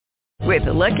With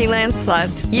the Lucky Land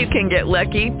Slots, you can get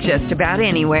lucky just about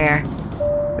anywhere.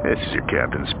 This is your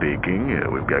captain speaking.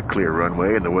 We've got clear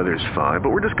runway and the weather's fine,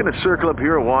 but we're just going to circle up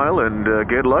here a while and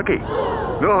get lucky.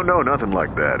 No, nothing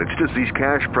like that. It's just these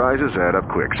cash prizes add up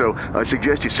quick. So I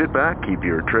suggest you sit back, keep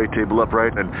your tray table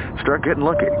upright, and start getting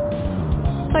lucky.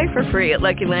 Play for free at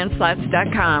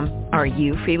LuckyLandSlots.com. Are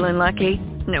you feeling lucky?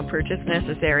 No purchase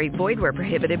necessary. Void where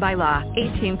prohibited by law.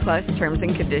 18 plus terms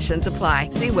and conditions apply.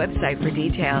 See website for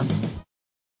details.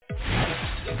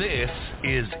 This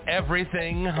is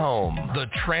Everything Home, the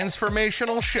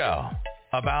transformational show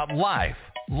about life,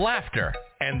 laughter,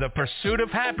 and the pursuit of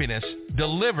happiness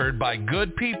delivered by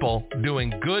good people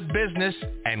doing good business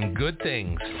and good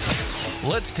things.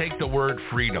 Let's take the word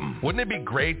freedom. Wouldn't it be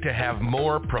great to have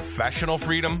more professional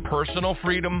freedom, personal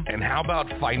freedom, and how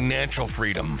about financial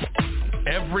freedom?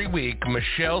 Every week,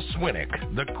 Michelle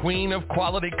Swinick, the queen of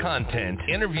quality content,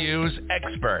 interviews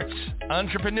experts,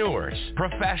 entrepreneurs,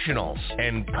 professionals,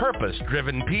 and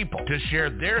purpose-driven people to share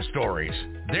their stories,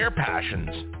 their passions,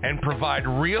 and provide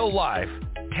real-life,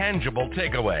 tangible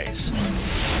takeaways.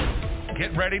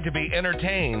 Get ready to be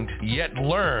entertained, yet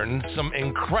learn some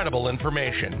incredible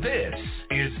information. This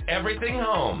is Everything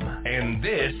Home, and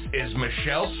this is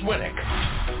Michelle Swinick.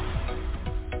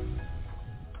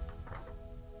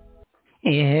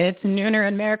 It's nooner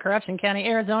in Mayor Corruption County,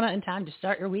 Arizona, and time to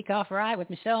start your week off right with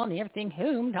Michelle on the Everything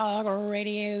Home Dog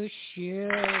Radio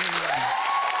Show.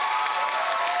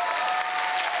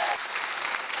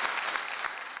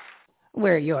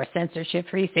 We're your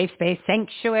censorship-free, safe space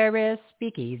sanctuary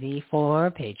speakeasy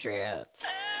for patriots.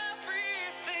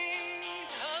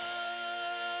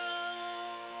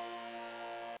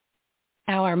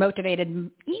 Our motivated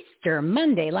Easter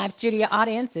Monday live studio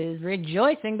audience is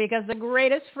rejoicing because the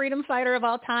greatest freedom fighter of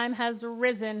all time has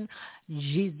risen,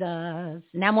 Jesus.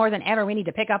 Now more than ever, we need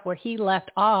to pick up where he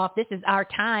left off. This is our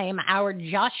time, our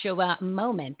Joshua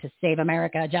moment to save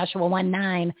America. Joshua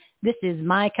 1:9. This is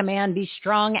my command. Be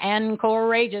strong and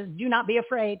courageous. Do not be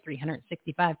afraid.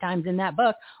 365 times in that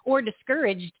book. Or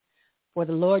discouraged. For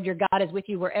the Lord your God is with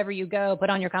you wherever you go. Put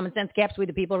on your common sense caps, we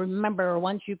the people. Remember,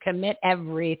 once you commit,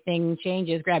 everything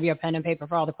changes. Grab your pen and paper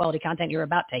for all the quality content you're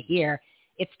about to hear.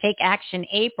 It's Take Action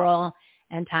April,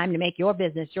 and time to make your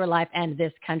business, your life, and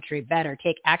this country better.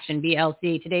 Take Action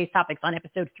BLC. Today's topics on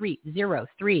episode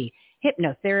 303,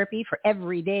 hypnotherapy for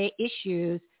everyday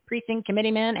issues, precinct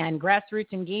committeemen and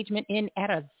grassroots engagement in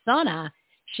Arizona.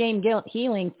 Shame, guilt,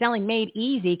 healing, selling made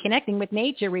easy, connecting with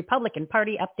nature, Republican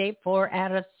Party update for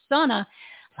Arizona.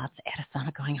 Lots of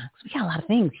Arizona going on. We got a lot of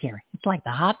things here. It's like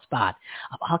the hot spot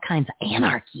of all kinds of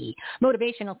anarchy.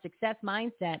 Motivational success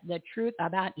mindset, the truth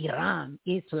about Iran,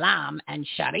 Islam, and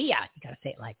Sharia. You got to say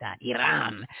it like that,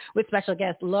 Iran. With special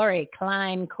guest Lori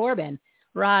Klein-Corbin,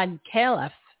 Rod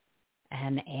Califf,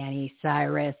 and Annie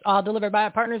Cyrus, all delivered by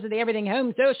our partners of the Everything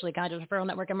Home Socially Conscious Referral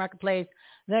Network and Marketplace.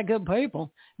 The good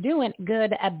people doing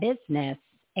good business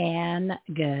and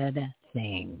good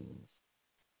things.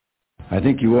 I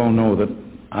think you all know that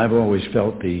I've always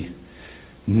felt the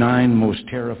 9 most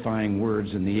terrifying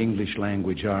words in the English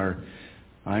language are,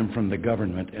 I'm from the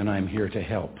government and I'm here to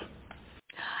help.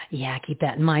 Yeah, keep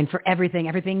that in mind for everything.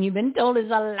 Everything you've been told is a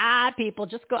lie, people.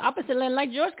 Just go opposite line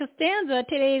like George Costanza.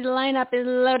 Today's lineup is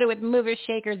loaded with movers,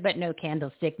 shakers, but no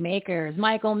candlestick makers.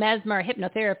 Michael Mesmer,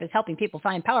 hypnotherapist, helping people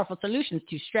find powerful solutions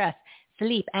to stress,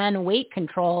 sleep, and weight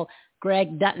control.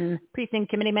 Greg Dutton, precinct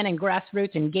committeeman and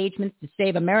grassroots engagements to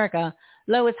save America.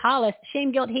 Lois Hollis,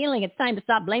 shame, guilt, healing. It's time to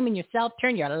stop blaming yourself,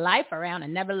 turn your life around,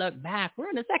 and never look back. We're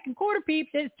in the second quarter, peeps.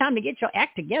 It's time to get your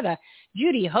act together.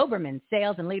 Judy Hoberman,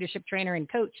 sales and leadership trainer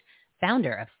and coach,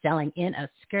 founder of Selling in a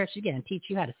Skirt. She's going to teach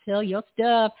you how to sell your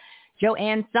stuff.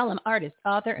 Joanne Sullum, artist,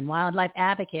 author, and wildlife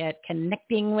advocate,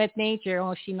 connecting with nature.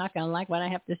 Oh, she's not going to like what I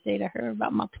have to say to her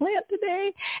about my plant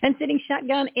today. And sitting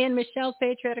shotgun in Michelle's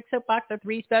Patriotic Soapbox are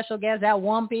 3 special guests at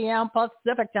 1 p.m.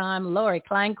 Pacific time. Lori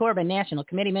Klein-Corbin, National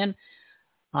Committeeman,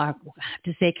 or I have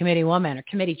to say committee woman, or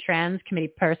committee trans,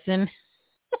 committee person.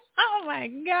 Oh, my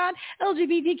God.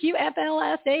 LGBTQ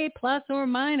FLSA plus or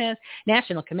minus.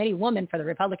 National Committee woman for the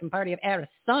Republican Party of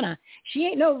Arizona. She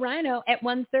ain't no rhino at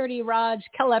 1:30. Raj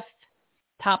Califf,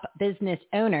 top business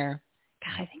owner.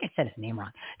 God, I think I said his name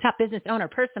wrong. Top business owner,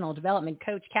 personal development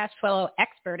coach, cash flow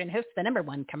expert, and hosts the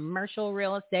 #1 commercial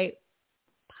real estate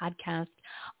podcast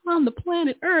on the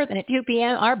planet Earth. And at 2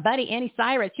 p.m., our buddy Annie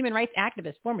Cyrus, human rights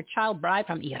activist, former child bride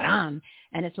from Iran,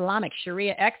 and Islamic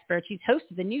Sharia expert. She's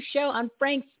hosted the new show on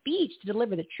Frank's Speech to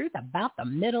deliver the truth about the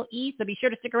Middle East. So be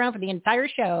sure to stick around for the entire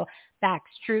show.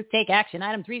 Facts, truth, take action,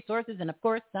 items, resources, and, of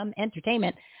course, some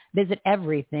entertainment. Visit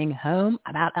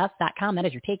everythinghomeaboutus.com. That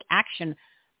is your take action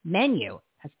menu.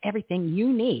 has everything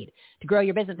you need to grow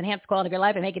your business, enhance the quality of your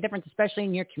life, and make a difference, especially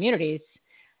in your communities.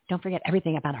 Don't forget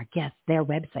everything about our guests, their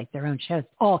websites, their own shows,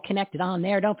 all connected on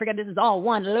there. Don't forget this is all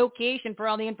one location for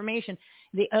all the information,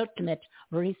 the ultimate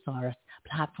resource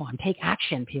platform. Take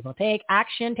action, people. Take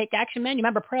action, man. You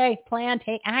remember, pray, plan,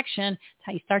 take action. That's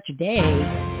how you start your day.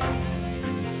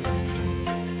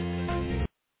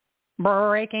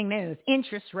 Breaking news.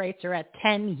 Interest rates are at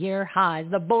 10-year highs.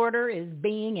 The border is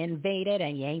being invaded,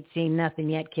 and you ain't seen nothing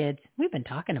yet, kids. We've been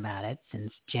talking about it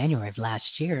since January of last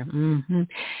year.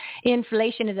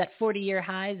 Inflation is at 40-year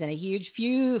highs, and a huge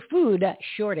food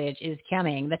shortage is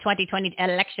coming. The 2020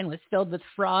 election was filled with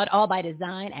fraud, all by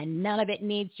design, and none of it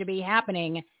needs to be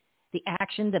happening. The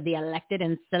actions of the elected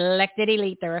and selected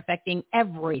elite are affecting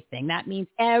everything. That means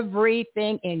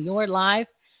everything in your life.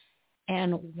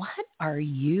 And what are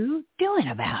you doing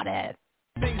about it?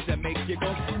 Things that make you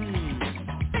go,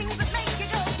 Things that make you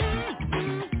go,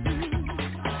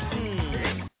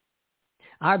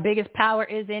 Our biggest power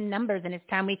is in numbers, and it's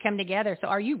time we come together. So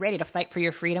are you ready to fight for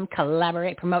your freedom,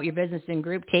 collaborate, promote your business in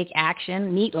group, take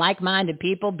action, meet like-minded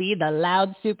people, be the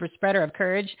loud super spreader of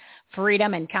courage,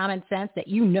 freedom, and common sense that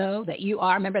you know that you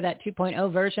are? Remember that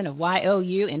 2.0 version of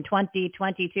YOU in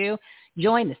 2022?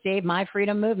 Join the Save My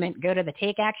Freedom movement. Go to the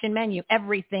Take Action menu,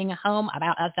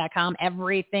 everythinghomeaboutus.com,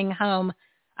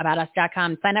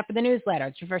 everythinghomeaboutus.com. Sign up for the newsletter.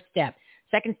 It's your first step.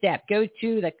 Second step, go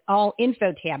to the All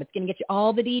Info tab. It's going to get you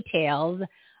all the details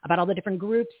about all the different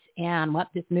groups and what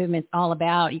this movement's all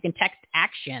about. You can text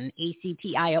ACTION,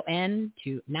 ACTION,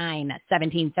 to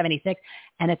 91776,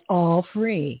 and it's all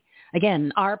free.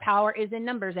 Again, our power is in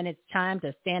numbers, and it's time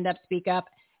to stand up, speak up,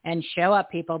 and show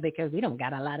up, people, because we don't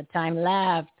got a lot of time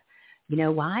left. You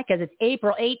know why? Because it's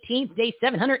April 18th, day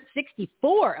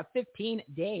 764 of 15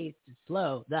 days to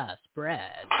slow the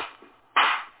spread.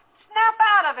 Snap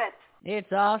out of it.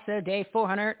 It's also day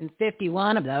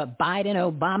 451 of the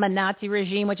Biden-Obama Nazi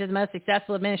regime, which is the most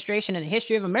successful administration in the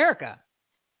history of America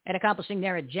at accomplishing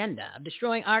their agenda of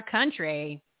destroying our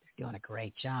country. They're doing a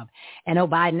great job. And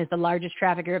Biden is the largest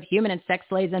trafficker of human and sex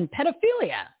slaves and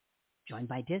pedophilia, joined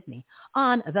by Disney,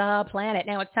 on the planet.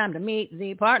 Now it's time to meet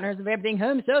the partners of Everything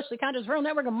Home, Socially Conscious World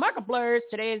Network of Marketplace.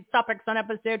 Today's topics on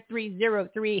episode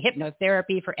 303,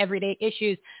 hypnotherapy for everyday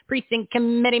issues, precinct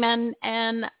committeemen,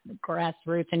 and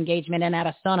grassroots engagement in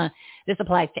Arizona. This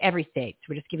applies to every state. So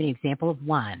we're just giving you an example of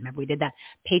one. Remember, we did that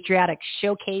patriotic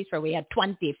showcase where we had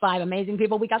 25 amazing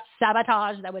people. We got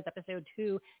sabotaged. That was episode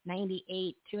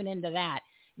 298. Tune into that,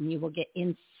 and you will get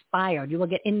inspired. You will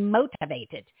get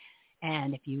motivated.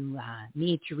 And if you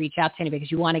need to reach out to anybody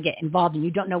because you want to get involved and you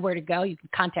don't know where to go, you can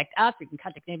contact us. You can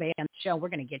contact anybody on the show. We're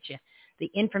going to get you the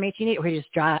information you need. Or you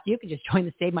can just join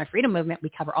the Save My Freedom movement.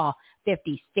 We cover all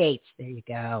 50 states. There you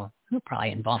go. We'll probably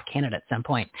involve Canada at some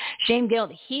point. Shame, guilt,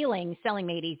 healing, selling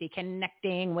made easy,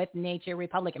 connecting with nature,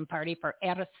 Republican Party for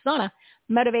Arizona,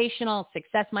 motivational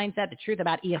success mindset, the truth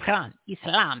about Iran,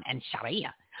 Islam, and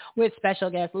Sharia, with special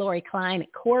guests Lori Klein,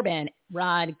 Corbin,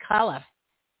 Rod Culliffe,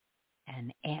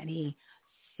 and Annie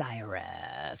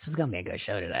Cyrus. It's going to be a good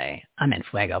show today. I'm in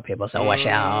fuego, people, so watch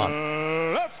out.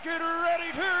 Let's get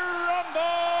ready to rumble!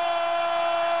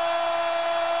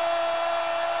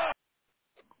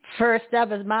 First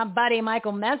up is my buddy,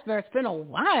 Michael Mesmer. It's been a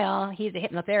while. He's a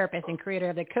hypnotherapist and creator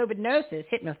of the COVID-Gnosis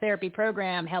hypnotherapy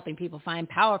program, helping people find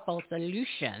powerful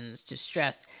solutions to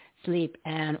stress, sleep,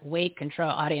 and weight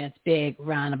control. Audience, big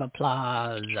round of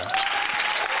applause.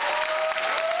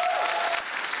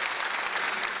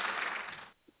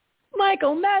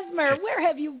 Michael Mesmer, where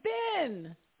have you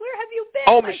been? Where have you been?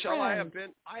 Oh, Michelle,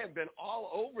 friend? I have been all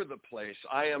over the place.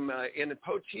 I am in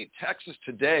Poteet, Texas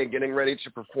today, getting ready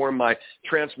to perform my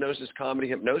Transgnosis comedy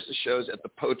hypnosis shows at the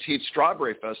Poteet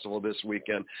Strawberry Festival this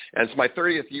weekend, and it's my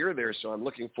 30th year there, so I'm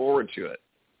looking forward to it.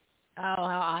 Oh,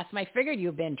 how awesome. I figured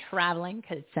you've been traveling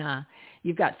because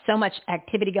you've got so much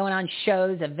activity going on,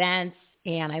 shows, events,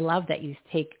 and I love that you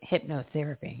take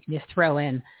hypnotherapy. You just throw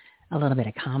in a little bit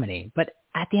of comedy. But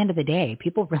at the end of the day,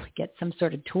 people really get some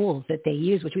sort of tools that they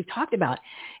use, which we've talked about.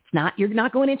 You're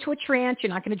not going into a trance.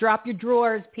 You're not going to drop your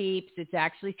drawers, peeps. It's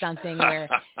actually something where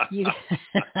you've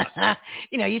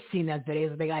seen those videos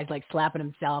where the guy's like slapping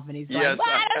himself and he's yes,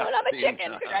 like, I'm a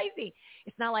chicken. It's crazy.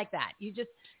 It's not like that.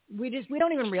 We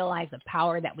don't even realize the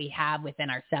power that we have within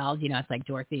ourselves. It's like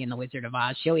Dorothy and the Wizard of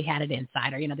Oz. She always had it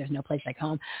inside her. There's no place like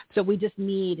home. So we just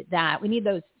need that. We need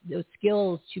those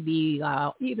skills to be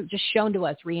just shown to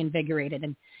us, reinvigorated.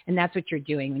 And that's what you're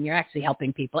doing when you're actually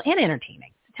helping people and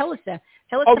entertaining. Tell us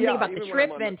something about the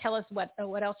trip and tell us what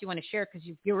else you want to share because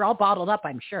you're all bottled up,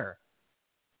 I'm sure.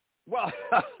 Well,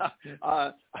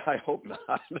 I hope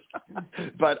not.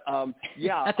 But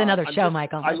yeah, that's another show,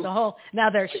 Michael. That's a whole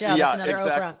another show. Yeah, that's another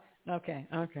exactly. Oprah. Okay.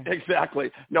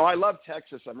 Exactly. No, I love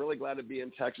Texas. I'm really glad to be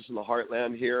in Texas in the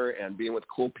heartland here and being with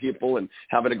cool people and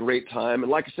having a great time.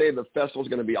 And like I say, the festival is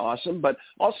going to be awesome. But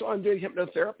also I'm doing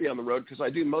hypnotherapy on the road because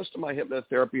I do most of my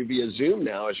hypnotherapy via Zoom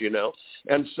now, as you know.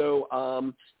 And so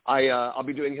I'll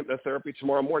be doing hypnotherapy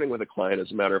tomorrow morning with a client, as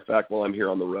a matter of fact, while I'm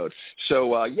here on the road.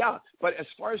 So, yeah, but as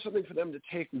far as something for them to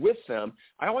take with them,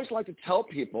 I always like to tell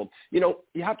people, you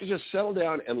have to just settle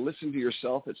down and listen to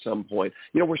yourself at some point.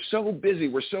 We're so busy.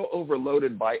 We're so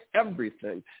overloaded by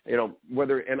everything,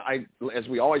 as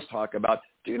we always talk about,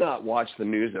 do not watch the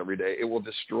news every day. It will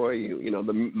destroy you,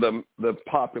 the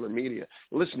popular media.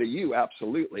 Listen to you,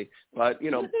 absolutely. But,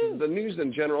 the news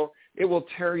in general, it will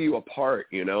tear you apart,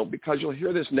 because you'll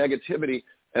hear this negativity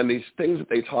and these things that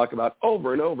they talk about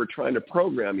over and over trying to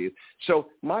program you. So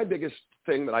my biggest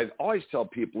thing that I always tell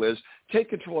people is take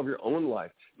control of your own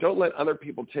life. Don't let other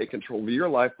people take control of your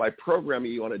life by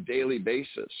programming you on a daily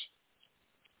basis.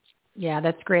 Yeah,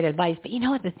 that's great advice. But you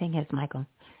know what the thing is, Michael,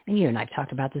 and you and I have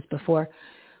talked about this before,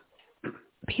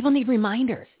 people need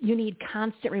reminders. You need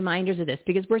constant reminders of this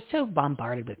because we're so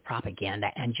bombarded with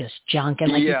propaganda and just junk.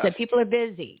 And like you said, people are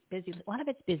busy. A lot of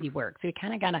it's busy work. So you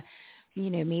kind of got to,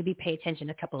 maybe pay attention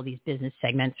to a couple of these business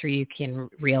segments where you can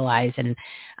realize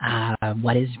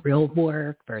what is real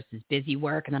work versus busy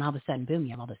work. And then all of a sudden, boom,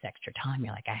 you have all this extra time.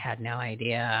 You're like, I had no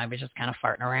idea. I was just kind of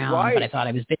farting around, right. But I thought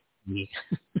I was busy.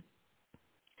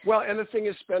 Well, and the thing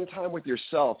is, spend time with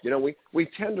yourself. We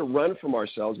tend to run from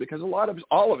ourselves because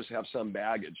all of us have some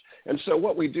baggage. And so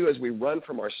what we do is we run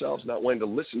from ourselves, not wanting to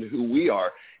listen to who we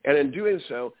are. And in doing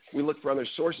so, we look for other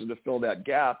sources to fill that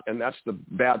gap, and that's the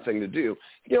bad thing to do.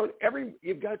 You've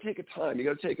got to take a time. You've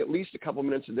got to take at least a couple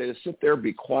minutes a day to sit there,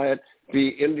 be quiet,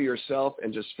 be into yourself,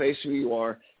 and just face who you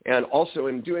are. And also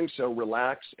in doing so,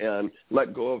 relax and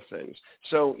let go of things.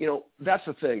 So, that's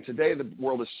the thing. Today, the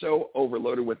world is so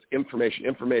overloaded with information.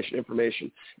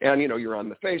 And, you're on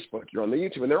the Facebook, you're on the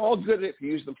YouTube, and they're all good if you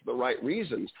use them for the right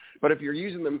reasons. But if you're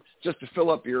using them just to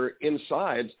fill up your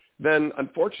insides, then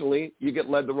unfortunately, you get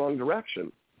led the wrong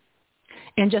direction.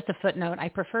 And just a footnote, I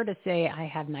prefer to say I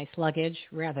have nice luggage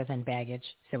rather than baggage.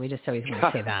 So we just always want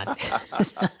to say that.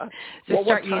 So well,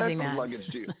 start what type using of that. luggage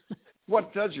do you?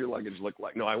 What does your luggage look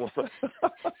like? No, I won't.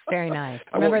 Very nice.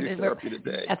 I won't use therapy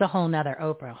today. That's a whole nother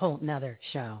Oprah, a whole nother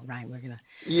show, right? We're gonna.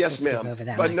 Yes, ma'am. Over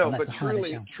that, but Michael. no, but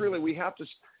truly,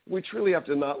 we truly have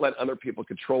to not let other people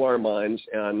control our minds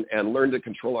and learn to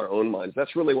control our own minds.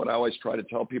 That's really what I always try to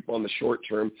tell people on the short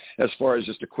term, as far as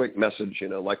just a quick message,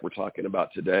 like we're talking about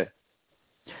today.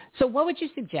 So, what would you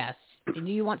suggest? Do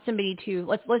you want somebody to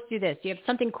let's do this? Do you have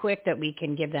something quick that we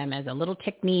can give them as a little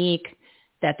technique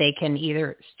that they can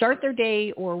either start their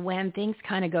day or when things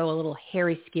kind of go a little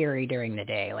hairy, scary during the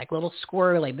day, like a little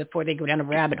squirrely before they go down a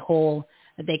rabbit hole,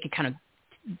 that they could kind of,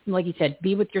 like you said,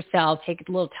 be with yourself, take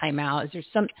a little time out. Is there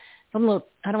some little,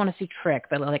 I don't want to say trick,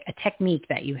 but like a technique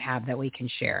that you have that we can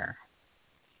share?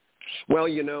 Well,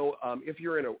 if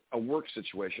you're in a work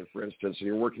situation, for instance, and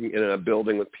you're working in a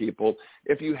building with people,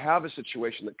 if you have a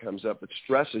situation that comes up that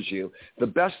stresses you, the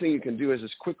best thing you can do is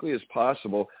as quickly as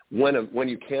possible, when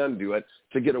you can do it,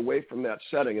 to get away from that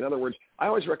setting. In other words, I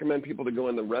always recommend people to go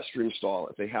in the restroom stall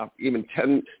if they have even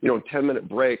 10-minute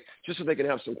break, just so they can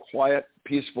have some quiet,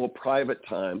 peaceful, private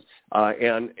time.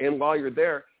 And while you're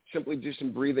there, simply do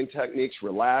some breathing techniques,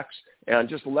 relax, and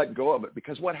just let go of it.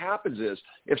 Because what happens is,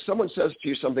 if someone says to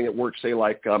you something at work, say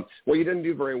like, well, you didn't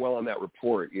do very well on that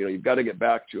report, you've got to get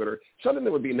back to it, or something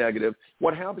that would be negative,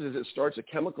 what happens is it starts a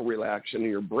chemical reaction in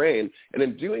your brain, and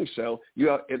in doing so,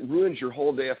 it ruins your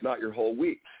whole day, if not your whole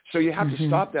week. So you have to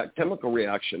stop that chemical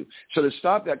reaction. So to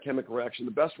stop that chemical reaction,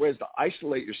 the best way is to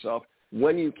isolate yourself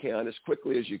when you can, as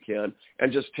quickly as you can,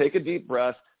 and just take a deep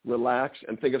breath, relax,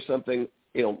 and think of something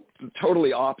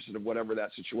totally opposite of whatever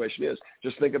that situation is.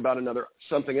 Just think about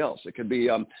something else. It could be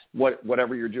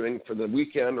whatever you're doing for the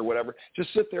weekend or whatever.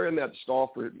 Just sit there in that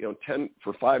stall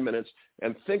for 5 minutes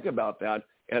and think about that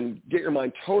and get your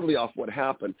mind totally off what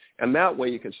happened. And that way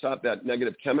you can stop that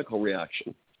negative chemical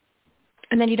reaction.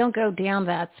 And then you don't go down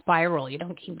that spiral. You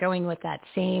don't keep going with that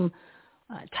same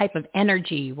type of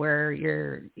energy where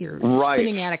you're right.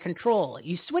 spinning out of control.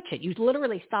 You switch it. You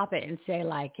literally stop it and say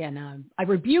like, I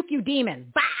rebuke you,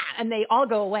 demon. Bah! And they all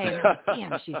go away. And like,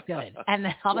 damn, she's good. And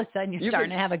then all of a sudden you're starting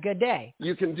to have a good day.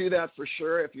 You can do that for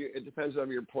sure. It depends on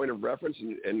your point of reference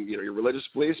and your religious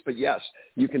beliefs. But yes,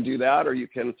 you can do that, or you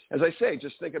can, as I say,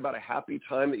 just think about a happy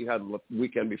time that you had the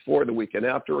weekend before, the weekend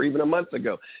after, or even a month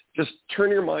ago. Just turn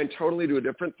your mind totally to a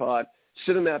different thought.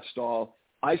 Sit in that stall.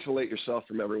 isolate yourself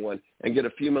from everyone and get a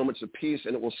few moments of peace,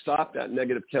 and it will stop that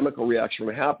negative chemical reaction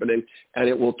from happening, and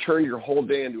it will turn your whole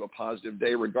day into a positive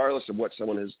day regardless of what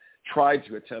someone has tried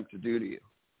to attempt to do to you.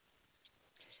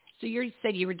 So you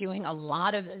said you were doing a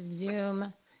lot of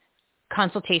Zoom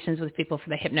consultations with people for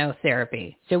the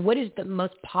hypnotherapy. So what is the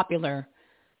most popular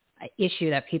issue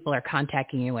that people are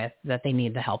contacting you with that they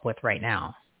need the help with right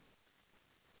now?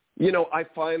 You know, I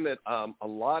find that a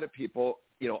lot of people,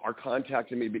 you know, are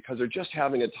contacting me because they're just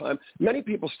having a time. Many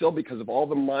people still, because of all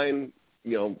the mind,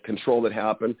 you know, control that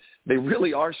happened, they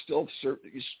really are still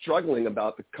struggling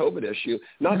about the COVID issue,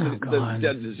 not the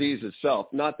dead disease itself,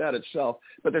 not that itself,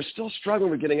 but they're still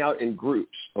struggling with getting out in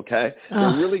groups, okay?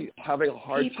 They're really having a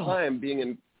hard time being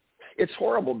in. It's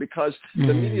horrible because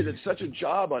the media did such a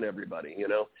job on everybody, you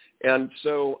know, and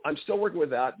so I'm still working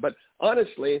with that. But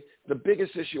honestly, the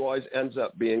biggest issue always ends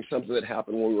up being something that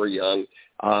happened when we were young,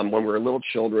 when we were little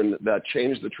children, that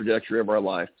changed the trajectory of our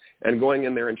life, and going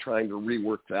in there and trying to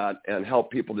rework that and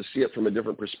help people to see it from a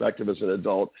different perspective as an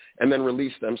adult, and then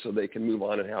release them so they can move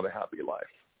on and have a happy life.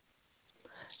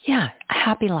 Yeah, a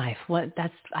happy life.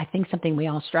 That's, I think, something we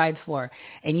all strive for.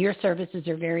 And your services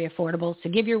are very affordable. So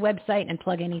give your website and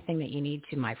plug anything that you need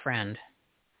to, my friend.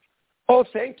 Oh,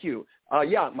 thank you.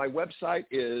 Yeah, my website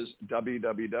is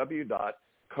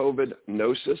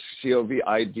www.covidnosis,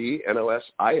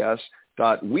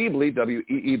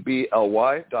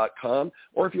 COVIDnosis.weebly.com.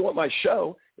 Or if you want my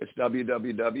show, it's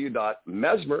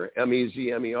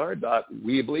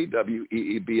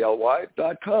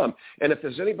www.mesmer.weebly.com. And if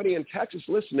there's anybody in Texas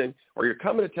listening, or you're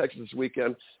coming to Texas this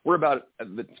weekend,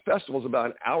 the festival's about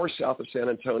an hour south of San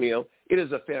Antonio. It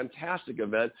is a fantastic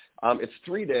event. It's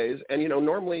 3 days, and, you know,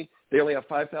 normally they only have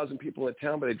 5,000 people in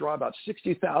town, but they draw about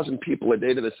 60,000 people a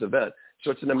day to this event. So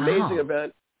it's an amazing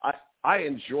event. I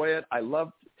enjoy it. I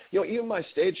love, you know, even my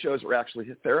stage shows are actually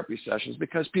therapy sessions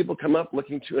because people come up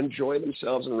looking to enjoy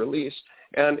themselves and release.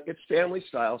 And it's family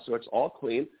style, so it's all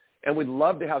clean. And we'd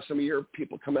love to have some of your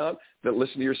people come out that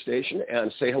listen to your station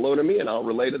and say hello to me, and I'll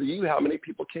relay to you how many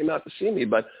people came out to see me.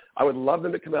 But I would love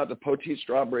them to come out to Poteet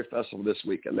Strawberry Festival this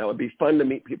weekend. That would be fun to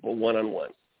meet people one-on-one.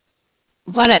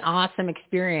 What an awesome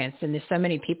experience. And there's so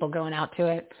many people going out to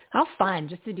it. How fun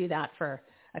just to do that for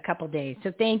a couple of days.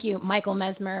 So thank you, Michael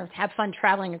Mesmer. Have fun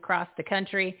traveling across the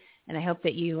country. And I hope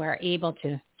that you are able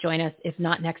to join us, if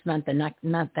not next month, the next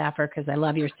month after, because I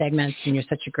love your segments and you're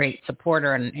such a great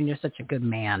supporter and you're such a good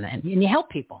man. And you help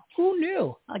people. Who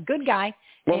knew? A good guy.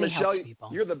 Well, Michelle,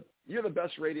 you're the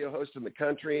best radio host in the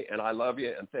country, and I love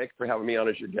you, and thanks for having me on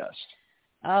as your guest.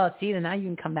 Oh, see, then now you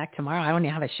can come back tomorrow. I don't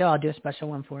even have a show. I'll do a special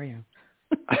one for you.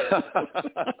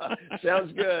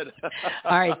 Sounds good.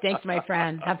 All right. Thanks, my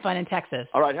friend. Have fun in Texas.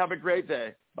 All right. Have a great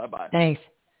day. Bye-bye. Thanks.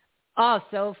 Oh,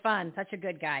 so fun. Such a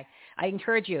good guy. I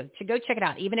encourage you to go check it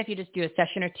out. Even if you just do a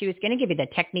session or two, it's going to give you the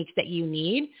techniques that you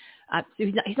need. So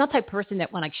he's not the type of person that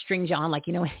strings you on, like,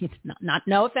 you know,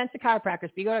 no offense to chiropractors,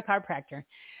 but you go to a chiropractor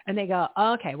and they go,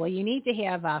 oh, okay, well, you need to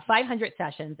have 500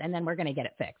 sessions and then we're going to get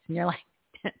it fixed. And you're like,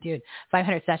 dude,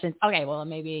 500 sessions. Okay, well,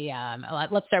 maybe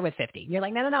let's start with 50. You're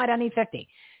like, no, I don't need 50.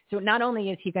 So not only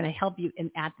is he going to help you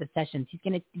at the sessions, he's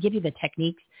going to give you the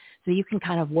techniques so you can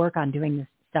kind of work on doing this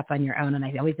stuff on your own. And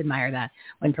I always admire that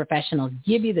when professionals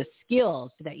give you the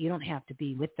skills so that you don't have to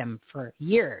be with them for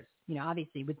years. You know,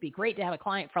 obviously it would be great to have a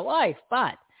client for life,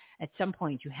 but at some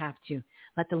point you have to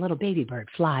let the little baby bird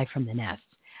fly from the nest.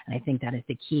 And I think that is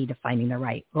the key to finding the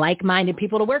right like-minded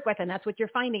people to work with. And that's what you're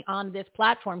finding on this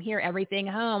platform here, Everything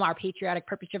Home, our patriotic,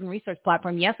 purpose-driven resource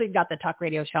platform. Yes, we've got the talk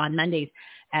radio show on Mondays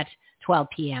at 12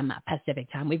 p.m.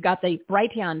 Pacific time. We've got the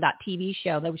Brighteon.tv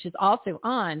show, which is also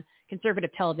on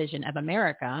Conservative Television of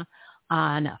America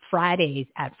on Fridays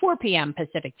at 4 p.m.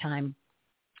 Pacific time.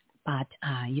 But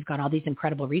you've got all these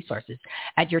incredible resources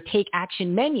at your Take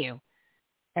Action menu.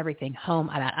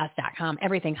 everythinghomeaboutus.com,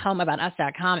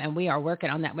 everythinghomeaboutus.com, and we are working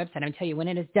on that website. I'll tell you, when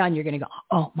it is done, you're going to go,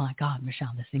 oh my God,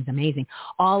 Michelle, this thing's amazing.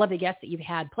 All of the guests that you've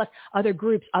had, plus other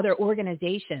groups, other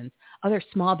organizations, other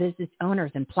small business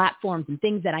owners and platforms and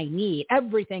things that I need,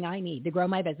 everything I need to grow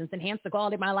my business, enhance the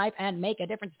quality of my life, and make a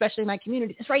difference, especially in my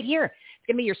community. It's right here. It's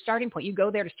going to be your starting point. You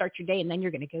go there to start your day, and then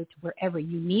you're going to go to wherever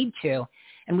you need to.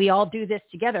 And we all do this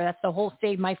together. That's the whole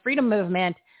Save My Freedom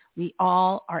movement. We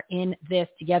all are in this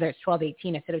together. It's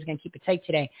 12:18. I said I was going to keep it tight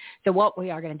today. So what we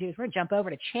are going to do is we're going to jump over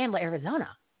to Chandler, Arizona.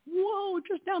 Whoa,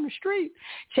 just down the street.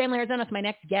 Chandler, Arizona. So my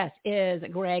next guest is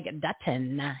Greg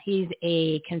Dutton. He's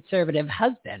a conservative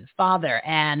husband, father,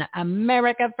 and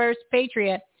America First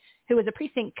patriot who is a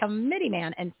precinct committee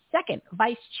man and second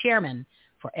vice chairman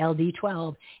for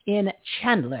LD12 in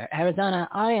Chandler, Arizona.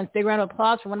 Audience, big round of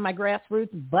applause for one of my grassroots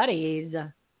buddies.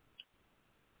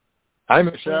 Hi,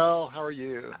 Michelle. How are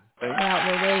you? Thanks. Yeah,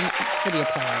 we're waiting for the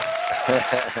applause.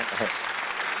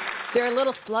 They're a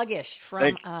little sluggish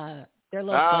from. They're a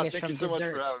little sluggish thank from you so dessert. much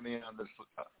for having me on this.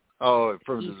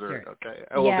 From Easter. dessert. Okay.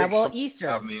 Easter.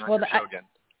 Having me on your show again.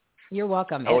 You're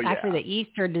welcome. Actually, the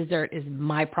Easter dessert is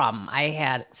my problem. I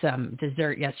had some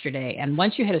dessert yesterday, and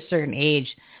once you hit a certain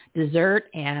age, dessert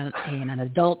and an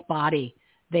adult body,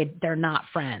 they're not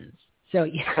friends. So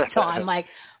I'm like,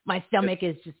 my stomach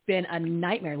has just been a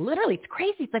nightmare. Literally, it's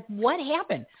crazy. It's like, what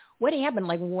happened? What happened?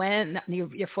 Like, when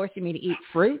you're forcing me to eat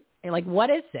fruit? You're like, what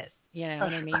is this? You know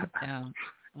what I mean?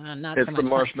 Not it's so much the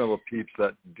marshmallow peeps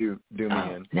that do me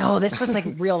in. No, this was like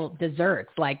real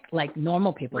desserts, like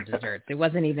normal people desserts. It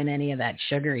wasn't even any of that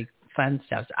sugary fun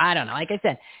stuff. So I don't know. Like I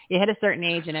said, you hit a certain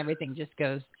age and everything just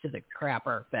goes to the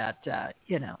crapper. But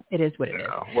it is what it is.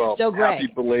 Well, so Greg,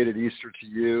 happy belated Easter to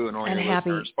you and all your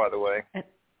listeners, by the way.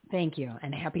 Thank you,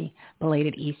 and happy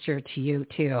belated Easter to you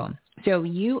too. So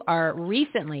you are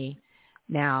recently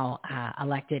now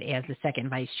elected as the second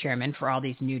vice chairman for all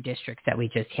these new districts that we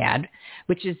just had,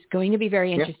 which is going to be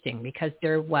very interesting because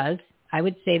I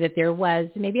would say that there was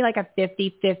maybe like a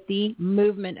 50-50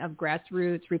 movement of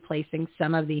grassroots replacing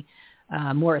some of the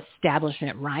more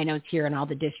establishment rhinos here in all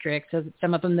the districts. So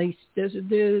some of them,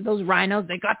 those rhinos,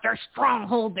 they got their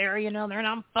stronghold there, they're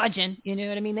not budging, you know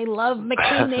what I mean? They love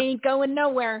McCain, they ain't going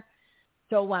nowhere.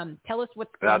 So tell us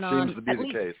what's going on. That seems to be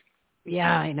the case.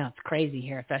 Yeah, I know. It's crazy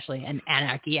here, especially in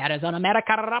Anarchy, Arizona,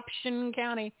 Corruption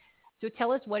County. So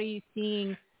tell us, what are you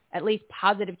seeing, at least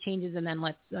positive changes, and then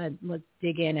let's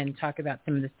dig in and talk about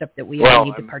some of the stuff that we all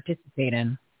need to participate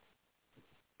in.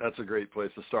 That's a great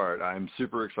place to start. I'm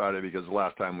super excited because the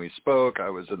last time we spoke, I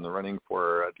was in the running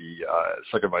for the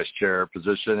second vice chair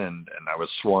position, and I was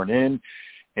sworn in.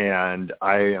 And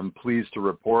I am pleased to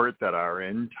report that our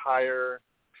entire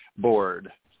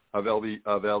board of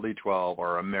LD12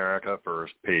 are America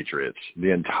First Patriots, the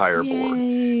entire board.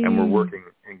 And we're working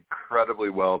incredibly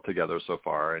well together so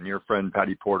far. And your friend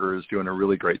Patty Porter is doing a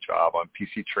really great job on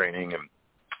PC training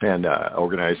and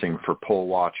organizing for poll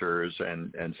watchers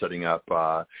and setting up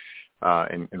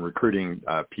and recruiting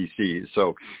PCs.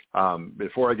 So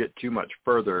before I get too much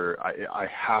further, I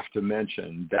have to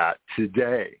mention that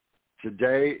today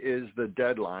is the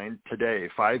deadline. Today,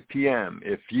 5 p.m.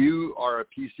 If you are a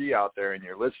PC out there and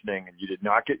you're listening and you did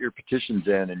not get your petitions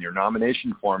in and your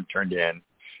nomination form turned in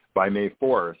by May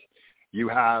 4th, you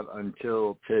have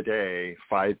until today,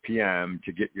 5 p.m.,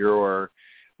 to get your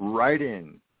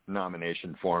write-in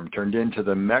nomination form turned into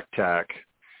the MECTEC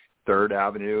 3rd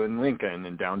Avenue in Lincoln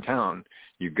in downtown.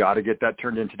 You've got to get that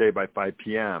turned in today by 5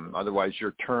 p.m. Otherwise,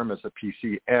 your term as a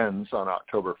PC ends on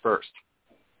October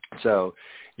 1st. So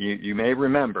you may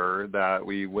remember that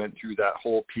we went through that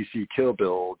whole PC kill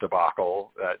bill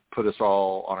debacle that put us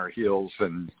all on our heels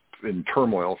and in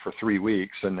turmoil for 3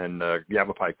 weeks, and then the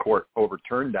Yavapai court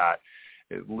overturned that.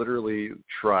 It literally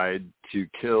tried to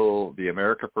kill the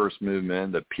America First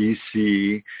movement,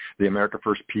 the America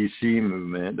First PC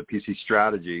movement, the PC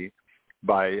strategy,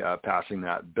 by passing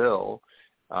that bill.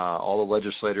 All the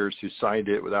legislators who signed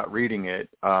it without reading it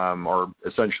are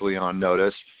essentially on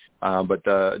notice. But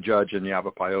the judge in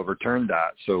Yavapai overturned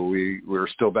that. So we're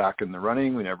still back in the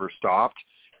running. We never stopped.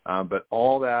 But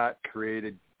all that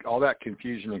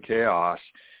confusion and chaos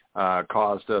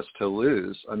caused us to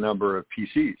lose a number of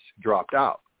PCs, dropped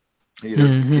out.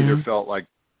 Either felt like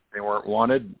they weren't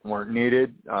wanted, weren't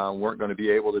needed, weren't going to be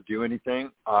able to do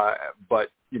anything. But,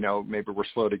 maybe we're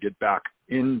slow to get back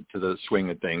into the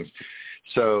swing of things.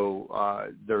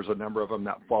 So there's a number of them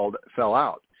that fell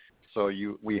out. So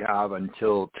we have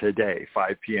until today,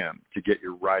 5 p.m., to get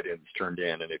your write-ins turned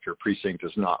in. And if your precinct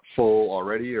is not full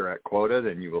already or at quota,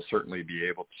 then you will certainly be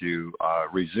able to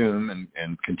resume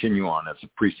and continue on as a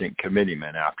precinct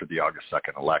committeeman after the August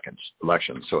 2nd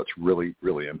election. So it's really,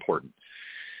 really important.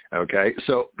 Okay,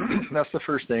 so that's the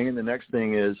first thing. And the next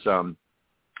thing is,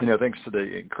 thanks to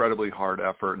the incredibly hard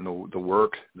effort and the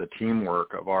work, the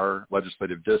teamwork of our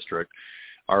legislative district,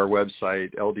 our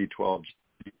website, LD12,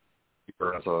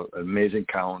 has an amazing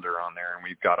calendar on there, and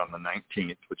we've got on the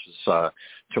 19th, which is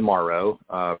tomorrow,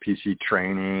 PC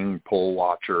training, poll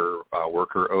watcher,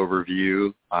 worker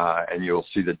overview, and you'll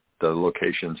see the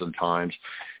locations and times.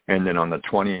 And then on the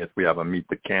 20th, we have a Meet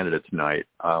the Candidates night.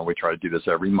 We try to do this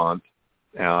every month,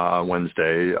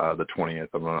 Wednesday, the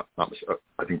 20th,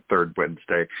 I think third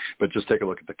Wednesday. But just take a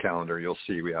look at the calendar. You'll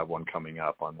see we have one coming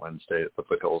up on Wednesday at the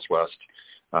Foothills West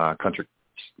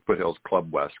Foothills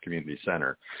Club West Community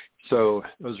Center. So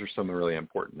those are some really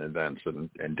important events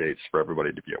and dates for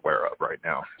everybody to be aware of right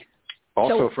now.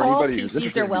 Also, so for anybody who's PCs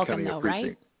interested are in welcome, becoming a precinct.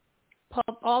 right?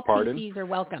 all Pardon? PCs are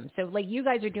welcome. So like you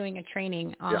guys are doing a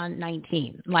training on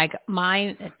 19. Like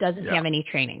mine doesn't have any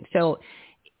training. So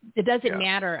it doesn't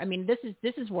matter. I mean, this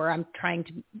is where I'm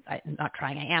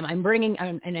I'm bringing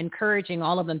and encouraging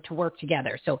all of them to work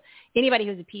together. So anybody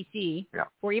who's a PC,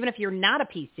 or even if you're not a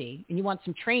PC and you want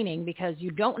some training because you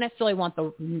don't necessarily want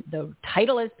the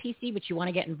title as PC, but you want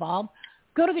to get involved,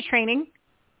 go to the training.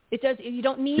 You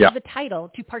don't need the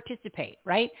title to participate,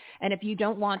 right? And if you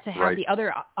don't want to have the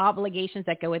other obligations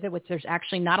that go with it, which there's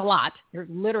actually not a lot, there's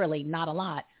literally not a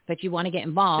lot, but you want to get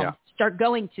involved, start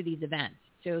going to these events.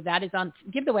 So that is on,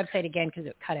 give the website again because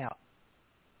it cut out.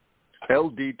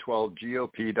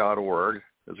 LD12GOP.org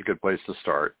is a good place to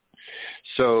start.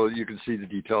 So you can see the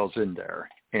details in there.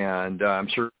 And I'm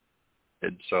sure,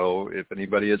 so if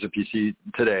anybody is a PC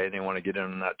today and they want to get in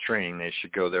on that training, they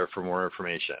should go there for more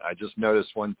information. I just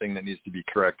noticed one thing that needs to be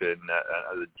corrected in that,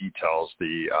 the details.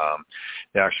 The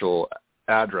actual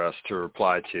address to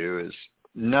reply to is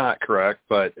not correct,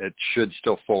 but it should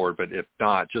still forward. But if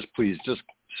not, please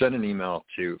send an email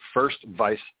to first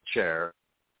vice chair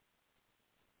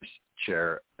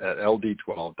at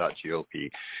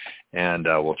ld12.gop, and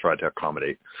we'll try to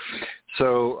accommodate.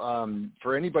 So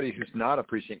for anybody who's not a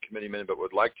precinct committeeman but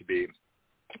would like to be,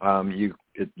 you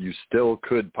still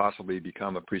could possibly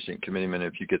become a precinct committeeman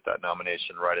if you get that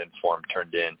nomination write-in form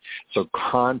turned in. So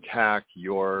contact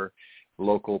your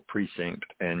local precinct,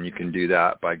 and you can do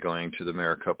that by going to the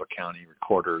Maricopa County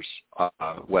Recorder's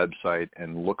website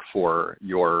and look for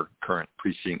your current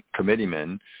precinct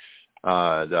committeemen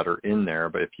that are in there.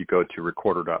 But if you go to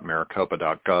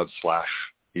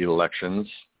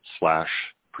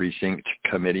recorder.gov/elections/precinct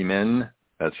committeemen,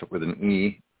 that's with an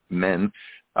E, men,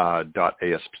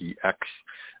 .aspx,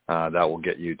 that will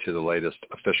get you to the latest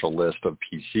official list of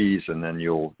PCs, and then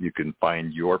you can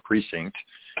find your precinct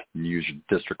and use your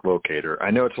district locator. I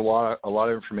know it's a lot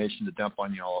of information to dump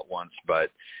on you all at once,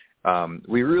 but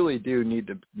we really do need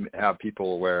to have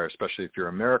people aware, especially if you're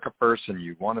America First and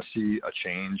you want to see a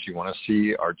change, you want to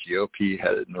see our GOP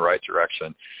headed in the right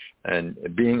direction. And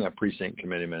being a precinct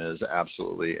committeeman is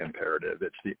absolutely imperative.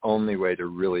 It's the only way to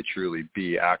really, truly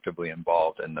be actively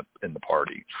involved in the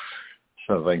party.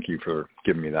 So thank you for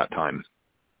giving me that time.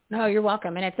 No, you're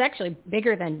welcome. And it's actually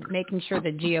bigger than making sure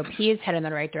the GOP is headed in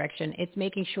the right direction. It's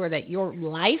making sure that your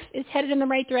life is headed in the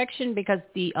right direction, because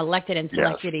the elected and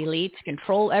selected elites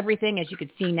control everything. As you can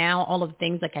see now, all of the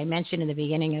things like I mentioned in the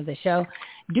beginning of the show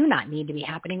do not need to be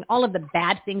happening. All of the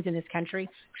bad things in this country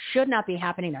should not be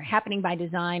happening. They're happening by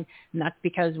design, and that's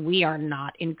because we are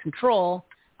not in control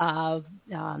of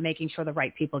making sure the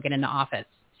right people get into office.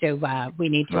 So we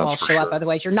need to all show up.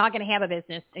 Otherwise, you're not going to have a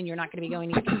business, and you're not going to be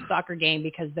going to a soccer game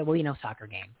because there will be no soccer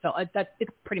game. So it's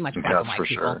pretty much black and white,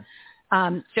 people.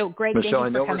 Sure. So, Greg, Michelle,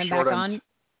 thank you for coming back on.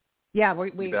 Yeah,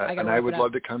 I would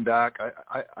love to come back.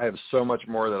 I have so much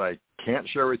more that I can't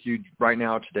share with you right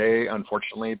now today,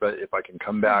 unfortunately. But if I can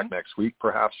come back next week,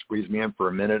 perhaps squeeze me in for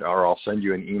a minute, or I'll send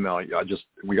you an email.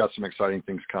 We got some exciting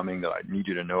things coming that I need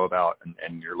you to know about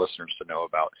and your listeners to know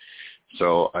about.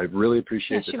 So I really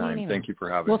appreciate the time. Thank you for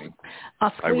having me.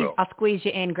 I'll squeeze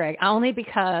you in, Greg, only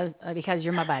because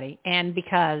you're my buddy and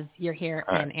because you're here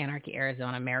in Anarchy,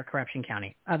 Arizona, Mayor Corruption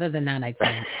County. Other than that, I'd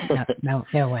say no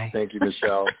way. Thank you,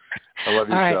 Michelle. I love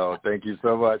your show. Thank you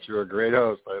so much. You're a great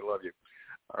host. I love you.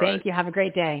 Thank you. Have a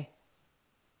great day.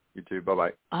 You too.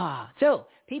 Bye-bye. So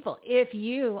people, if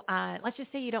you, let's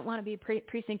just say you don't want to be a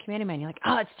precinct committeeman. You're like,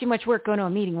 it's too much work going to a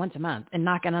meeting once a month and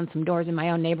knocking on some doors in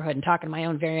my own neighborhood and talking to my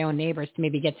own very own neighbors to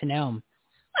maybe get to know them.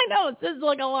 I know it's just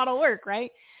like a lot of work,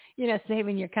 right?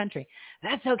 Saving your country.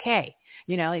 That's okay.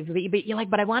 But you're like,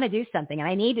 but I want to do something and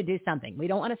I need to do something. We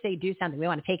don't want to say do something. We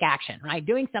want to take action, right?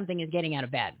 Doing something is getting out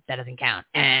of bed. That doesn't count.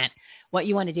 And what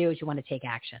you want to do is you want to take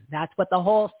action. That's what the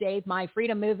whole Save My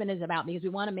Freedom movement is about, because we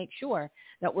want to make sure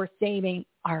that we're saving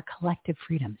our collective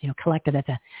freedoms. Collective,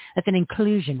 that's an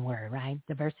inclusion word, right?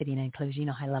 Diversity and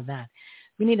inclusion. I love that.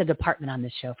 We need a department on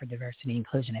this show for diversity and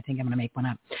inclusion. I think I'm going to make one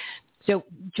up. So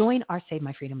join our Save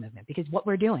My Freedom movement, because what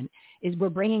we're doing is we're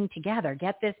bringing together,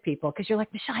 get this, people, because you're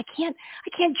like, Michelle, I can't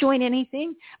join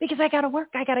anything because I got to work.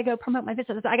 I got to go promote my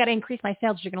business. I got to increase my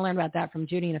sales. You're going to learn about that from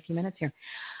Judy in a few minutes here.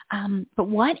 But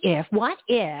what if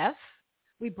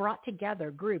we brought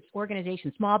together groups,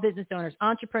 organizations, small business owners,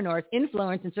 entrepreneurs,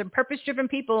 influencers, and some purpose-driven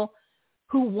people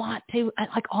who want to,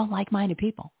 all like-minded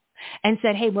people, and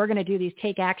said, hey, we're going to do these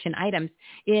take action items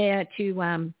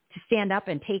to stand up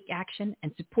and take action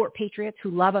and support patriots who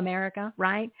love America,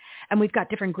 right? And we've got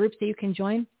different groups that you can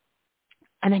join.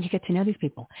 And then you get to know these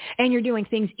people. And you're doing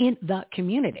things in the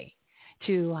community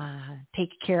to take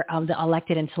care of the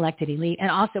elected and selected elite,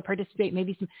 and also participate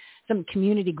maybe some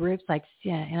community groups like,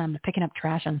 and I'm picking up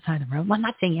trash on the side of the road. Well, I'm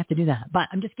not saying you have to do that, but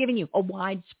I'm just giving you a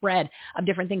wide spread of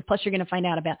different things. Plus, you're going to find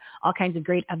out about all kinds of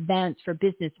great events for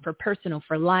business, for personal,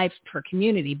 for life, for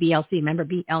community, BLC. Remember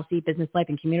BLC, business, life,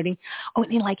 and community? Oh,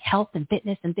 and like health and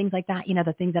fitness and things like that.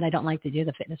 The things that I don't like to do,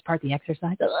 the fitness part, the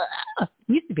exercise.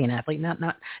 Used to be an athlete, no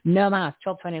mas,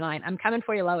 1229. I'm coming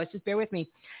for you, Lois. Just bear with me.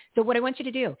 So what I want you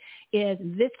to do is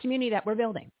this community that we're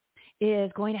building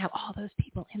is going to have all those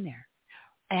people in there.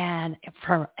 And it's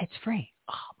free.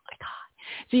 Oh, my God.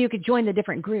 So you could join the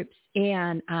different groups.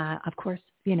 And, of course,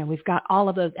 we've got all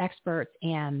of those experts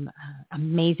and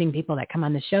amazing people that come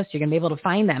on the show. So you're going to be able to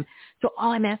find them. So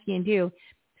all I'm asking you to do,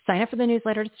 sign up for the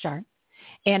newsletter to start.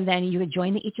 And then you would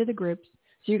join each of the groups.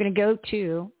 So you're going to go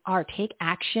to our Take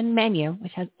Action menu,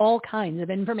 which has all kinds of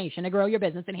information to grow your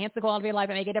business, enhance the quality of life,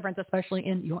 and make a difference, especially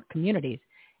in your communities.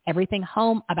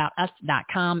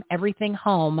 EverythingHomeAboutUs.com,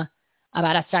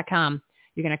 EverythingHomeAboutUs.com.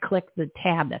 You're going to click the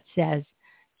tab that says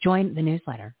join the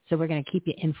newsletter. So we're going to keep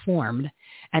you informed.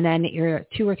 And then you're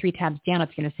 2 or 3 tabs down,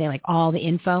 it's going to say like all the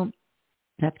info.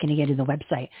 That's going to get to the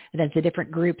website. That's the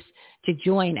different groups to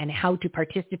join and how to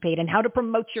participate and how to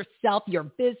promote yourself, your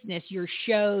business, your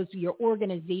shows, your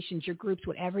organizations, your groups,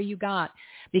 whatever you got.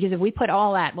 Because if we put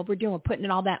all that, what we're doing, we're putting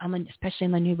all that on, especially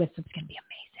in the new website, it's going to be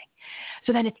amazing.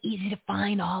 So then it's easy to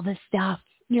find all this stuff.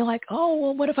 You're like, oh,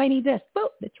 well, what if I need this? Boop,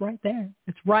 it's right there.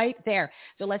 It's right there.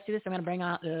 So let's do this. I'm going to bring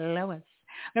on Lois.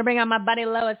 I'm going to bring on my buddy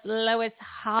Lois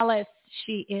Hollis.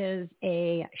 She is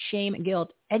a shame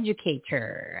guilt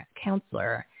educator,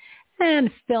 counselor,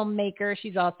 and filmmaker.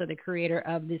 She's also the creator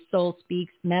of the Soul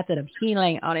Speaks method of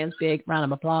healing. Audience, big round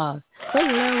of applause.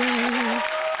 Hello.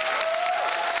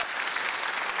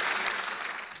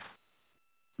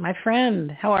 My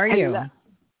friend, how are you?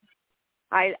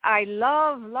 I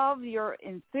love your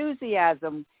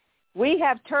enthusiasm. We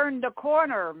have turned a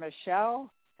corner,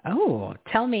 Michelle. Oh,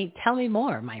 tell me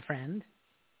more, my friend.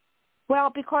 Well,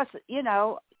 because,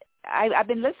 I've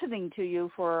been listening to you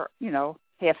for,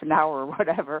 half an hour or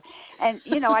whatever. And,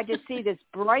 I just see this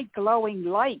bright glowing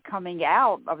light coming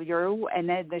out of you and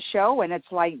then the show. And it's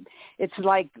like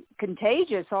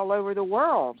contagious all over the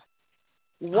world.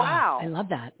 Wow. Oh, I love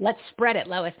that. Let's spread it,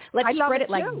 Lois. Let's spread it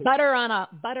like butter on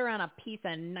a piece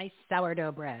of nice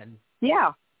sourdough bread.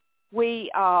 Yeah.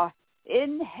 We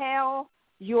inhale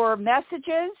your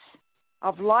messages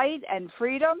of light and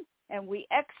freedom, and we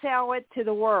exhale it to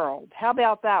the world. How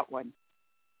about that one?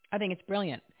 I think it's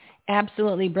brilliant.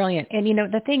 Absolutely brilliant. And,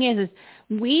 the thing is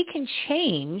we can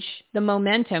change the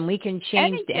momentum. We can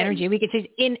change the energy. We can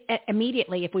change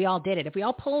immediately if we all did it. If we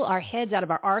all pull our heads out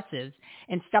of our arses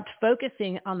and stopped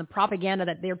focusing on the propaganda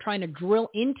that they're trying to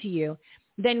drill into you,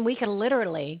 then we can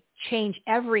literally change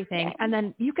everything. And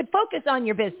then you could focus on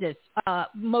your business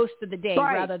most of the day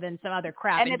rather than some other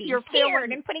crap. And if you're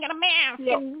scared and putting on a mask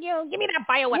and, give me that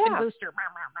bioweapon booster.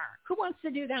 Who wants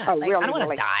to do that? Oh, really, I don't want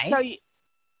to die. So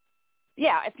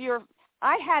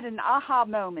I had an aha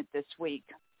moment this week.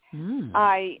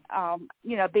 I,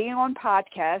 being on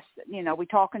podcasts, we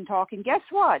talk and guess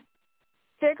what?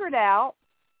 Figured out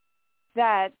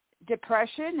that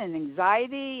depression and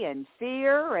anxiety and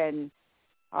fear and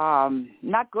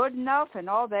not good enough and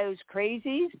all those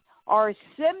crazies are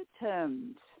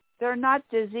symptoms. They're not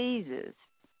diseases.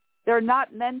 They're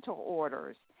not mental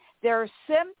orders. They're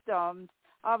symptoms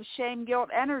of shame, guilt,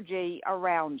 energy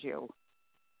around you.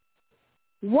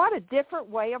 What a different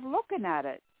way of looking at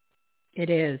it. It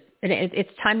is.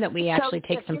 It's time that we actually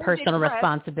take some personal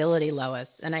responsibility, Lois.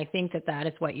 And I think that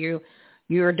is what you're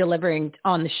delivering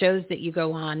on the shows that you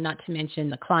go on, not to mention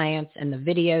the clients and the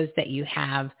videos that you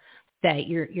have, that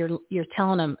you're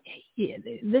telling them,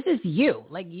 this is you.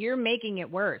 Like, you're making it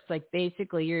worse. Like,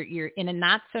 basically, you're in a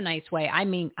not so nice way. I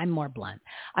mean, I'm more blunt.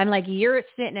 I'm like, you're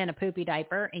sitting in a poopy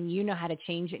diaper and you know how to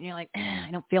change it. And you're like, I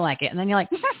don't feel like it. And then you're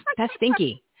like, that's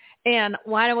stinky. And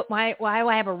why do I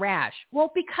have a rash?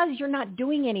 Well, because you're not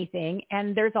doing anything,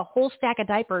 and there's a whole stack of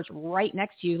diapers right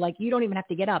next to you. Like, you don't even have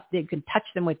to get up. You can touch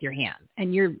them with your hand.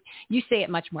 And you say it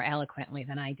much more eloquently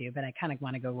than I do, but I kind of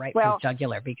want to go right for the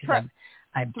jugular because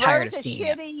I'm tired of seeing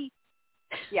it.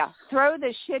 Yeah, throw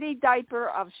the shitty diaper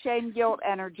of shame, guilt,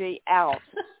 energy out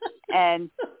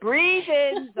and breathe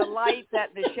in the light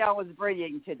that Michelle is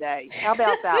bringing today. How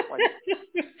about that one?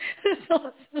 That's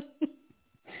awesome.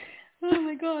 Oh,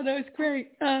 my God, that was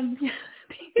great.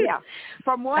 Yeah.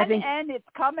 From one end, it's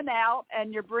coming out,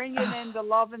 and you're bringing in the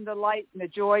love and the light and the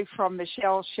joy from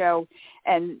Michelle's show.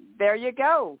 And there you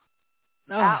go.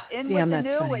 Out with the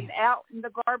new funny. And out in the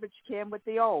garbage can with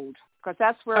the old, because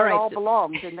that's where it all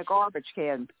belongs, in the garbage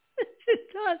can. It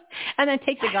And then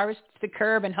take the garbage to the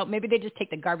curb and hope maybe they just take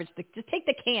the garbage. Just take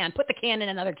the can, put the can in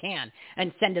another can,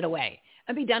 and send it away,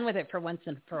 and be done with it for once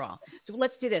and for all. So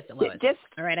let's do this, Lois.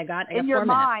 All right, I got 4 minutes.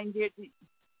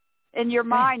 In your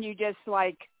mind, you just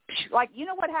like you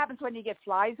know what happens when you get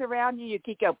flies around you? You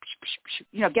keep go,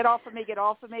 get off of me, get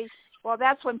off of me. Well,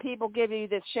 that's when people give you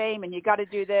this shame, and you got to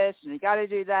do this, and you got to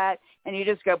do that, and you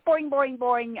just go boing, boing,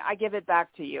 boing. I give it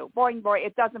back to you. Boing, boing.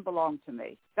 It doesn't belong to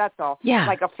me. That's all. Yeah.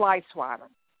 Like a fly swatter.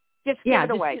 Just give it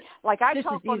away. Like I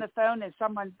talk on the phone and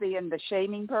someone's being the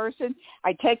shaming person.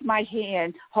 I take my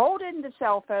hand, hold it in the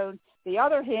cell phone. The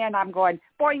other hand, I'm going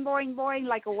boing, boing, boing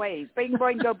like a wave. Bing,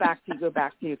 boing, go back to you, go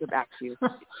back to you, go back to you.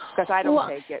 Because I don't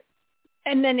take it.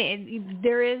 And then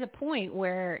there is a point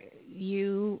where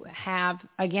you have,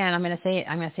 again, I'm going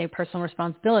to say personal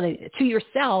responsibility to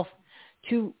yourself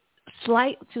to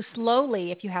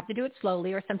slowly, if you have to do it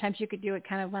slowly, or sometimes you could do it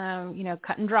kind of,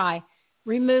 cut and dry,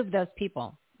 remove those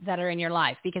people that are in your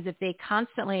life. Because if they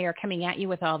constantly are coming at you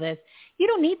with all this, you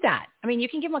don't need that. I mean, you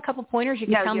can give them a couple pointers. You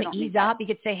can tell them to ease up. You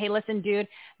could say, hey, listen, dude,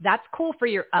 that's cool for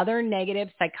your other negative,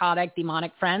 psychotic,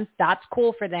 demonic friends. That's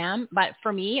cool for them. But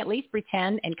for me, at least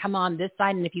pretend and come on this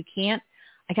side. And if you can't,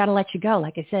 I got to let you go.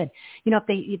 Like I said,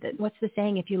 what's the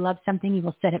saying? If you love something, you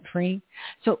will set it free.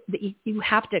 So you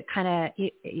have to kind of,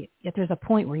 if there's a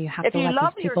point where you have to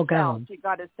let these people go. If you love yourself, you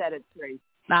got to set it free.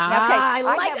 I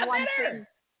like that better.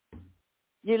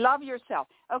 You love yourself.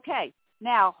 Okay.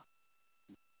 Now,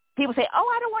 people say,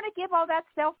 I don't want to give all that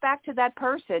stuff back to that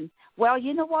person. Well,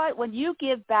 you know what? When you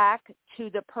give back to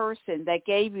the person that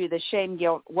gave you the shame,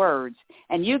 guilt words,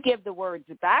 and you give the words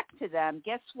back to them,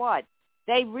 guess what?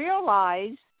 They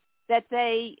realize that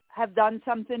they have done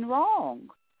something wrong.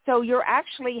 So you're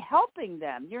actually helping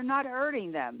them. You're not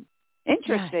hurting them.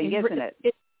 Interesting, isn't it?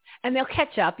 And they'll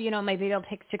catch up. Maybe it'll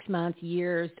take 6 months,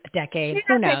 years, a decade.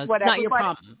 Who knows? Not your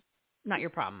problem. Not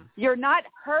your problem. You're not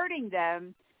hurting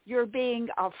them. You're being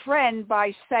a friend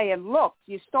by saying, look,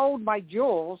 you stole my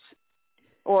jewels,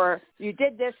 or you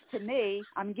did this to me.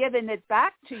 I'm giving it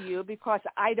back to you because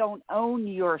I don't own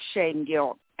your shame,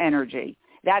 guilt energy.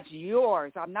 That's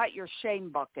yours. I'm not your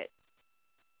shame bucket.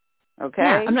 Okay?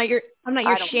 Yeah, I'm not your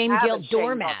shame, guilt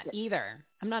doormat either.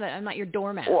 I'm not your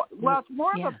doormat. Well, it's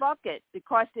more of a bucket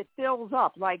because it fills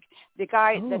up. Like the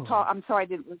guy I'm sorry,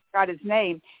 I forgot his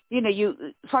name.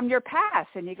 You from your past,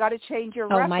 and you got to change your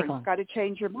reference. Got to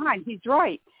change your mind. He's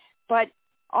right, but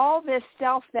all this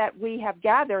stuff that we have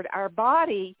gathered, our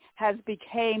body has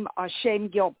become a shame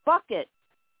guilt bucket,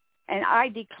 and I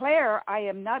declare I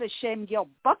am not a shame guilt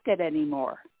bucket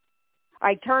anymore.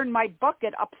 I turned my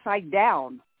bucket upside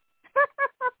down.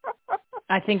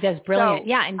 I think that's brilliant.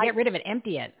 And get rid of it.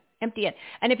 Empty it.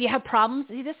 And if you have problems,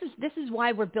 see, this is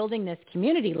why we're building this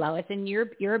community, Lois, and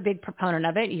you're a big proponent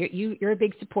of it. You're a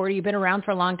big supporter. You've been around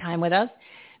for a long time with us,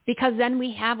 because then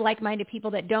we have like-minded people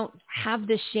that don't have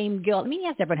this shame, guilt. I mean,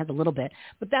 yes, everyone has a little bit,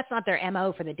 but that's not their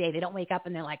MO for the day. They don't wake up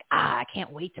and they're like, I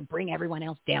can't wait to bring everyone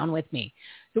else down with me.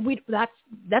 So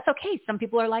that's okay. Some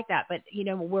people are like that, but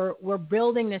we're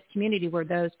building this community where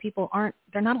those people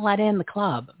they're not allowed in the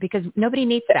club, because nobody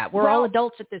needs that. We're all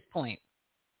adults at this point.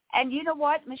 And you know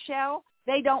what, Michelle?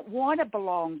 They don't want to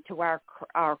belong to our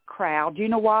crowd. You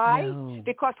know why? No.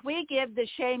 Because we give the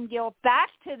shame, guilt back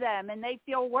to them, and they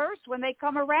feel worse when they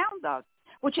come around us,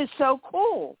 which is so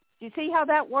cool. Do you see how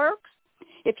that works?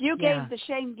 If you gave the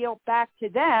shame, guilt back to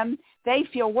them, they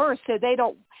feel worse, so they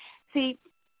don't. See,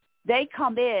 they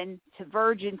come in to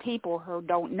virgin people who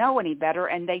don't know any better,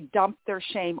 and they dump their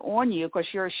shame on you because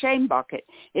you're a shame bucket.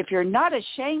 If you're not a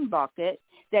shame bucket,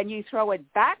 then you throw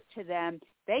it back to them.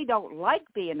 They don't like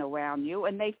being around you,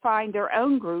 and they find their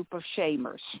own group of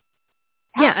shamers.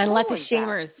 And let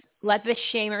the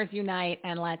shamers unite,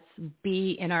 and let's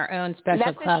be in our own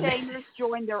special club. Let the shamers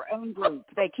join their own group.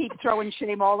 They keep throwing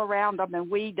shame all around them, and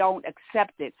we don't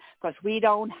accept it because we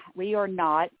are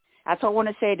not. That's what I want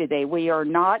to say today. We are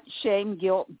not shame,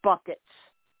 guilt buckets.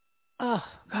 Oh,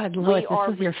 God, Lois,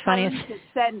 this is your funniest.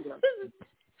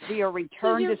 We are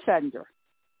return to sender.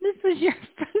 This is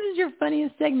your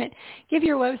funniest segment. Give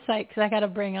your website, because I got to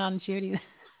bring on Judy.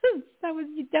 That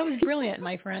was brilliant,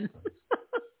 my friend.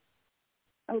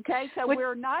 Okay, so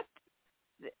we're not.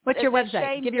 What's your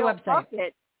website? Give your website.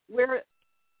 Bucket.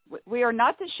 We are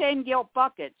not the shame guilt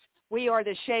buckets. We are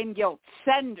the shame guilt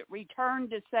return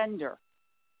to sender.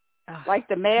 Like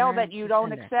the mail that you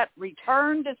don't accept,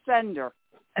 return to sender.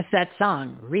 That's that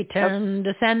song, Return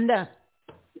to Sender.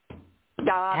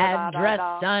 Address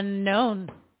unknown.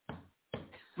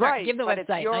 Right. Give the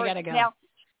website. I got to go. Now,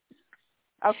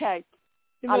 okay.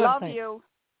 I love you.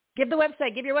 Give the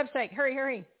website. Give your website.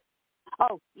 Hurry.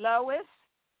 Oh, Lois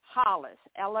Hollis,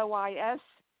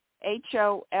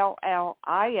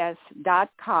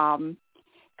 HOLLIS.com.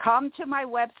 Come to my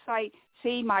website,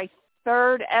 see my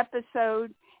 3rd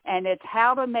episode, and it's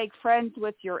how to make friends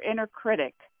with your inner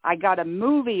critic. I got a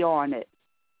movie on it.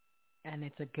 And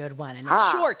it's a good one. And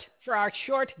it's short for our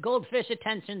short goldfish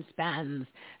attention spans.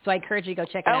 So I encourage you to go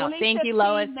check it out. Thank you,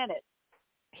 Lois. 15 minutes.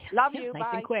 Love you. Nice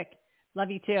Bye. and quick. Love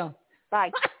you too.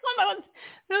 Bye.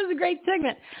 That was a great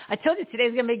segment. I told you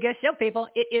today's going to be a good show, people.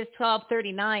 It is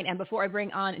 12:39, and before I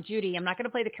bring on Judy, I'm not going to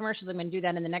play the commercials. I'm going to do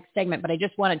that in the next segment, but I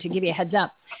just wanted to give you a heads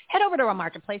up. Head over to our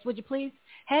marketplace, would you please?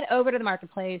 Head over to the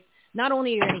marketplace. Not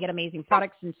only are you going to get amazing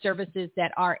products and services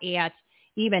that are at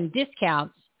even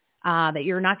discounts, that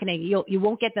you're not going to, you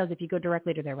won't get those if you go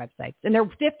directly to their websites. And there are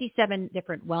 57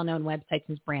 different well-known websites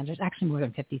and brands. There's actually more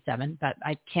than 57, but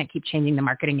I can't keep changing the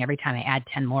marketing every time I add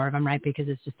 10 more of them, right? Because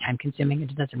it's just time consuming.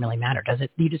 It doesn't really matter, does it?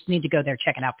 You just need to go there,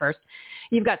 check it out first.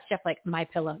 You've got stuff like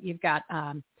MyPillow. You've got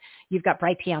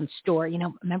Brighteon Store. You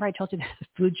know, remember I told you there's a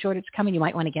food shortage coming? You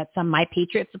might want to get some. My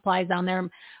Patriot Supplies on there.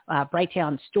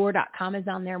 BrighteonStore.com is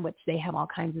on there, which they have all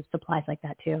kinds of supplies like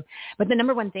that too. But the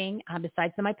number one thing,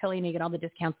 besides the MyPillow, you get all the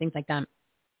discounts, things like that,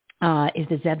 is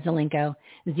the Zeb Zelenko,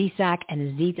 Z-Sac,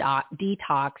 and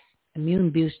Z-Detox immune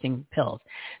boosting pills.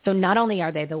 So not only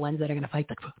are they the ones that are going to fight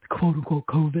the quote unquote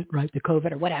COVID, right? The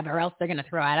COVID or whatever else they're going to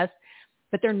throw at us,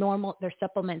 but they're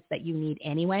supplements that you need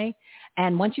anyway.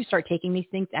 And once you start taking these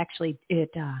things, actually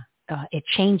it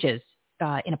changes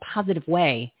in a positive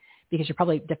way, because you're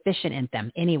probably deficient in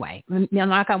them anyway. Now,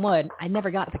 knock on wood, I never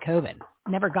got the COVID.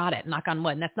 Never got it, knock on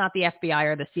wood. And that's not the FBI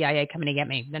or the CIA coming to get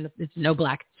me. Then it's no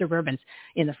black Suburbans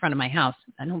in the front of my house.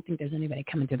 I don't think there's anybody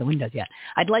coming through the windows yet.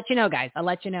 I'd let you know, guys. I'll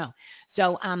let you know.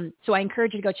 So I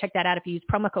encourage you to go check that out. If you use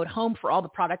promo code HOME for all the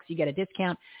products, you get a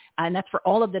discount. And that's for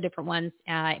all of the different ones.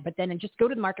 But then just go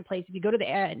to the marketplace. If you go to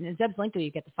the Zeb's link, you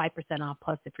get the 5% off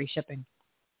plus the free shipping.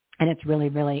 And it's really,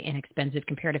 really inexpensive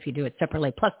compared if you do it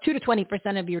separately. Plus 2 to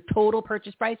 20% of your total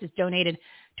purchase price is donated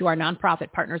to our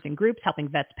nonprofit partners and groups helping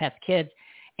vets, pets, kids,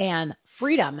 and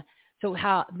freedom. So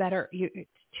how better,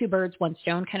 two birds, one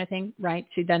stone kind of thing, right?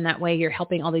 So then that way you're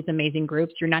helping all these amazing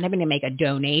groups. You're not having to make a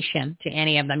donation to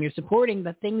any of them. You're supporting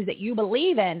the things that you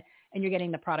believe in, and you're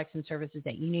getting the products and services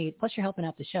that you need. Plus, you're helping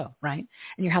out the show, right?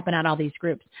 And you're helping out all these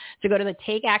groups. So go to the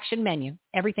Take Action menu,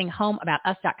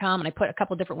 everythinghomeaboutus.com, and I put a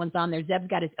couple different ones on there. Zeb's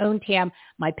got his own tab.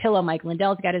 MyPillow, Mike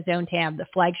Lindell's got his own tab. The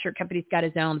Flag Shirt Company's got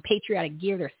his own. Patriotic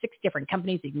Gear, there are 6 different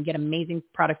companies that you can get amazing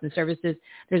products and services.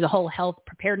 There's a whole health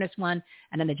preparedness one,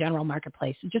 and then the general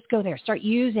marketplace. So just go there. Start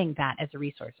using that as a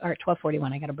resource. All right,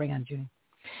 12:41. I got to bring on Judy.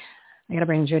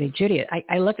 Judy,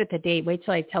 I looked at the date. Wait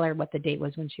till I tell her what the date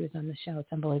was when she was on the show. It's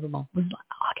unbelievable. It was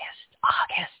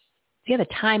August. Yeah, the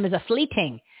time is a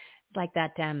fleeting. It's like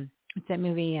that, what's that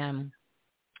movie?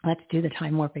 Let's do the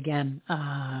time warp again.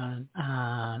 Horror.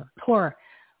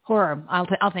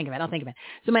 I'll think of it.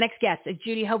 So my next guest is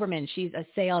Judy Hoberman. She's a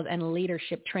sales and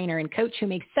leadership trainer and coach who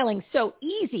makes selling so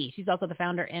easy. She's also the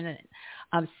founder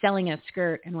of Selling a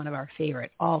Skirt and one of our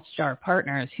favorite all-star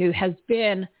partners who has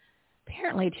been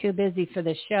apparently too busy for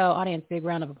this show. Audience, big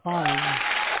round of applause.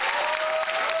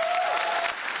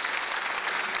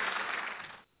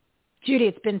 Judy,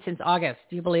 it's been since August.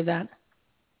 Do you believe that?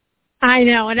 I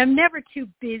know, and I'm never too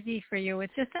busy for you.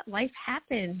 It's just that life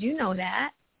happens. You know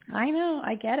that. I know.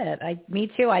 I get it.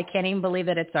 Me too. I can't even believe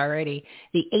that it's already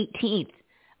the 18th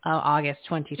of August,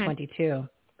 2022.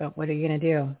 But what are you going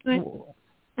to do?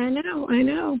 I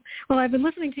know. Well, I've been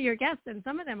listening to your guests, and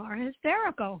some of them are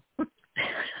hysterical.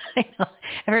 I know.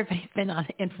 Everybody's been on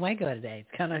Infuego today.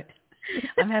 It's kind of,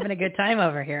 I'm having a good time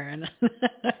over here, and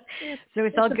so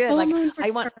it's all good. Like I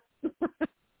want.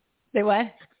 Say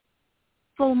what?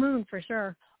 Full moon for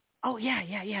sure. Oh yeah.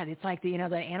 It's like the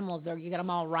animals. You got them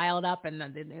all riled up, and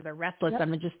they're restless. Yep.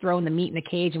 I'm just throwing the meat in the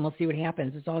cage, and we'll see what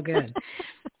happens. It's all good.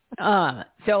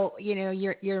 So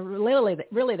you're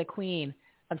really the queen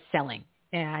of selling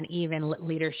and even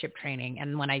leadership training.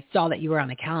 And when I saw that you were on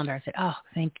the calendar, I said, oh,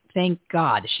 thank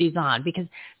God she's on, because,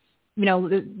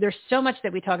 there's so much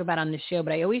that we talk about on this show,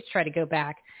 but I always try to go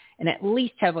back and at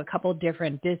least have a couple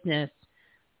different business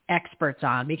experts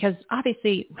on, because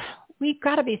obviously we've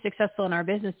got to be successful in our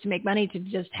business to make money, to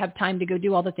just have time to go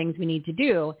do all the things we need to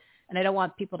do. And I don't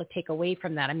want people to take away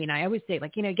from that. I mean, I always say,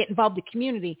 get involved in the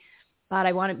community, but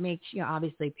I want to make,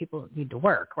 obviously people need to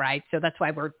work, right? So that's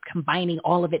why we're combining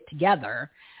all of it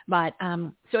together. But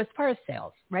so as far as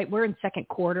sales, right, we're in second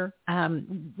quarter.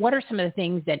 What are some of the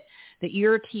things that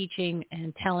you're teaching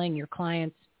and telling your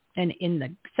clients, and in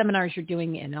the seminars you're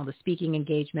doing and all the speaking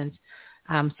engagements,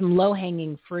 some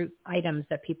low-hanging fruit items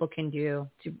that people can do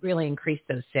to really increase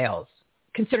those sales,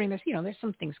 considering there's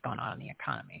some things going on in the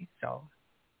economy. So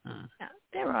Yeah,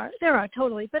 there are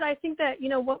totally. But I think that,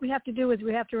 what we have to do is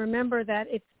we have to remember that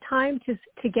it's time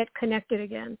to get connected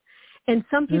again. And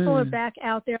some people are back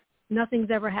out there.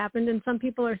 Nothing's ever happened. And some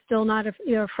people are still not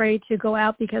afraid to go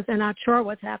out because they're not sure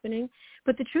what's happening.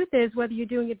 But the truth is, whether you're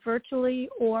doing it virtually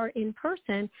or in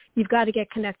person, you've got to get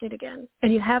connected again.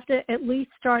 And you have to at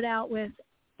least start out with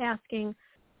asking,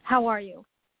 how are you?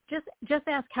 Just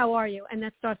ask, how are you? And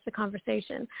that starts the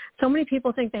conversation. So many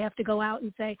people think they have to go out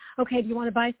and say, okay, do you want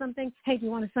to buy something? Hey, do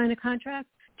you want to sign a contract?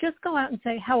 Just go out and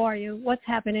say, how are you? What's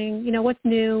happening? What's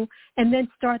new? And then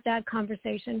start that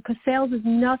conversation, because sales is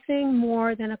nothing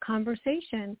more than a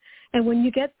conversation. And when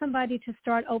you get somebody to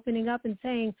start opening up and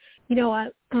saying,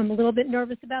 I'm a little bit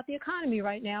nervous about the economy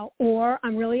right now, or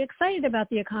I'm really excited about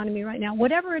the economy right now,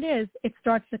 whatever it is, it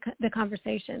starts the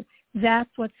conversation. That's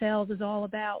what sales is all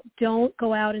about. Don't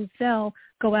go out and sell.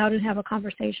 Go out and have a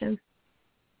conversation.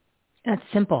 That's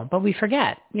simple, but we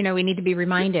forget. We need to be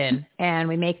reminded, and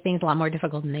we make things a lot more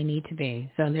difficult than they need to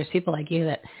be. So there's people like you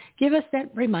that give us that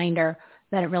reminder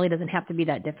that it really doesn't have to be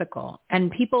that difficult.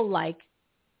 And people like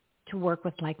to work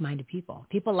with like-minded people.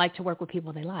 People like to work with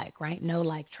people they like, right? Know,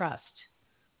 like, trust.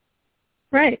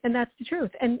 Right, and that's the truth.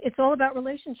 And it's all about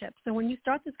relationships. So when you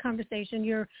start this conversation,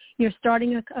 you're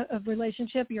starting a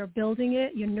relationship, you're building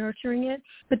it, you're nurturing it.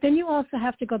 But then you also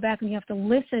have to go back and you have to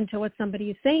listen to what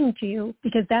somebody is saying to you,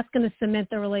 because that's going to cement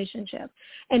the relationship.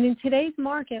 And in today's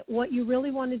market, what you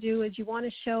really want to do is you want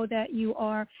to show that you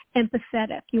are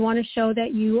empathetic. You want to show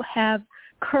that you have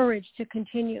courage to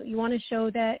continue. You want to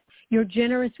show that you're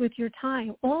generous with your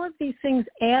time. All of these things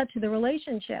add to the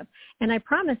relationship. And I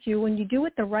promise you, when you do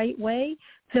it the right way,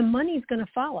 the money's going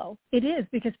to follow. It is,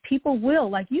 because people will,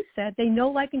 like you said, they know,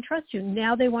 like, and trust you.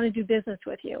 Now they want to do business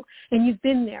with you. And you've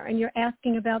been there and you're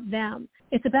asking about them.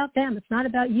 It's about them. It's not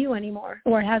about you anymore,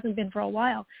 or it hasn't been for a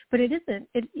while. But it isn't.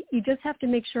 You just have to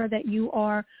make sure that you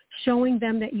are showing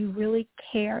them that you really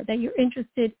care, that you're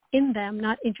interested in them,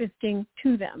 not interesting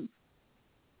to them.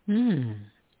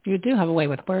 You do have a way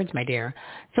with words, my dear.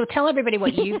 So tell everybody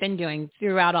what you've been doing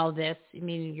throughout all this. I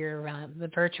mean, your the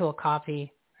virtual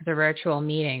coffee, the virtual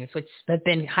meetings, which have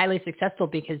been highly successful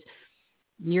because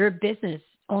your business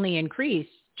only increased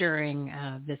during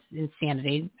this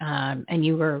insanity, and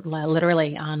you were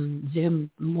literally on Zoom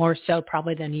more so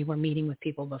probably than you were meeting with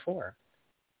people before.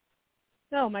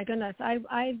 Oh my goodness!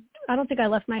 I don't think I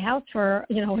left my house for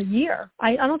a year.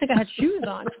 I don't think I had shoes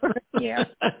on for a year.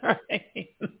 Right.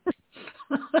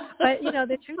 But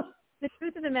the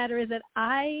truth of the matter is that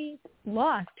I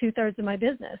lost 2/3 of my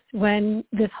business when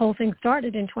this whole thing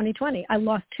started in 2020. I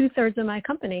lost 2/3 of my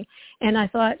company, and I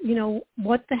thought,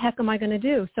 what the heck am I going to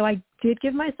do? So I did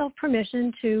give myself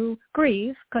permission to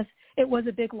grieve, because it was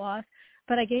a big loss.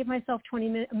 But I gave myself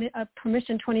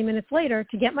permission 20 minutes later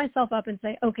to get myself up and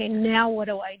say, okay, now what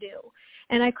do I do?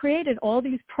 And I created all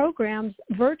these programs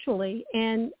virtually.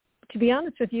 And to be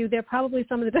honest with you, they're probably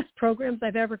some of the best programs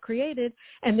I've ever created.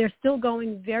 And they're still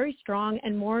going very strong.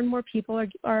 And more people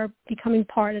are becoming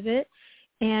part of it.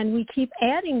 And we keep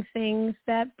adding things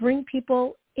that bring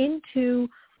people into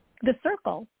the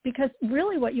circle, because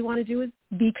really what you want to do is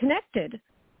be connected.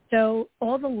 So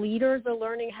all the leaders are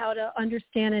learning how to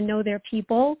understand and know their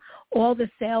people. All the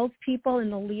salespeople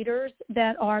and the leaders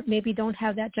that maybe don't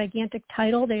have that gigantic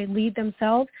title, they lead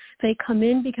themselves. They come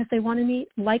in because they want to meet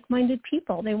like-minded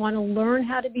people. They want to learn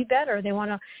how to be better. They want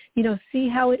to, see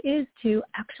how it is to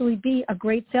actually be a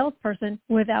great salesperson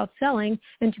without selling,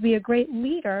 and to be a great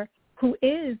leader who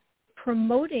is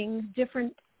promoting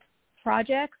different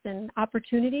projects and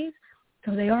opportunities.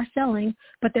 So they are selling,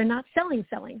 but they're not selling.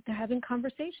 They're having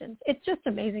conversations. It's just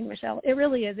amazing, Michelle. It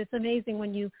really is. It's amazing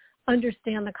when you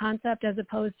understand the concept, as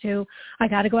opposed to, I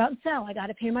got to go out and sell. I got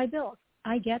to pay my bills.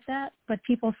 I get that, but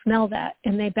people smell that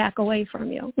and they back away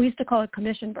from you. We used to call it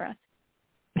commission breath.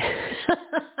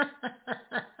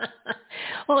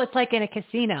 Well, it's like in a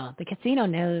casino. The casino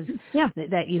knows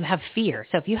that you have fear.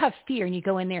 So if you have fear and you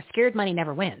go in there, scared money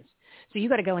never wins. So you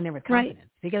got to go in there with confidence, right?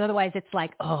 Because otherwise it's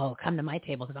like, oh, come to my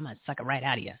table because I'm going to suck it right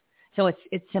out of you. So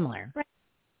it's similar. Right.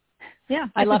 Yeah.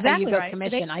 I love exactly how you go right.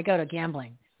 commission. I go to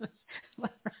gambling.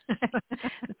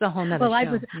 It's a whole nother show. I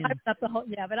was up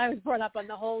but I was brought up on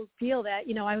the whole deal that,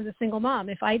 I was a single mom.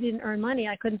 If I didn't earn money,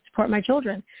 I couldn't support my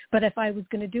children. But if I was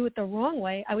going to do it the wrong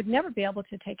way, I would never be able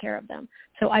to take care of them.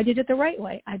 So I did it the right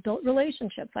way. I built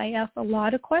relationships. I asked a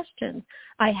lot of questions.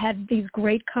 I had these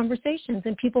great conversations,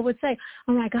 and people would say,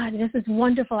 oh my God, this is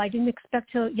wonderful. I didn't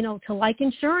expect to like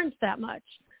insurance that much.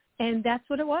 And that's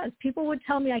what it was. People would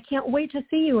tell me, I can't wait to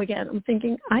see you again. I'm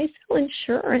thinking, I sell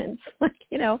insurance,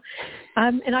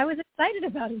 and I was excited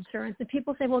about insurance. And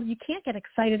people say, well, you can't get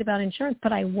excited about insurance,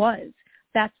 but I was.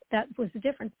 that was the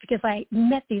difference, because I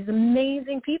met these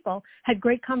amazing people, had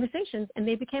great conversations, and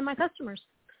they became my customers.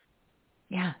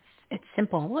 Yeah, it's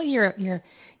simple. Well, you're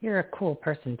a cool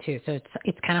person too, so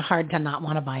it's kind of hard to not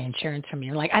want to buy insurance from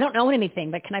you. Like, I don't know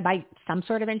anything, but can I buy some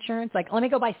sort of insurance? Like, let me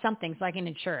go buy something so I can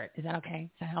insure it. Is that okay?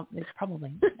 That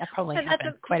probably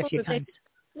happened quite a few times.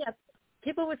 Yeah,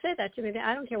 people would say that to me.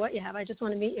 I don't care what you have. I just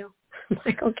want to meet you. I'm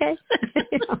like, okay.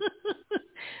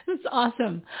 That's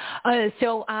awesome.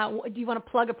 So do you want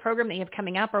to plug a program that you have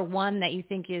coming up, or one that you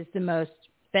think is the most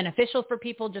beneficial for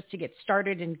people just to get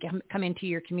started and come into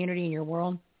your community and your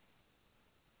world?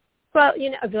 Well,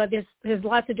 there's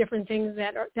lots of different things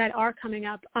that are coming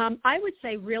up. I would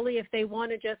say really if they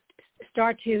want to just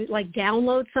start to like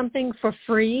download something for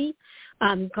free,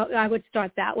 I would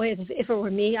start that way. If it were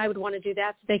me, I would want to do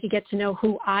that so they could get to know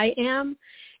who I am.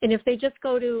 And if they just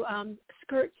go to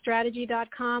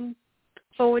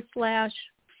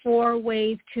skirtstrategy.com/4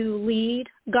 ways to lead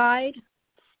guide,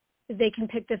 they can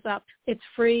pick this up. It's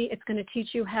free. It's going to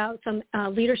teach you how some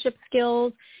leadership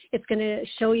skills. It's going to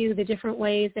show you the different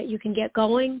ways that you can get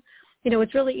going.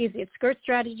 It's really easy. It's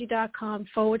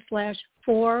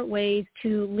skirtstrategy.com/4 ways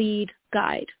to lead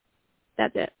guide.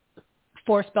 That's it.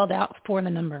 4 spelled out, 4 the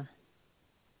number.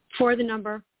 4 the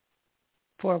number.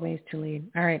 4 ways to lead.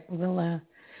 All right. We'll,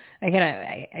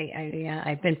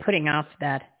 I've been putting off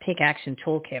that Take Action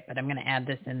Toolkit, but I'm going to add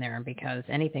this in there because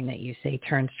anything that you say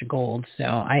turns to gold. So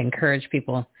I encourage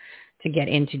people to get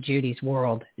into Judy's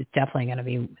world. It's definitely going to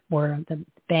be worth the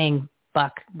bang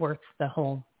buck, worth the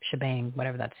whole shebang,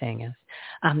 whatever that saying is.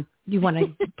 You want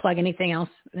to plug anything else?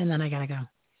 And then I got to go.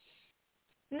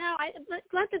 No,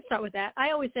 let's start with that.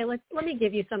 I always say, let me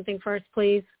give you something first,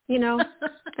 please.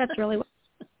 That's really what.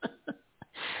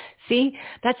 See,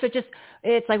 that's what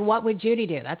it's like, what would Judy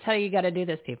do? That's how you got to do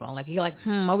this, people. Like, you're like,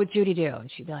 what would Judy do? And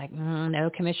she'd be like, no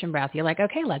commission breath. You're like,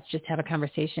 okay, let's just have a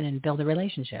conversation and build a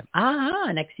relationship.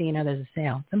 Next thing you know, there's a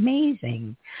sale. It's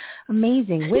amazing.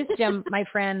 Amazing. Wisdom, my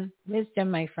friend.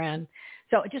 Wisdom, my friend.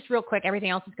 So just real quick, everything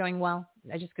else is going well?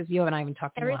 Just because you and I haven't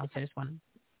talked in a while, so I just wanted.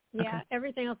 Yeah, okay.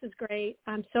 Everything else is great.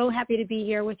 I'm so happy to be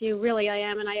here with you. Really, I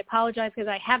am. And I apologize because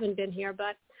I haven't been here,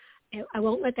 but I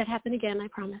won't let that happen again, I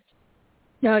promise.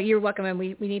 No, you're welcome, and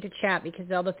we need to chat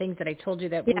because all the things that I told you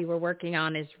that we were working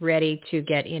on is ready to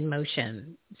get in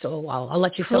motion. So I'll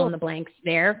let you fill in the blanks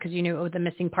there because you knew what the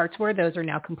missing parts were. Those are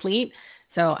now complete.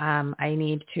 So I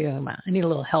need a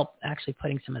little help actually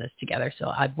putting some of this together. So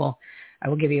I will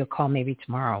give you a call maybe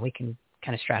tomorrow. We can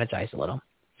kind of strategize a little.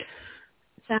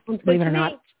 Sounds good believe it to or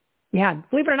not. me. Yeah,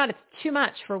 believe it or not, it's too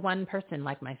much for one person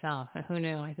like myself. Who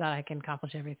knew? I thought I can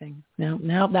accomplish everything.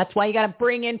 No. That's why you got to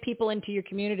bring in people into your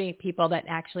community, people that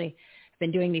actually have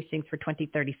been doing these things for 20,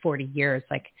 30, 40 years,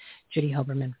 like Judy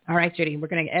Hoberman. All right, Judy,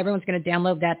 everyone's going to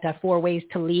download that 4 ways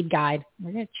to lead guide.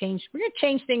 We're going to change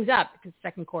things up because it's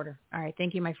second quarter. All right,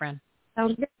 thank you, my friend.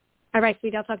 Sounds good. All right,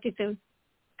 sweetie, I'll talk to you soon.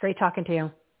 Great talking to you.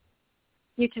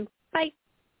 You too. Bye.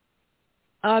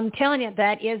 I'm telling you,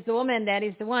 that is the woman. That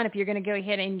is the one. If you're going to go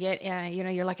ahead and get,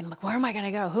 you're looking, like, where am I going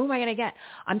to go? Who am I going to get?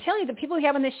 I'm telling you, the people we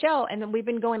have on this show, and then we've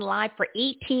been going live for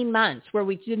 18 months where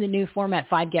we do the new format,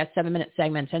 5 guest, 7-minute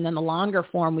segments. And then the longer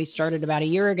form we started about a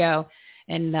year ago.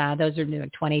 And those are new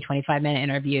 20, 25-minute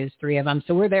interviews, 3 of them.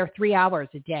 So we're there 3 hours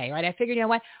a day, right? I figured,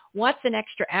 what's an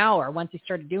extra hour once we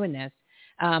started doing this,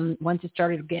 once it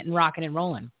started getting rocking and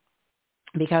rolling?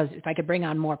 Because if I could bring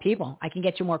on more people, I can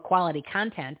get you more quality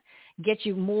content, get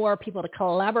you more people to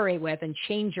collaborate with and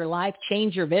change your life,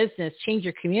 change your business, change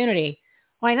your community.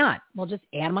 Why not? We'll just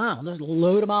add them all. Just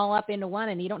load them all up into one,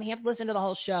 and you don't have to listen to the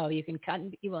whole show. You can cut.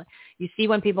 You see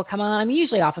when people come on. I'm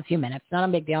usually off a few minutes. Not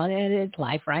a big deal. It's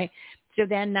life, right? So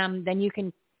then you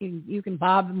can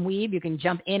bob and weave. You can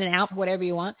jump in and out, whatever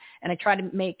you want. And I try to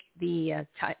make the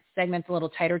segments a little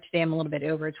tighter today. I'm a little bit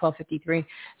over at 12:53.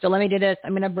 So let me do this.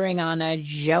 I'm going to bring on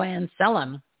Joanne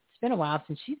Sellum. Been a while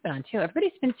since she's been on too.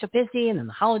 Everybody's been so busy and then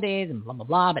the holidays and blah, blah,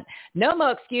 blah. But no more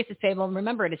excuses, people.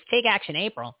 Remember, it is Take Action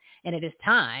April, and it is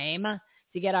time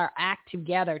to get our act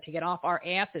together, to get off our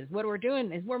asses. What we're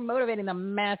doing is we're motivating the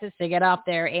masses to get off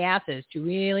their asses, to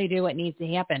really do what needs to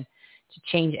happen, to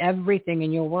change everything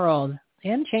in your world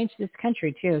and change this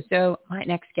country too. So my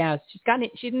next guest,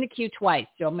 she's in the queue twice.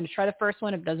 So I'm going to try the first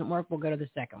one. If it doesn't work, we'll go to the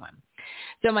second one.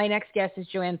 So my next guest is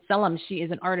Joanne Sellum. She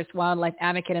is an artist, wildlife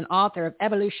advocate, and author of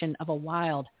Evolution of a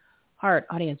Wild Heart.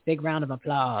 Audience, big round of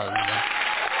applause.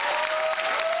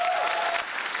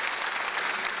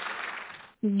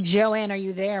 Joanne, are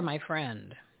you there, my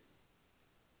friend?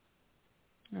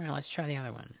 All right, let's try the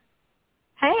other one.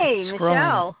 Hey,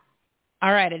 Michelle.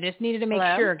 All right, I just needed to make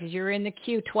sure because you were in the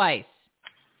queue twice.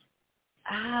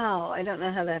 Oh, I don't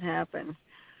know how that happened.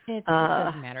 It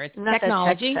doesn't matter. It's not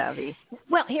technology. That tech savvy.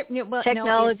 Well,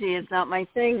 technology is not my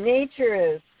thing.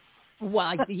 Nature is.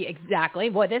 Well, exactly.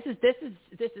 Well, this is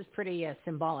pretty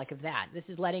symbolic of that. This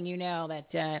is letting you know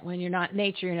that when you're not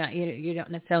nature, you don't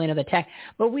necessarily know the tech.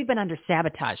 But we've been under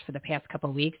sabotage for the past couple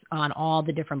of weeks on all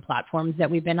the different platforms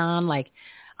that we've been on. Like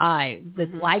the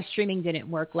live streaming didn't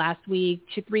work last week.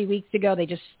 2-3 weeks ago, they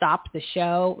just stopped the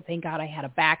show. Thank God I had a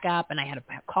backup and I had to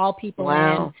call people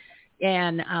in.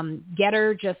 And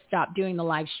Getter just stopped doing the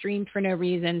live stream for no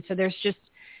reason. So there's just,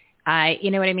 you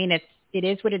know what I mean? It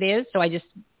is what it is. So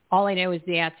all I know is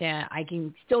that I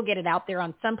can still get it out there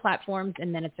on some platforms,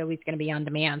 and then it's always going to be on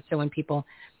demand. So when people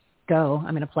go,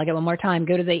 I'm going to plug it one more time,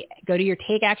 go to your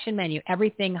Take Action menu,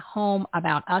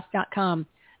 everythinghomeaboutus.com.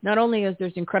 Not only is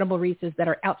there's incredible resources that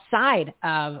are outside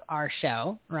of our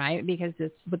show, right, because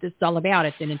it's what this is all about.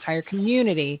 It's an entire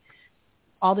community.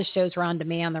 All the shows are on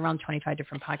demand. They're on 25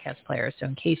 different podcast players. So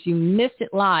in case you missed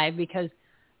it live because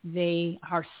they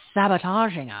are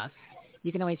sabotaging us,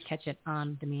 you can always catch it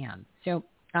on demand. So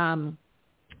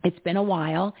it's been a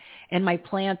while, and my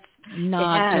plant's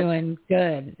not doing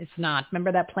good. It's not.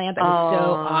 Remember that plant that was so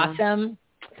awesome?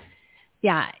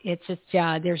 Yeah, it's just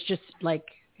there's just like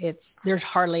there's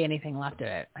hardly anything left of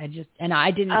it. I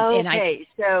didn't. Okay,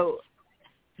 so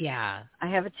yeah, I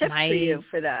have a tip for you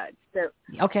for that. So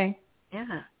okay.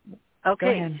 Yeah.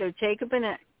 Okay, so take a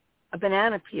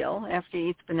banana peel after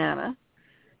you eat the banana,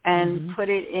 and put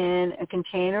it in a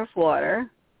container of water.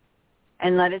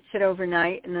 And let it sit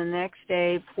overnight, and the next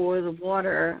day pour the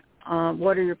water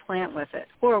your plant with it,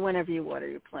 or whenever you water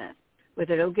your plant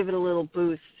with it. It'll give it a little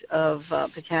boost of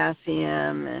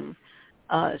potassium and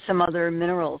some other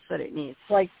minerals that it needs,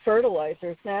 like fertilizer.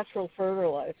 It's natural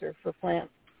fertilizer for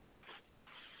plants.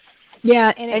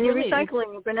 Yeah, and you're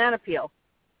recycling your banana peel.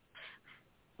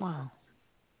 Wow.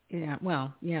 Yeah,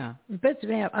 well, yeah. But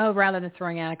rather than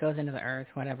throwing it, it goes into the earth,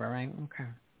 whatever, right? Okay.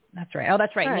 That's right. Oh,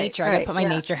 that's right. Nature. I got to put my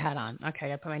nature hat on. Okay, I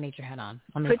got to put my nature hat on.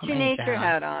 Put your nature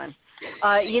hat on.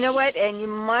 You know what? And you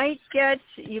might get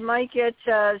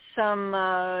some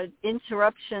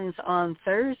interruptions on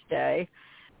Thursday.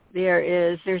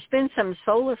 There's been some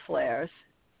solar flares,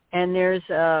 and there's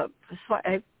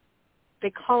they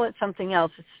call it something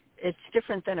else. It's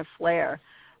different than a flare,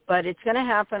 but it's going to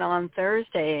happen on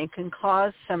Thursday and can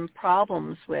cause some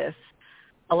problems with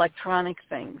electronic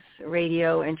things,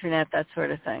 radio, internet, that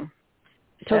sort of thing.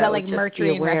 So that like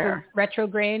Mercury in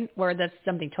retrograde, or that's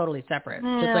something totally separate?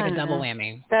 No, just like a double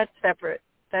whammy. That's separate.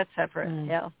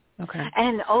 Yeah. Okay.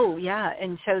 And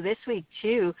and so this week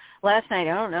too. Last night,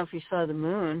 I don't know if you saw the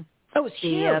moon. Oh, it's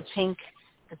huge.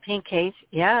 The pink haze.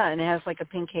 Yeah, and it has like a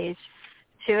pink haze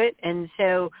to it. And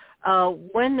so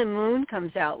when the moon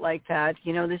comes out like that,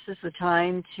 this is the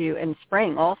time to, and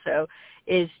spring also,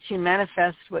 is to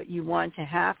manifest what you want to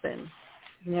happen.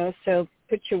 So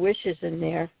put your wishes in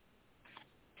there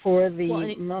for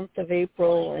the month of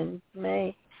April and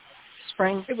May,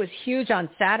 spring. It was huge on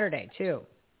Saturday too,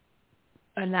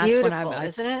 and that's beautiful, when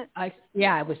isn't it? It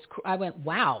was. I went,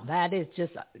 wow, that is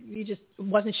just. You just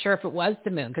wasn't sure if it was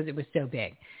the moon because it was so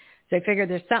big. So I figured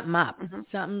there's something up.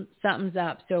 Something's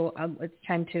up. So it's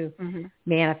time to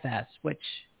manifest what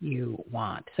you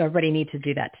want. So everybody needs to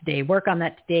do that today. Work on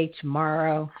that today,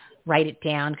 tomorrow. Write it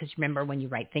down, because remember, when you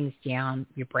write things down,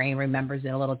 your brain remembers it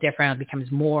a little different. It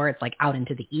becomes more. It's like out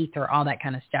into the ether, all that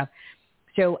kind of stuff.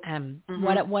 So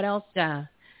what else?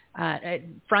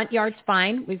 Front yard's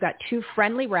fine. We've got 2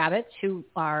 friendly rabbits who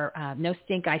are no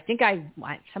stink. I think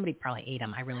somebody probably ate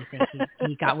him. I really think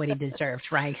he got what he deserved,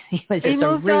 right? He was just a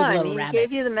rude little rabbit. He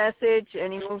gave you the message,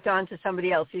 and he moved on to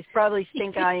somebody else. He's probably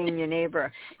stink-eyeing your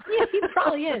neighbor. Yeah, he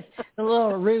probably is. The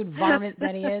little rude varmint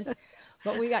that he is.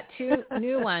 But we got 2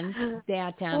 new ones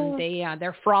that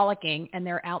they're frolicking, and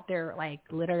they're out there like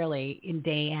literally in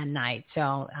day and night.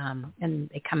 So and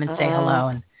they come and say hello,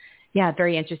 and yeah,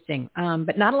 very interesting.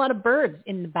 But not a lot of birds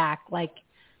in the back like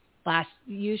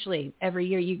usually every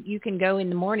year. You can go in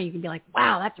the morning, you can be like,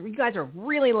 wow, you guys are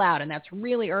really loud, and that's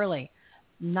really early.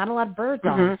 Not a lot of birds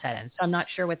all of a sudden. So I'm not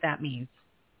sure what that means.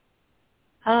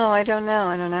 Oh, I don't know.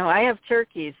 I have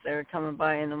turkeys that are coming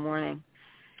by in the morning.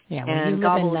 Yeah, and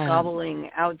gobbling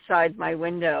outside my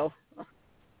window.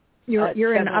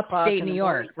 You're in upstate New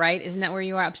York, right? Isn't that where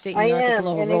you are, upstate New York? I am. It's a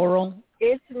little rural.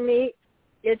 It's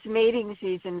mating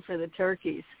season for the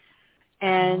turkeys.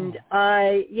 And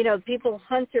people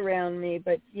hunt around me,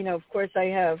 but, of course I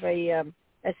have a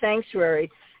sanctuary,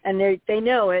 and they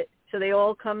know it, so they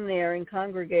all come there and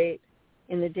congregate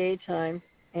in the daytime.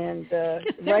 And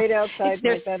right outside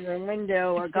my bedroom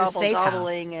window are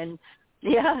gobbling, and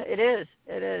yeah, it is.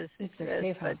 But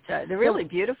they're really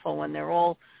beautiful when they're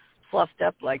all fluffed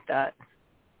up like that.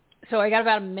 So I got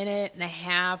about a minute and a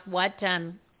half. What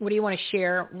do you want to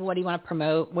share? What do you want to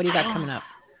promote? What do you got coming up?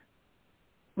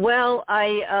 Well,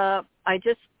 I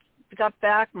just got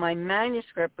back my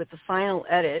manuscript with the final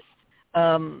edit,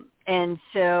 and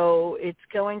so it's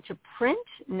going to print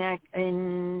I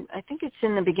think it's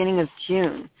in the beginning of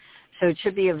June. So it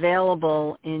should be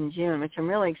available in June, which I'm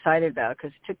really excited about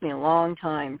because it took me a long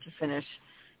time to finish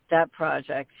that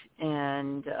project.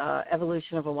 And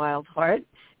Evolution of a Wild Heart,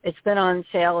 it's been on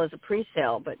sale as a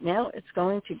pre-sale, but now it's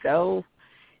going to go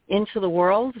into the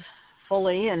world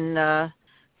fully. And so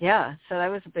that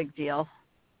was a big deal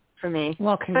for me.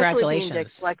 Well, congratulations. Especially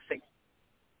being dyslexic.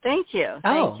 Thank you.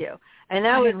 Thank you. And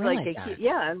that was like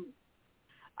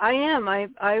I am. I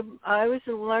was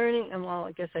learning, and well,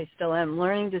 I guess I still am,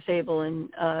 learning disabled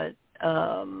and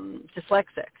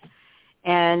dyslexic.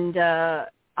 And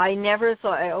I never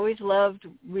thought, I always loved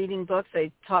reading books.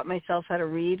 I taught myself how to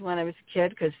read when I was a kid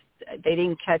because they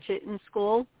didn't catch it in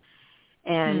school.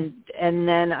 And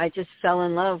then I just fell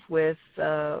in love with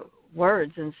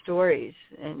words and stories.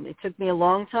 And it took me a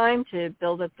long time to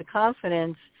build up the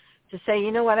confidence to say,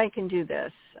 you know what, I can do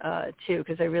this too,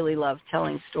 because I really love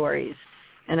telling stories.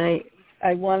 And I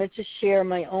wanted to share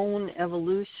my own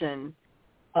evolution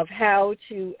of how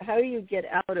do you get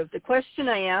out of, the question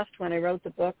I asked when I wrote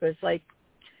the book was like,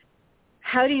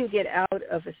 how do you get out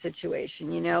of a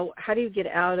situation? You know, how do you get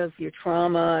out of your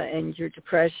trauma and your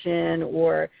depression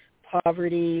or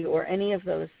poverty or any of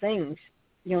those things?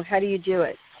 You know, how do you do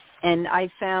it? And I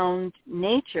found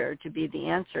nature to be the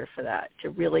answer for that,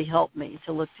 to really help me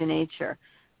to look to nature.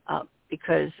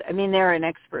 Because, I mean, they're an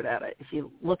expert at it. If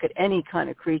you look at any kind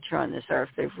of creature on this earth,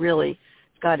 they've really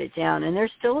got it down, and they're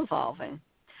still evolving.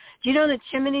 Do you know that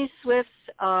chimney swifts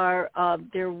are,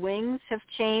 their wings have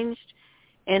changed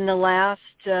in the last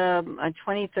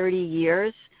 20, 30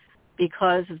 years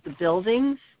because of the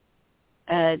buildings?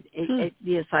 The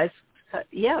size,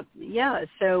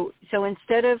 So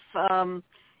instead of,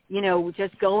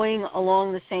 just going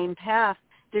along the same path,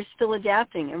 they're still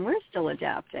adapting, and we're still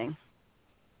adapting.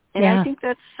 And I think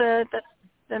that's the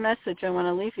message I want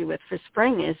to leave you with for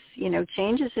spring is,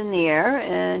 change is in the air,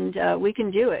 and we can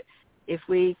do it if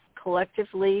we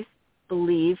collectively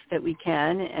believe that we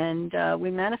can, and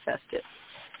we manifest it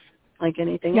like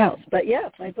anything else. But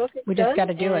my book is we done, just got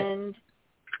to do it. And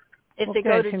if they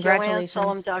go to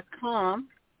JoanneSullum.com,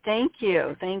 thank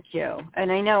you.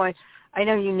 And I know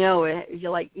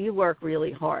you work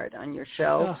really hard on your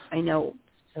show. I know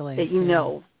that you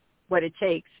know what it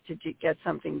takes to get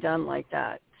something done like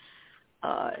that.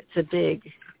 It's a big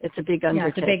undertaking. Yeah,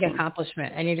 it's a big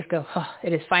accomplishment. And you just go,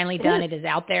 it is finally done. It is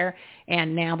out there.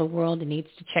 And now the world needs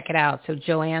to check it out. So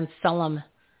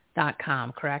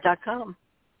JoanneSullum.com, correct? .com.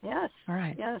 Yes. All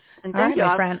right. Yes. And thank you,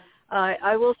 my friend.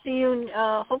 I will see you.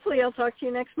 Hopefully I'll talk to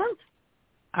you next month.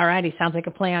 All righty. Sounds like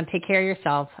a plan. Take care of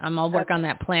yourself. I'll work on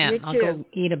that plan. I'll go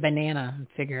eat a banana and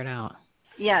figure it out.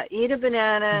 Yeah, eat a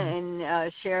banana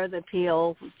and share the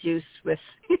peel juice with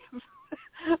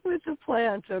with the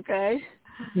plants, okay?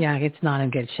 Yeah, it's not in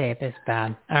good shape. It's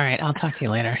bad. All right, I'll talk to you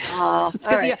later. All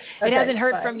right. It hasn't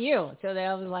heard from you, so it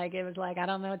was like I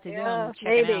don't know what to do. I'm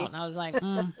checking out, and I was like,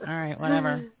 all right,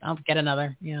 whatever. I'll get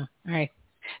another. Yeah, all right.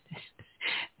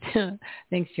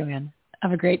 Thanks, Joanne.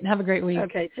 Have a great week.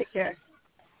 Okay, take care.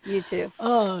 You too.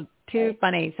 Oh, too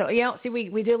funny. So, see,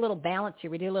 we do a little balance here.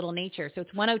 We do a little nature. So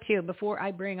it's 1:02 before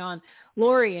I bring on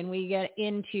Lori and we get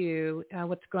into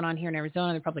what's going on here in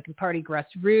Arizona, the Republican Party,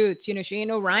 Grassroots. She ain't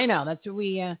no rhino. That's what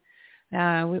we're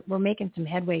making some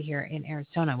headway here in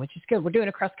Arizona, which is good. We're doing it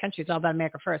across country. It's all about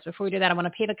America first. Before we do that, I want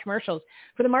to pay the commercials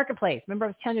for the marketplace. Remember, I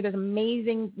was telling you there's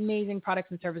amazing, amazing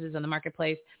products and services in the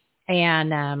marketplace.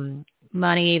 And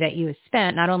money that you have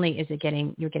spent, not only is you're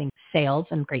getting sales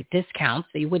and great discounts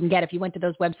that you wouldn't get if you went to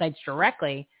those websites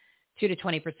directly. 2 to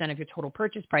 20% of your total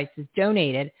purchase price is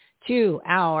donated to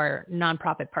our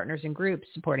nonprofit partners and groups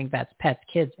supporting vets, pets,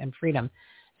 kids, and freedom.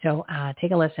 So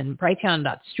take a listen.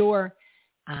 Brighteon.store.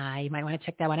 You might want to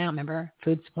check that one out. Remember,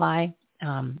 food supply,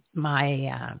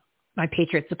 my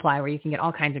Patriot Supply, where you can get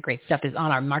all kinds of great stuff, is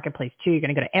on our marketplace too. You're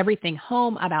going to go to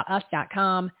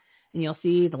everythinghomeaboutus.com. And you'll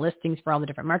see the listings for all the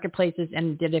different marketplaces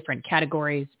and the different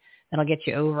categories that'll get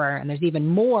you over. And there's even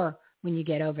more when you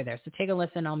get over there. So take a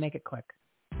listen. I'll make it quick.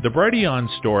 The Brighteon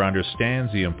store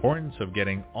understands the importance of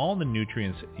getting all the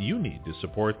nutrients you need to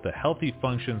support the healthy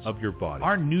functions of your body.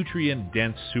 Our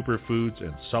nutrient-dense superfoods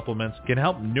and supplements can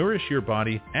help nourish your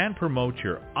body and promote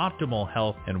your optimal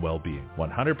health and well-being.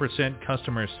 100%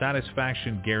 customer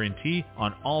satisfaction guarantee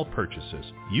on all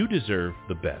purchases. You deserve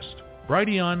the best.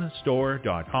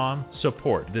 BrighteonStore.com.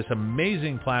 Support this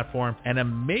amazing platform and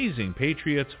amazing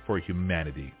patriots for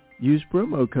humanity. Use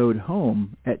promo code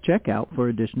HOME at checkout for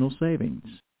additional savings.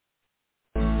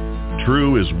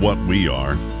 True is what we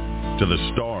are, to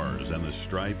the stars and the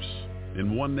stripes,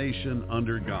 in one nation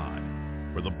under God,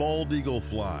 where the bald eagle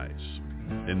flies,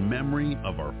 in memory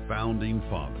of our founding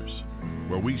fathers,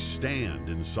 where we stand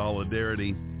in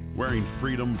solidarity, wearing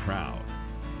freedom proud,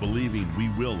 believing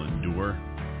we will endure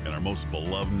in our most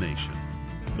beloved nation.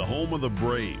 The home of the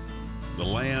brave, the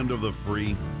land of the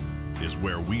free, is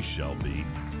where we shall be.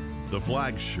 The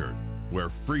flag shirt,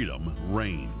 where freedom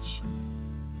reigns.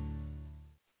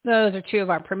 Those are two of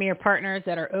our premier partners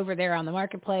that are over there on the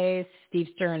marketplace. Steve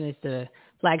Stern is the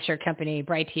flagship company.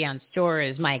 Brighteon Store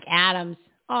is Mike Adams.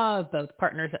 Both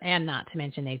partners, and not to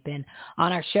mention they've been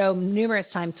on our show numerous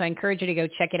times. So I encourage you to go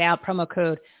check it out. Promo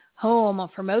code HOME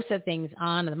for most of the things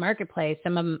on the marketplace.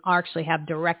 Some of them actually have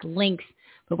direct links.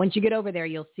 But once you get over there,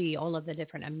 you'll see all of the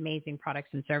different amazing products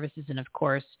and services. And, of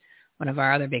course, one of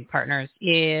our other big partners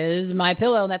is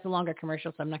MyPillow. That's a longer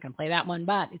commercial, so I'm not going to play that one.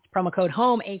 But it's promo code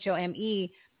HOME, HOME,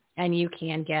 and you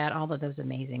can get all of those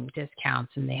amazing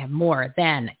discounts. And they have more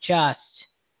than just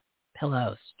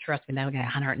pillows. Trust me, they've got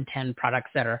 110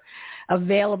 products that are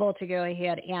available to go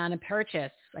ahead and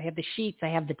purchase. I have the sheets. I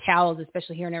have the towels,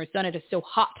 especially here in Arizona. It is so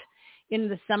hot in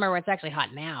the summer where it's actually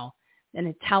hot now. And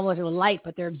the towels are light,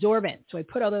 but they're absorbent. So I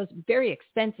put all those very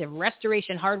expensive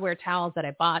restoration hardware towels that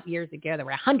I bought years ago that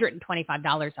were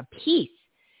 $125 a piece.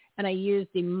 And I used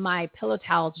the MyPillow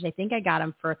towels, which I think I got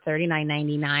them for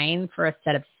 $39.99 for a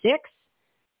set of 6.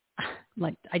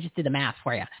 Like, I just did the math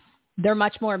for you. They're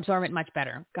much more absorbent, much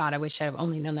better. God, I wish I had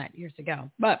only known that years ago.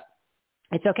 But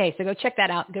it's okay. So go check that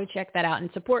out. Go check that out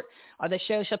and support the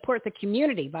show. Support the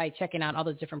community by checking out all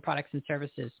those different products and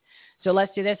services. So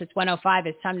let's do this. It's 1:05.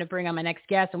 It's time to bring on my next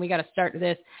guest, and we got to start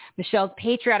this. Michelle's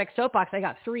Patriotic Soapbox. I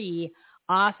got 3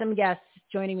 awesome guests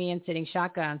joining me in Sitting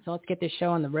Shotgun. So let's get this show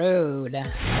on the road.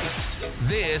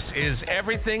 This is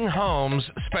Everything Home's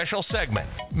special segment.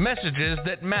 Messages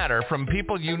that matter from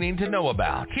people you need to know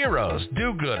about. Heroes,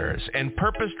 do-gooders, and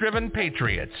purpose-driven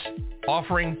patriots.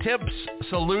 Offering tips,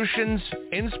 solutions,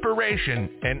 inspiration,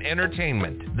 and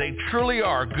entertainment. They truly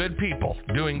are good people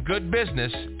doing good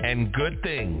business and good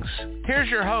things. Here's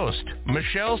your host,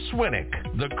 Michelle Swinick,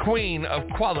 the queen of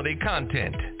quality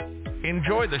content.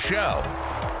 Enjoy the show.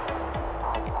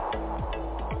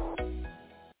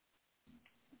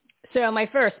 So my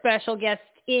first special guest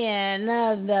in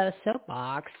the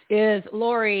soapbox is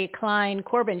Lori Klein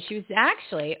Corbin. She was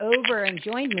actually over and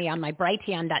joined me on my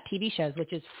Brighteon.tv shows,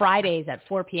 which is Fridays at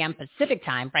 4 p.m. Pacific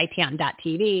time,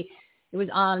 Brighteon.tv. It was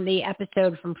on the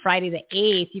episode from Friday the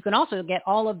 8th. You can also get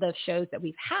all of the shows that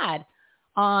we've had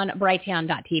on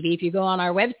Brighteon.tv. If you go on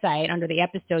our website, under the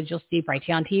episodes, you'll see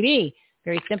Brighteon TV.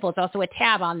 Very simple. It's also a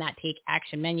tab on that Take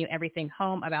Action menu, Everything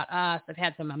Home About Us. I've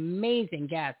had some amazing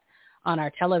guests on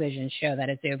our television show that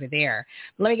is over there.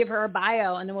 Let me give her a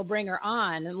bio, and then we'll bring her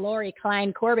on. Lori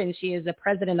Klein Corbin, she is the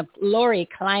president of Lori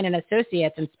Klein &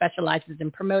 Associates and specializes in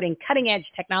promoting cutting-edge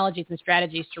technologies and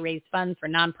strategies to raise funds for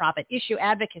nonprofit issue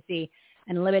advocacy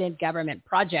and limited government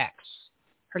projects.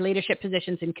 Her leadership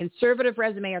positions and conservative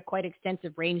resume are quite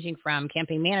extensive, ranging from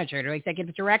campaign manager to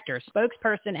executive director,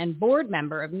 spokesperson, and board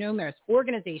member of numerous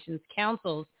organizations,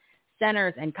 councils,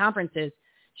 centers, and conferences.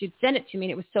 She'd send it to me,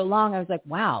 and it was so long, I was like,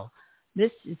 wow.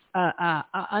 This is an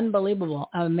unbelievable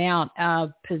amount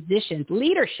of positions,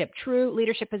 leadership, true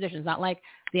leadership positions, not like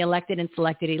the elected and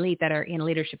selected elite that are in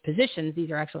leadership positions.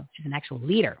 These are she's an actual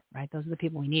leader, right? Those are the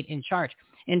people we need in charge.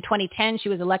 In 2010, she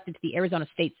was elected to the Arizona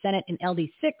State Senate in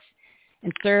LD6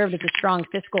 and served as a strong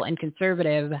fiscal and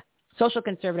social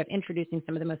conservative, introducing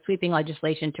some of the most sweeping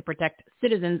legislation to protect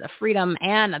citizens of freedom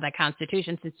and the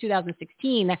Constitution. Since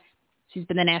 2016, she's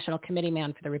been the national committee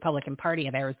man for the Republican Party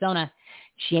of Arizona.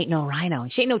 She ain't no rhino.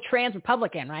 She ain't no trans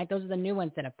Republican, right? Those are the new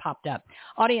ones that have popped up.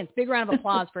 Audience, big round of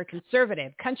applause for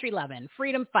conservative, country-loving,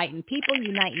 freedom-fighting,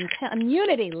 people-uniting,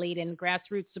 community-leading,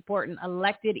 grassroots supporting,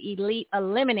 elected elite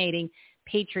eliminating,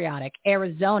 patriotic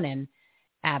Arizonan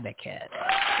advocate.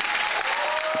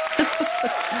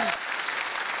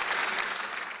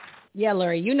 Yeah,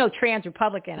 Lori, you know trans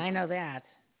Republican. I know that.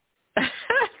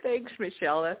 Thanks,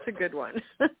 Michelle. That's a good one.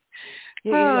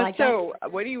 Like so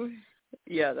what do you?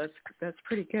 Yeah, that's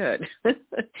pretty good.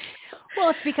 Well,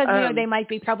 it's because they might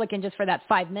be Republican just for that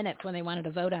 5 minutes when they wanted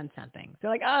to vote on something.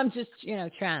 They're like, oh, I'm just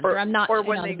trans, or I'm not, or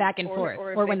when they back and forth,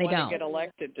 or when they want don't to get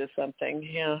elected to something.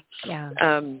 Yeah.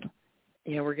 Yeah.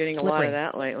 Yeah, we're getting a lot of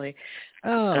that lately.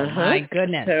 Oh my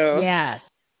goodness. Yes.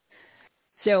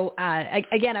 So,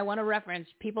 again, I want to reference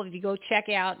people, if you go check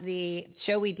out the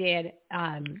show we did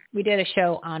a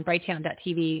show on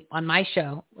Brighteon.tv on my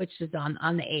show, which is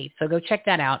on the 8th. So go check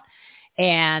that out.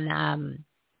 And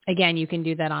again, you can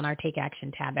do that on our Take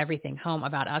Action tab, everything home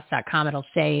about us.com. It'll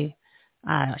say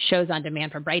shows on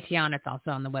demand for Brighteon. It's also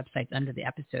on the website under the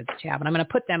episodes tab. And I'm going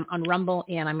to put them on Rumble,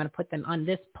 and I'm going to put them on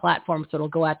this platform, so it'll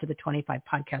go out to the 25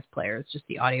 podcast players, just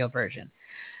the audio version.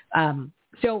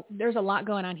 So there's a lot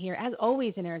going on here, as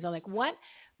always in Arizona. Like, what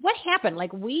happened?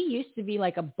 Like, we used to be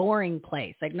like a boring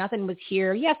place. Like, nothing was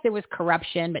here. Yes, there was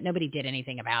corruption, but nobody did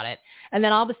anything about it. And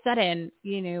then all of a sudden,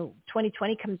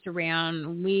 2020 comes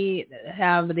around. We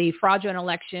have the fraudulent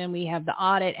election. We have the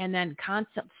audit. And then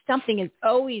something is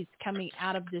always coming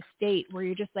out of this state where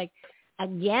you're just like,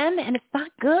 again? And it's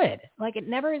not good. Like, it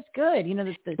never is good.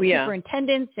 The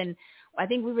superintendents. And I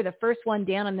think we were the first one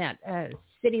down in that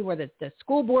city where the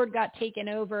school board got taken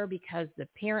over because the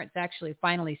parents actually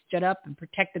finally stood up and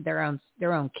protected their own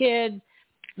kids.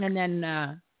 And then,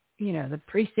 the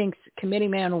precincts committee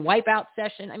man wipeout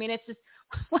session. I mean, it's just,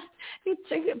 what the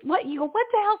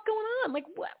hell's going on? Like,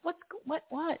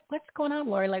 what's going on,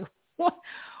 Lori? Like, what?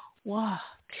 Wow.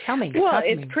 Tell me. Well,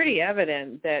 it's pretty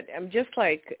evident that just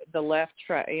like the left,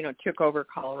 took over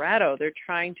Colorado, they're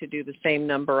trying to do the same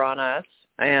number on us.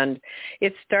 And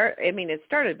it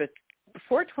started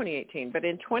before 2018, but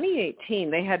in 2018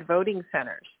 they had voting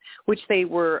centers, which they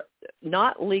were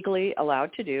not legally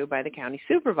allowed to do by the county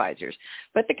supervisors.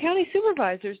 But the county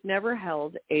supervisors never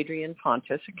held Adrian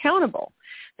Fontes accountable.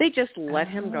 They just let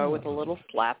him go with a little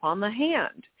slap on the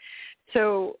hand.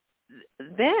 So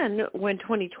then when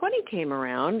 2020 came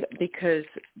around, because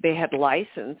they had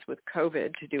license with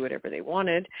COVID to do whatever they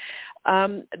wanted,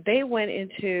 they went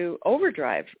into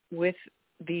overdrive with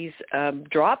these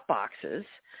drop boxes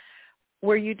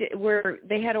where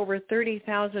they had over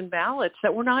 30,000 ballots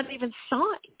that were not even signed.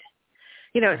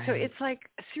 Right. So it's like,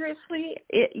 seriously,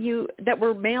 that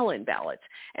were mail-in ballots.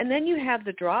 And then you have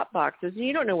the drop boxes, and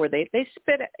you don't know where they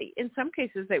spit. In some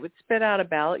cases, they would spit out a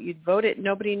ballot. You'd vote it.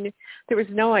 Nobody knew. There was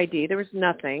no ID. There was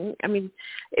nothing. I mean,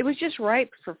 it was just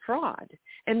ripe for fraud.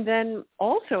 And then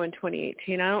also in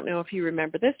 2018, I don't know if you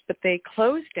remember this, but they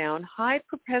closed down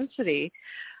high-propensity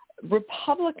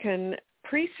Republican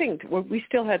precinct, where we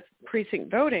still had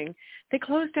precinct voting. They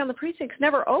closed down the precincts,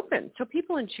 never opened. So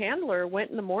people in Chandler went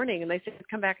in the morning and they said,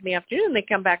 come back in the afternoon. They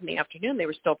come back in the afternoon. They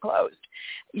were still closed.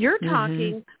 You're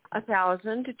talking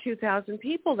 1,000 to 2,000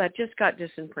 people that just got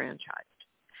disenfranchised.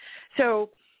 So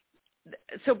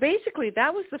basically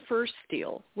that was the first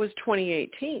steal, was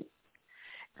 2018.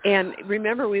 And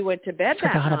remember, we went to bed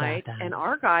that night and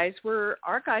our guys were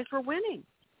winning.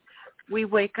 We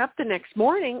wake up the next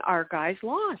morning, our guys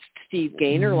lost. Steve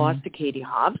Gaynor lost to Katie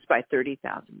Hobbs by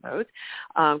 30,000 votes.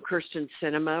 Kirsten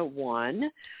Sinema won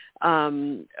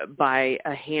by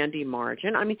a handy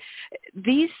margin. I mean,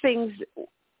 these things,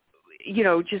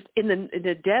 just in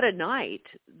the dead of night,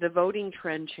 the voting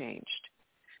trend changed.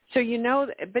 So,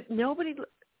 but nobody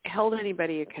held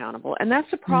anybody accountable. And that's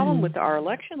the problem with our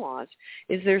election laws,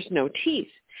 is there's no teeth.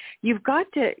 You've got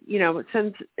to,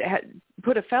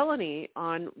 put a felony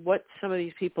on what some of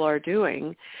these people are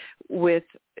doing with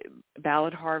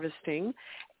ballot harvesting.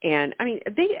 And, I mean,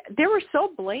 they were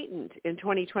so blatant in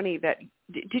 2020 that,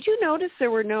 did you notice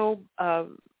there were no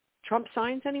Trump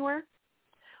signs anywhere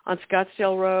on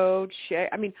Scottsdale Road?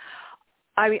 I mean,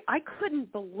 I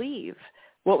couldn't believe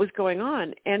what was going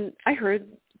on. And I heard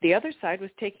the other side was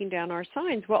taking down our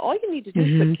signs. Well, all you need to do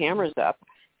is put cameras up,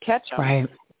 catch them,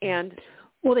 and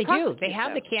well, they do. They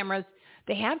have the cameras.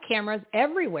 They have cameras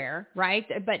everywhere, right?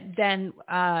 But then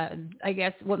I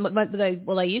guess,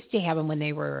 they used to have them when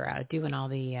they were doing all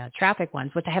the traffic ones,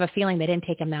 which I have a feeling they didn't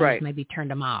take them down, maybe turned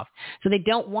them off. So they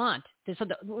don't want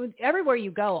to, everywhere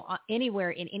you go,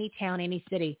 anywhere in any town, any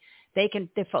city, they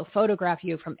photograph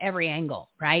you from every angle,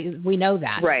 right? We know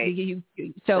that. Right.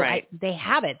 They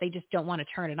have it. They just don't want to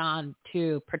turn it on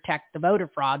to protect the voter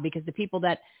fraud, because the people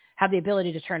that have the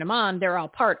ability to turn them on, they're all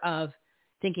part of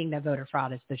thinking that voter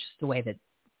fraud is just the way that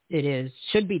it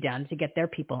should be done to get their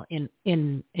people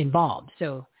involved.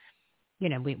 So, we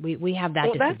have that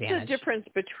disadvantage. Well, that's the difference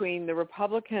between the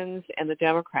Republicans and the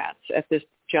Democrats at this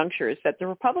juncture, is that the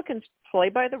Republicans play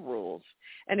by the rules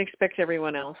and expect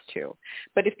everyone else to.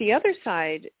 But if the other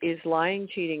side is lying,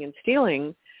 cheating, and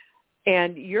stealing,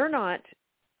 and you're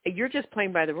just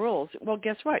playing by the rules, well,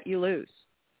 guess what? You lose.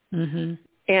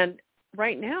 And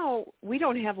right now, we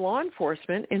don't have law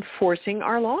enforcement enforcing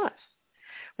our laws.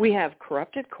 We have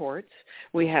corrupted courts.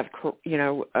 We have,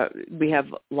 we have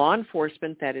law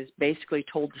enforcement that is basically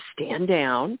told to stand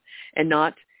down and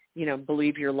not,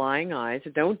 believe your lying eyes.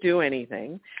 Don't do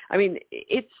anything. I mean,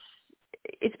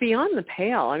 it's beyond the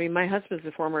pale. I mean, my husband's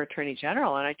a former attorney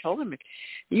general, and I told him, if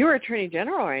you're attorney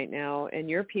general right now and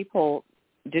your people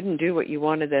didn't do what you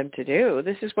wanted them to do,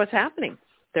 this is what's happening.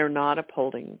 They're not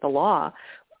upholding the law.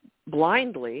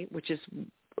 blindly, which is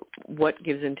what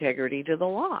gives integrity to the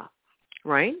law,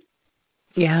 right?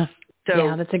 Yeah. So,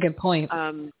 yeah, that's a good point.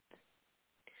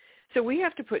 So we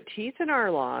have to put teeth in our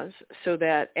laws so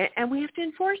that, and we have to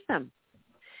enforce them.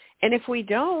 And if we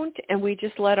don't, and we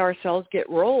just let ourselves get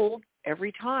rolled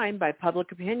every time by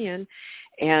public opinion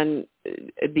and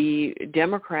the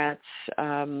Democrats'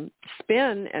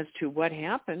 spin as to what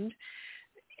happened,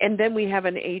 and then we have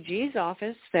an AG's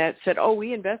office that said, oh,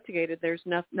 we investigated, there's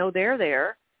no there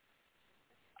there.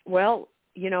 Well,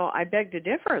 I beg to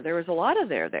differ. There was a lot of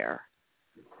there.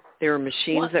 There were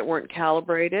machines that weren't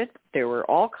calibrated. There were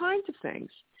all kinds of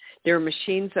things. There were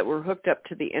machines that were hooked up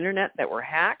to the internet that were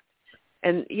hacked.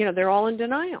 And, they're all in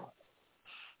denial.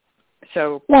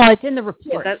 So, well, it's in the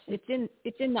report. Yeah,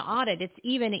 it's in the audit. It's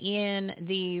even in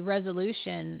the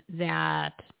resolution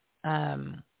that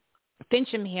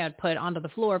Fincham had put onto the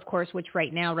floor, of course, which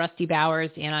right now Rusty Bowers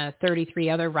and 33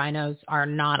 other rhinos are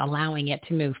not allowing it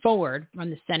to move forward from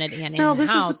the Senate and in the House. No,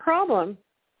 this is the problem.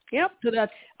 Yep. So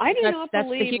I do not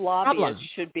believe lobbyists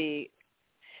should be.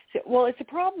 Well, it's a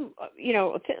problem.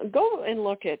 Go and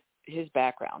look at his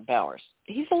background, Bowers.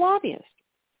 He's a lobbyist.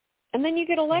 And then you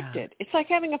get elected. Yeah. It's like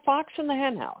having a fox in the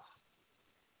hen house.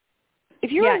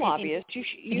 If you're a lobbyist, you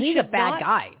he's should a bad not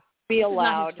guy. be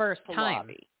allowed his first to time.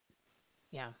 lobby.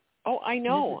 Yeah. Oh, I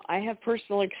know. I have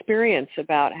personal experience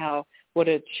about what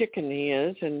a chicken he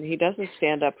is, and he doesn't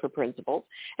stand up for principles,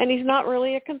 and he's not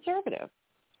really a conservative.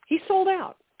 He's sold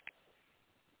out.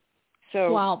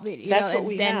 So that's what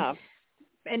we have.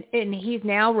 And he's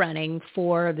now running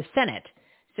for the Senate.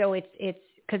 So it's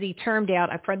because he termed out.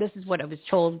 This is what I was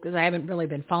told because I haven't really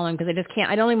been following because I just can't.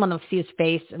 I don't even want to see his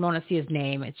face. I don't want to see his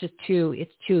name. It's just too. It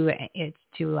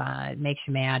makes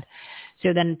you mad.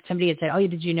 So then somebody had said, "Oh,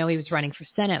 did you know he was running for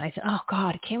Senate?" I said, "Oh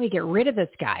God, can't we get rid of this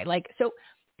guy?" So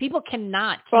people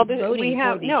cannot keep voting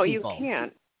for these people. You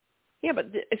can't. Yeah,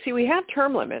 but we have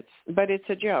term limits, but it's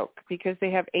a joke because they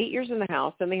have 8 years in the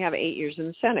House and they have 8 years in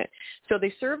the Senate. So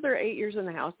they serve their 8 years in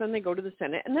the House, then they go to the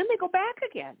Senate, and then they go back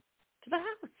again to the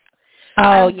House.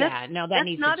 Oh, yeah. No, that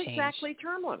needs to change. That's not exactly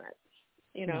term limits,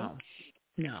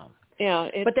 No.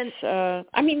 Yeah, but then,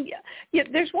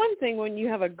 there's one thing when you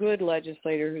have a good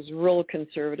legislator who's real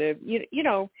conservative, you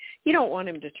don't want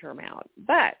him to term out.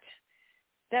 But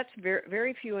that's very,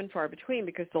 very few and far between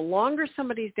because the longer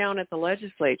somebody's down at the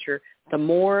legislature, the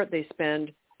more they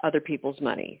spend other people's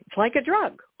money. It's like a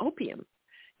drug, opium.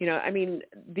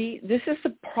 This is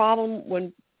the problem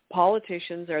when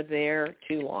politicians are there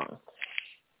too long.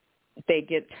 They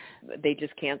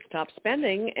just can't stop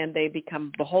spending, and they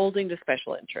become beholden to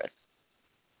special interests.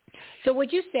 So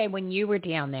would you say when you were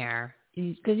down there,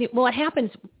 because it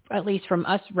happens at least from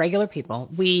us regular people,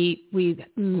 we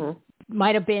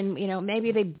might have been,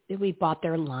 maybe we bought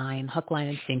their line, hook, line,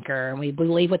 and sinker, and we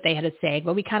believe what they had to say,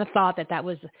 but we kind of thought that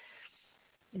was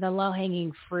the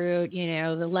low-hanging fruit,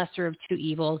 the lesser of two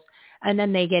evils. And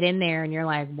then they get in there and you're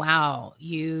like, wow,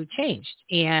 you changed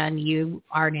and you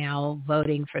are now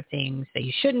voting for things that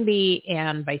you shouldn't be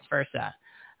and vice versa.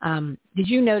 Did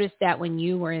you notice that when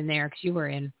you were in there, because you were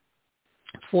in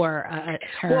for a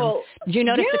term, did you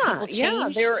notice that people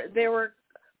changed? Yeah, there were.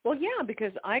 Well, yeah,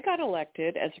 because I got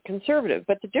elected as a conservative.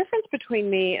 But the difference between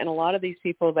me and a lot of these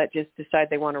people that just decide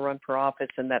they want to run for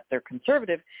office and that they're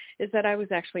conservative is that I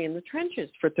was actually in the trenches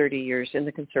for 30 years in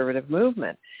the conservative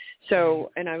movement.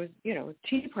 So, and I was, a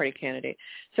Tea Party candidate.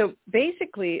 So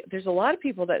basically, there's a lot of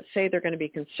people that say they're going to be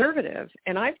conservative.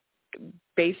 And I've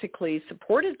basically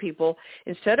supported people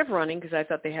instead of running because I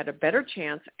thought they had a better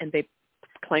chance and they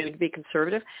claim to be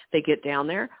conservative. They get down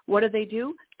there. What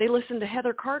do? They listen to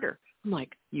Heather Carter. I'm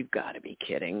like, you've got to be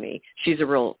kidding me. She's a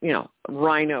real,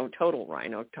 rhino, total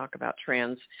rhino. Talk about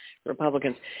trans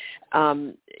Republicans.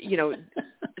 So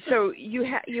you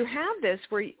have this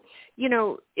where,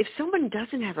 if someone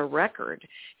doesn't have a record,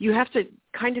 you have to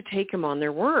kind of take them on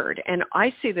their word. And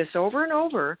I see this over and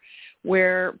over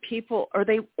where people,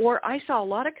 or I saw a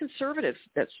lot of conservatives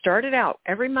that started out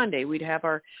every Monday. We'd have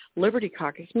our Liberty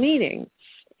Caucus meeting,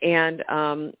 and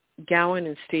Gowan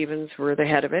and Stevens were the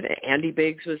head of it. Andy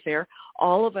Biggs was there.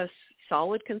 All of us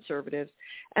solid conservatives.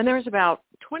 And there was about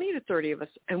 20 to 30 of us,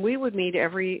 and we would meet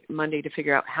every Monday to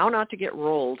figure out how not to get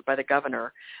rolled by the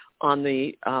governor on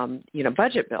the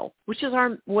budget bill, which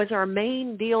was our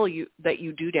main deal that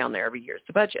you do down there every year, is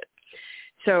the budget.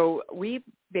 So we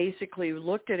basically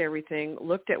looked at everything,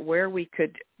 looked at where we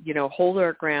could, hold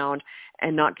our ground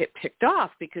and not get picked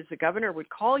off, because the governor would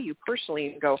call you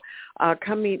personally and go,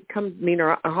 come meet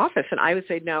our office. And I would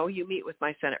say, no, you meet with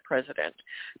my Senate president,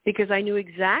 because I knew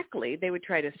exactly they would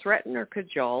try to threaten or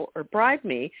cajole or bribe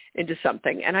me into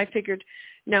something. And I figured,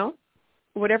 no,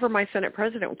 whatever my Senate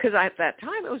president, because at that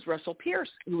time it was Russell Pierce,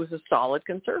 who was a solid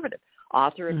conservative,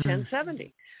 author of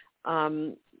 1070.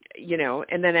 And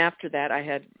then after that I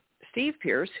had Steve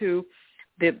Pierce,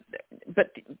 but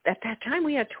at that time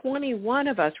we had 21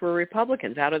 of us were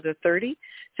Republicans out of the 30.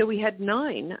 So we had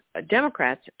 9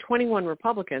 Democrats, 21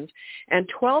 Republicans, and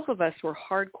 12 of us were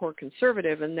hardcore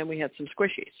conservative, and then we had some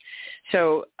squishies.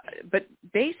 So, but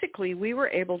basically we were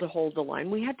able to hold the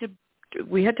line. We had to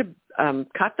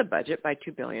cut the budget by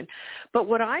 $2 billion. But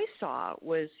what I saw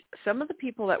was some of the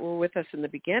people that were with us in the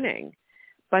beginning,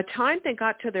 by the time they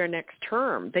got to their next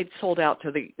term, they'd sold out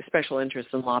to the special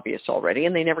interests and lobbyists already,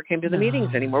 and they never came to the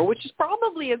meetings anymore, which is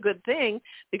probably a good thing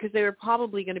because they were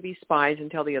probably going to be spies and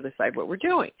tell the other side what we're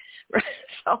doing.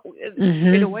 So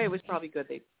in a way, it was probably good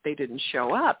they didn't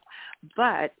show up.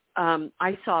 But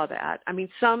I saw that. I mean,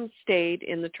 some stayed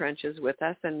in the trenches with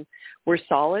us and were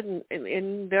solid,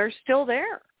 and they're still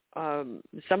there.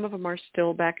 Some of them are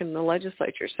still back in the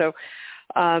legislature. So,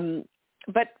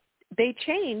 but they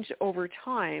change over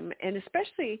time, and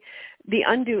especially the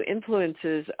undue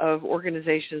influences of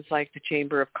organizations like the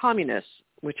Chamber of Communists,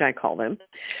 which I call them,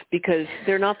 because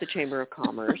they're not the Chamber of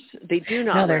Commerce. They do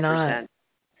not represent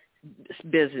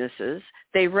businesses.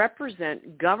 They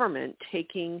represent government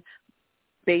taking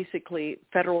basically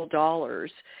federal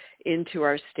dollars into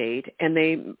our state, and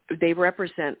they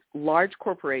represent large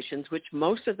corporations, which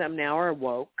most of them now are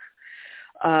woke,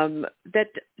 that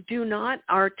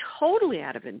are totally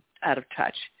out of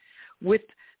touch with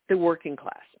the working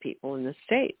class people in the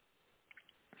state.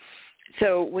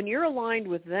 So when you're aligned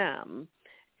with them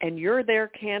and you're their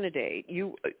candidate,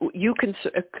 you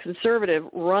conservative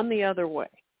run the other way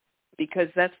because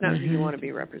that's not who you want to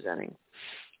be representing.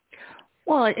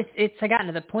 Well, it's gotten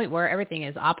to the point where everything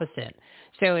is opposite.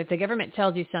 So if the government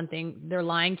tells you something, they're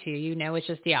lying to you. You know it's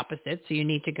just the opposite. So you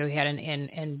need to go ahead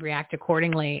and react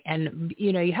accordingly. And,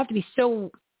 you have to be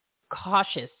so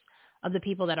cautious of the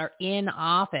people that are in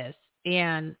office.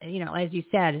 And, as you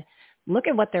said, look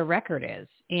at what their record is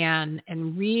and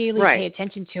really pay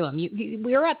attention to them.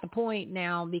 We're at the point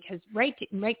now because right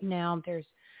now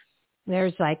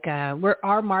there's like where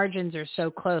our margins are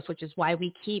so close, which is why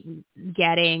we keep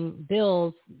getting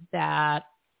bills that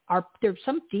there's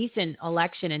some decent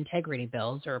election integrity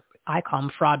bills, or I call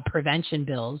them fraud prevention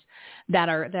bills, that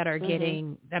are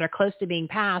getting that are close to being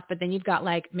passed. But then you've got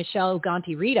like Michelle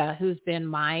Gonti-Rita, who's been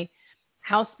my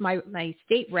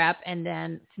state rep, and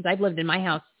then since I've lived in my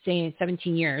house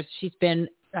 17 years, she's been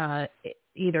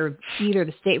either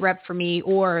the state rep for me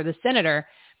or the senator,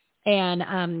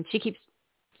 and she keeps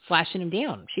slashing him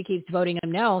down. She keeps voting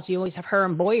him no. So you always have her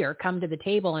and Boyer come to the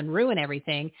table and ruin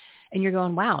everything. And you're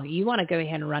going, wow, you want to go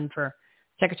ahead and run for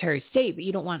Secretary of State, but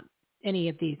you don't want any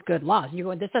of these good laws. And you're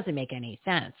going, this doesn't make any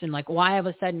sense. And like, why all of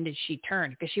a sudden did she turn?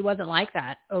 Because she wasn't like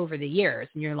that over the years.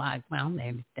 And you're like, well,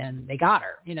 then they got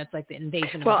her. It's like the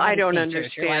invasion of Well, the I don't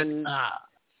understand. understand.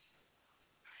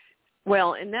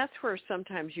 Well, and that's where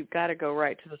sometimes you've got to go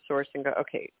right to the source and go,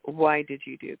 okay, why did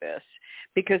you do this?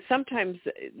 Because sometimes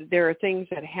there are things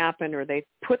that happen or they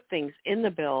put things in the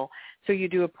bill, so you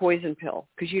do a poison pill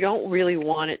because you don't really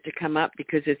want it to come up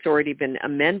because it's already been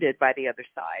amended by the other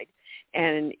side,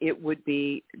 and it would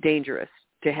be dangerous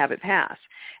to have it pass.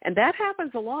 And that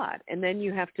happens a lot. And then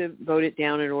you have to vote it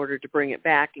down in order to bring it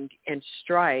back and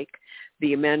strike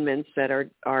the amendments that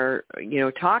are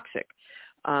toxic.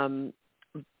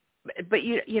 But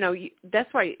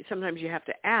that's why sometimes you have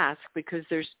to ask, because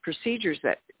there's procedures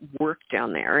that work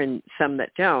down there and some that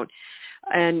don't.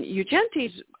 And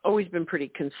Ugenti's always been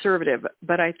pretty conservative,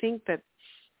 but I think that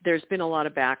there's been a lot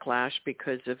of backlash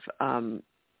because of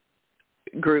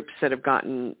groups that have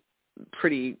gotten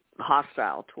pretty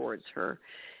hostile towards her.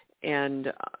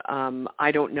 And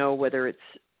I don't know whether it's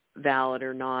valid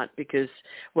or not, because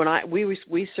when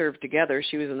we served together,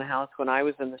 she was in the House when I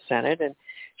was in the Senate, and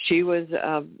she was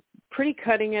pretty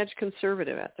cutting edge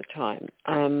conservative at the time.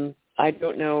 I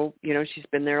don't know, she's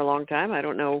been there a long time. I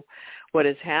don't know what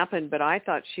has happened, but I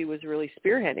thought she was really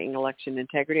spearheading election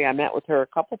integrity. I met with her a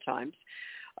couple times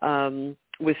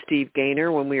with Steve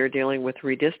Gaynor when we were dealing with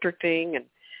redistricting and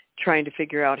trying to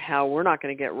figure out how we're not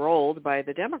going to get rolled by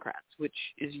the Democrats, which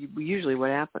is usually what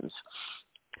happens.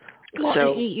 Well,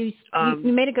 so you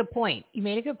made a good point. You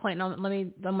made a good point. And I'm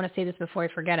going to say this before I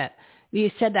forget it. You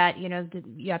said that,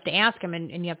 you have to ask them and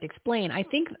you have to explain. I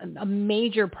think a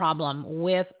major problem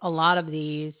with a lot of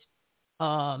these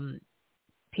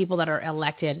people that are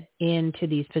elected into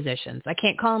these positions, I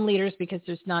can't call them leaders because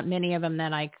there's not many of them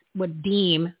that I would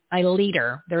deem a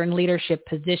leader. They're in leadership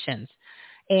positions.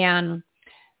 And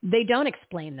they don't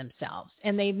explain themselves.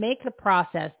 And they make the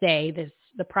process, this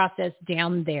the process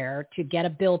down there to get a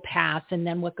bill passed, and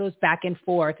then what goes back and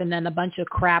forth, and then a bunch of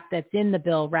crap that's in the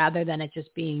bill, rather than it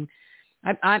just being,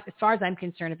 as far as I'm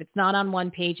concerned, if it's not on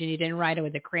one page and you didn't write it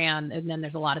with a crayon, and then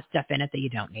there's a lot of stuff in it that you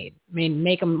don't need. I mean,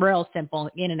 make them real simple,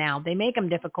 in and out. They make them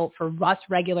difficult for us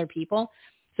regular people,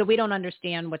 so we don't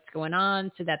understand what's going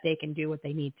on, so that they can do what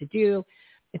they need to do.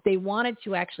 If they wanted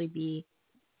to actually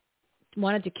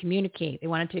wanted to communicate, they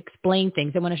wanted to explain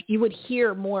things, you would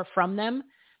hear more from them,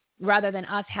 rather than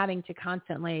us having to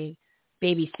constantly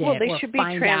babysit or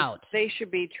find out. They should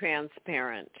be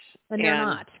transparent. And they're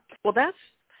not. Well,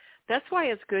 that's why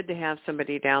it's good to have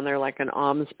somebody down there like an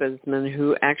ombudsman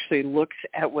who actually looks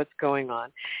at what's going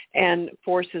on and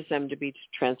forces them to be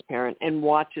transparent and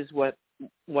watches what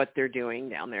they're doing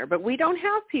down there. But we don't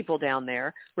have people down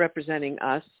there representing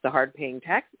us, the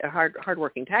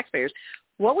hardworking taxpayers.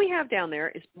 What we have down there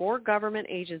is more government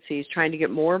agencies trying to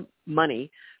get more money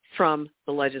from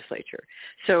the legislature.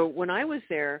 So when I was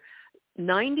there,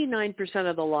 99%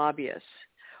 of the lobbyists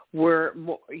were,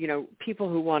 people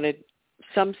who wanted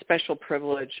some special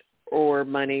privilege or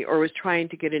money, or was trying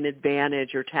to get an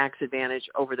advantage or tax advantage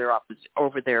over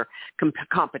their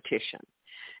competition.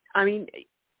 I mean,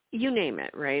 you name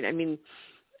it, right? I mean,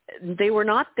 they were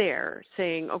not there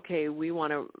saying, okay, we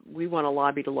want to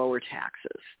lobby to lower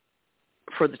taxes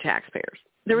for the taxpayers.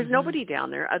 There was nobody down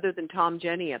there other than Tom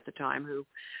Jenny at the time,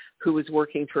 who was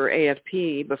working for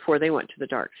AFP before they went to the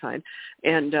dark side,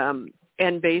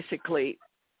 and basically,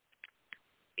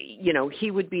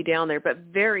 he would be down there, but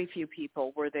very few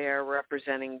people were there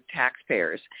representing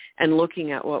taxpayers and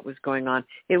looking at what was going on.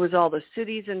 It was all the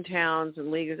cities and towns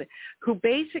and leagues who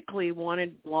basically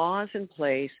wanted laws in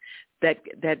place that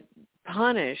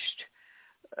punished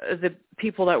the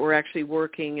people that were actually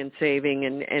working and saving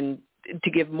and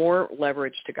to give more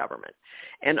leverage to government.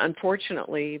 And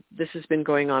unfortunately, this has been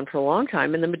going on for a long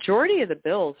time. And the majority of the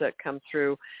bills that come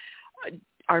through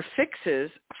are fixes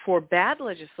for bad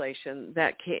legislation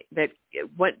that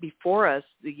went before us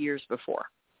the years before.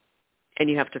 And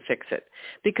you have to fix it.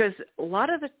 Because a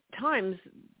lot of the times,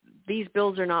 these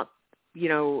bills are not,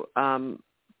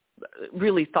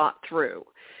 really thought through.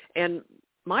 And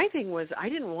my thing was, I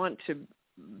didn't want to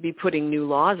be putting new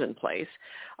laws in place.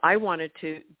 I wanted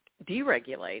to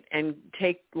deregulate and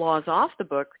take laws off the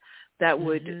book that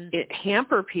would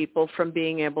hamper people from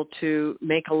being able to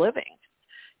make a living.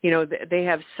 They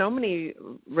have so many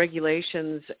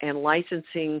regulations and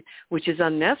licensing, which is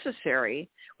unnecessary,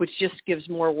 which just gives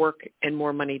more work and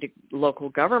more money to local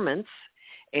governments.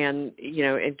 And,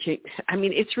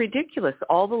 it's ridiculous,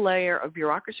 all the layer of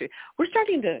bureaucracy. We're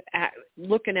starting to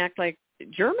look and act like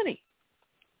Germany,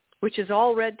 which is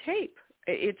all red tape.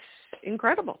 It's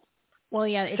incredible. Well,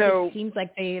 yeah, it seems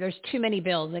like there's too many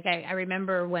bills. Like I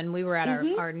remember when we were at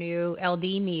our new LD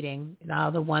meeting,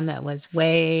 the one that was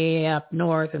way up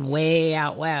north and way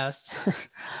out west,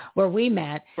 where we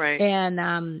met. Right. And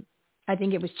I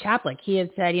think it was Chaplik. He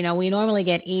had said, we normally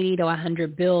get 80 to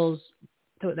 100 bills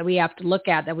that we have to look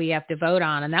at, that we have to vote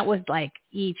on. And that was like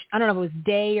I don't know if it was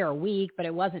day or week, but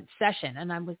it wasn't session.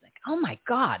 And I was like, oh my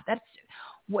God, that's,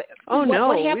 what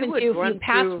happens if you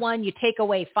pass one, you take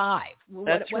away 5?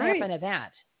 What happened to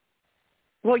that?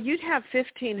 Well, you'd have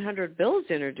 1,500 bills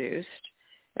introduced,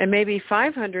 and maybe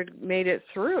 500 made it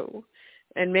through,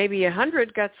 and maybe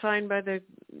 100 got signed by the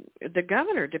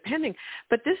governor, depending.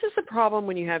 But this is the problem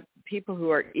when you have people who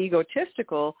are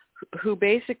egotistical, who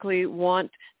basically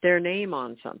want their name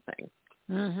on something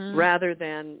rather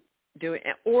than doing,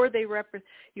 or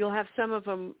you'll have some of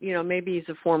them, maybe he's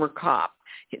a former cop,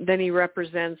 then he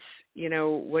represents,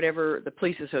 whatever the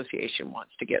police association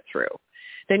wants to get through.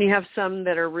 Then you have some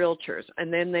that are realtors,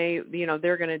 and then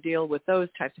they're going to deal with those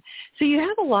types. So you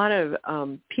have a lot of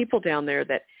people down there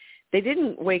that they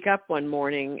didn't wake up one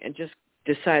morning and just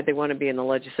decide they want to be in the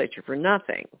legislature for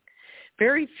nothing.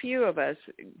 Very few of us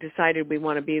decided we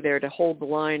want to be there to hold the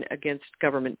line against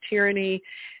government tyranny,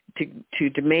 to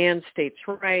demand states'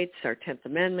 rights, our 10th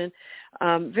Amendment.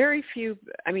 Very few.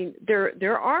 I mean,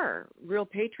 there are real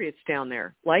patriots down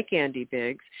there, like Andy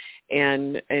Biggs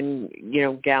and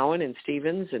Gowan and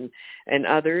Stevens and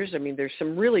others. I mean, there's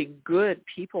some really good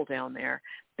people down there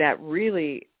that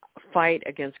really fight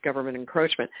against government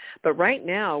encroachment. But right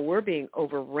now, we're being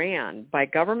overran by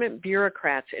government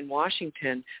bureaucrats in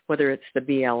Washington, whether it's the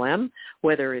BLM,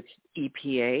 whether it's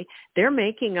EPA. They're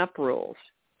making up rules.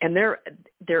 And they're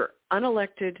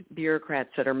unelected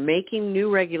bureaucrats that are making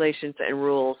new regulations and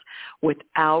rules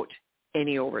without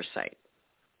any oversight.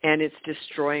 And it's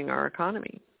destroying our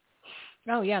economy.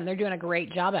 Oh, yeah, and they're doing a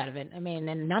great job out of it. I mean,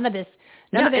 and none of and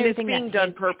it's being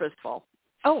done purposeful.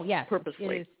 Oh, yes.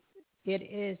 Purposely. It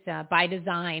is by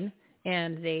design,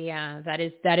 and they that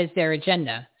is their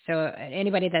agenda. So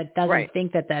anybody that doesn't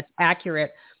think that that's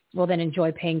accurate will then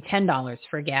enjoy paying $10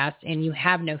 for gas, and you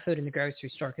have no food in the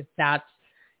grocery store,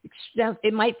 because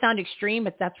it might sound extreme,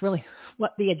 but that's really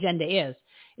what the agenda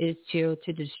is to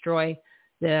destroy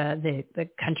the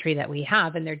country that we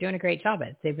have, and they're doing a great job at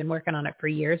it. They've been working on it for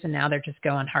years, and now they're just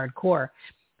going hardcore.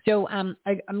 So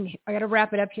I got to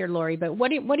wrap it up here, Lori. But what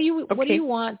do you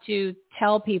want to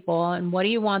tell people, and what do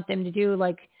you want them to do?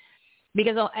 Like,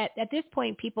 because at this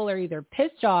point, people are either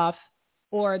pissed off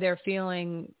or they're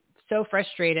feeling so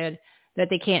frustrated that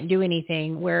they can't do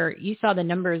anything. Where you saw the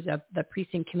numbers of the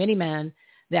precinct committeemen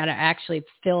that are actually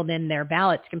filled in their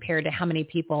ballots compared to how many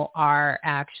people are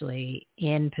actually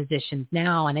in positions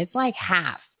now. And it's like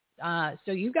half.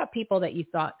 So you've got people that you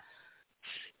thought,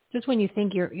 just when you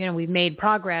think we've made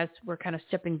progress, we're kind of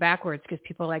stepping backwards, because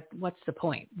people are like, what's the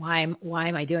point? Why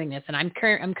am I doing this? And I'm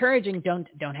encouraging,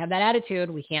 don't have that attitude.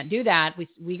 We can't do that.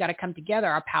 We got to come together,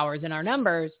 our powers and our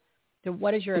numbers. So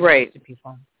what is your advice to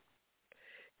people?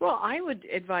 Well, I would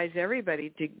advise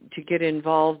everybody to get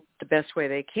involved the best way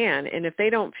they can. And if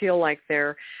they don't feel like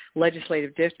their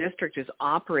legislative district is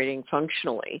operating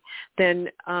functionally, then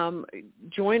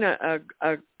join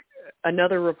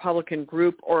another Republican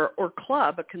group or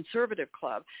club, a conservative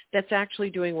club that's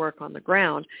actually doing work on the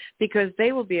ground, because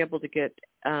they will be able to get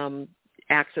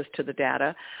access to the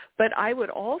data. But I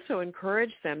would also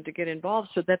encourage them to get involved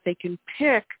so that they can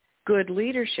pick good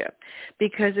leadership,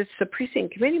 because it's the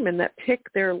precinct committeemen that pick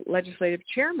their legislative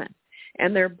chairman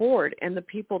and their board and the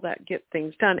people that get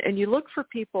things done. And you look for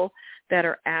people that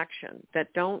are action,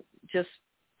 that don't just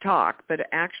talk, but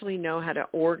actually know how to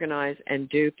organize and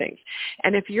do things.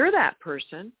 And if you're that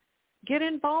person, get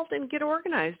involved and get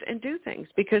organized and do things,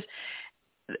 because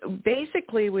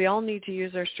basically we all need to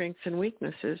use our strengths and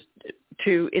weaknesses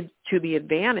to the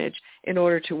advantage in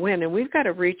order to win. And we've got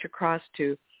to reach across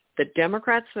to the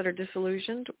Democrats that are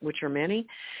disillusioned, which are many,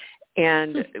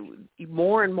 and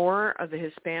more and more of the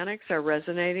Hispanics are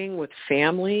resonating with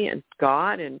family and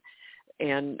God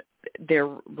and their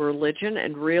religion,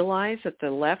 and realize that the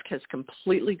left has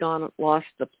completely lost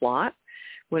the plot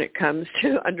when it comes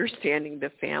to understanding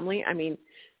the family. I mean,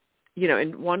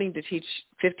 and wanting to teach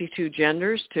 52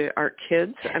 genders to our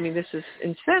kids. I mean, this is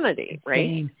insanity,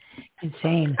 right?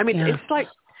 Insane. I mean, it's like,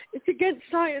 it's against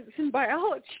science and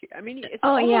biology. I mean, it's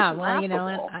well,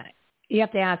 you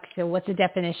have to ask, so what's the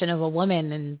definition of a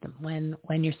woman? And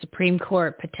when your Supreme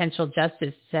Court potential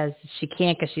justice says she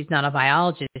can't because she's not a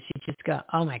biologist, you just go,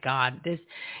 oh my God, this,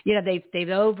 they've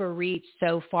overreached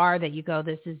so far that you go,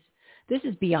 this is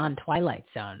beyond Twilight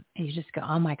Zone. And you just go,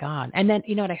 oh my God. And then,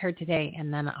 what I heard today,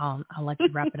 and then I'll let you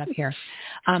wrap it up here.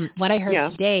 What I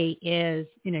heard today is,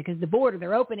 because the border,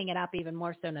 they're opening it up even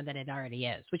more so than it already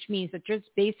is, which means that just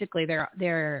basically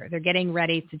they're getting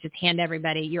ready to just hand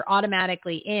everybody, you're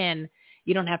automatically in.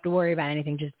 You don't have to worry about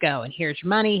anything. Just go. And here's your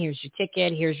money. Here's your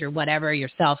ticket. Here's your whatever, your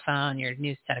cell phone, your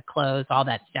new set of clothes, all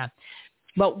that stuff.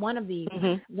 But one of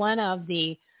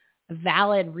the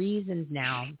valid reasons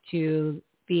now to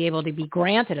be able to be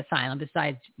granted asylum,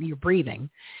 besides your breathing,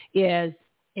 is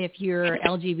if you're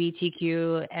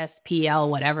LGBTQ, SPL,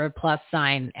 whatever, plus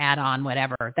sign, add-on,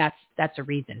 whatever, that's a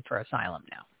reason for asylum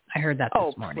now. I heard that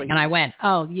this morning. Please. And I went,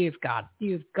 oh, you've got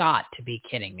to be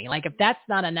kidding me. Like, if that's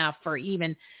not enough for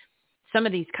even some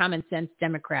of these common sense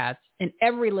Democrats and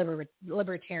every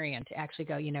libertarian to actually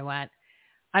go, you know what?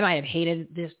 I might have hated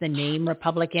the name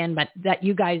Republican, but that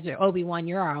you guys are Obi-Wan,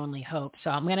 you're our only hope. So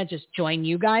I'm going to just join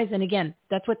you guys. And again,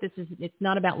 that's what this is. It's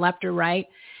not about left or right.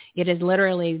 It is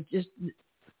literally just,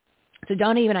 so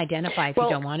don't even identify if you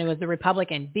don't want to as a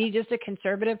Republican. Be just a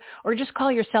conservative, or just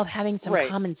call yourself having some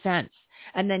common sense,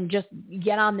 and then just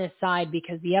get on this side,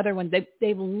 because the other ones,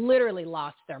 they've literally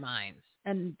lost their minds,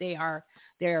 and they're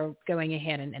going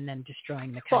ahead and then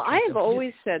destroying the country. Well, I have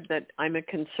always said that I'm a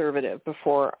conservative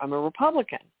before I'm a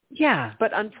Republican. Yeah. But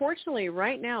unfortunately,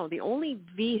 right now, the only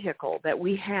vehicle that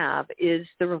we have is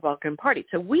the Republican Party.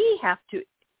 So we have to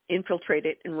infiltrate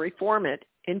it and reform it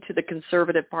into the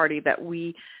conservative party that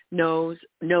we know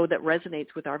that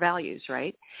resonates with our values,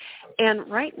 right? And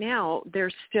right now,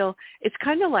 it's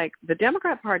kind of like the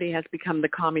Democrat Party has become the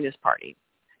Communist Party.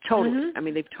 Totally. Mm-hmm. I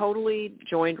mean, they've totally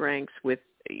joined ranks with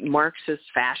Marxist,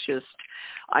 fascist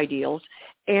ideals.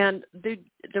 And the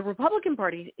Republican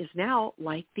Party is now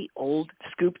like the old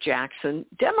Scoop Jackson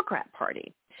Democrat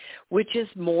Party, which is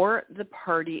more the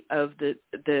party of the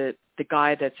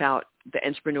guy that's out, the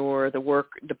entrepreneur,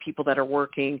 the people that are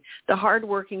working, the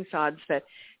hardworking sods that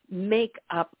make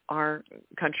up our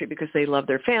country because they love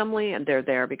their family and they're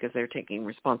there because they're taking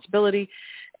responsibility.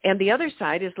 And the other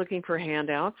side is looking for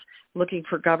handouts, looking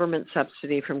for government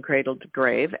subsidy from cradle to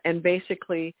grave, and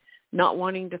basically not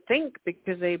wanting to think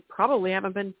because they probably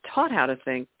haven't been taught how to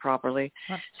think properly.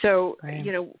 So, right.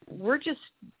 We're just,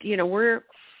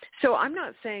 so I'm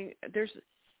not saying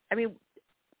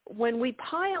when we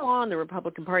pile on the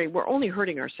Republican Party, we're only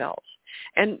hurting ourselves.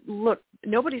 And look,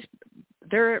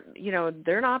 they're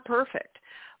not perfect,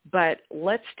 but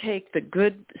let's take the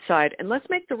good side and let's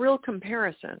make the real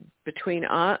comparison between,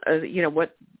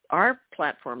 what our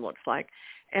platform looks like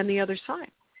and the other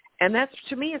side. And that's,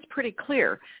 to me, it's pretty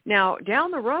clear. Now, down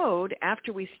the road,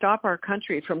 after we stop our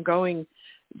country from going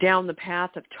down the path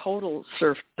of total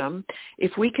serfdom,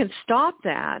 if we can stop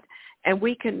that and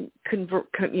we can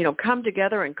come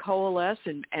together and coalesce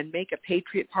and make a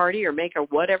patriot party or make a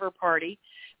whatever party,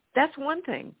 that's one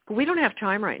thing. But we don't have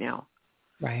time right now.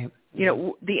 Right.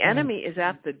 The enemy is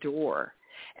at the door,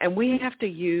 and we have to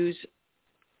use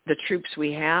the troops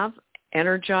we have,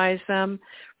 energize them,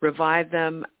 revive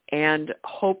them, and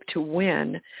hope to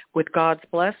win with God's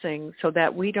blessing so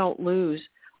that we don't lose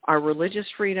our religious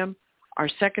freedom, our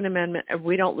Second Amendment, and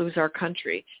we don't lose our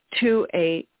country to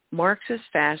a Marxist,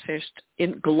 fascist,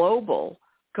 global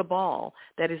cabal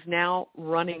that is now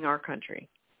running our country.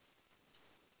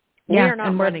 We are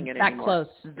not running it anymore. Close.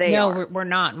 We're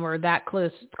not. We're that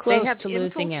close to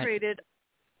losing it.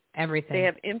 Everything. They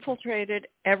have infiltrated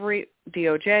every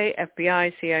DOJ,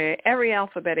 FBI, CIA, every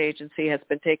alphabet agency has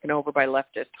been taken over by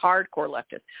leftists, hardcore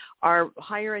leftists. Our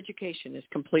higher education is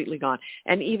completely gone.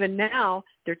 And even now,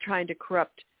 they're trying to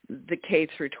corrupt the K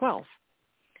through 12.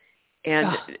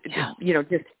 And,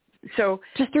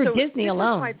 just through Disney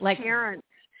alone. My parents,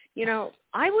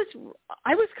 I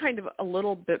was kind of a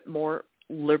little bit more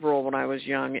liberal when I was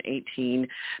young, 18.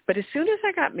 But as soon as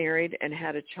I got married and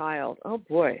had a child, oh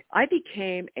boy, I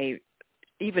became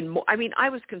even more, I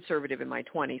was conservative in my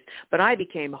 20s, but I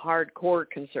became hardcore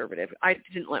conservative. I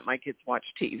didn't let my kids watch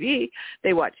TV.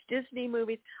 They watched Disney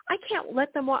movies. I can't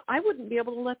let them I wouldn't be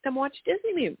able to let them watch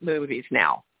Disney movies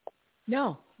now.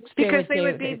 No. Because they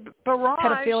would be barraged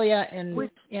pedophilia and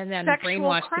then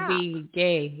brainwashed crap. to be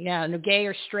gay. Yeah, gay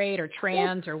or straight or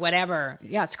trans or whatever.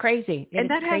 Yeah, it's crazy. And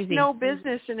that has no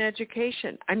business in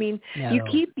education. You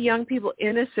keep young people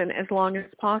innocent as long as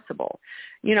possible.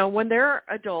 When they're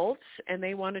adults and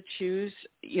they want to choose,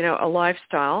 a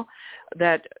lifestyle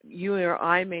that you or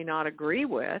I may not agree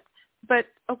with, but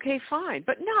okay, fine.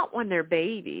 But not when they're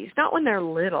babies, not when they're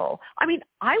little.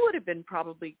 I would have been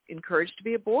probably encouraged to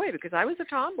be a boy because I was a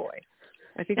tomboy.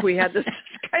 I think we had this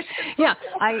discussion. Yeah,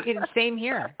 same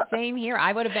here.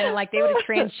 I would have been like, they would have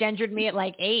transgendered me at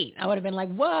like 8. I would have been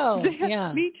like, whoa.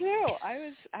 Yeah. Me too. I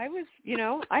was,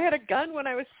 I had a gun when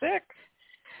I was 6.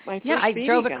 I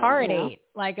drove a car at 8,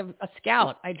 like a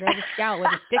scout. I drove a scout with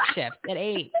a stick shift at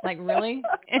 8. Like, really?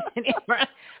 And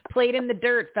played in the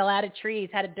dirt, fell out of trees,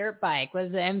 had a dirt bike,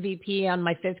 was the MVP on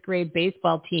my 5th grade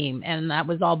baseball team, and that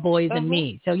was all boys and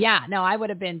me. So, I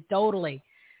would have been totally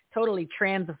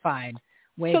transified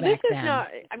way back then. So this is not,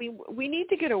 we need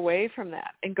to get away from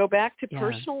that and go back to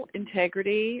personal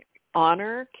integrity,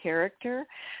 honor, character.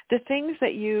 The things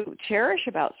that you cherish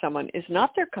about someone is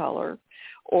not their color,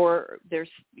 or there's,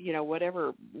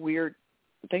 whatever weird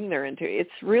thing they're into. It's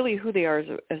really who they are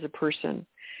as a person.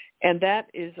 And that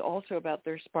is also about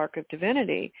their spark of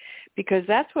divinity, because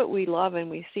that's what we love and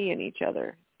we see in each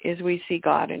other, is we see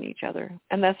God in each other.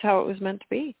 And that's how it was meant to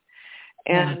be.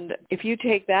 And if you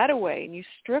take that away and you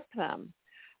strip them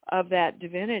of that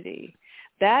divinity,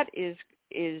 that is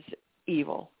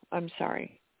evil. I'm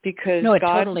sorry. Because no, it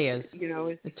God, totally is.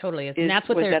 It totally is. And that's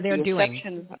what they're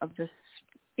doing. Of this,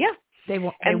 They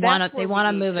want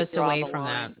to move us away from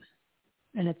that,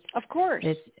 and it's of course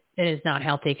it is not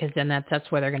healthy, because then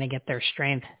that's where they're going to get their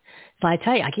strength. So I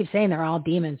tell you, I keep saying they're all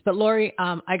demons. But Lori,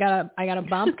 I gotta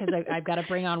bump because I've got to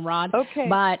bring on Rod. Okay.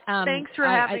 But thanks for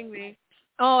having me.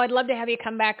 Oh, I'd love to have you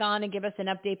come back on and give us an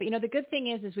update. But the good thing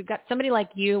is we've got somebody like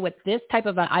you with this type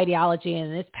of an ideology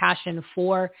and this passion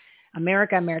for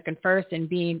America, American first, and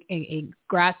being a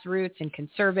grassroots and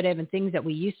conservative and things that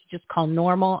we used to just call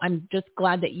normal. I'm just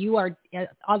glad that you are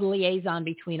a liaison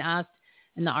between us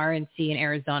and the RNC in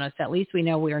Arizona. So at least we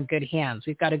know we're in good hands.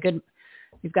 We've got a good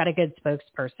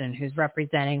spokesperson who's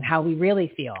representing how we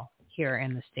really feel here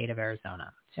in the state of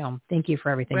Arizona. So thank you for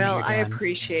everything that you're doing. Well, I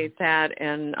appreciate that,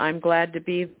 and I'm glad to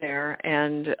be there.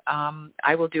 And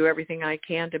I will do everything I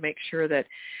can to make sure that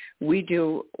we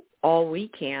do all we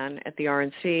can at the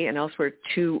RNC and elsewhere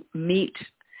to meet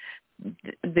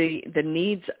the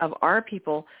needs of our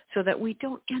people, so that we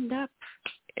don't end up,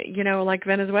 like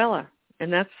Venezuela.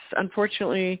 And that's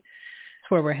unfortunately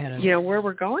where we're headed. Where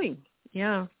we're going.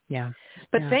 Yeah. Yeah.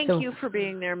 But thank you for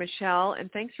being there, Michelle, and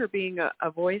thanks for being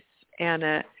a voice and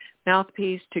a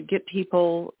mouthpiece to get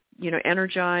people,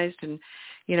 energized and,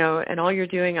 and all you're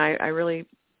doing. I really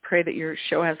pray that your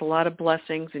show has a lot of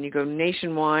blessings and you go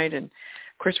nationwide. And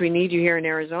of course we need you here in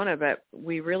Arizona, but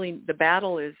the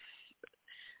battle is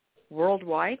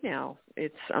worldwide now.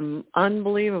 It's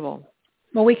unbelievable.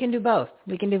 Well, we can do both.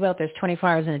 There's 24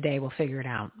 hours in a day. We'll figure it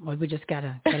out. We just got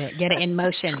to get it in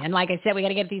motion. And like I said, we got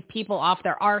to get these people off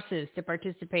their arses to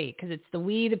participate, because it's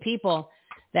the people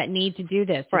that need to do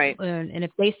this. Right. And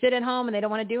if they sit at home and they don't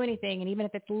want to do anything, and even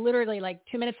if it's literally like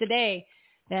 2 minutes a day,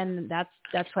 then that's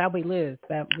how we lose.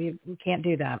 But we can't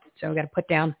do that. So we got to put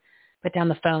down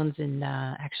the phones and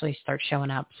actually start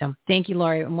showing up. So thank you,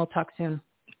 Lori, and we'll talk soon.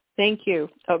 Thank you.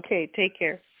 Okay, take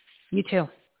care. You too.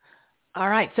 All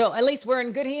right. So at least we're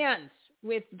in good hands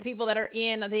with the people that are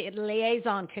in the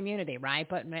liaison community, right?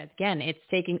 But again, it's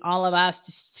taking all of us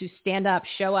to stand up,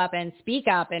 show up, and speak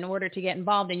up in order to get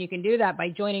involved. And you can do that by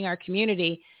joining our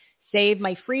community, Save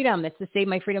My Freedom. It's the Save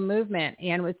My Freedom movement.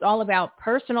 And it's all about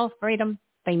personal freedom,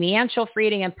 financial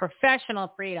freedom, and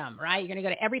professional freedom, right? You're going to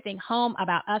go to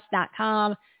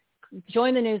everythinghomeaboutus.com,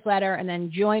 join the newsletter, and then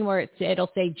join where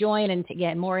it'll say join and to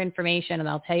get more information, and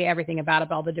I'll tell you everything about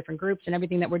all the different groups and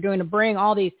everything that we're doing to bring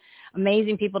all these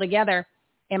amazing people together.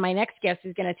 And my next guest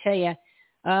is going to tell you,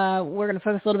 we're going to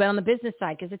focus a little bit on the business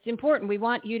side, because it's important. We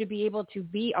want you to be able to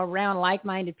be around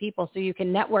like-minded people so you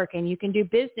can network and you can do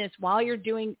business while you're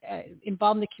doing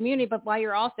involved in the community, but while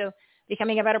you're also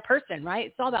becoming a better person, right?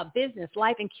 It's all about business,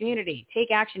 life, and community.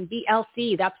 Take action,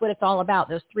 BLC. That's what it's all about.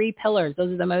 Those 3 pillars.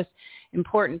 Those are the most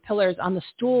important pillars on the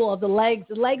stool of the legs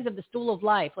of the stool of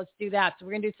life. Let's do that. So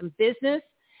we're going to do some business,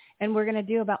 and we're going to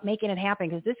do about making it happen,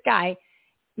 because this guy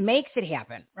makes it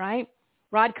happen, right?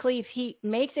 Rod Cleve, he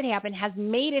makes it happen, has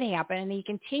made it happen, and he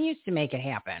continues to make it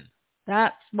happen.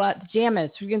 That's what the jam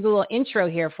is. We're going to do a little intro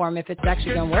here for him if it's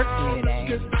actually going to work for me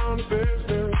today.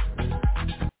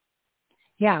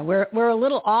 Yeah, we're a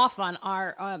little off on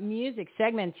our music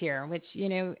segments here, which,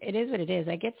 it is what it is.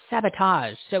 I get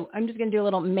sabotaged. So I'm just going to do a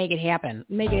little make it happen.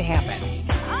 Make it happen.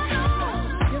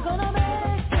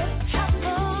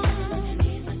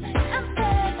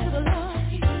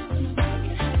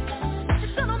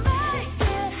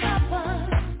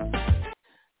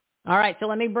 All right, so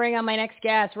let me bring on my next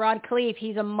guest, Rod Cleve.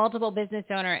 He's a multiple business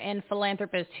owner and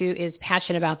philanthropist who is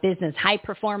passionate about business, high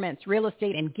performance, real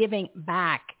estate, and giving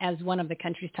back. As one of the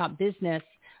country's top business,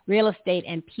 real estate,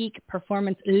 and peak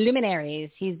performance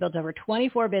luminaries, he's built over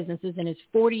 24 businesses in his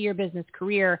 40-year business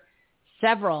career.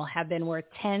 Several have been worth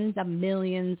tens of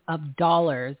millions of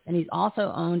dollars, and he's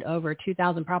also owned over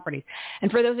 2,000 properties. And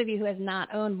for those of you who has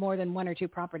not owned more than 1 or 2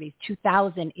 properties,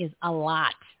 2,000 is a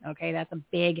lot. Okay, that's a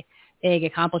big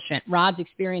accomplishment. Rod's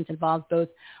experience involves both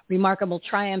remarkable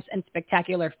triumphs and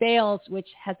spectacular fails, which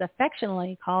has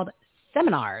affectionately called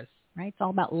seminars, right? It's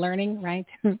all about learning, right?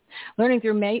 Learning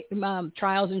through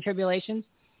trials and tribulations.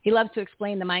 He loves to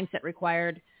explain the mindset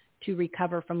required to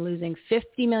recover from losing $50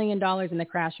 million in the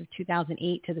crash of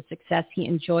 2008 to the success he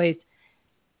enjoys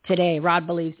today. Rod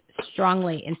believes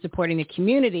strongly in supporting the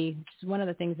community, which is one of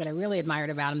the things that I really admired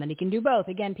about him, that he can do both.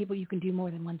 Again, people, you can do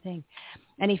more than one thing.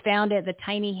 And he founded the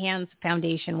Tiny Hands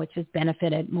Foundation, which has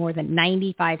benefited more than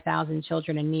 95,000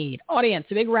 children in need. Audience,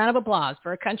 a big round of applause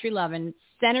for a country-loving,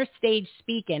 center stage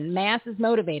speaking, masses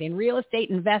motivating, real estate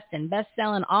investing,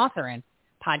 best-selling author and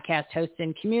podcast host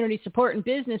and community support and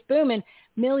business booming,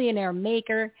 millionaire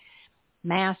maker,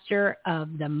 master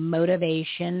of the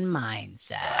motivation mindset.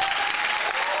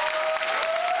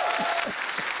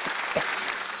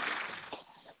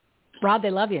 Rod,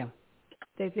 they love you.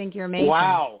 They think you're amazing.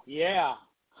 Wow, yeah.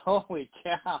 Holy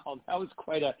cow. That was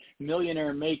quite a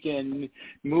millionaire making,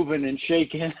 moving and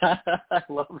shaking. I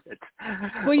love it.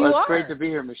 Well, you are. It's great to be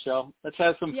here, Michelle. Let's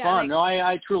have some fun. No,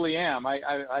 I truly am. I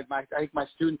think my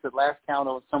students at last count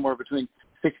was somewhere between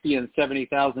 60 and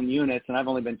 70,000 units, and I've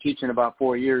only been teaching about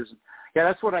 4 years. Yeah,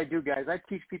 that's what I do, guys. I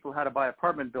teach people how to buy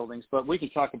apartment buildings, but we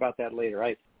can talk about that later.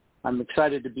 I'm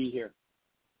excited to be here.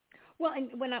 Well, and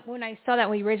when I saw that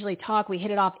when we originally talked, we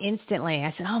hit it off instantly.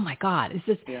 I said, "Oh my God,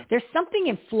 there's something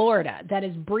in Florida that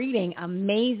is breeding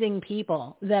amazing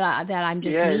people that I'm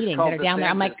just meeting that are down there."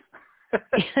 I'm like,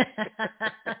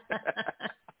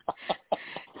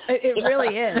 it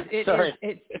really is.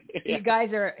 Sorry. You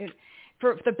guys are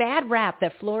for the bad rap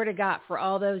that Florida got for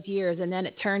all those years, and then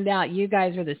it turned out you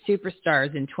guys are the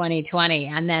superstars in 2020,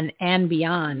 and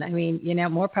beyond. I mean,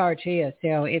 more power to you.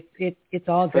 So it's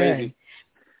all good. Crazy.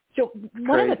 So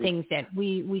one of the things that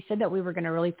we said that we were going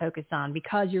to really focus on,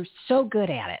 because you're so good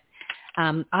at it,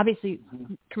 obviously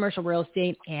commercial real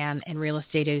estate and real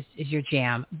estate is your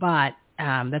jam, but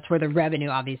That's where the revenue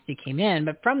obviously came in.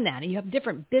 But from that, you have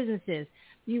different businesses.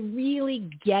 You really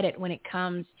get it when it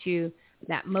comes to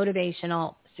that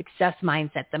motivational success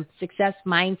mindset, the success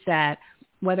mindset,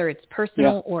 whether it's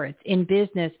personal or it's in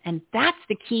business. And that's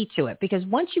the key to it, because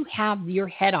once you have your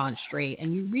head on straight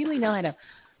and you really know how to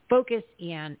focus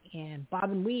and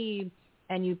bob and weave,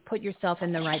 and you put yourself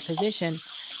in the right position,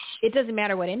 it doesn't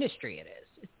matter what industry it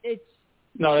is.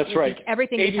 That's right.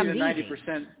 Everything 80 becomes to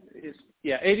 90% is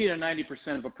 80 to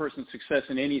 90% of a person's success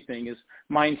in anything is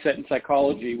mindset and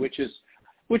psychology, which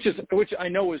I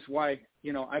know is why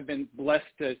I've been blessed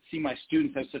to see my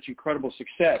students have such incredible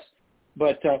success.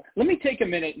 But let me take a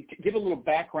minute and give a little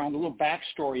background, a little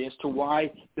backstory as to why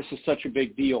this is such a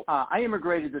big deal. I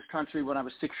immigrated this country when I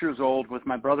was 6 years old with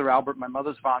my brother Albert, my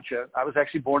mother's Vansha. I was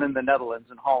actually born in the Netherlands,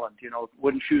 in Holland,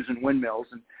 wooden shoes and windmills.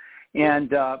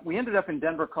 And we ended up in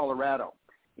Denver, Colorado.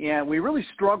 And we really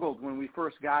struggled when we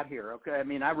first got here. Okay, I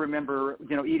mean, I remember,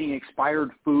 eating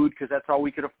expired food because that's all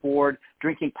we could afford,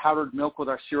 drinking powdered milk with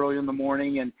our cereal in the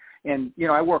morning. And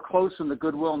I wore clothes from the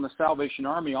Goodwill and the Salvation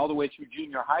Army all the way through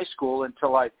junior high school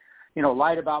until I,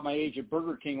 lied about my age at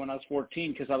Burger King when I was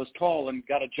 14 because I was tall and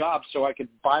got a job so I could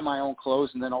buy my own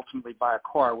clothes and then ultimately buy a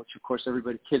car, which of course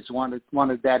kids wanted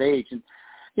that age. And,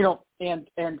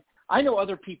 and I know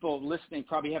other people listening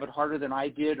probably have it harder than I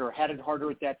did or had it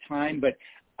harder at that time, but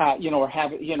or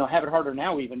have it harder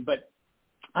now even. But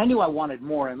I knew I wanted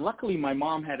more, and luckily my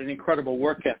mom had an incredible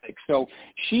work ethic. So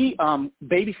she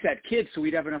babysat kids so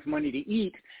we'd have enough money to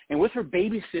eat, and with her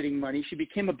babysitting money, she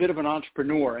became a bit of an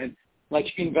entrepreneur. And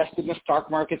she invested in the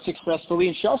stock market successfully,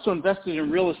 and she also invested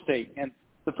in real estate. And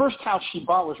the first house she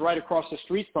bought was right across the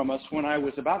street from us when I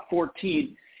was about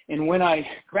 14. And when I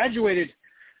graduated,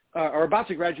 or about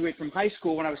to graduate from high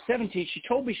school, when I was 17, she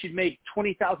told me she'd made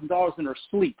 $20,000 in her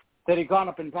sleep that had gone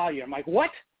up in value. I'm like,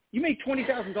 what? You made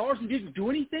 $20,000 and didn't do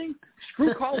anything?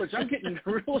 Screw college. I'm getting into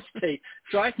real estate.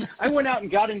 So I went out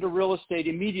and got into real estate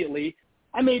immediately.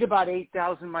 I made about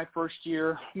 $8,000 my first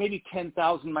year, maybe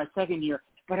 $10,000 my second year,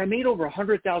 but I made over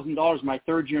 $100,000 my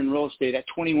third year in real estate at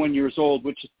 21 years old,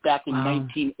 which is back in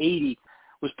 1980.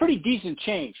 Was pretty decent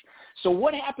change. So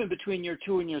what happened between year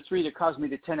 2 and year 3 that caused me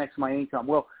to 10x my income?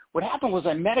 Well, what happened was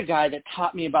I met a guy that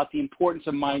taught me about the importance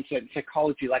of mindset and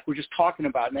psychology, like we're just talking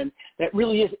about. And then that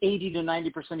really is 80 to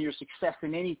 90% of your success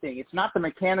in anything. It's not the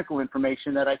mechanical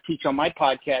information that I teach on my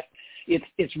podcast.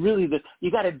 It's really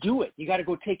you got to do it. You got to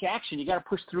go take action. You got to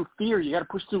push through fear. You got to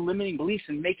push through limiting beliefs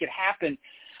and make it happen.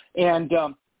 And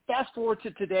fast forward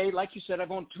to today, like you said,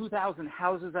 I've owned 2,000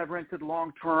 houses I've rented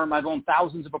long term. I've owned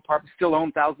thousands of apartments, still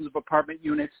own thousands of apartment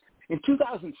units. In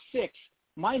 2006,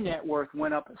 my net worth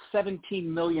went up $17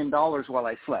 million while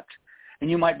I slept. And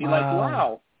you might be like,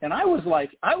 wow. And I was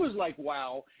like,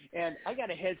 wow. And I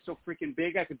got a head so freaking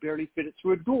big I could barely fit it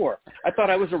through a door. I thought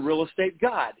I was a real estate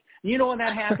god. You know when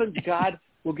that happens, God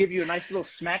will give you a nice little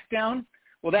smackdown.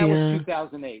 Well, that was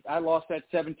 2008. I lost that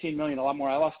 $17 million, a lot more.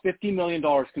 I lost $50 million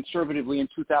conservatively in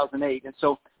 2008. And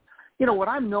so, what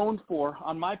I'm known for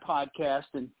on my podcast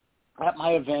and at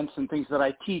my events and things that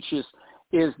I teach is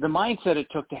the mindset it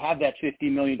took to have that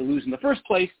 $50 million to lose in the first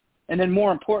place, and then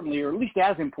more importantly, or at least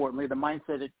as importantly, the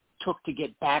mindset it took to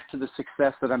get back to the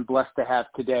success that I'm blessed to have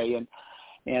today.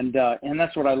 And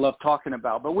that's what I love talking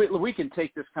about. But we can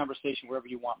take this conversation wherever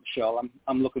you want, Michelle.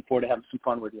 I'm looking forward to having some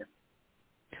fun with you.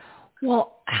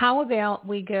 Well, how about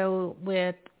we go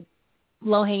with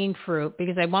low-hanging fruit,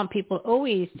 because I want people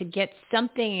always to get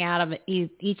something out of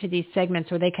each of these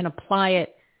segments where they can apply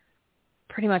it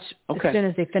pretty much as soon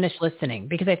as they finish listening,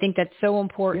 because I think that's so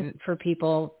important for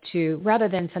people to, rather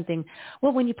than something,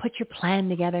 well, when you put your plan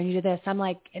together and you do this, I'm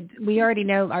like, we already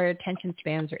know our attention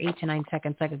spans are 8 to 9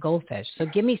 seconds like a goldfish. So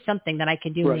give me something that I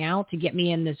can do now to get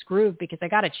me in this groove, because I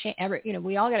got to change,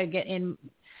 we all got to get in.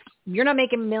 You're not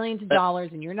making millions of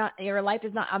dollars and your life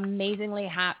is not amazingly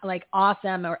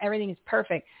awesome or everything is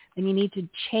perfect, then you need to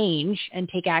change and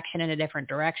take action in a different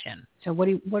direction. So where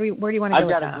do you want to go with that? I've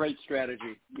got a great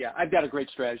strategy. Yeah, I've got a great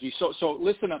strategy. So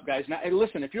listen up, guys. Now,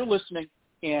 listen, if you're listening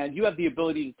and you have the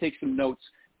ability to take some notes,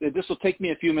 this will take me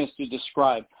a few minutes to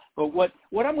describe. But what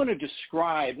I'm going to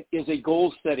describe is a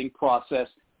goal-setting process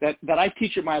that I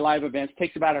teach at my live events. It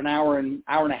takes about an hour and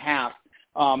a half.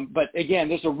 But again,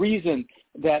 there's a reason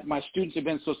that my students have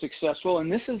been so successful,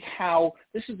 and this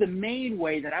is the main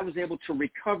way that I was able to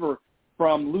recover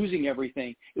from losing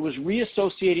everything. It was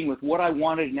reassociating with what I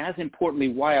wanted, and as importantly,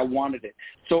 why I wanted it.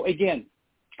 So again,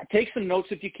 take some notes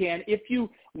if you can. If you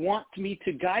want me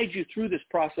to guide you through this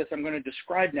process I'm going to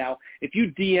describe now, if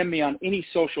you DM me on any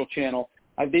social channel,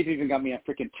 They've even got me on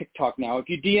freaking TikTok now. If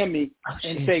you DM me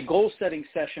and say goal setting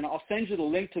session, I'll send you the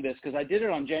link to this because I did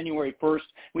it on January 1st.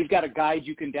 We've got a guide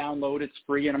you can download. It's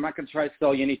free, and I'm not going to try to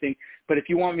sell you anything. But if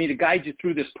you want me to guide you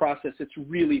through this process, it's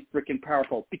really freaking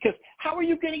powerful. Because how are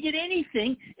you going to get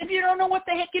anything if you don't know what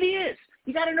the heck it is?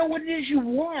 You got to know what it is you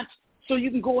want so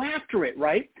you can go after it,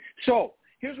 right? So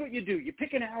here's what you do. You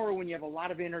pick an hour when you have a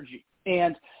lot of energy,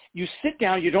 and you sit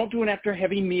down. You don't do it after a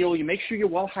heavy meal. You make sure you're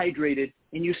well hydrated,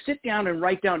 and you sit down and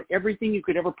write down everything you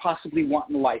could ever possibly want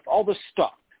in life, all the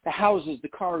stuff, the houses, the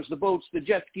cars, the boats, the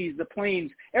jet skis, the planes,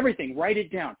 everything. Write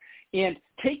it down. And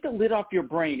take the lid off your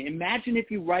brain. Imagine if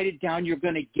you write it down, you're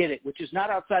going to get it, which is not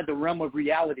outside the realm of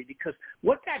reality, because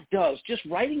what that does, just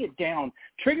writing it down,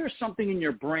 triggers something in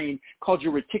your brain called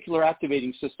your reticular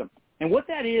activating system. And what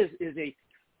that is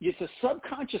it's a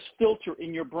subconscious filter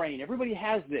in your brain. Everybody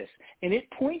has this. And it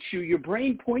points you, your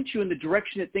brain points you in the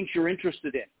direction it thinks you're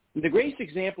interested in. And the greatest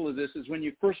example of this is when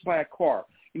you first buy a car.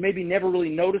 You maybe never really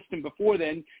noticed them before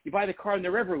then. You buy the car and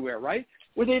they're everywhere, right?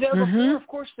 Were they there before? Of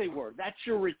course they were. That's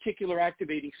your reticular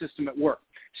activating system at work.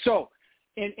 So,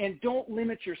 and don't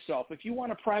limit yourself. If you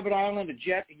want a private island, a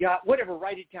jet, a yacht, whatever,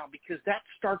 write it down, because that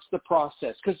starts the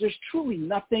process. Because there's truly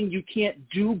nothing you can't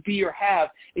do, be, or have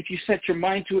if you set your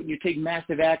mind to it and you take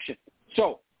massive action.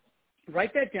 So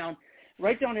write that down.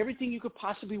 Write down everything you could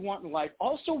possibly want in life.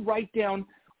 Also write down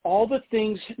all the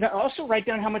things. Now also write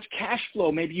down how much cash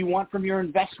flow maybe you want from your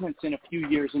investments in a few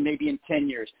years and maybe in 10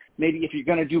 years. Maybe if you're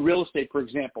going to do real estate, for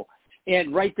example.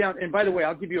 And write down, and by the way,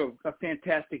 I'll give you a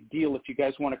fantastic deal if you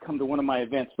guys want to come to one of my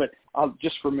events, but I'll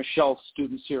just for Michelle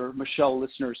students here, Michelle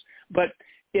listeners. But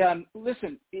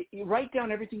listen, write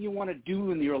down everything you want to do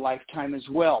in your lifetime as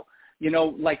well. You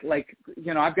know,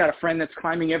 I've got a friend that's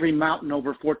climbing every mountain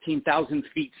over 14,000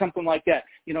 feet, something like that.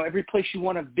 You know, every place you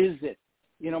want to visit.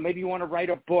 You know, maybe you want to write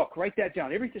a book. Write that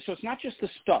down. Everything. So it's not just the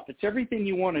stuff. It's everything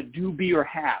you want to do, be, or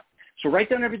have. So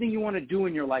write down everything you want to do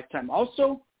in your lifetime.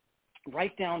 Also,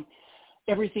 write down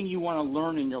everything you want to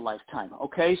learn in your lifetime,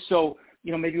 okay? So,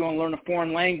 you know, maybe you want to learn a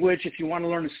foreign language. If you want to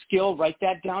learn a skill, write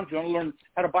that down. If you want to learn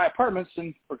how to buy apartments,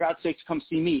 then for God's sakes, come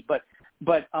see me. But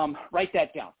write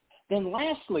that down. Then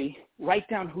lastly, write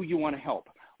down who you want to help.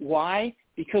 Why?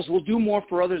 Because we'll do more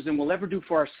for others than we'll ever do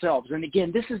for ourselves. And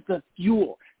again, this is the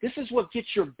fuel. This is what gets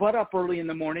your butt up early in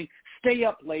the morning, stay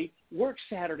up late, work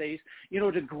Saturdays, you know,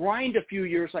 to grind a few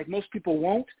years like most people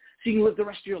won't, so you can live the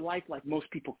rest of your life like most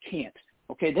people can't.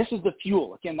 Okay, this is the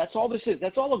fuel. Again, that's all this is.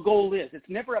 That's all a goal is. It's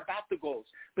never about the goals.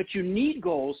 But you need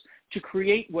goals to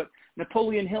create what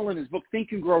Napoleon Hill in his book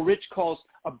Think and Grow Rich calls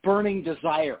a burning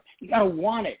desire. You got to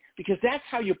want it, because that's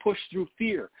how you push through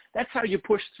fear. That's how you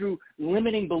push through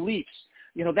limiting beliefs.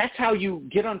 You know, that's how you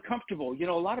get uncomfortable. You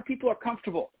know, a lot of people are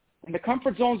comfortable. And the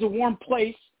comfort zone's a warm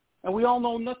place, and we all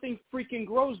know nothing freaking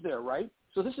grows there, right?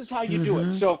 So this is how you do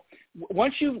it. So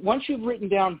once you've written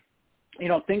down, you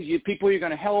know, people you're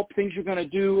going to help, things you're going to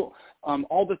do,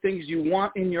 all the things you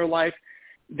want in your life,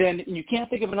 then you can't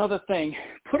think of another thing.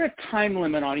 Put a time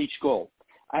limit on each goal.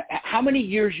 How many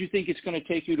years you think it's going to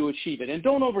take you to achieve it? And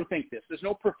don't overthink this. There's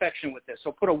no perfection with this.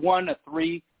 So put a 1, a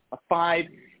 3, a 5,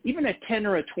 even a 10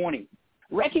 or a 20.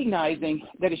 Recognizing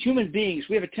that as human beings,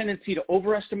 we have a tendency to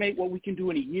overestimate what we can do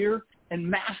in a year and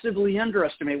massively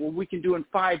underestimate what we can do in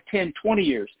 5, 10, 20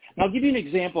 years. And I'll give you an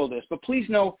example of this, but please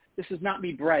know this is not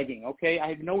me bragging, okay? I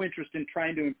have no interest in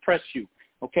trying to impress you,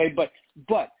 okay? But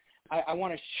I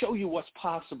want to show you what's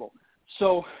possible.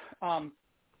 So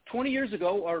 20 years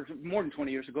ago, or more than 20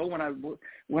 years ago,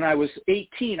 when I was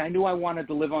 18, I knew I wanted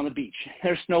to live on the beach.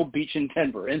 There's no beach in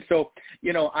Denver. And so,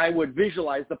 you know, I would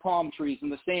visualize the palm trees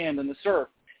and the sand and the surf.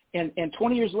 And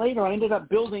 20 years later, I ended up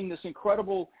building this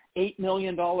incredible $8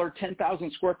 million,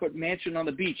 10,000 square foot mansion on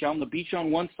the beach. I'm on the beach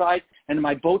on one side, and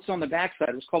my boat's on the backside.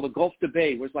 It was called the Gulf de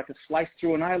Bay. It was like a slice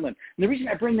through an island. And the reason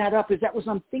I bring that up is that was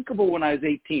unthinkable when I was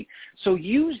 18. So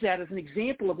use that as an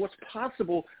example of what's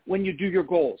possible when you do your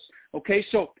goals. Okay,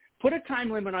 so put a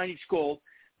time limit on each goal.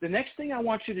 The next thing I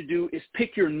want you to do is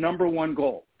pick your number one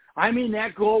goal. I mean,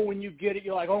 that goal, when you get it,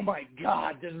 you're like, oh, my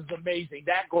God, this is amazing.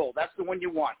 That goal, that's the one you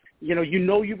want. You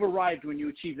know you've arrived when you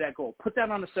achieve that goal. Put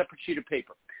that on a separate sheet of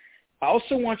paper. I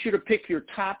also want you to pick your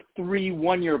top 3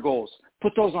 one-year goals.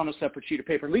 Put those on a separate sheet of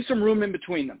paper. Leave some room in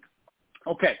between them.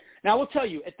 Okay. Now, I will tell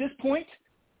you, at this point,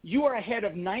 you are ahead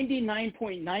of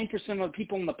 99.9% of the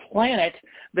people on the planet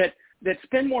that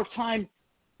spend more time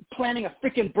planning a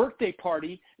freaking birthday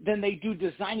party than they do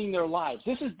designing their lives.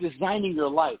 This is designing your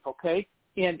life, okay?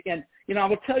 And you know, I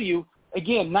will tell you,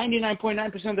 again,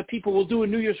 99.9% of the people will do a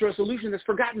New Year's resolution that's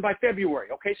forgotten by February,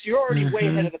 okay? So you're already way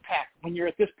ahead of the pack when you're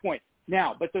at this point.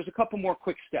 Now, but there's a couple more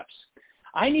quick steps.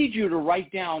 I need you to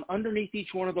write down underneath each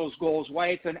one of those goals why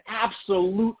it's an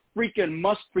absolute freaking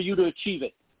must for you to achieve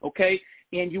it, okay?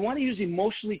 And you want to use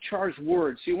emotionally charged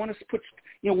words. So you want to put,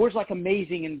 words like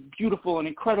amazing and beautiful and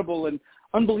incredible and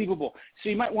unbelievable. So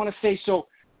you might want to say,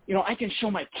 I can show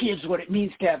my kids what it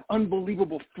means to have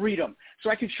unbelievable freedom. So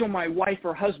I can show my wife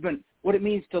or husband what it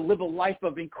means to live a life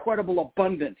of incredible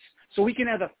abundance. So we can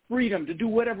have the freedom to do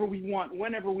whatever we want,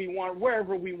 whenever we want,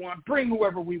 wherever we want, bring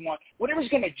whoever we want. Whatever's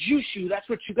going to juice you, that's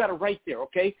what you got to write there,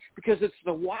 okay? Because it's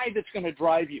the why that's going to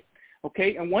drive you,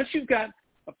 okay? And once you've got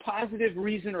a positive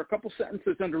reason or a couple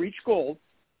sentences under each goal,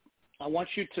 I want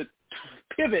you to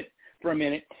pivot for a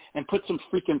minute and put some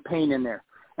freaking pain in there.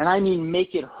 And I mean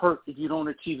make it hurt if you don't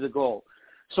achieve the goal.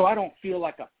 So I don't feel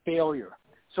like a failure.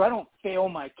 So I don't fail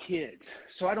my kids.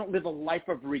 So I don't live a life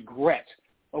of regret,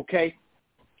 okay?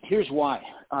 Here's why,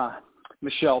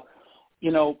 Michelle.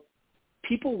 I'll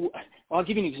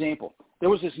give you an example. There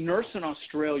was this nurse in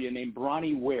Australia named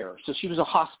Bronnie Ware. So she was a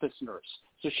hospice nurse.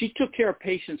 So she took care of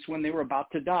patients when they were about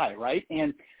to die, right?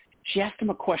 And she asked them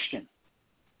a question.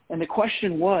 And the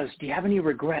question was, do you have any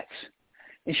regrets?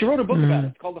 And she wrote a book about it.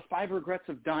 It's called The 5 Regrets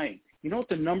of Dying. You know what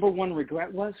the number one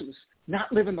regret was? It was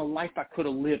not living the life I could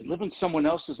have lived, living someone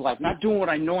else's life, not doing what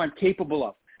I know I'm capable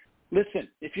of. Listen,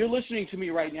 if you're listening to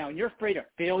me right now and you're afraid of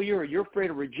failure or you're afraid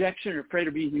of rejection or afraid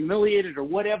of being humiliated or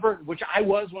whatever, which I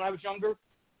was when I was younger,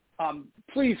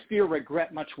 please fear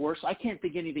regret much worse. I can't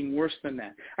think anything worse than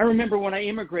that. I remember when I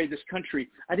immigrated this country,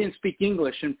 I didn't speak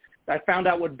English, and I found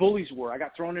out what bullies were. I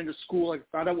got thrown into school. I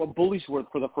found out what bullies were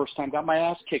for the first time, got my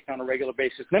ass kicked on a regular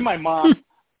basis. Then my mom,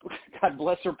 God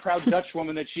bless her, proud Dutch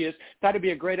woman that she is, thought it'd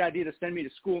be a great idea to send me to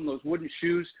school in those wooden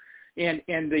shoes and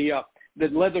the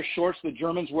leather shorts the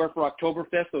Germans wear for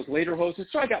Oktoberfest, those lederhosen.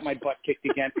 So I got my butt kicked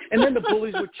again. And then the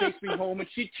bullies would chase me home, and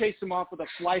she'd chase them off with a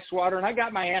fly swatter, and I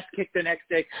got my ass kicked the next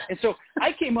day. And so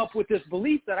I came up with this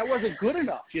belief that I wasn't good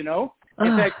enough, In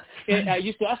fact, I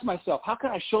used to ask myself, how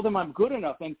can I show them I'm good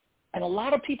enough? And a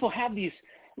lot of people have these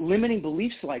limiting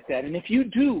beliefs like that. And if you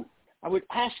do, I would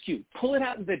ask you, pull it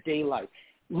out in the daylight.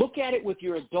 Look at it with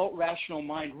your adult rational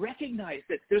mind. Recognize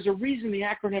that there's a reason the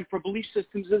acronym for belief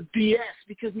systems is BS,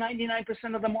 because 99%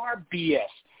 of them are BS.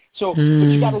 So but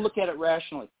you got to look at it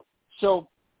rationally. So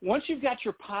once you've got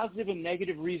your positive and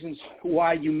negative reasons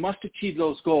why you must achieve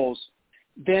those goals,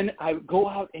 then I go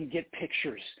out and get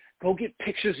pictures. Go get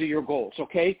pictures of your goals,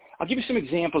 okay? I'll give you some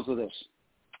examples of this.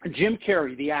 Jim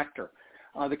Carrey, the actor,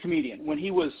 the comedian, when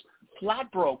he was flat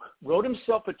broke, wrote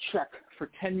himself a check for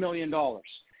 $10 million.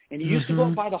 And he used to go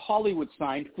by the Hollywood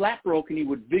sign, flat broke, and he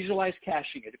would visualize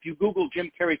cashing it. If you Google Jim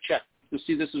Carrey check, you'll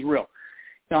see this is real.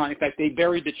 In fact, they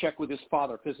buried the check with his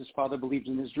father because his father believed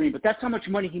in his dream. But that's how much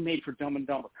money he made for Dumb and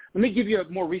Dumber. Let me give you a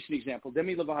more recent example.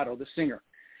 Demi Lovato, the singer.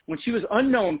 When she was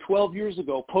unknown 12 years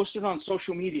ago, posted on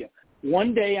social media,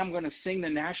 one day I'm going to sing the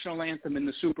national anthem in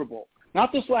the Super Bowl.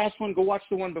 Not this last one. Go watch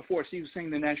the one before. See who's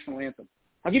singing the national anthem.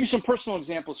 I'll give you some personal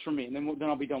examples from me, and then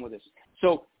I'll be done with this.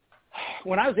 So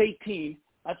when I was 18,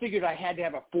 I figured I had to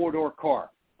have a 4-door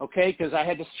car, okay, because I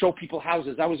had to show people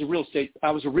houses. I was a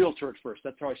realtor at first.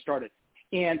 That's how I started.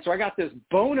 And so I got this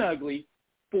bone-ugly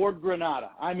Ford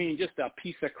Granada. I mean, just a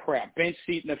piece of crap. Bench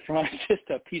seat in the front, just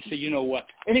a piece of you-know-what.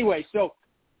 Anyway,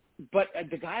 but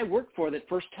the guy I worked for that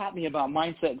first taught me about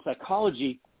mindset and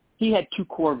psychology, he had 2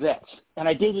 Corvettes, and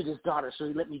I dated his daughter, so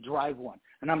he let me drive one.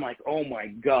 And I'm like, oh, my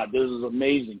God, this is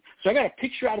amazing. So I got a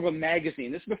picture out of a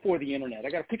magazine. This is before the Internet.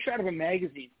 I got a picture out of a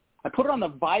magazine. I put it on the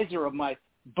visor of my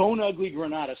bone-ugly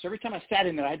Granada. So every time I sat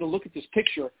in there, I had to look at this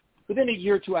picture. Within a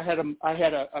year or two, I had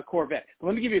a Corvette. But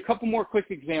let me give you a couple more quick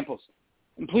examples.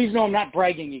 And please know I'm not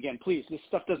bragging again. Please, this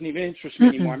stuff doesn't even interest me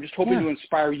anymore. I'm just hoping to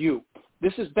inspire you.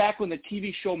 This is back when the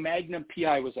TV show Magnum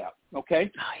P.I. was out,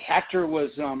 okay? Oh, yeah. Actor was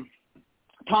Tom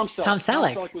Selleck. Tom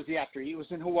Selleck was the actor. He was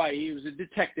in Hawaii. He was a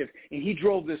detective, and he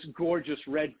drove this gorgeous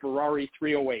red Ferrari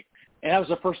 308. And that was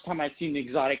the first time I'd seen an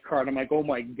exotic car, and I'm like, oh,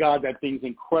 my God, that thing's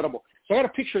incredible. So I got a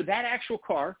picture of that actual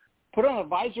car, put it on a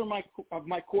visor of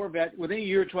my Corvette. Within a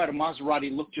year or two, I had a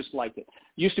Maserati look just like it.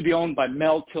 It used to be owned by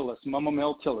Mel Tillis, Mama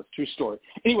Mel Tillis, true story.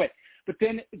 Anyway, but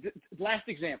then the last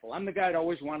example, I'm the guy that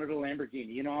always wanted a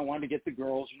Lamborghini. I wanted to get the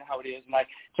girls, you know how it is. And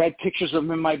so I had pictures of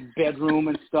them in my bedroom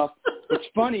and stuff. What's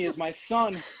funny is my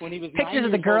son, when he was 9 years old, pictures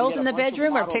of the girls in the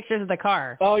bedroom or pictures of the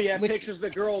car? Oh, yeah, pictures of the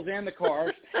girls and the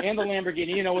cars and the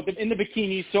Lamborghini, in the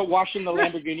bikinis, so washing the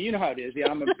Lamborghini. You know how it is. Yeah,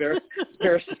 I'm embarrassed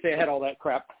to say I had all that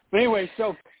crap. But anyway,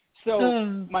 so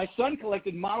my son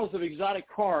collected models of exotic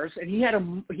cars, and he had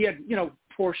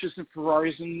Porsches and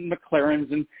Ferraris and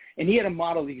McLarens, and he had a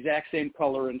model the exact same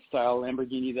color and style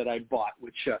Lamborghini that I bought,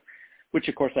 which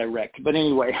of course I wrecked. But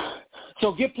anyway,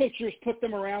 so get pictures, put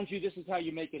them around you. This is how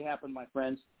you make it happen, my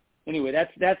friends. anyway,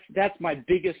 that's my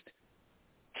biggest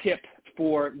tip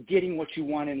for getting what you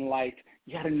want in life.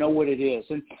 You got to know what it is.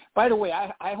 And by the way,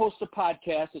 I host a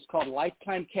podcast. It's called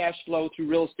Lifetime Cash Flow Through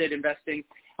Real Estate Investing.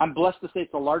 I'm blessed to say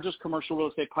it's the largest commercial real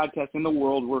estate podcast in the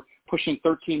world. We're pushing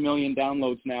 13 million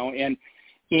downloads now. And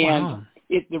wow.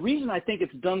 The reason I think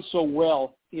it's done so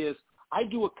well is I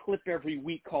do a clip every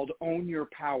week called Own Your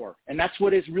Power. And that's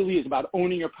what it really is, about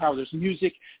owning your power. There's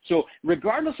music. So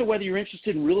regardless of whether you're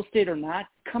interested in real estate or not,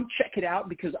 come check it out,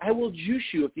 because I will juice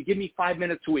you if you give me 5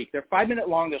 minutes a week. They're 5 minute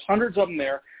long. There's hundreds of them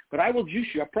there. But I will juice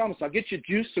you. I promise. I'll get you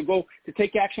juice to go to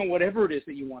take action on whatever it is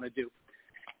that you want to do.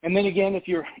 And then again, if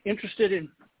you're interested in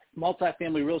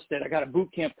multifamily real estate, I got a boot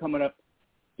camp coming up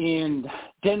in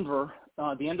Denver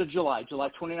the end of July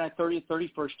 29th, 30th,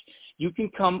 31st. You can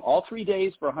come all 3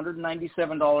 days for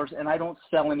 $197, and I don't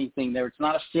sell anything there. It's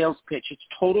not a sales pitch. It's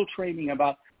total training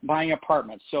about buying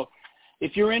apartments. So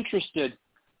if you're interested,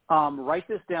 write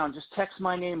this down. Just text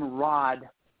my name, Rod,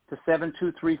 to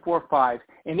 72345.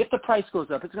 And if the price goes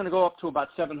up, it's going to go up to about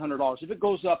 $700. If it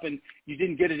goes up and you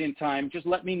didn't get it in time, just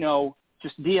let me know.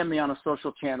 Just DM me on a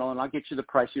social channel, and I'll get you the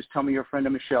price. Just tell me you're a friend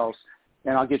of Michelle's,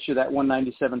 and I'll get you that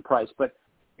 $197 price. But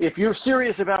if you're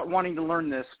serious about wanting to learn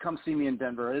this, come see me in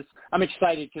Denver. I'm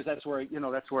excited because that's where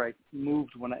I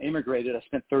moved when I immigrated. I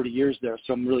spent 30 years there,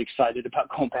 so I'm really excited about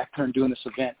going back there and doing this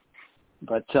event.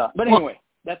 But anyway,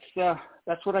 that's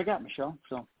what I got, Michelle.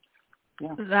 So.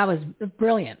 Yeah. That was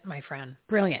brilliant, my friend.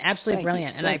 Brilliant. Absolutely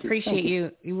brilliant. And I appreciate you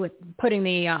putting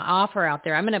the offer out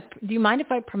there. Do you mind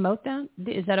if I promote that?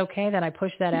 Is that okay that I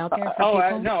push that out there for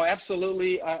people? No,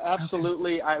 absolutely.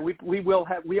 Absolutely.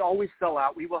 Okay. We always sell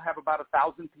out. We will have about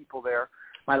 1,000 people there.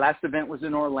 My last event was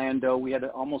in Orlando. We had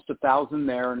almost 1,000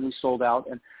 there, and we sold out.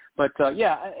 But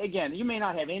again, you may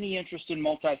not have any interest in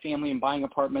multifamily and buying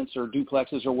apartments or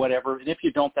duplexes or whatever. And if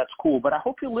you don't, that's cool. But I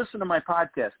hope you listen to my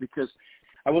podcast, because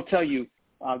I will tell you,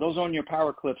 those Own Your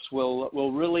Power clips will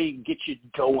really get you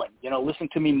going. Listen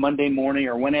to me Monday morning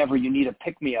or whenever you need a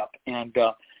pick-me-up. And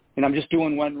I'm just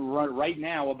doing one right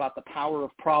now about the power of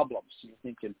problems. You're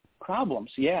thinking, problems?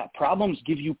 Yeah, problems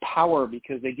give you power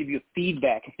because they give you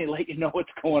feedback. They let you know what's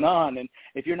going on. And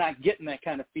if you're not getting that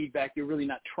kind of feedback, you're really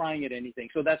not trying at anything.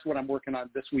 So that's what I'm working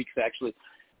on this week, actually.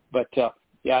 But,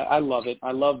 I love it.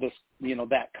 I love this,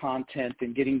 that content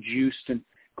and getting juiced and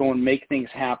go and make things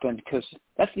happen, because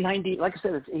that's 80 to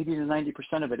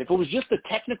 90% of it. If it was just the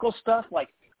technical stuff like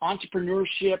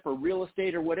entrepreneurship or real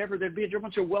estate or whatever, there'd be a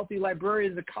bunch of wealthy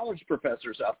librarians and college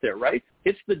professors out there, right?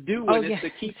 It's the doing, it's the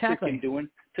keep sticking doing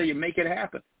till you make it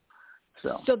happen.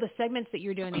 So the segments that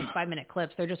you're doing, these 5-minute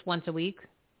clips, they're just once a week?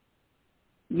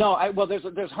 No,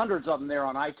 there's hundreds of them there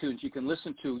on iTunes you can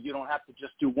listen to. You don't have to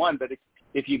just do one, but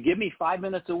if you give me 5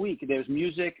 minutes a week, there's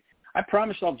music. I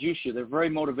promise I'll juice you. They're very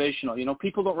motivational.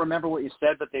 People don't remember what you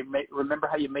said, but they remember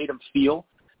how you made them feel.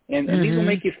 And these will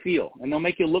make you feel, and they'll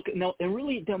make you look.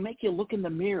 They'll make you look in the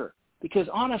mirror. Because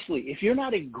honestly, if you're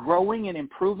not growing and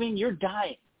improving, you're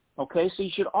dying. Okay, so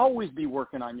you should always be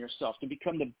working on yourself to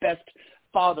become the best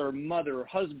father, mother,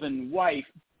 husband, wife,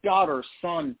 daughter,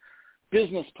 son,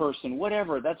 business person,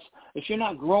 whatever. If you're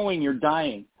not growing, you're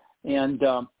dying. And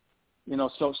so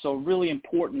really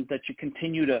important that you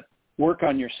continue to work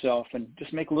on yourself and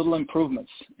just make little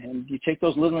improvements. And you take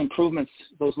those little improvements,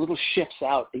 those little shifts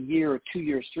out, a year or 2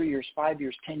 years, 3 years, 5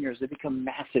 years, 10 years, they become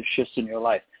massive shifts in your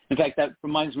life. In fact, that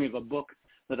reminds me of a book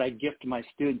that I gift to my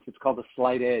students. It's called The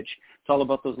Slight Edge. It's all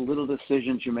about those little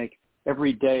decisions you make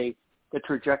every day that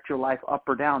traject your life up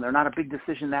or down. They're not a big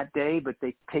decision that day, but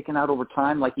they've taken out over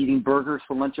time, like eating burgers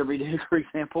for lunch every day, for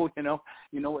example. You know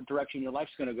what direction your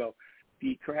life's going to go.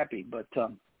 Be crappy. But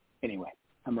anyway.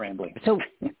 I'm rambling. So,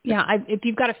 if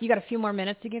you've got a few more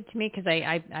minutes to give to me, because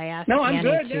I asked. No, I'm Annie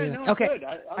good. to. Yeah, no, okay. I'm good.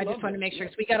 I just wanted to make sure.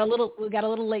 So we got a little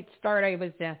late start. I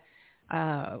was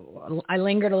I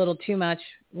lingered a little too much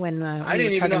when I we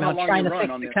didn't were even talking know how about long trying you to run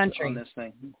fix on the this, country. on this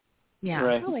thing. Yeah,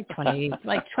 right. like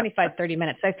 25, 30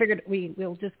 minutes. I figured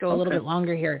we'll just go a little bit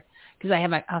longer here because I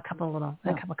have a couple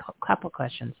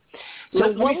questions. So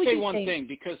let me say one thing,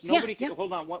 because nobody can,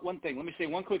 hold on, one thing. Let me say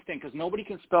one quick thing, because nobody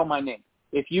can spell my name.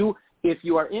 If you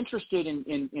are interested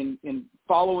in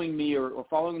following me or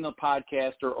following the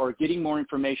podcast or getting more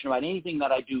information about anything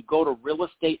that I do, go to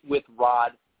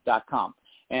realestatewithrod.com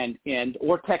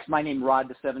or text my name, Rod,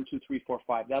 to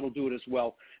 72345. That'll do it as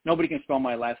well. Nobody can spell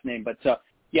my last name, but so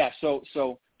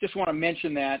just want to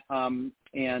mention that,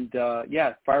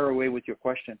 fire away with your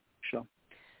question.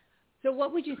 So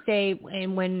what would you say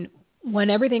when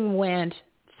everything went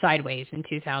sideways in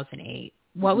 2008?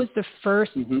 What was the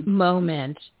first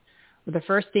moment, or the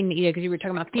first thing that because you were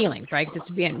talking about feelings, right?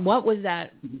 What was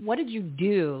that? What did you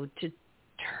do to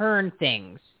turn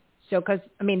things So, because,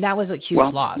 I mean, that was a huge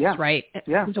loss, right?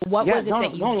 Yeah. So what was it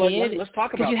that you did? Let's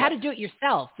talk about because you had that. to do it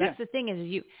yourself. That's the thing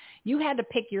is you had to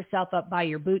pick yourself up by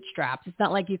your bootstraps. It's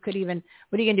not like you could even,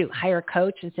 what are you going to do, hire a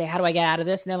coach and say, how do I get out of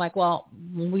this? And they're like, well,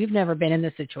 we've never been in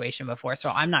this situation before, so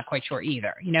I'm not quite sure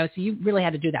either. You know, so you really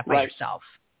had to do that by yourself.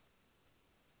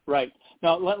 Right.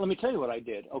 Now, let me tell you what I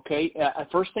did, okay?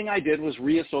 First thing I did was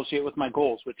reassociate with my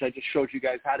goals, which I just showed you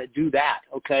guys how to do that,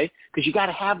 okay? Because you got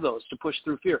to have those to push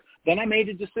through fear. Then I made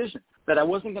a decision that I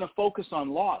wasn't going to focus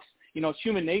on loss. You know, it's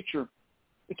human nature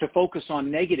to focus on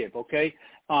negative, okay?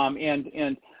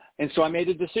 And so I made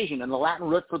a decision, and the Latin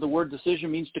root for the word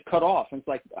decision means to cut off. And it's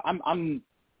like I'm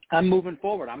moving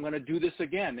forward. I'm going to do this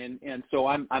again, and so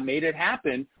I made it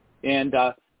happen, and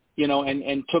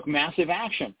took massive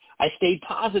action. I stayed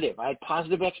positive. I had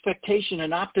positive expectation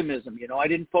and optimism. You know, I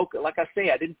didn't focus, like I say,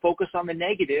 I didn't focus on the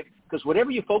negative, because whatever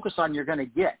you focus on, you're going to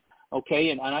get. Okay,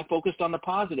 and I focused on the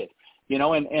positive. You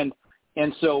know, and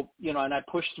so and I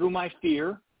pushed through my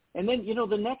fear. And then,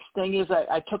 the next thing is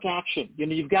I took action.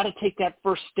 You've got to take that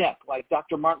first step. Like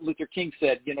Dr. Martin Luther King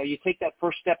said, you take that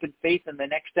first step in faith and the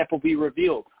next step will be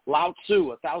revealed. Lao Tzu,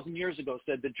 1,000 years ago,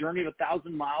 said the journey of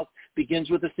 1,000 miles begins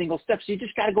with a single step. So you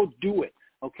just got to go do it,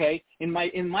 okay? In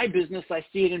my business, I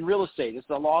see it in real estate. It's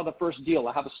the law of the first deal.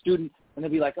 I have a student, and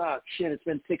they'll be like, oh, shit, it's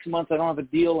been 6 months. I don't have a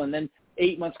deal. And then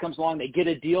 8 months comes along, they get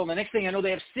a deal. And the next thing I know,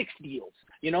 they have 6 deals,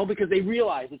 because they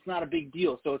realize it's not a big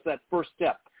deal. So it's that first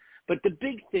step. But the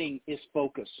big thing is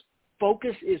focus.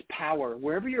 Focus is power.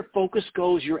 Wherever your focus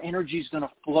goes, your energy is going to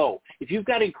flow. If you've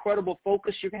got incredible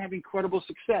focus, you're going to have incredible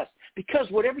success, because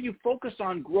whatever you focus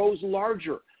on grows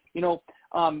larger.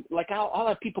 Like I'll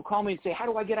have people call me and say, how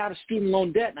do I get out of student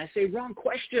loan debt? And I say, wrong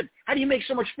question. How do you make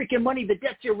so much freaking money? The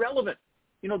debt's irrelevant.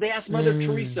 They asked Mother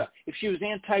Teresa if she was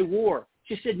anti-war.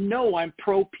 She said, no, I'm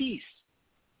pro-peace.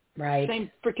 Right.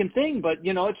 Same freaking thing, but,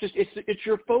 it's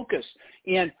your focus.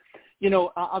 And,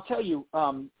 I'll tell you,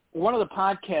 one of the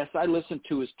podcasts I listen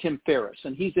to is Tim Ferriss,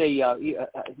 and he's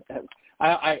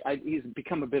he's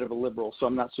become a bit of a liberal, so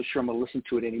I'm not so sure I'm going to listen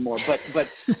to it anymore. But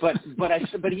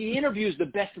he interviews the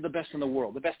best of the best in the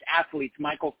world, the best athletes,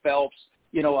 Michael Phelps,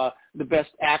 the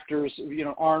best actors,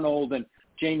 Arnold and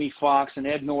Jamie Foxx and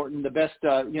Ed Norton, the best,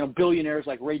 billionaires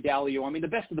like Ray Dalio. I mean, the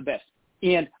best of the best.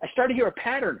 And I started to hear a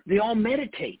pattern. They all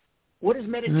meditate. What does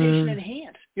meditation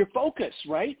enhance? Your focus,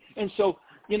 right? And so,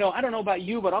 I don't know about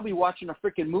you, but I'll be watching a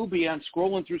freaking movie and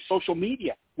scrolling through social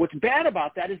media. What's bad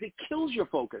about that is it kills your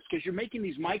focus, because you're making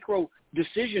these micro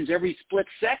decisions every split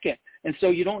second, and so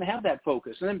you don't have that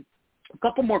focus. And then a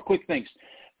couple more quick things.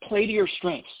 Play to your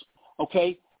strengths,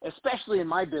 okay? Especially in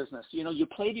my business. You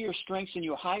play to your strengths and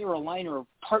you hire a line or a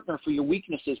partner for your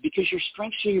weaknesses, because your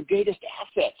strengths are your greatest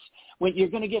assets. When you're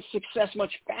going to get success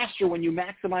much faster when you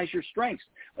maximize your strengths.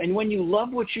 And when you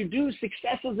love what you do,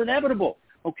 success is inevitable.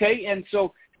 Okay, and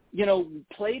so,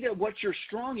 play to what you're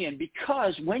strong in,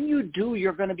 because when you do,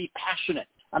 you're going to be passionate.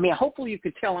 I mean, hopefully you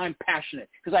can tell I'm passionate,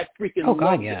 because I freaking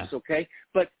love this, okay?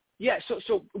 But, yeah,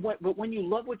 so when you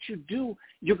love what you do,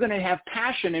 you're going to have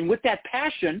passion, and with that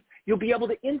passion, you'll be able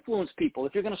to influence people.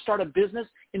 If you're going to start a business,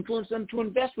 influence them to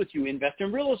invest with you, invest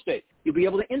in real estate. You'll be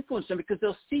able to influence them because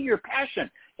they'll see your passion,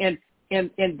 and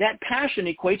that passion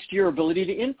equates to your ability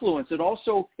to influence. It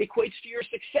also equates to your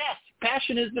success.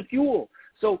 Passion is the fuel.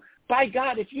 So, by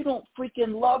God, if you don't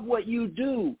freaking love what you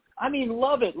do, I mean,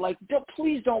 love it. Like,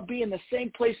 please don't be in the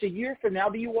same place a year from now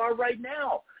that you are right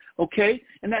now, okay?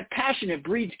 And that passion, it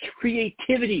breeds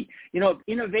creativity,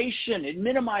 innovation. It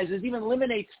minimizes, even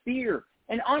eliminates fear.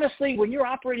 And honestly, when you're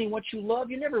operating what you love,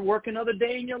 you never work another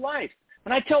day in your life.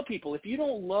 And I tell people, if you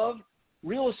don't love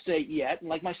real estate yet,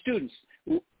 like my students,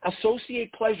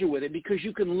 associate pleasure with it, because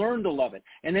you can learn to love it.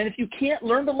 And then if you can't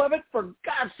learn to love it, for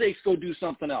God's sakes, go do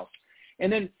something else.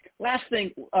 And then last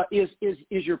thing is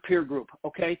your peer group,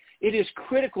 okay? It is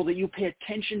critical that you pay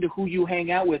attention to who you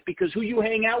hang out with, because who you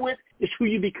hang out with is who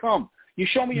you become. You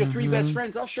show me your 3 best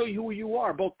friends, I'll show you who you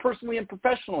are, both personally and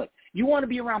professionally. You want to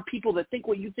be around people that think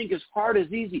what you think is hard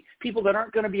is easy, people that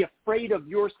aren't going to be afraid of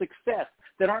your success,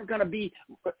 that aren't going to be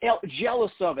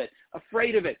jealous of it,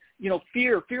 afraid of it,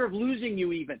 fear of losing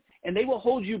you even, and they will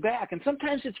hold you back. And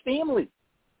sometimes it's family.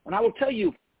 And I will tell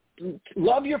you,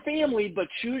 love your family, but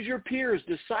choose your peers.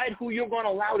 Decide who you're going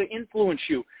to allow to influence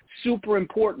you. Super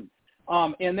important.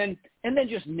 And then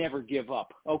just never give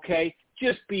up, okay?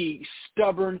 Just be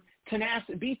stubborn.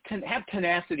 have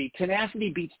tenacity. Tenacity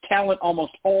beats talent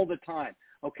almost all the time,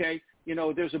 okay? You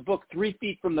know, there's a book, 3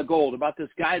 Feet from the Gold, about this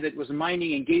guy that was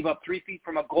mining and gave up 3 feet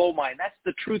from a gold mine. That's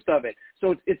the truth of it.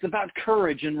 So it's about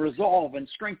courage and resolve and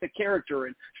strength of character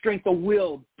and strength of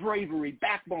will, bravery,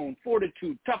 backbone,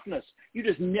 fortitude, toughness. You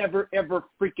just never, ever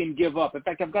freaking give up. In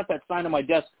fact, I've got that sign on my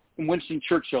desk from Winston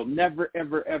Churchill, never,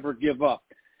 ever, ever give up.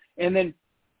 And then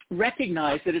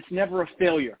recognize that it's never a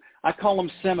failure. I call them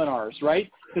seminars,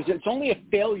 right? Because it's only a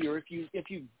failure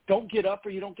if you don't get up or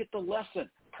you don't get the lesson.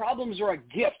 Problems are a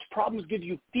gift. Problems give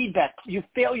you feedback. You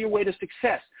fail your way to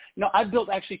success. You know, I've built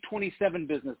actually 27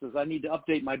 businesses. I need to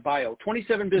update my bio.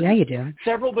 27 businesses. Yeah, you do.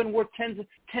 Several have been worth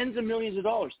tens of millions of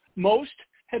dollars. Most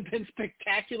have been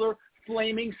spectacular,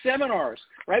 flaming seminars,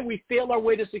 right? We failed our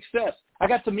way to success. I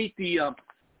got to meet the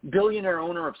billionaire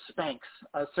owner of Spanx,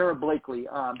 Sarah Blakely.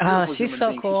 She's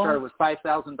so cool. She started with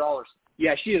 $5,000.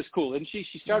 Yeah, she is cool. And she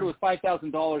started with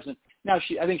 $5,000, and now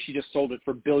I think she just sold it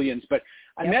for billions. But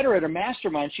I met her at a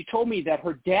mastermind. She told me that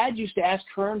her dad used to ask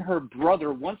her and her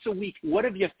brother once a week, what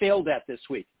have you failed at this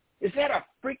week? Is that a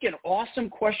freaking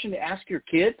awesome question to ask your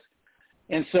kids?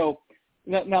 And so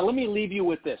now let me leave you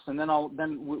with this, and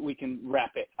then we can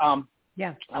wrap it.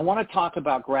 I want to talk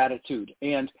about gratitude,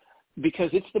 and because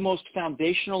it's the most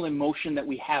foundational emotion that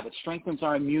we have. It strengthens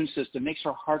our immune system, makes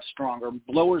our heart stronger,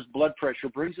 lowers blood pressure,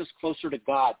 brings us closer to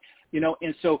God. You know,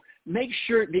 and so make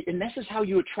sure, and this is how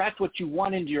you attract what you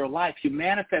want into your life. You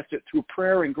manifest it through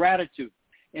prayer and gratitude.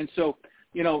 And so,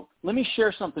 you know, let me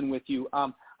share something with you.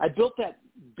 I built that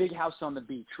big house on the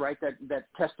beach, right? That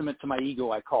testament to my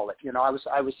ego, I call it. You know,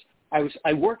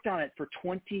 I worked on it for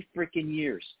 20 freaking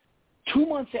years. 2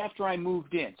 months after I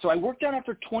moved in. So I worked on it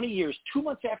for 20 years. 2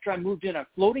 months after I moved in, I'm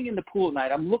floating in the pool at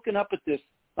night. I'm looking up at this,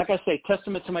 like I say,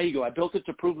 testament to my ego. I built it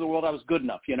to prove to the world I was good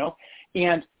enough, you know.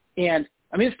 And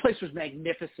I mean, this place was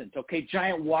magnificent, okay?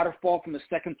 Giant waterfall from the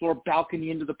second floor balcony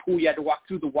into the pool. You had to walk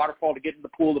through the waterfall to get in the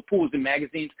pool. The pool was in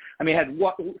magazines. I mean, it had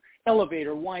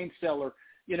elevator, wine cellar.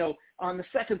 You know, on the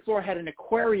second floor, had an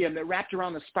aquarium that wrapped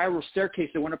around the spiral staircase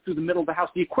that went up through the middle of the house.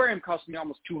 The aquarium cost me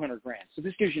almost $200,000. So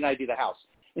this gives you an idea of the house.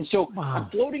 And so I'm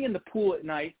floating in the pool at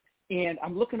night, and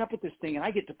I'm looking up at this thing, and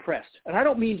I get depressed. And I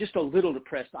don't mean just a little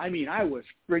depressed. I mean, I was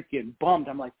freaking bummed.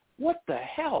 I'm like, what the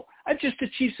hell? I've just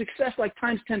achieved success like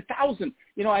times 10,000.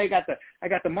 You know, I got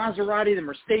the Maserati, the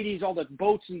Mercedes, all the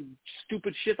boats and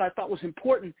stupid shit I thought was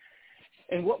important.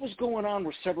 And what was going on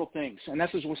were several things. And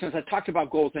that's since I talked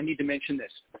about goals, I need to mention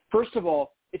this. First of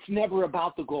all, it's never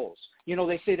about the goals. You know,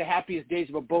 they say the happiest days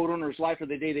of a boat owner's life are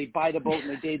the day they buy the boat and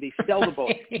the day they sell the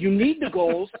boat. You need the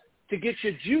goals to get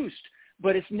you juiced,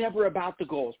 but it's never about the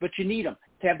goals. But you need them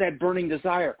to have that burning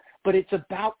desire. But it's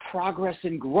about progress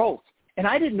and growth. And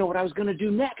I didn't know what I was going to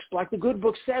do next. Like the good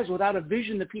book says, without a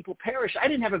vision, the people perish. I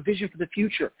didn't have a vision for the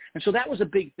future. And so that was a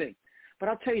big thing. But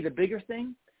I'll tell you, the bigger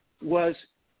thing was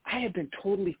I had been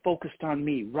totally focused on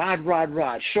me. Rod.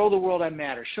 Show the world I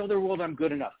matter. Show the world I'm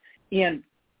good enough. And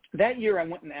that year I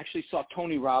went and actually saw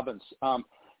Tony Robbins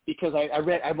because I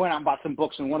went out and bought some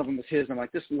books, and one of them was his. And I'm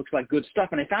like, this looks like good stuff.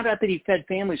 And I found out that he fed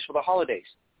families for the holidays.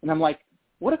 And I'm like,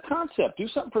 what a concept. Do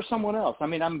something for someone else. I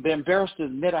mean, I'm embarrassed to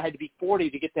admit I had to be 40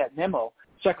 to get that memo.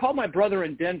 So I called my brother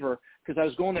in Denver because I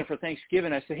was going there for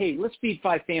Thanksgiving. I said, hey, let's feed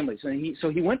 5 families. And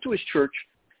he went to his church,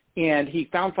 and he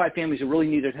found 5 families that really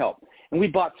needed help. And we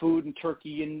bought food and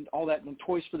turkey and all that and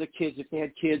toys for the kids if they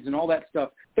had kids and all that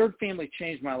stuff. Third family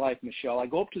changed my life, Michelle. I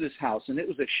go up to this house, and it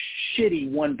was a shitty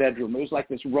one-bedroom. It was like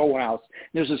this row house.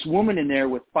 There's this woman in there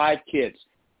with 5 kids.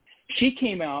 She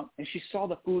came out, and she saw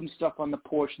the food and stuff on the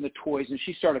porch and the toys, and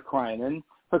she started crying. And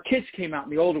her kids came out,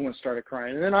 and the older one started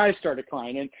crying. And then I started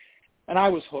crying, and I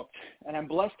was hooked. And I'm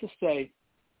blessed to say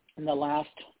in the last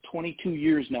 22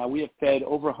 years now, we have fed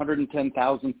over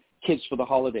 110,000 kids for the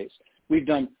holidays. We've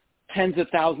done tens of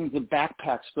thousands of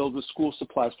backpacks filled with school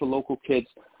supplies for local kids,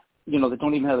 you know, that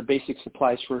don't even have the basic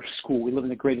supplies for school. We live in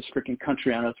the greatest freaking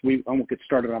country on earth. I won't get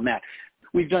started on that.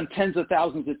 We've done tens of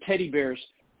thousands of teddy bears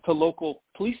to local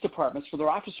police departments for their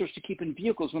officers to keep in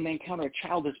vehicles when they encounter a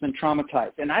child that's been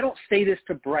traumatized. And I don't say this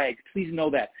to brag. Please know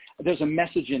that. There's a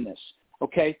message in this,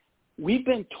 okay? We've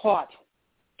been taught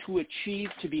to achieve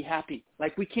to be happy.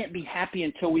 Like we can't be happy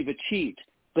until we've achieved.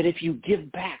 But if you give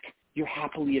back, you're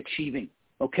happily achieving.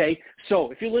 Okay, so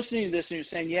if you're listening to this and you're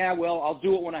saying, yeah, well, I'll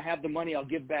do it when I have the money, I'll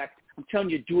give back, I'm telling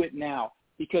you, do it now.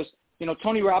 Because, you know,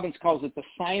 Tony Robbins calls it the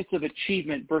science of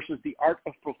achievement versus the art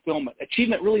of fulfillment.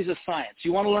 Achievement really is a science.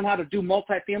 You want to learn how to do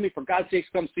multifamily? For God's sakes,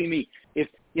 come see me. If,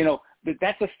 you know,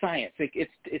 that's a science.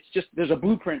 It's just, there's a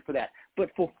blueprint for that. But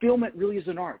fulfillment really is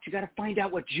an art. You got to find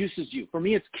out what juices you. For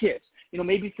me, it's kids.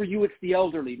 maybe for you it's the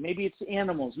elderly, maybe it's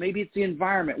animals, maybe it's the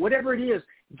environment, whatever it is,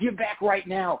 give back right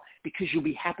now because you'll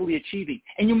be happily achieving.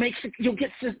 And you'll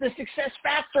get the success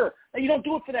faster. Now, you don't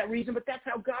do it for that reason, but that's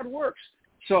how God works.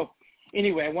 So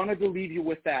anyway, I wanted to leave you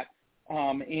with that.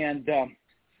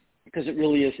 Because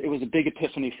it was a big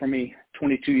epiphany for me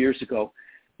 22 years ago.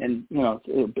 And,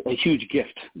 a huge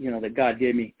gift, that God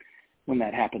gave me when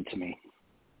that happened to me.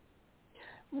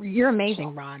 You're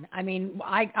amazing, Ron. I mean,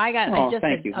 I got just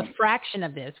a fraction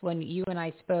of this when you and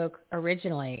I spoke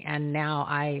originally, and now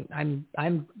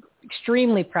I'm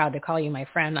extremely proud to call you my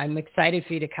friend. I'm excited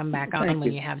for you to come back on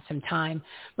when you have some time.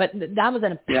 But that was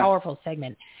a powerful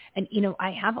segment. And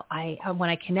I when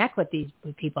I connect with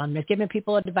people, I'm just giving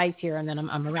people advice here, and then I'm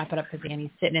gonna wrap it up because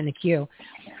Annie's sitting in the queue.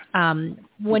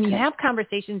 When you have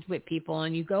conversations with people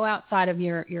and you go outside of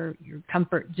your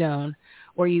comfort zone,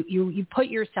 or you put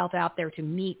yourself out there to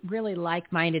meet really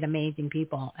like-minded, amazing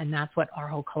people, and that's what our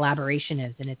whole collaboration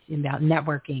is. And it's about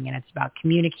networking, and it's about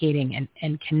communicating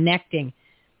and connecting.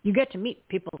 You get to meet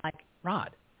people like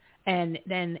Rod, and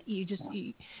then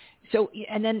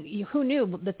who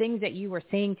knew the things that you were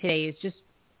saying today is just,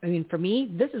 I mean, for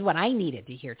me, this is what I needed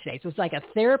to hear today. So it's like a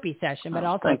therapy session, but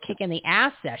also a kick in the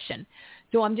ass session.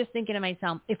 So I'm just thinking to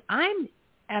myself, if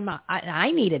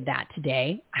I needed that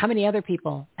today, how many other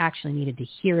people actually needed to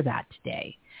hear that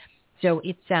today? So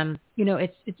it's,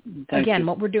 it's again,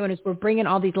 what we're doing is we're bringing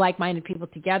all these like-minded people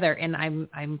together, and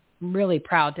I'm really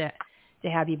proud to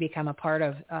have you become a part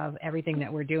of everything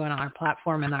that we're doing on our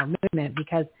platform and our movement,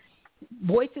 because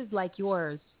voices like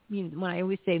yours, when I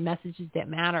always say messages that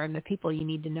matter and the people you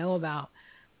need to know about,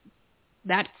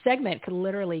 that segment could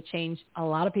literally change a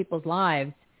lot of people's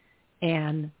lives.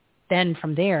 And then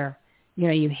from there,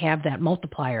 you have that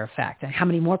multiplier effect. And how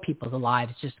many more people's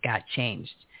lives just got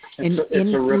changed in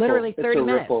literally 30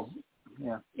 minutes. Ripple.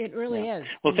 Yeah, it really is.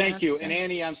 Well, thank you. And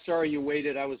Annie, I'm sorry you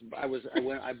waited. I went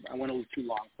a little too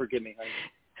long. Forgive me.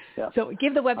 Yeah. So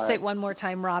give the website one more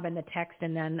time, Robin, the text,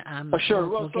 and then sure.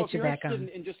 we'll get if you you're back on.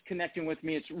 In just connecting with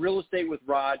me, it's Real Estate with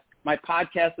Rod. My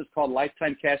podcast is called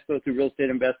Lifetime Cash Flow Through Real Estate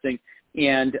Investing.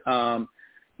 And,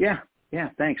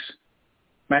 thanks.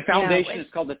 My foundation is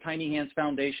called the Tiny Hands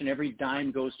Foundation. Every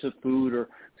dime goes to food or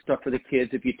stuff for the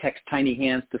kids. If you text Tiny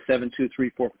Hands to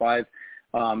 72345,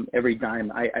 every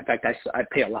dime. In fact, I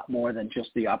pay a lot more than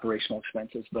just the operational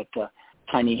expenses, but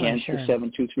Tiny Hands to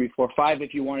 72345.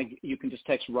 If you want to, you can just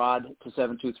text Rod to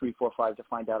 72345 to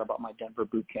find out about my Denver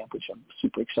boot camp, which I'm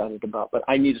super excited about. But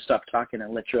I need to stop talking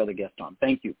and let your other guest on.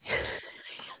 Thank you.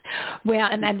 Well,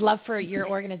 and I'd love for your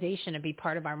organization to be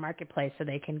part of our marketplace so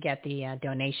they can get the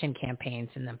donation campaigns,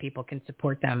 and then people can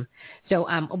support them. So,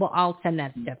 I'll send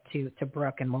that stuff to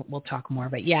Brooke, and we'll talk more.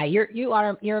 But yeah, you're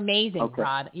amazing,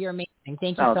 Rod. You're amazing.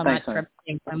 Thank you so much for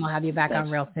everything, and we'll have you back on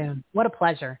real soon. What a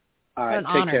pleasure. All right, what an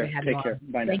honor to have you on. Take care.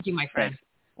 Bye now. Thank you, my friend.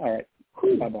 Thanks. All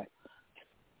right. Bye-bye.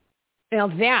 Now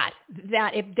that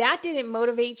if that didn't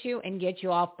motivate you and get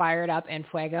you all fired up and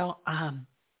fuego,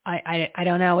 I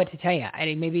don't know what to tell you.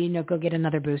 Maybe go get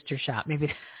another booster shot. Maybe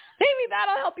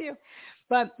that'll help you.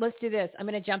 But let's do this. I'm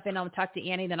going to jump in. I'll talk to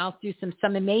Annie. Then I'll do some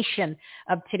summation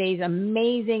of today's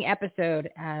amazing episode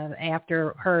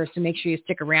after her. So make sure you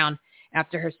stick around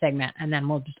after her segment, and then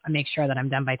we'll just make sure that I'm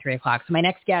done by 3 o'clock. So my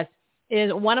next guest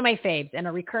is one of my faves and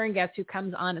a recurring guest who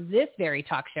comes on this very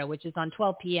talk show, which is on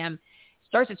 12 p.m.,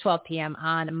 starts at 12 p.m.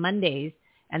 on Mondays,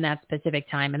 and that's Pacific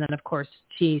time. And then, of course,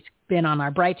 she's been on our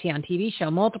Brighty on TV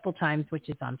show multiple times, which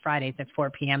is on Fridays at 4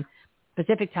 p.m.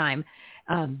 Pacific time.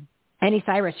 Annie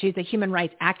Cyrus, she's a human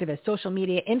rights activist, social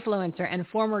media influencer, and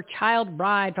former child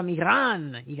bride from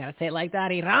Iran. You got to say it like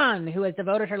that, Iran, who has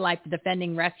devoted her life to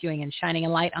defending, rescuing, and shining a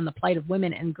light on the plight of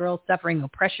women and girls suffering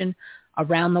oppression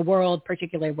around the world,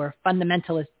 particularly where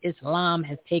fundamentalist Islam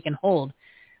has taken hold,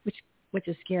 which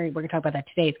is scary. We're going to talk about that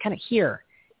today. It's kind of here.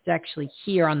 It's actually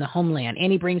here on the homeland.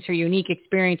 Annie brings her unique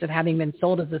experience of having been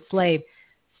sold as a slave,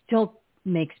 still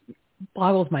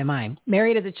boggles my mind.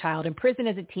 Married as a child, imprisoned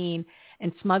as a teen,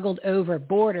 and smuggled over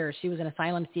borders. She was an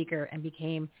asylum seeker and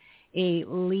became a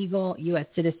legal U.S.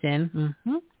 citizen,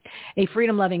 a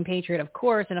freedom-loving patriot, of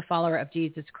course, and a follower of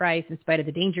Jesus Christ. In spite of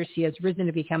the danger, she has risen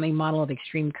to become a model of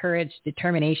extreme courage,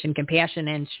 determination, compassion,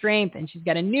 and strength. And she's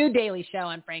got a new daily show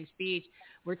on Frank's Beach.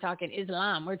 We're talking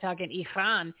Islam, we're talking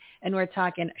Iran, and we're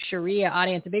talking Sharia.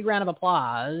 Audience, a big round of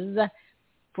applause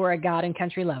for a God and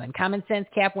country loving, common sense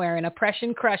cap wearing,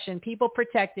 oppression crushing, people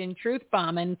protecting, truth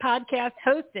bombing, podcast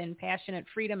hosting, passionate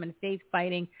freedom and faith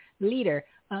fighting leader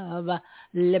of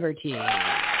liberty.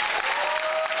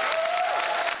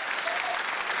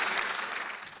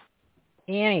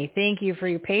 Annie, thank you for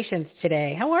your patience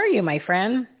today. How are you, my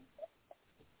friend?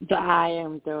 I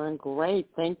am doing great,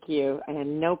 thank you,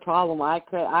 and no problem.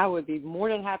 I would be more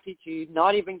than happy to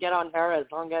not even get on air as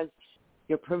long as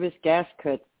your previous guest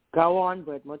could go on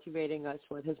with motivating us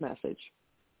with his message.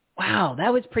 Wow,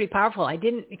 that was pretty powerful. I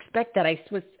didn't expect that. I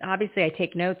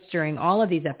take notes during all of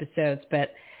these episodes,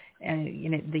 but I'm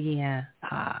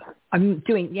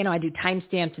doing, I do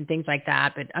timestamps and things like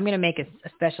that. But I'm going to make a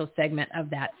special segment of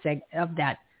that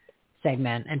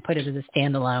segment and put it as a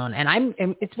standalone.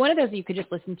 And it's one of those that you could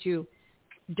just listen to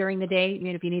during the day.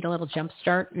 If you need a little jump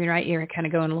start, right? You're kind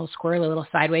of going a little squirrely, a little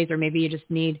sideways, or maybe you just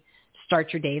need to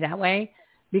start your day that way.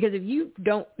 Because if you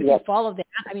follow that,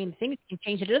 things can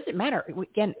change. It doesn't matter.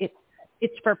 Again,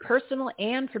 it's for personal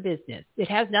and for business. It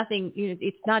has nothing.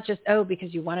 It's not just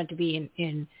because you want it to be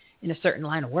in a certain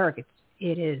line of work.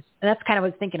 It is. And that's kind of what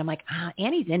I was thinking. I'm like,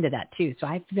 Annie's into that too, so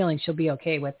I have a feeling she'll be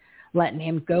okay with letting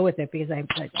him go with it because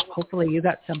hopefully you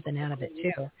got something out of it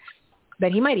too.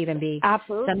 But he might even be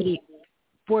somebody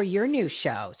for your new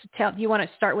show. So do you want to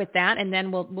start with that, and then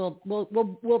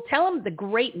we'll tell him the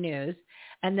great news.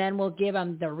 And then we'll give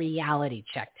them the reality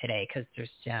check today because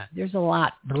there's a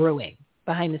lot brewing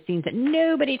behind the scenes that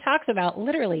nobody talks about,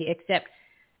 literally, except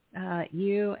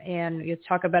you. And you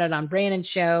talk about it on Brandon's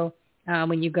show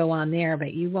when you go on there,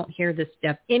 but you won't hear this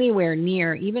stuff anywhere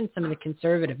near even some of the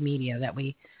conservative media that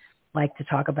we like to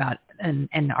talk about and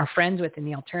are friends with in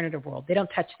the alternative world. They don't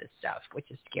touch this stuff,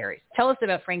 which is scary. Tell us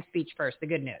about Frank's speech first, the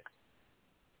good news.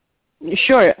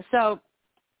 Sure. So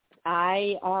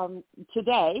I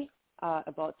today,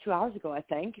 about 2 hours ago, I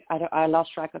think. I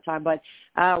lost track of time, but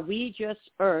we just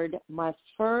aired my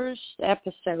first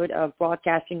episode of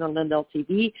broadcasting on Lindell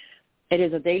TV. It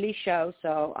is a daily show,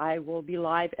 so I will be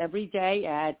live every day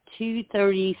at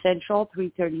 2:30 Central,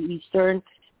 3:30 Eastern.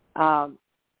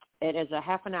 It is a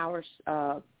half an hour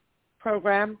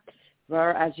program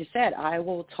where, as you said, I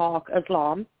will talk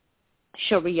Islam,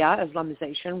 Sharia,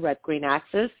 Islamization, red-green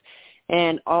axis,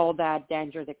 and all that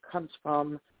danger that comes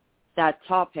from that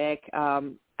topic.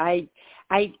 I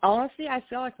honestly, I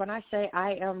feel like when I say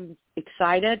I am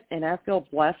excited and I feel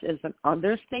blessed is an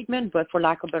understatement, but for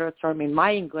lack of a better term, in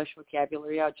my English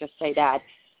vocabulary, I'll just say that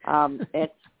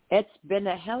it's been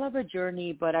a hell of a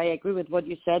journey, but I agree with what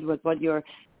you said, with what your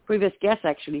previous guest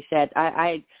actually said.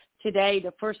 Today,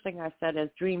 the first thing I said is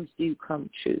dreams do come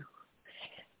true.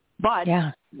 But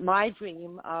my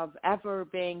dream of ever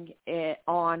being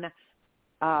on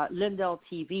Lindell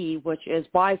TV, which is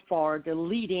by far the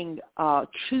leading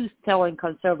truth-telling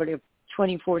conservative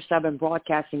 24/7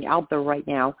 broadcasting out there right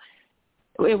now,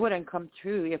 it wouldn't come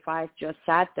true if I just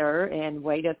sat there and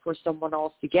waited for someone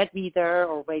else to get me there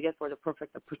or waited for the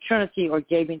perfect opportunity or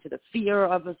gave into the fear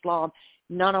of Islam.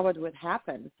 None of it would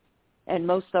happen. And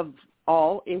most of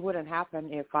all, it wouldn't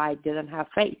happen if I didn't have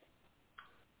faith.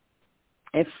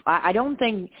 If I don't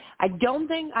think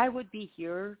I would be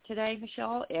here today,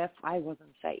 Michelle, if I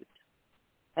wasn't saved.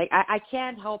 I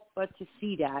can't help but to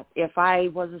see that. If I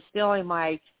was still in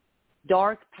my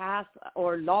dark path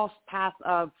or lost path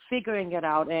of figuring it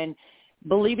out and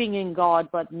believing in God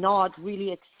but not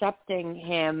really accepting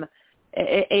Him,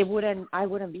 I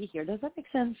wouldn't be here. Does that make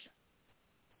sense?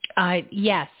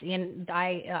 Yes, and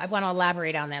I want to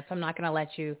elaborate on that, so I'm not going to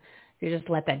let you just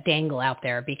let that dangle out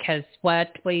there, because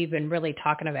what we've been really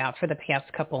talking about for the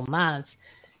past couple of months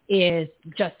is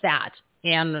just that.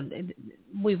 And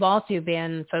we've also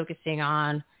been focusing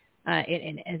on,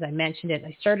 and as I mentioned it,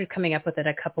 I started coming up with it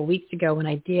a couple of weeks ago when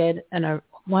I did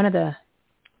one of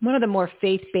the more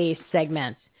faith-based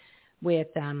segments with,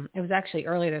 it was actually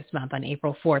earlier this month on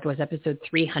April 4th, was episode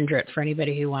 300 for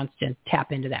anybody who wants to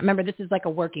tap into that. Remember, this is like a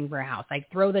working warehouse. I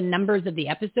throw the numbers of the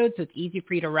episodes so it's easy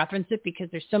for you to reference it, because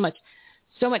there's so much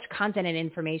content and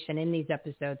information in these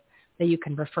episodes that you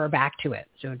can refer back to it.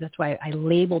 So that's why I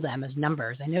label them as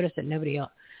numbers. I noticed that nobody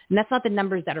else, and that's not the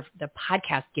numbers that the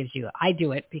podcast gives you. I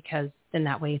do it because then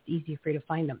that way it's easier for you to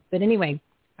find them. But anyway,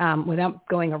 without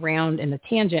going around in the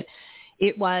tangent,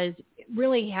 it was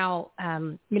really how,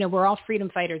 we're all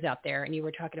freedom fighters out there. And you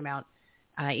were talking about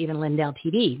even Lindell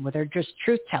TV, where they're just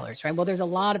truth tellers, right? Well, there's a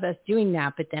lot of us doing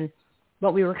that. But then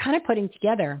what we were kind of putting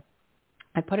together,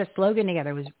 I put a slogan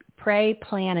together, was pray,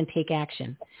 plan, and take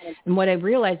action. And what I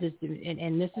realized is,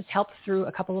 and this has helped through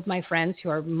a couple of my friends who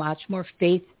are much more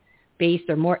faith-based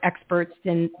or more experts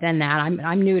than that.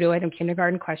 I'm new to it. I'm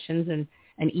kindergarten questions and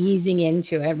easing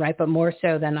into it, right? But more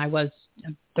so than I was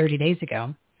 30 days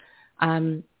ago.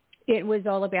 It was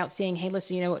all about saying, hey,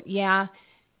 listen,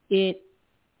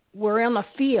 we're on the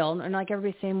field, and like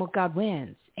everybody's saying, well, God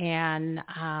wins. And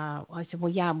I said,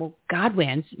 well, God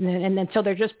wins. And then so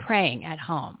they're just praying at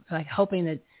home, like hoping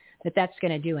that that's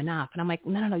going to do enough. And I'm like,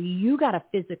 no, you got to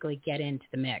physically get into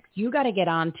the mix. You got to get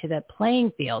onto the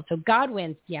playing field. So God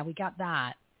wins. Yeah, we got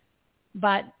that.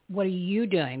 But what are you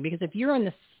doing? Because if you're in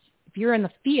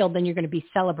the field, then you're going to be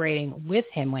celebrating with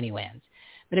him when he wins.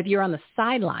 But if you're on the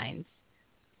sidelines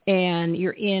and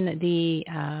you're in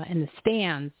the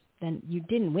stands, then you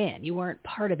didn't win. You weren't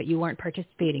part of it. You weren't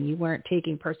participating. You weren't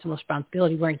taking personal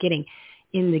responsibility. You weren't getting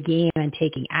in the game and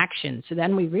taking action. So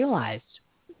then we realized,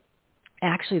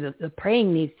 actually, the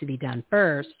praying needs to be done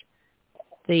first.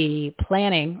 The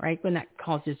planning, right, when that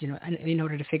causes, in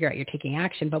order to figure out you're taking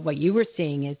action. But what you were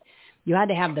seeing is you had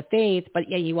to have the faith, but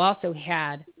yeah, you also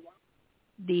had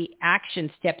the action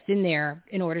steps in there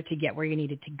in order to get where you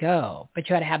needed to go. But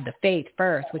you had to have the faith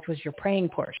first, which was your praying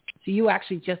portion. So you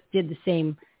actually just did the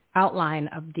same outline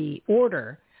of the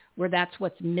order, where that's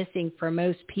what's missing for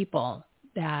most people,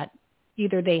 that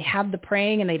either they have the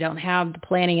praying and they don't have the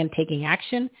planning and taking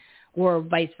action, or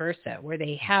vice versa, where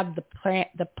they have the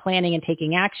planning and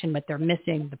taking action, but they're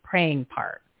missing the praying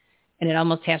part. And it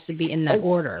almost has to be in that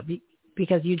order,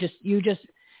 because you just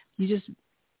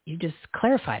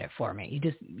clarified it for me.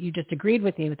 You just agreed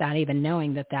with me without even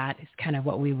knowing that is kind of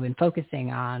what we've been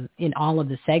focusing on in all of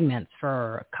the segments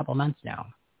for a couple months now.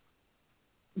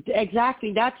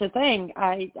 Exactly. That's the thing.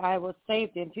 I was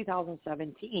saved in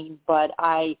 2017, but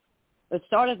I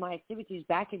started my activities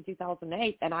back in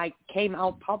 2008, and I came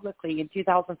out publicly in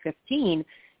 2015.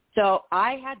 So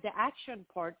I had the action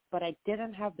part, but I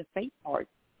didn't have the faith part.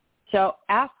 So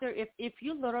after, if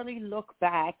you literally look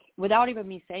back, without even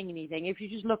me saying anything, if you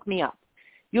just look me up,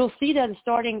 you'll see that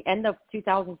starting end of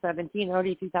 2017,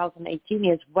 early 2018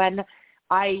 is when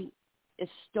I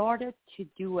started to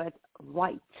do it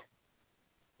right.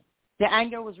 The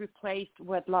anger was replaced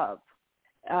with love.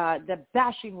 The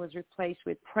bashing was replaced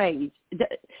with praise.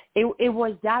 It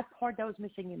was that part that was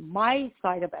missing in my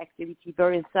side of activity,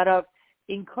 where instead of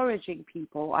encouraging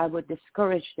people, I would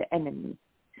discourage the enemy.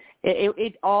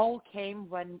 It all came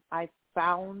when I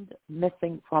found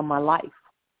missing from my life.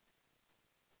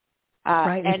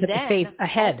 Right, and you put the faith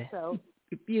ahead. Also,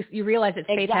 you realize that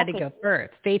faith had to go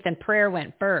first. Faith and prayer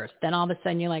went first. Then all of a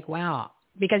sudden you're like, wow,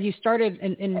 because you started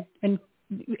and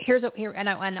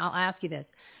I'll ask you this,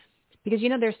 because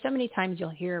there's so many times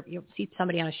you'll see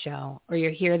somebody on a show, or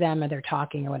you hear them or they're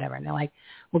talking or whatever, and they're like,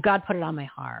 well, God put it on my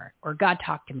heart, or God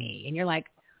talked to me, and you're like,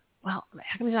 well,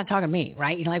 how come he's not talking to me,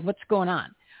 right? You're like, what's going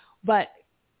on? But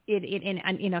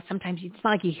sometimes it's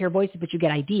not like you hear voices, but you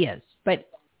get ideas. But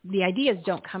the ideas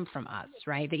don't come from us,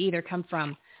 right? They either come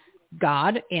from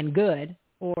God and good,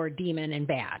 or demon and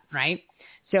bad, right?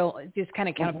 So just kind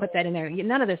of put that in there.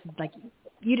 None of this is like,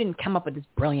 you didn't come up with this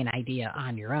brilliant idea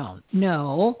on your own.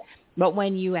 No, but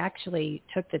when you actually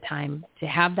took the time to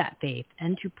have that faith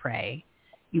and to pray,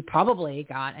 you probably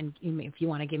got, and if you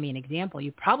want to give me an example,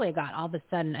 you probably got all of a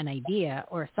sudden an idea,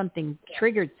 or something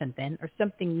triggered something, or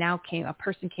something a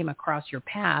person came across your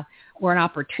path, or an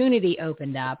opportunity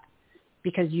opened up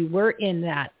because you were in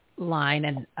that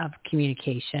line of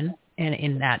communication, and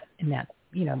in that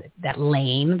that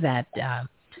lane that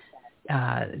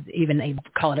even they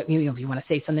call it, if you want to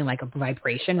say something like a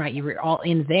vibration, right? You were all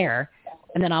in there,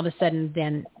 and then all of a sudden,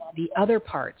 then the other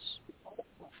parts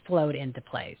flowed into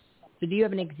place. So do you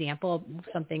have an example of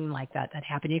something like that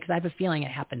happened to you? Because I have a feeling it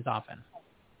happens often.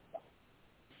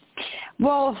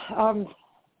 Well,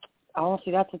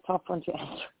 honestly, that's a tough one to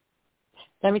answer.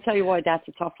 Let me tell you why that's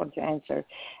a tough one to answer.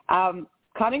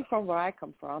 Coming from where I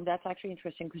come from, that's actually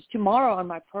interesting, because tomorrow on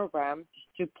my program,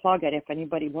 just to plug it if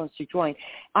anybody wants to join,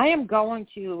 I am going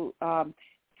to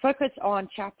focus on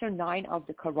chapter 9 of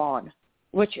the Quran,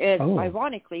 which is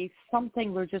ironically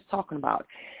something we're just talking about.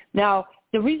 Now,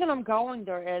 the reason I'm going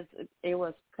there is it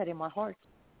was put in my heart.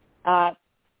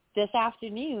 This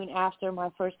afternoon, after my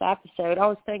first episode, I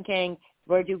was thinking,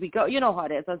 where do we go? You know how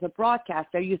it is. As a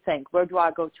broadcaster, you think, where do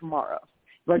I go tomorrow?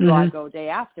 Where do I go day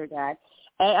after that?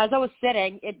 As I was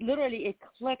sitting, it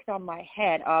clicked on my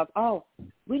head of,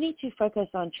 we need to focus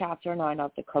on chapter 9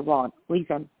 of the Quran.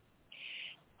 Reason.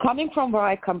 Coming from where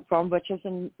I come from, which is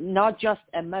not just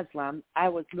a Muslim, I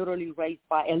was literally raised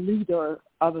by a leader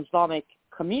of Islamic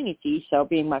community, so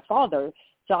being my father.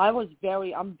 So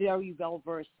I'm very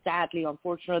well-versed, sadly,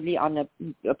 unfortunately, on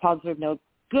a positive note,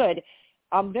 good.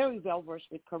 I'm very well-versed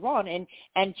with Quran.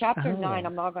 And chapter 9,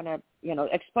 I'm not going to,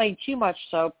 explain too much,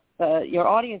 so your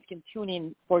audience can tune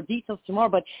in for details tomorrow.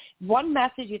 But one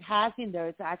message it has in there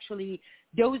is actually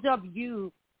those of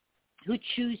you who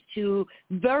choose to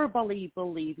verbally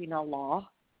believe in Allah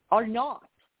are not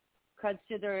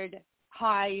considered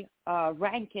high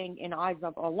ranking in eyes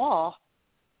of Allah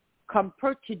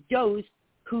compared to those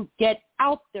who get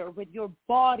out there with your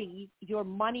body, your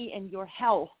money, and your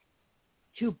health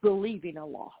to believe in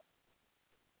Allah.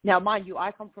 Now, mind you,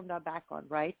 I come from that background,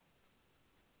 right?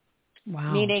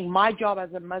 Wow. Meaning my job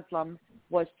as a Muslim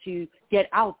was to get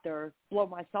out there, blow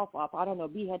myself up, I don't know,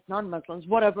 behead non-Muslims,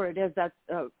 whatever it is that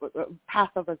path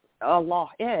of Allah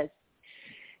is.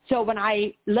 So when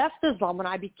I left Islam, when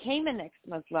I became an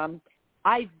ex-Muslim,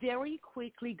 I very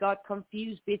quickly got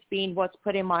confused between what's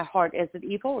put in my heart. Is it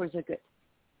evil or is it good?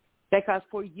 Because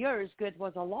for years, good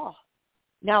was Allah.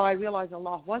 Now I realize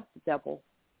Allah was the devil.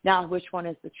 Now which one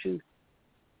is the truth?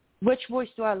 Which voice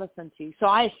do I listen to? So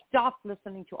I stopped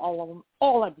listening to all of them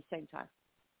all at the same time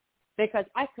because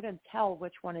I couldn't tell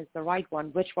which one is the right one,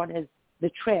 which one is the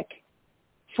trick.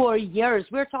 For years,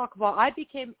 we're talking about, I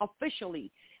became officially,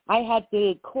 I had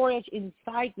the courage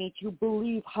inside me to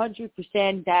believe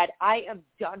 100% that I am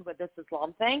done with this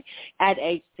Islam thing at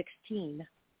age 16.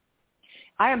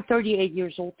 I am 38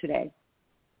 years old today.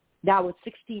 That was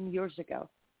 16 years ago.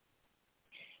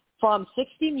 From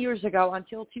 16 years ago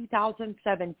until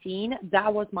 2017,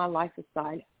 that was my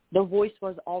lifestyle. The voice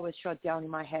was always shut down in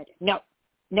my head. No.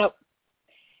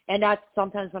 And that's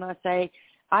sometimes when I say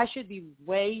I should be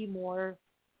way more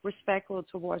respectful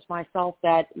towards myself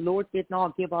that Lord did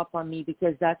not give up on me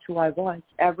because that's who I was.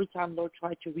 Every time Lord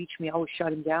tried to reach me, I was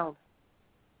shutting down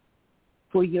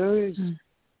for years.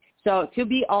 So to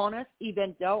be honest,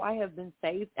 even though I have been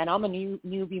saved and I'm a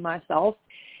newbie myself,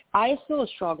 I still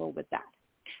struggle with that.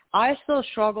 I still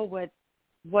struggle with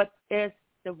what is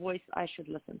the voice I should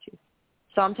listen to.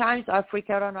 Sometimes I freak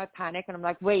out and I panic and I'm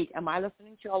like, wait, am I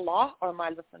listening to Allah or am I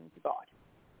listening to God?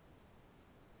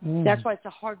 That's why it's a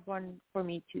hard one for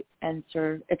me to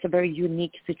answer. It's a very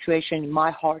unique situation in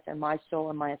my heart and my soul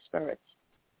and my spirits.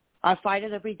 I fight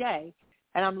it every day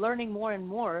and I'm learning more and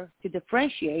more to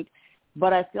differentiate,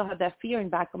 but I still have that fear in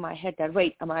the back of my head that,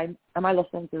 wait, am I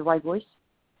listening to the right voice?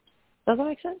 Does that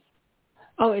make sense?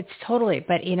 Oh, it's totally.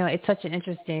 But, it's such an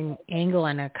interesting angle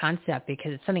and a concept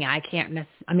because it's something I can't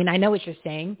I know what you're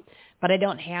saying, but I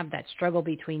don't have that struggle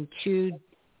between two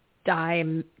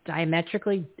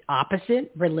diametrically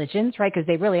opposite religions, right? Because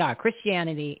they really are.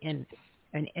 Christianity and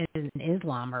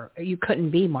Islam, or you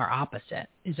couldn't be more opposite.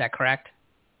 Is that correct?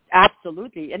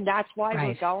 Absolutely. And that's why Right.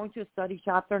 we're going to study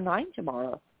chapter 9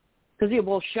 tomorrow, because it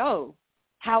will show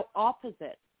how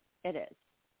opposite it is.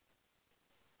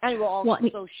 And it will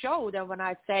also show that when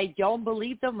I say don't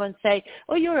believe them and say,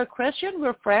 oh, you're a Christian,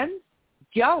 we're friends,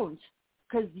 don't.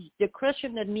 Because the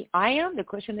Christian that I am, the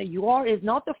Christian that you are, is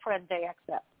not the friend they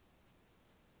accept.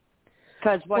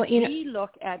 Because what we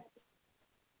look at...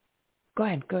 Go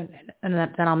ahead. And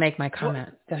then I'll make my comment.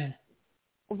 Go ahead.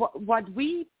 What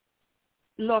we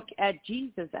look at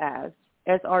Jesus as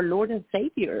our Lord and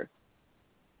Savior,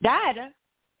 that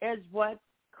is what's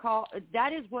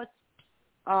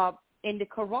in the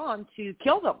Quran to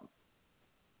kill them.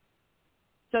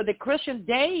 So the Christians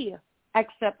they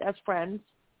accept as friends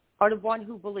are the one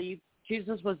who believe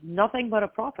Jesus was nothing but a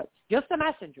prophet, just a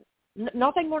messenger,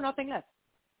 nothing more, nothing less.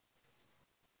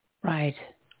 Right.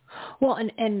 Well,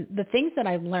 and the things that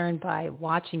I've learned by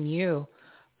watching you,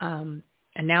 and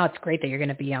now it's great that you're going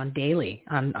to be on daily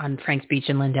on Frank's Beach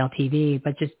and Lindell TV,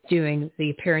 but just doing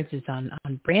the appearances on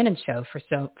Brandon's show for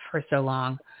so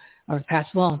long. Or past,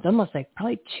 it's almost like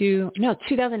probably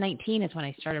 2019 is when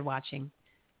I started watching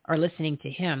or listening to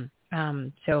him.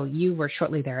 So you were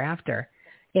shortly thereafter.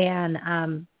 And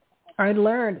I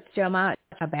learned so much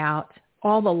about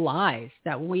all the lies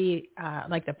that we,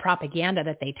 like the propaganda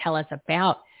that they tell us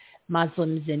about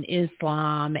Muslims and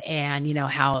Islam and,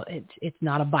 how it's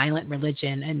not a violent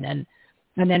religion. And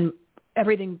then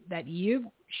everything that you've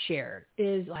shared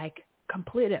is like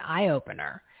complete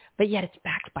eye-opener. But yet it's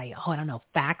backed by,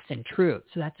 facts and truth.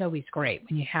 So that's always great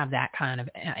when you have that kind of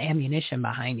ammunition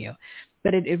behind you.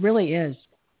 But it really is,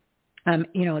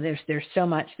 there's so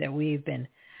much that we've been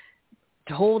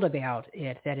told about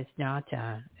it that it's not,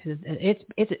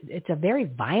 it's a very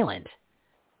violent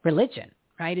religion,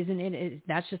 right? Isn't it?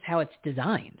 That's just how it's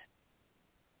designed.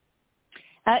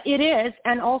 It is.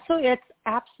 And also it's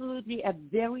absolutely a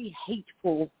very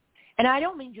hateful, and I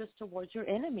don't mean just towards your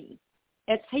enemy.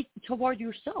 It's hate toward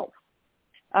yourself.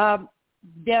 There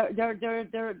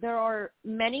are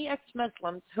many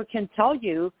ex-Muslims who can tell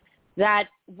you that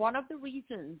one of the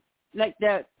reasons, like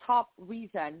the top 3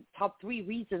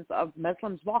 reasons of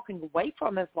Muslims walking away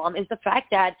from Islam is the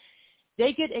fact that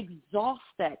they get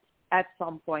exhausted at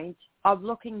some point of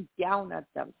looking down at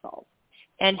themselves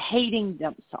and hating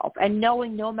themselves and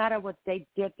knowing no matter what they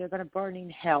did, they're going to burn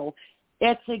in hell.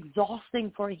 It's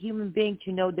exhausting for a human being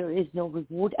to know there is no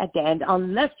reward at the end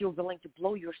unless you're willing to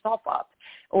blow yourself up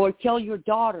or kill your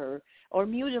daughter or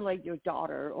mutilate your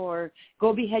daughter or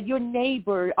go behead your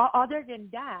neighbor. Other than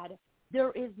that,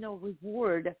 there is no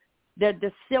reward, that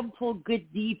the simple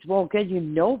good deeds won't get you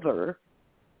nowhere,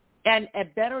 and a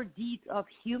better deed of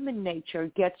human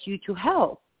nature gets you to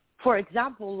hell. For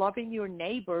example, loving your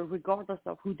neighbor regardless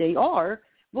of who they are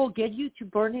will get you to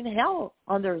burn in hell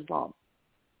under Islam.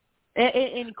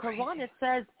 In Quran it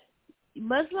says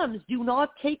Muslims do not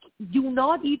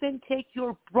even take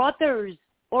your brothers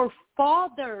or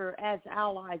father as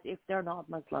allies if they're not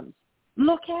Muslims.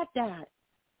 Look at that.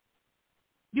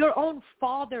 Your own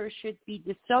father should be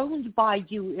disowned by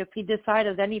you if he decides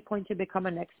at any point to become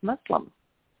an ex-Muslim.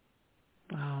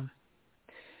 Wow.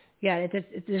 Yeah,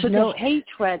 there's so no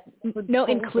hatred, no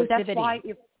inclusivity. That's why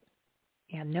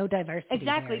no diversity.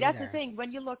 Exactly. That's either. the thing.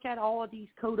 When you look at all of these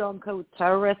quote-unquote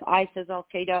terrorists, ISIS,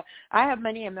 Al-Qaeda, I have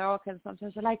many Americans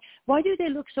sometimes are like, why do they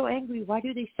look so angry? Why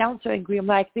do they sound so angry? I'm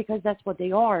like, because that's what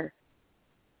they are.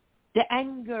 The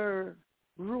anger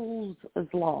rules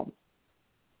Islam.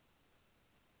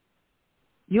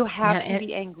 You have to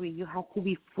be angry. You have to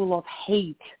be full of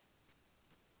hate.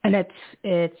 And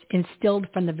it's instilled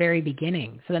from the very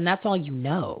beginning. So then that's all you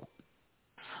know.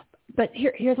 But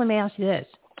here's let me ask you this.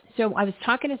 So I was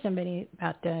talking to somebody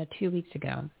about 2 weeks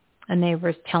ago, and they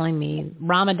were telling me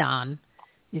Ramadan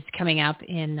is coming up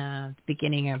in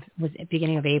beginning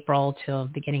of April till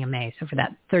beginning of May. So for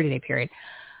that 30-day period,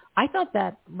 I thought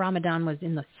that Ramadan was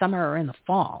in the summer or in the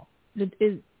fall.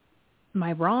 Am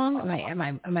I wrong?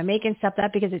 Am I making stuff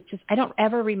up? Because it's just I don't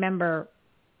ever remember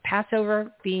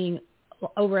Passover being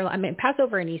over. I mean,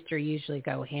 Passover and Easter usually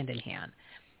go hand in hand.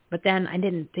 But then I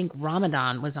didn't think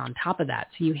Ramadan was on top of that.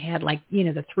 So you had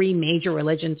the three major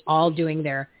religions all doing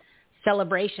their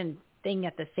celebration thing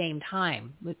at the same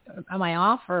time. Am I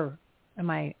off or am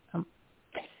I?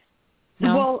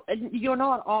 No? Well, you're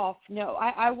not off. No,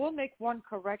 I will make one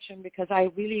correction because I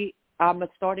really am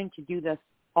starting to do this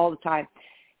all the time.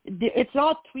 It's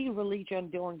not three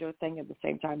religions doing their thing at the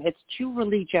same time. It's two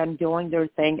religions doing their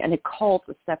thing, and a cult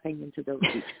is stepping into their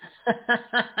religion.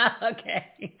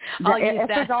 Okay,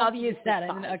 I'll use that.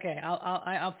 Okay,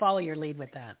 I'll follow your lead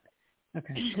with that.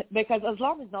 Okay, because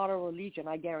Islam is not a religion.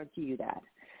 I guarantee you that.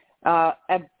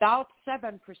 About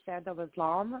 7% of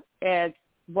Islam is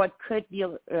what could be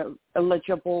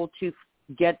eligible to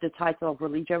get the title of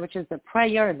religion, which is the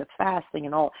prayer and the fasting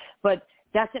and all. But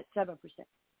that's it, 7%.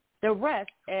 The rest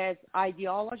is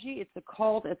ideology. It's a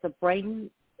cult. It's a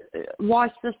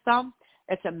brainwash system.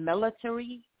 It's a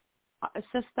military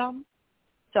system.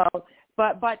 So,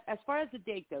 but as far as the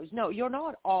date goes, no, you're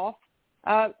not off.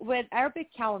 With Arabic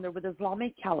calendar, with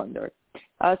Islamic calendar,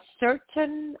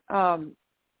 certain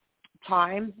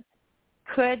times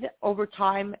could over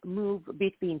time move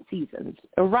between seasons.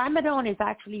 Ramadan is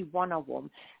actually one of them.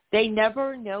 They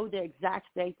never know the exact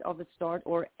date of the start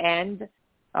or end.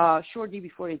 Shortly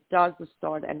before it does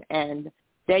start and end,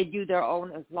 they do their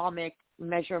own Islamic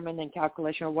measurement and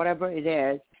calculation or whatever it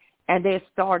is, and they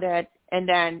start it, and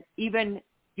then even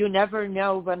you never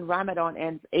know when Ramadan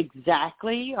ends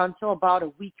exactly until about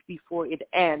a week before it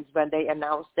ends when they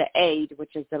announce the Eid,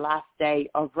 which is the last day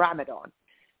of Ramadan.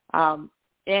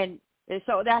 And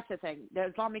so that's the thing. The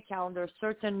Islamic calendar,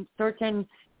 certain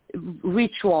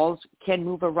rituals can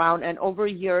move around, and over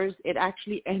years it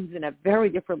actually ends in a very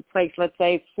different place. Let's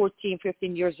say 14,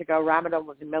 15 years ago, Ramadan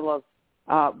was in the middle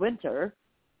of winter,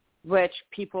 which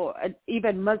people,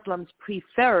 even Muslims,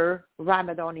 prefer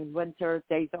Ramadan in winter.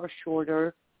 Days are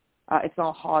shorter. It's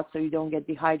not hot, so you don't get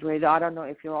dehydrated. I don't know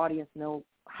if your audience know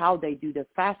how they do the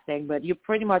fasting, but you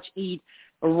pretty much eat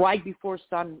right before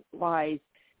sunrise.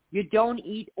 You don't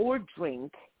eat or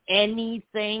drink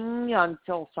anything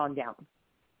until sundown.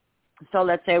 So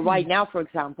let's say right now, for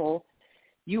example,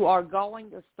 you are going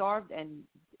to starve and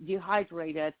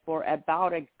dehydrated for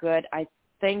about a good, I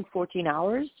think, 14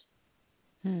 hours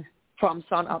from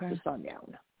sun up to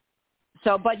sundown.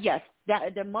 So, but yes,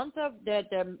 the month of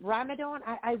the Ramadan,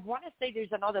 I want to say there's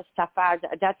another safar.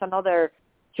 That's another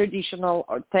traditional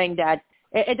thing that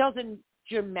it doesn't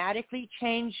dramatically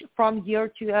change from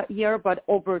year to year, but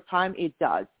over time it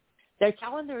does. Their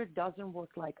calendar doesn't work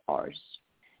like ours.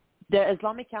 The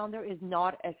Islamic calendar is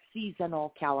not a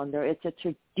seasonal calendar. It's a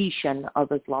tradition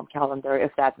of Islam calendar,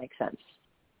 if that makes sense.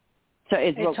 So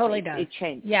it totally does. It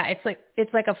changes. Yeah,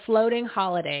 it's like a floating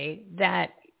holiday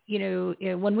that,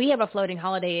 when we have a floating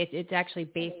holiday, it's actually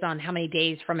based on how many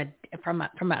days from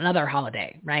another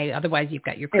holiday, right? Otherwise, you've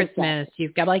got your Christmas,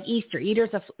 you've got like Easter.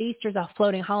 Easter's a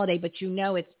floating holiday, but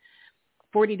it's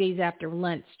 40 days after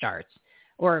Lent starts.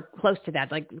 Or close to that,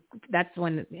 like that's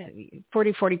when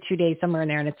 40, 42 days, somewhere in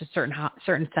there, and it's a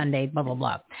certain Sunday, blah, blah,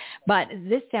 blah. But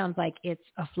this sounds like it's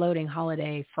a floating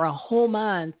holiday for a whole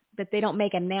month, but they don't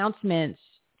make announcements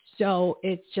So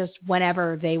it's just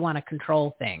whenever they want to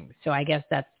control things. So I guess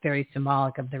that's very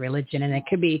symbolic of the religion. And it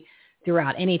could be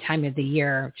throughout any time of the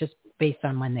year, just based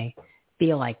on when they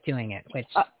feel like doing it, which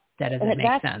that doesn't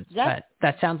make sense. But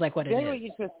that sounds like what it is. Very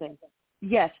interesting.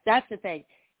 Yes, that's the thing.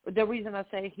 The reason I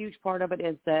say a huge part of it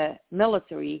is the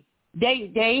military.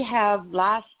 They have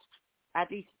last at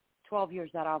least 12 years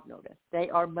that I've noticed. They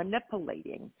are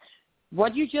manipulating.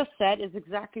 What you just said is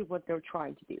exactly what they're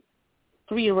trying to do.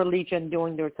 Three religion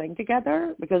doing their thing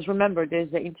together, because remember, there's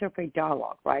the interfaith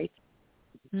dialogue, right?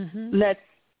 Mm-hmm. Let's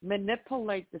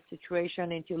manipulate the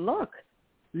situation into, look,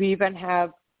 we even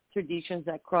have traditions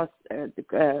that crosses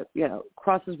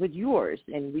with yours,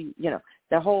 and we,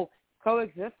 the whole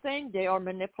coexisting, they are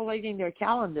manipulating their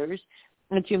calendars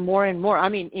into more and more. I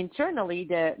mean, internally,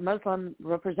 the Muslim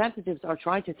representatives are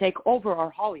trying to take over our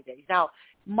holidays. Now,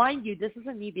 mind you, this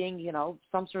isn't me being,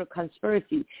 some sort of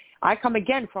conspiracy. I come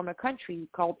again from a country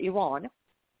called Iran,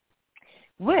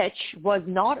 which was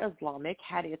not Islamic,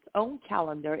 had its own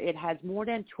calendar. It has more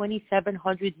than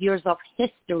 2,700 years of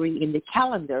history in the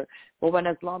calendar. But when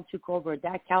Islam took over,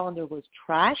 that calendar was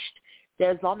trashed. The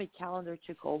Islamic calendar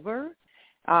took over.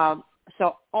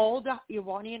 So all the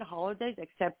Iranian holidays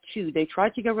except two, they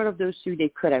tried to get rid of those two, they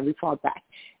couldn't. We fought back.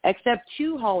 Except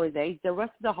two holidays, the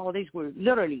rest of the holidays were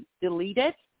literally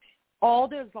deleted. All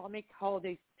the Islamic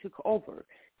holidays took over.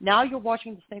 Now you're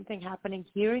watching the same thing happening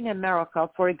here in America.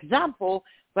 For example,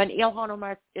 when Ilhan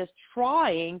Omar is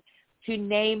trying to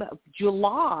name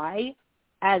July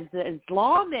as the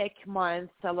Islamic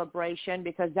month celebration,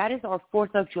 because that is our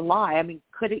 4th of July. I mean,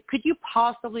 could you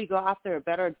possibly go after a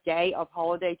better day of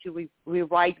holiday to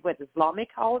rewrite with Islamic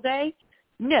holiday?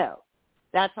 No.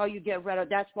 That's how you get rid of.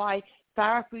 That's why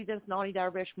Farah Friedens, Nani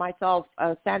Darvish, myself,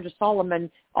 Sandra Solomon,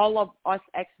 all of us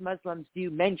ex-Muslims do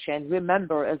mention,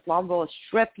 remember, Islam will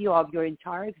strip you of your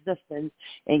entire existence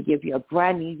and give you a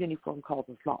brand new uniform called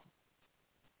Islam.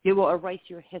 They will erase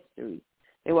your history.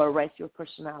 They will erase your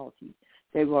personality.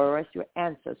 They will erase your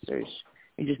ancestors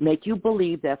and just make you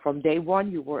believe that from day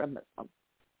one you were a Muslim.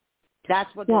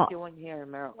 That's what they're doing here in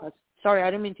America. Sorry,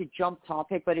 I didn't mean to jump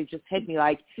topic, but it just hit me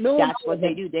like that's what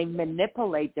they do. They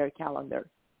manipulate their calendar.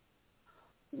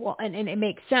 Well, and it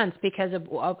makes sense because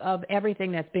of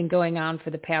everything that's been going on for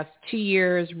the past 2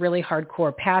 years, really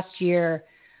hardcore past year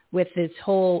with this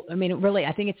whole, I mean, really,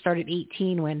 I think it started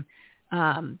 18 when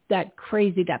that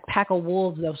pack of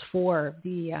wolves, those four,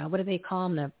 what do they call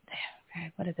them?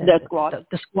 The squad.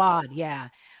 The squad, yeah.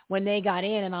 When they got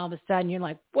in and all of a sudden you're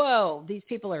like, whoa, these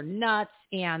people are nuts.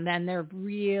 And then they're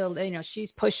real, she's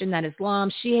pushing that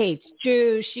Islam. She hates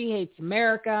Jews. She hates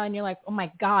America. And you're like, oh my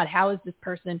God, how is this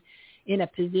person in a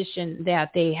position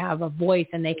that they have a voice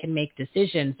and they can make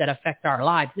decisions that affect our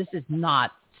lives? This is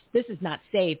not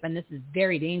safe. And this is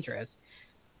very dangerous.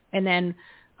 And then,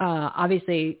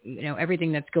 obviously,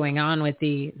 everything that's going on with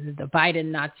the Biden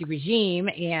Nazi regime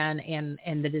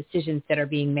and the decisions that are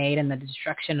being made and the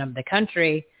destruction of the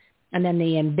country, and then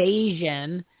the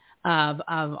invasion of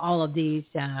all of these,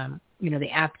 the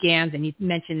Afghans, and you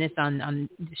mentioned this on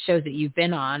shows that you've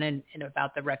been on, and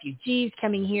about the refugees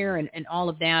coming here and all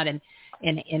of that,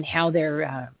 and how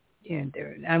they're.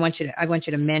 I want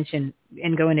you to mention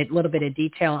and go into a little bit of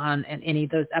detail on any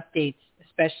of those updates,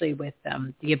 especially with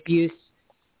the abuse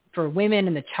for women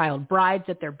and the child brides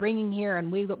that they're bringing here. And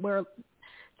we're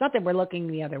it's not that we're looking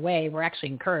the other way. We're actually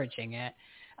encouraging it.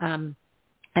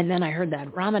 And then I heard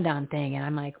that Ramadan thing, and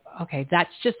I'm like, okay, that's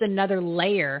just another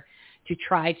layer to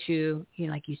try to,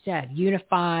 like you said,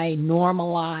 unify,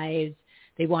 normalize.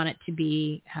 They want it to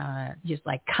be just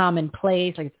like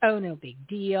commonplace, like, oh, no big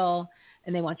deal.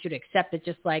 And they want you to accept it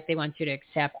just like they want you to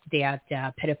accept that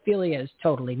pedophilia is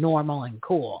totally normal and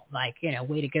cool. Like,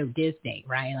 way to go Disney,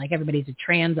 right? Like everybody's a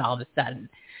trans all of a sudden.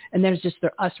 And there's just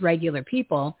us regular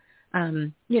people, at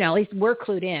least we're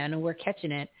clued in and we're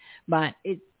catching it. But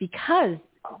it's because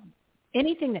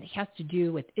anything that has to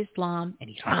do with Islam and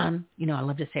Iran, I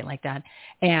love to say it like that,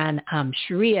 and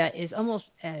Sharia is almost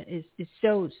is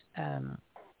so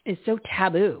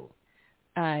taboo.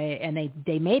 And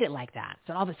they made it like that.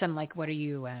 So all of a sudden, like, what are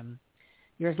you,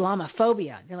 your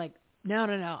Islamophobia? You're like,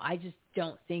 no. I just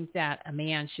don't think that a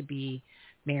man should be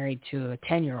married to a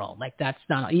 10-year-old. Like, that's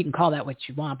not, you can call that what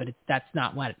you want, but that's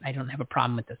not what, I don't have a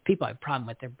problem with those people. I have a problem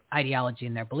with their ideology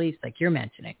and their beliefs, like you're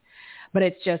mentioning. But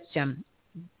it's just,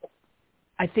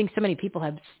 I think so many people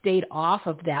have stayed off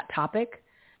of that topic.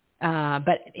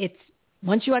 But it's,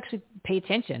 once you actually pay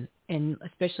attention, and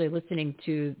especially listening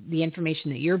to the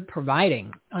information that you're providing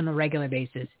on a regular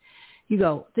basis, you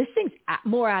go, this thing's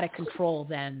more out of control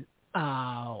than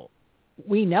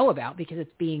we know about, because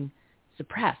it's being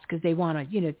suppressed, because they want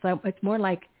to, it's more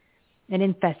like an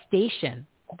infestation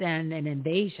than an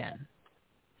invasion.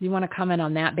 You want to comment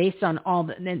on that based on all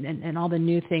the and all the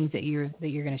new things that you're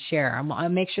going to share? I'll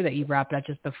make sure that you wrap it up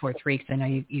just before 3 because I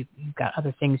know you've got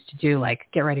other things to do, like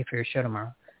get ready for your show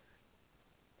tomorrow.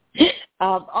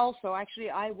 Also,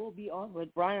 actually, I will be on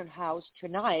with Brian House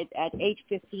tonight at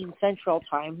 8:15 Central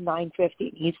Time,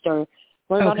 9:15 Eastern.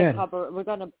 We're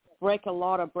going to break a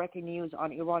lot of breaking news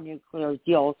on Iran nuclear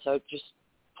deal, so just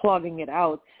plugging it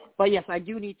out. But yes, I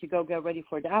do need to go get ready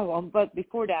for that one. But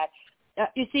before that,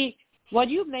 you see, what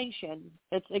you mentioned,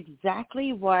 it's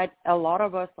exactly what a lot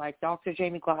of us, like Dr.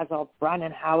 Jamie Glazoff,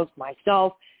 Brandon House,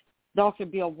 myself, Dr.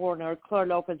 Bill Warner, Claire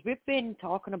Lopez, we've been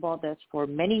talking about this for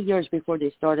many years before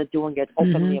they started doing it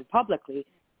openly and publicly,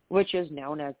 which is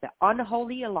known as the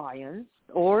Unholy Alliance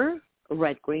or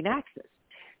Red Green Axis.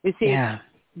 You see,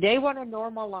 they want to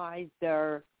normalize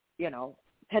their,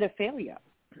 pedophilia.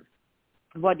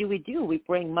 What do? We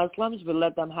bring Muslims, we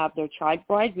let them have their child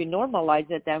bride, we normalize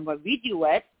it, then when we do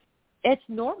it, it's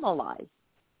normalized.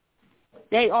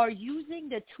 They are using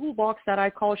the toolbox that I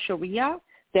call Sharia.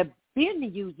 They've been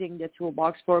using the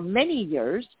toolbox for many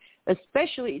years,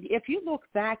 especially if you look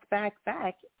back.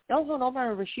 Ilhan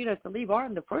Omar and Rashida Tlaib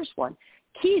aren't the first one.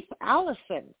 Keith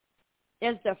Allison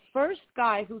is the first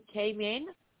guy who came in,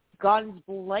 guns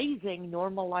blazing,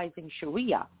 normalizing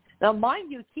Sharia. Now,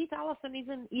 mind you, Keith Allison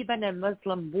isn't even a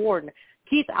Muslim born.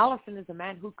 Keith Allison is a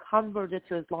man who converted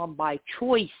to Islam by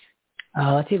choice.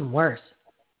 Oh, that's even worse.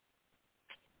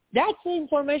 That's the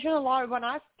information a lot. When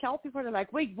I tell people, they're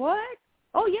like, wait, what?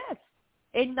 Oh, yes.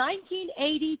 In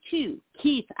 1982,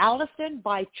 Keith Allison,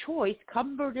 by choice,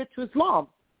 converted to Islam.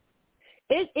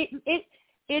 It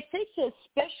takes a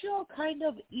special kind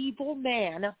of evil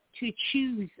man to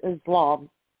choose Islam.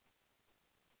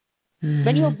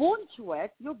 When you're born to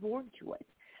it, you're born to it.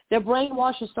 The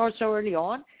brainwash starts so early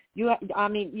on. You're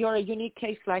a unique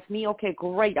case like me. Okay,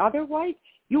 great. Otherwise,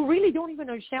 you really don't even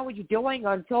understand what you're doing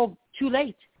until too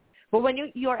late. But when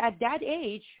you're at that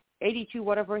age, 82,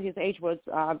 whatever his age was,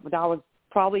 that was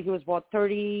probably, he was,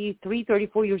 33,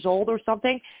 34 years old or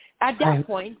something. At that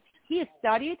point, he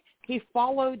studied, he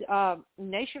followed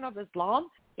Nation of Islam,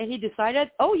 and he decided,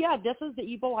 oh, yeah, this is the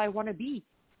evil I want to be.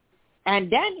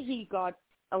 And then he got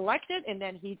elected, and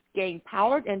then he gained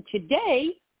power. And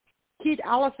today, Keith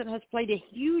Allison has played a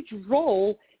huge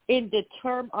role in the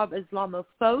term of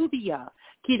Islamophobia.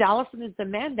 Keith Allison is the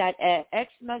man that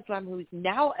ex-Muslim who's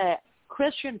now a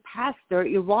Christian pastor,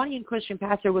 Iranian Christian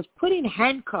pastor, was put in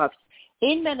handcuffs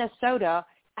in Minnesota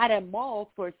at a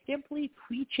mall for simply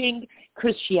preaching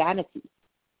Christianity.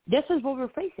 This is what we're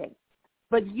facing.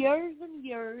 But years and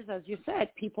years, as you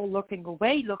said, people looking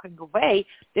away,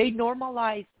 they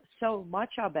normalize so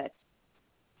much of it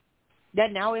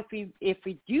that now if we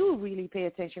do really pay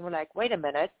attention, we're like, wait a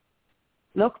minute,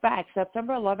 look back,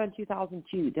 September 11,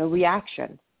 2002, the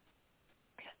reaction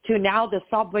to now the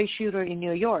subway shooter in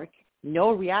New York,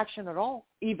 no reaction at all,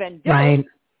 even though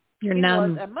You're he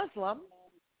numb. was a Muslim.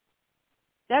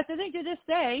 That's the thing to this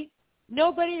day.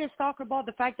 Nobody is talking about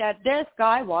the fact that this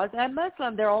guy was a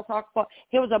Muslim. They're all talking about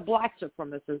he was a black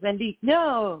supremacist. And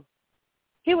no,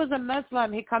 he was a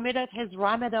Muslim. He committed his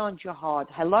Ramadan jihad.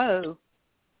 Hello.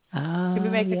 Can we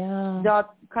make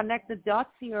connect the dots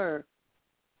here?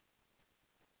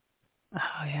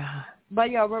 Oh yeah. But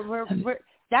yeah, we're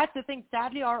that's the thing.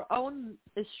 Sadly, our own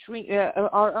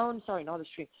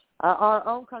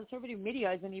conservative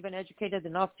media isn't even educated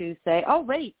enough to say, oh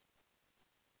wait,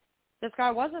 this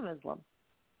guy was a Muslim.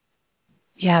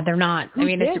 Yeah, they're not. I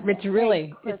mean, it's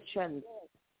really Christians.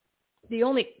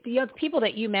 The people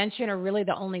that you mention are really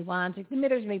the only ones.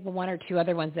 There's maybe one or two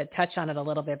other ones that touch on it a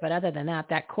little bit, but other than that,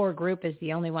 that core group is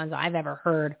the only ones I've ever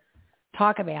heard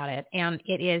talk about it. And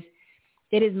it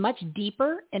is much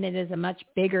deeper and it is a much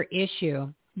bigger issue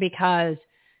because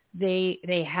they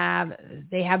have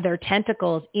their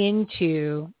tentacles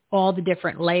into all the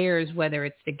different layers, whether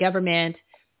it's the government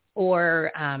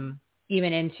or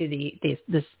even into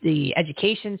the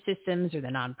education systems or the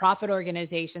nonprofit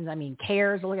organizations. I mean,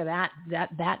 CARES, look at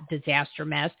that disaster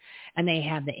mess. And they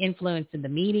have the influence of the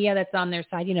media that's on their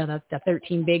side. You know, the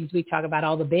 13 bigs, we talk about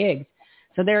all the bigs.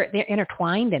 So they're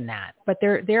intertwined in that, but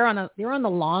they're on the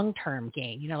long-term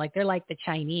game, you know, like they're like the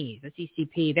Chinese, the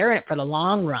CCP, they're in it for the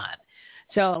long run.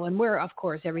 So, and we're, of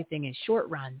course, everything is short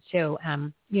run. So,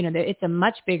 you know, it's a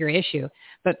much bigger issue,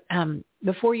 but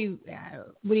before you,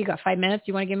 what do you got? 5 minutes?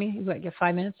 You want to give me, you get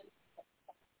 5 minutes?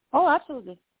 Oh,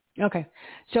 absolutely. Okay.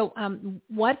 So,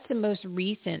 what's the most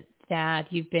recent that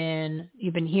you've been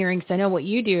hearing? Because I know what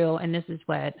you do, and this is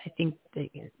what I think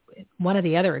one of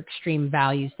the other extreme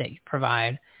values that you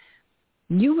provide.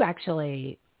 You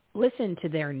actually listen to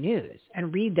their news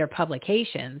and read their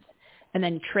publications and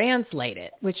then translate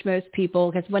it, which most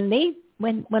people, because when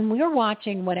we're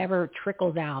watching whatever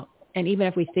trickles out, and even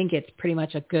if we think it's pretty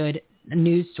much a good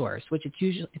news source, which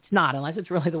it's not, unless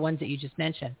it's really the ones that you just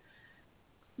mentioned.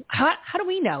 How do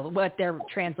we know what they're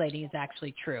translating is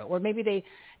actually true? Or maybe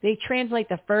they translate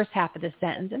the first half of the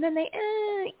sentence and then they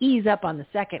ease up on the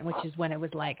second, which is when it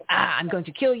was like, I'm going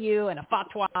to kill you, and a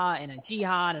fatwa and a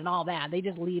jihad and all that. They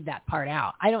just leave that part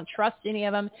out. I don't trust any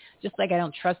of them, just like I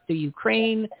don't trust the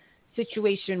Ukraine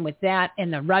situation with that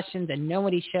and the Russians, and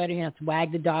nobody should. It's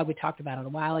wag the dog. We talked about it a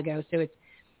while ago. So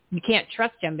you can't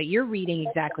trust them, but you're reading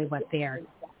exactly what their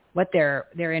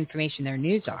information, their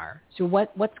news are. So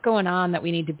what's going on that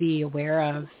we need to be aware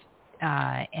of?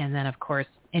 And then, of course,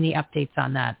 any updates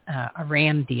on that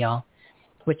Iran deal,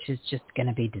 which is just going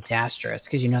to be disastrous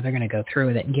because they're going to go through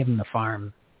with it and give them the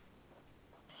farm.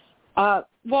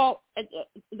 Well,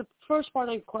 the first part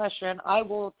of the question, I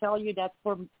will tell you that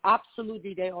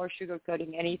absolutely they are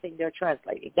sugarcoating anything they're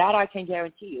translating. That I can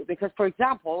guarantee you. Because, for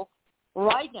example,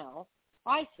 right now,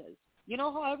 ISIS, you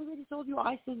know how everybody told you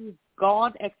ISIS is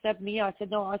gone except me? I said,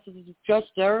 no, ISIS is just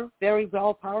there, very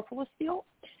well, powerful still.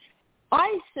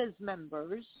 ISIS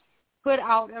members put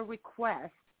out a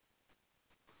request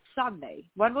Sunday.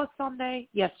 When was Sunday?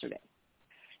 Yesterday.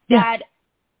 Yeah. That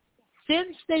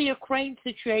since the Ukraine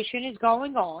situation is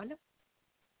going on,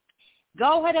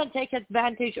 go ahead and take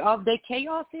advantage of the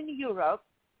chaos in Europe,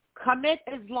 commit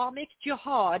Islamic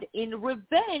jihad in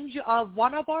revenge of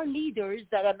one of our leaders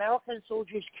that American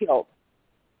soldiers killed.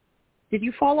 Did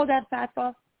you follow that,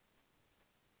 Fatwa?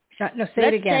 No, say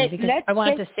it again because I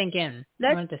want it to sink in.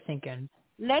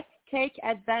 Let's take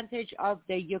advantage of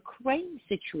the Ukraine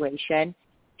situation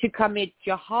to commit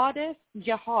jihad,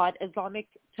 Islamic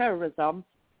terrorism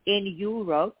in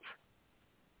Europe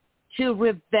to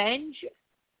revenge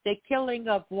the killing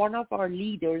of one of our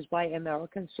leaders by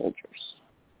American soldiers.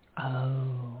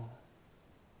 Oh.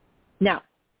 Now,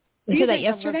 you said that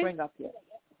yesterday? Bring up here.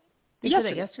 You said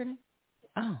that yesterday?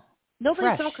 Oh.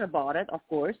 Nobody's talking about it, of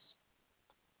course.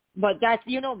 But that's,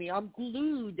 you know me, I'm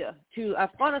glued to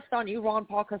Afghanistan, Iran,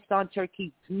 Pakistan,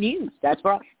 Turkey news. That's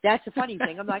the funny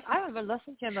thing. I'm like, I don't even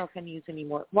listen to American news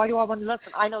anymore. Why do I want to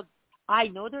listen? I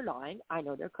know they're lying. I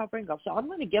know they're covering up. So I'm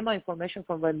going to get my information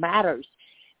from where it matters.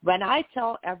 When I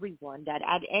tell everyone that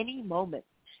at any moment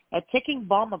a ticking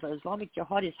bomb of Islamic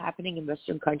jihad is happening in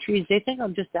Western countries, they think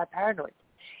I'm just that paranoid.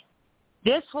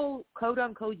 This whole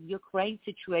quote-unquote Ukraine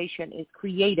situation is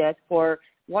created for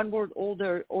one world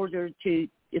order to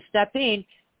step in.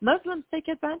 Muslims take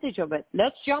advantage of it.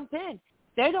 Let's jump in.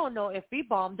 They don't know if we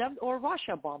bombed them or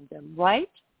Russia bombed them, right?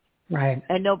 Right.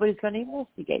 And nobody's going to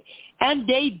investigate. And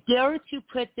they dare to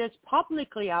put this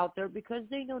publicly out there because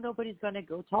they know nobody's going to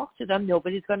go talk to them.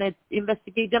 Nobody's going to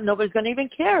investigate them. Nobody's going to even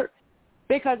care.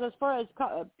 Because as far as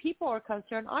people are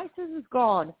concerned, ISIS is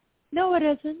gone. No, it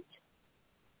isn't.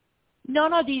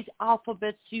 None of these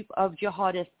alphabet soup of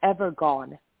jihadists ever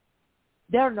gone.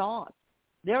 They're not.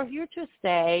 They're here to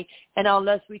stay, and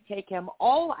unless we take them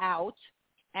all out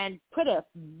and put a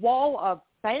wall of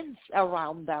fence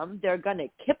around them, they're going to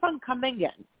keep on coming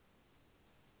in.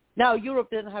 Now, Europe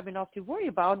didn't have enough to worry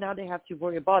about. Now they have to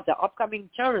worry about the upcoming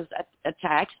terrorist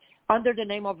attacks under the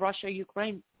name of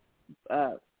Russia-Ukraine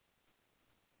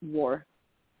war.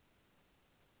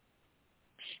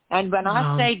 And when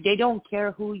I say they don't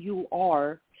care who you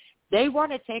are, they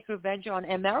want to take revenge on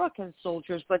American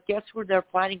soldiers, but guess who they're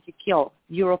planning to kill?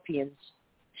 Europeans.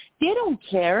 They don't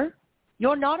care.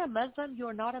 You're not a Muslim,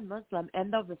 you're not a Muslim.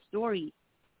 End of the story.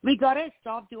 We got to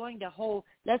stop doing the whole,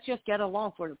 let's just get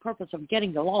along for the purpose of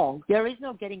getting along. There is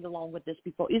no getting along with these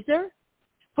people, is there?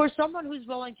 For someone who's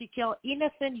willing to kill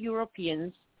innocent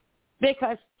Europeans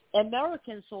because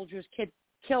American soldiers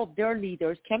killed their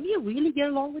leaders, can we really get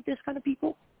along with this kind of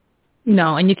people?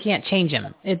 No, and you can't change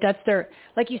them. That's their,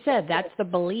 like you said, that's the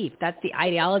belief. That's the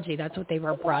ideology. That's what they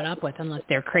were brought up with, unless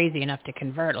they're crazy enough to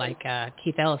convert, like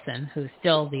Keith Ellison, who's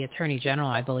still the Attorney General,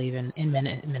 I believe, in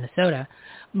Minnesota.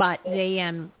 But they,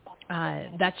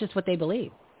 that's just what they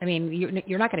believe. I mean,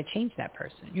 you're not going to change that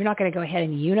person. You're not going to go ahead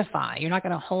and unify. You're not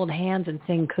going to hold hands and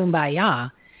sing Kumbaya,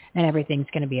 and everything's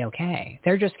going to be okay.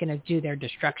 They're just going to do their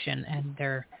destruction, and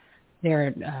they're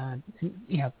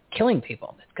killing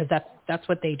people because that's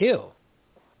what they do.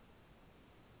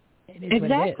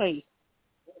 Exactly.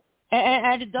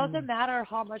 And it doesn't matter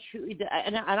how much,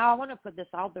 and I want to put this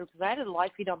out there because I did a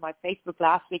live feed on my Facebook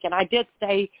last week, and I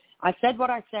said what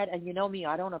I said, and you know me,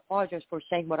 I don't apologize for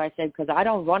saying what I said because I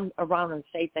don't run around and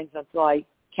say things until I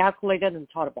calculated and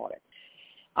thought about it.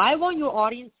 I want your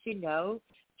audience to know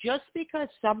just because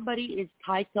somebody is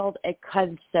titled a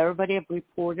conservative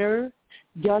reporter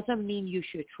doesn't mean you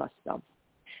should trust them.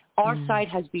 Our side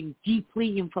has been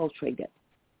deeply infiltrated.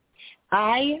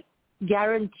 I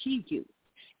guarantee you,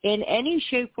 in any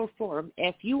shape or form,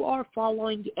 if you are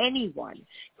following anyone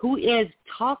who is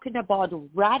talking about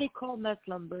radical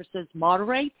Muslim versus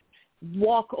moderate,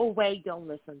 walk away, don't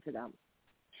listen to them.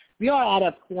 We are at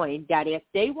a point that if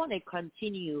they want to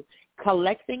continue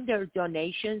collecting their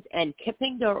donations and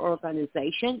keeping their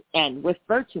organization and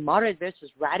refer to moderate versus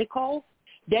radical,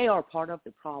 they are part of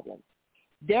the problem.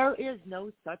 There is no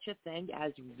such a thing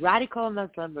as radical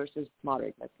Muslim versus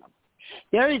moderate Muslim.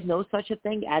 There is no such a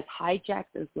thing as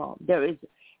hijacked Islam. There is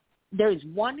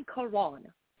one Quran.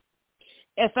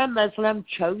 If a Muslim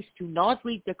chose to not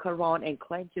read the Quran and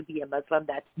claim to be a Muslim,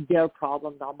 that's their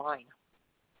problem, not mine.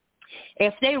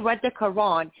 If they read the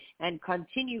Quran and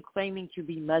continue claiming to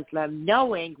be Muslim,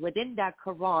 knowing within that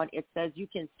Quran it says you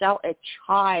can sell a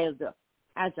child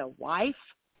as a wife,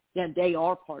 then they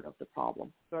are part of the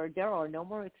problem. There are no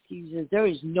more excuses. There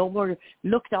is no more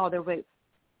look the other way.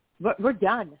 We're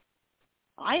done.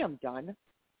 I am done.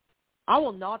 I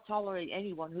will not tolerate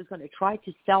anyone who's going to try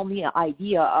to sell me an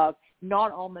idea of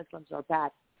not all Muslims are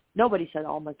bad. Nobody said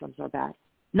all Muslims are bad.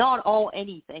 Not all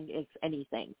anything is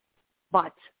anything.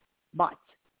 But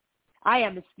I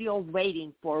am still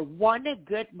waiting for one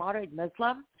good moderate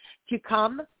Muslim to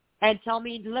come and tell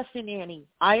me, listen, Annie,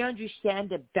 I understand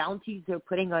the bounties they're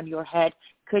putting on your head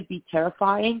could be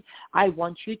terrifying. I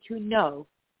want you to know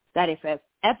that if it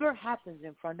ever happens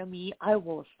in front of me, I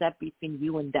will step between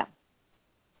you and them.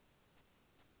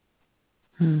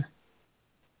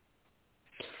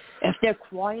 If they're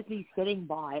quietly sitting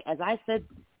by, as I said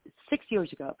 6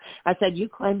 years ago, I said, you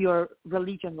claim your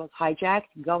religion was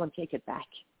hijacked, go and take it back.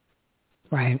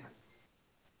 Right.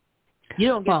 You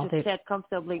don't get to sit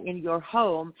comfortably in your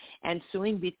home and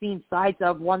swing between sides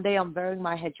of one day I'm wearing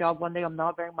my hijab, one day I'm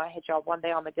not wearing my hijab, one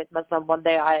day I'm a good Muslim, one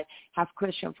day I have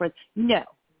Christian friends. No,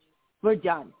 we're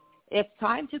done. It's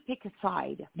time to pick a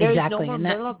side. There's no more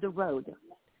middle of the road.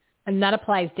 And that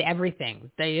applies to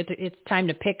everything. It's time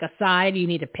to pick a side. You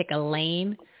need to pick a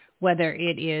lane, whether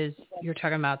it is you're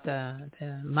talking about the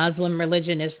Muslim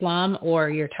religion, Islam,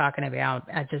 or you're talking about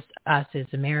just us as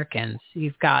Americans.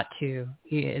 You've got to.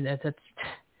 That's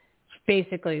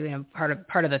basically part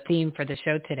of the theme for the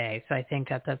show today. So I think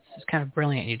that's kind of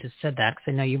brilliant. You just said that because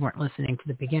I know you weren't listening to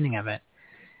the beginning of it.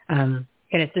 And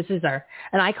this is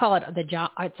and I call it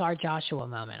it's our Joshua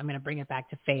moment. I'm going to bring it back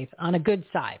to faith on a good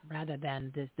side rather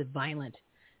than this violent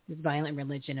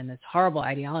religion and this horrible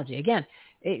ideology. Again,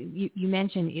 you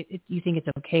mentioned you think it's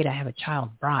okay to have a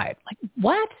child bride. Like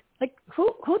what? Like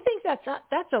who thinks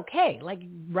that's okay? Like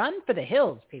run for the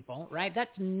hills, people. Right?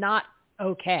 That's not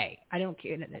okay. I don't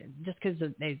care. Just because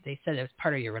they said it was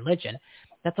part of your religion,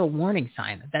 that's a warning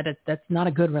sign that's not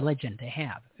a good religion to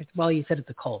have. Well, you said it's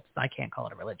a cult. So I can't call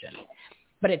it a religion.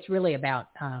 But it's really about,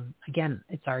 again,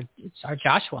 it's our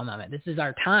Joshua moment. This is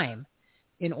our time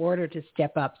in order to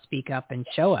step up, speak up, and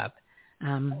show up,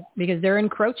 because they're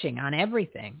encroaching on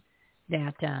everything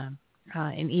that,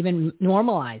 and even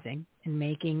normalizing and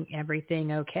making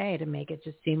everything okay to make it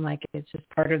just seem like it's just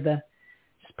part of the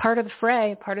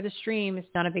fray, part of the stream. It's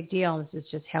not a big deal. This is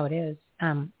just how it is.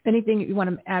 Anything you want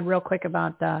to add real quick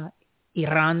about the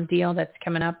Iran deal that's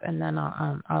coming up, and then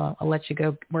I'll let you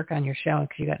go work on your show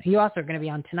because you also are going to be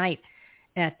on tonight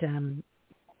at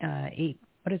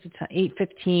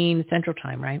 8:15 Central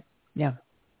Time, right? Yeah.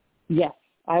 Yes,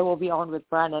 I will be on with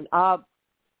Brandon. I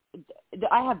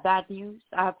have bad news.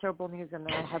 I have terrible news, and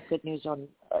then I have good news on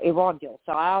Iran deal.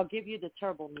 So I'll give you the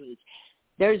terrible news.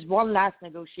 There's one last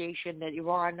negotiation that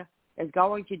Iran is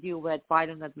going to do with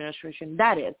Biden administration.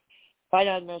 That is,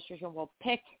 Biden administration will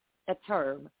pick a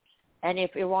term. And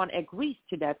if Iran agrees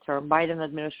to that term, Biden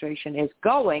administration is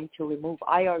going to remove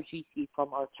IRGC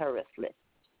from our terrorist list.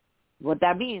 What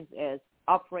that means is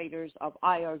operators of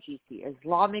IRGC,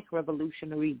 Islamic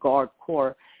Revolutionary Guard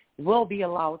Corps, will be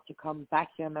allowed to come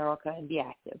back to America and be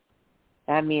active.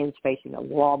 That means facing a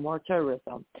lot more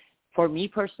terrorism. For me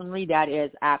personally, that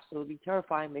is absolutely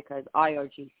terrifying because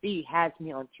IRGC has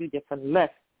me on 2 different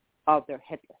lists of their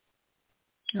hit list.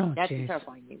 That's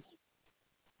terrifying news.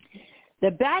 The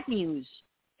bad news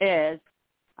is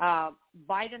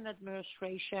Biden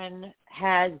administration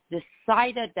has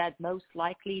decided that most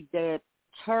likely the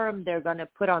term they're going to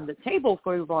put on the table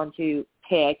for Iran to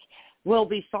pick will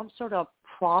be some sort of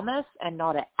promise and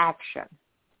not an action,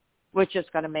 which is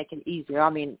going to make it easier.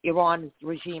 I mean, Iran's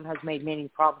regime has made many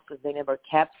promises they never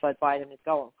kept, but Biden is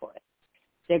going for it.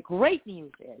 The great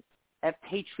news is a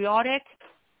patriotic,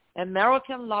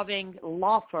 American-loving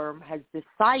law firm has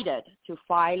decided to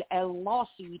file a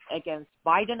lawsuit against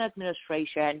Biden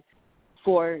administration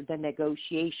for the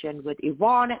negotiation with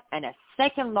Iran, and a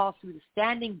second lawsuit is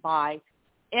standing by.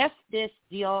 If this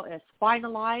deal is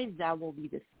finalized, that will be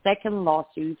the second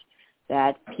lawsuit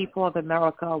that people of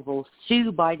America will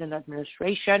sue Biden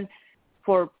administration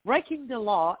for breaking the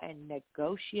law and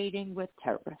negotiating with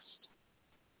terrorists.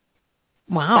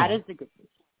 Wow. That is the good news.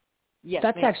 Yes,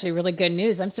 that's actually really good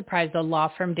news. I'm surprised the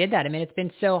law firm did that. I mean, it's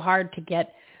been so hard to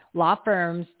get law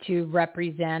firms to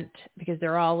represent, because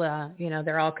they're all,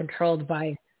 they're all controlled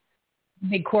by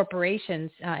big corporations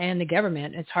and the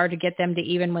government. It's hard to get them to,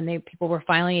 even when people were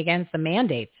filing against the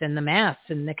mandates and the masks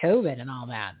and the COVID and all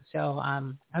that. So,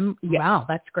 wow,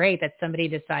 that's great that somebody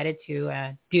decided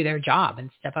to do their job and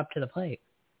step up to the plate.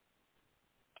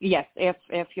 Yes,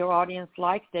 if your audience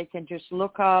likes, they can just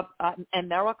look up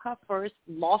America First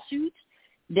lawsuit.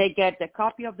 They get a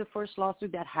copy of the first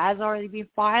lawsuit that has already been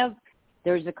filed.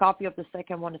 There's a copy of the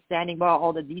second one standing by,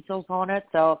 all the details on it.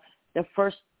 So the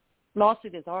first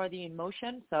lawsuit is already in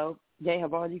motion, so they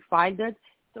have already filed it.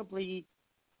 Simply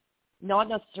not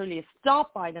necessarily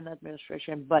stop Biden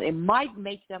administration, but it might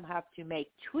make them have to make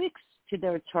tweaks to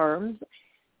their terms.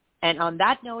 And on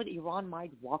that note, Iran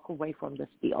might walk away from this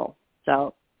deal.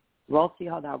 So we'll see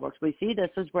how that works. We see this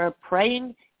is where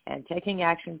praying and taking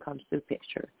action comes to the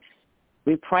picture.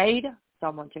 We prayed,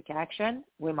 someone took action,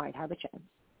 we might have a chance.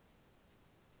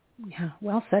 Yeah,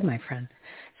 well said, my friend.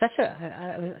 Such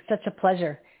a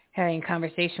pleasure having a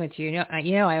conversation with you.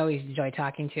 You know, I always enjoy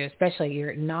talking to you, especially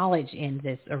your knowledge in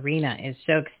this arena is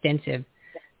so extensive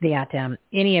that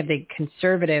any of the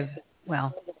conservative,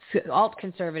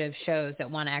 alt-conservative shows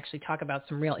that want to actually talk about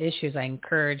some real issues, I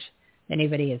encourage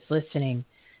anybody who's listening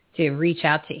to reach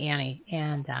out to Annie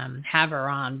and have her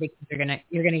on, because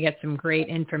you're gonna get some great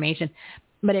information.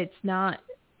 But it's not,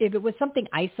 if it was something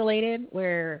isolated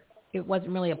where it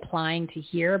wasn't really applying to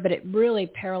here, but it really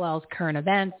parallels current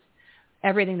events,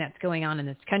 everything that's going on in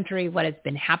this country, what has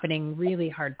been happening really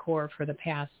hardcore for the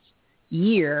past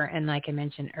year. And like I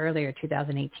mentioned earlier,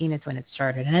 2018 is when it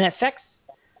started. And it affects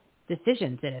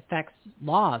decisions. It affects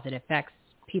laws. It affects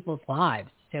people's lives.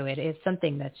 So it is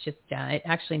something that's just, it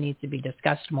actually needs to be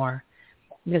discussed more,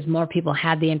 because more people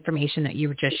had the information that you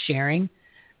were just sharing,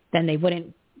 then they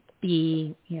wouldn't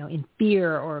be, in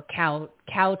fear or cow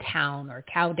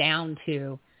down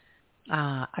to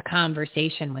a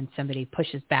conversation when somebody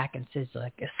pushes back and says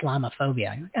like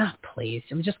Islamophobia. Like, oh, please,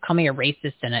 just call me a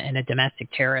racist and a domestic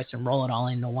terrorist and roll it all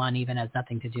into one, even has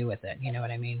nothing to do with it. You know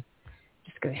what I mean?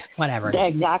 Just go, whatever.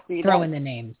 Exactly. Throw in the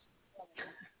names.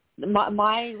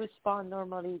 My response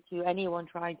normally to anyone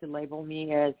trying to label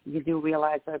me is, you do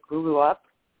realize I grew up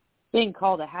being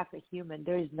called a half a human.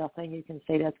 There is nothing you can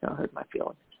say that's going to hurt my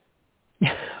feelings.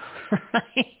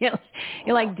 Right.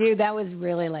 You're like, dude, that was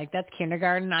really that's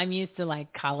kindergarten. I'm used to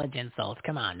college insults.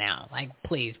 Come on now.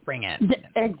 Please bring it.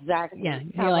 Exactly. Yeah.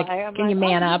 You're like, can you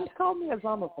man up? Just call me a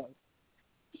Islamophobe.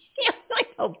 Yeah.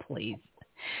 Oh, please.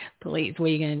 Please. What are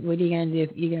you gonna do?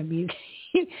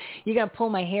 You gonna pull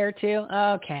my hair too?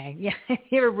 Okay. Yeah.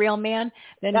 You're a real man.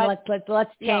 Then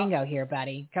let's tango here,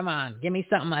 buddy. Come on. Give me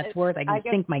something that's worth I can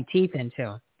sink my teeth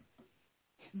into.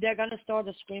 They're gonna start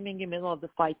screaming in the middle of the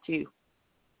fight too.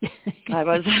 I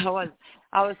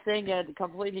was saying a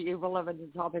completely irrelevant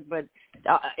topic, but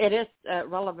it is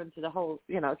relevant to the whole,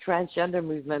 transgender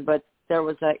movement. But there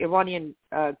was an Iranian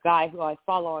guy who I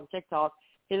follow on TikTok.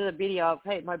 He did a video of,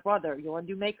 hey, my brother, you want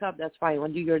to do makeup? That's fine. You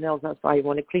want to do your nails? That's fine. You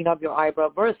want to clean up your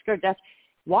eyebrow? Wear a skirt? That's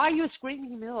why are you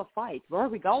screaming in the middle of a fight? Where are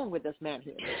we going with this man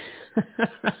here?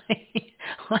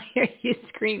 Why are you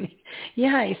screaming?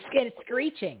 Yeah, it's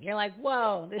screeching. You're like,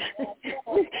 whoa.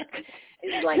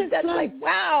 It's that's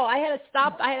wow. I had to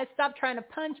stop trying to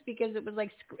punch because it was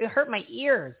it hurt my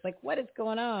ears. What is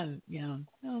going on? Yeah,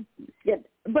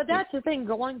 but that's the thing.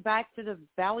 Going back to the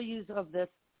values of this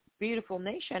beautiful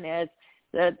nation is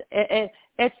that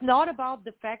it's not about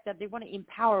the fact that they want to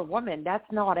empower women. That's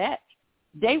not it.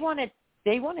 They want to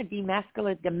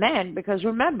demasculate the men, because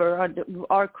remember,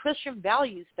 our Christian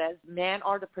values says men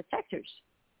are the protectors.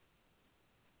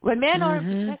 When men aren't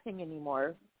protecting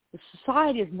anymore, the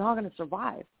society is not going to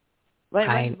survive.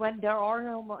 When there are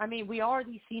no more, we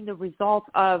already seen the result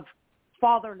of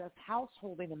fatherless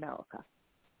household in America.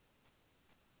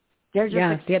 They're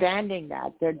just expanding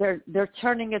that. They're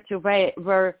turning it to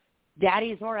where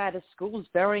daddies are at a schools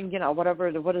bearing,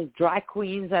 what is drag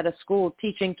queens at a school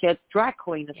teaching kids drag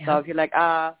queen and stuff. You're like,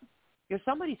 you're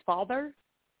somebody's father?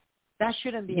 That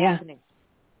shouldn't be happening.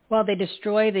 Well, they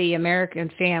destroy the American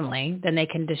family, then they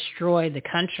can destroy the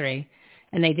country.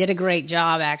 And they did a great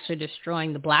job actually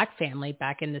destroying the black family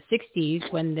back in the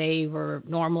 60s when they were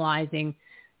normalizing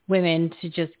women to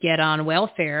just get on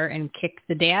welfare and kick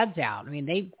the dads out. I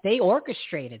mean, they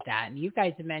orchestrated that, and you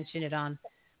guys have mentioned it on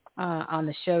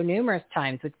the show numerous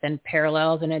times, which then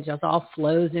parallels, and it just all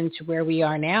flows into where we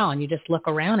are now. And you just look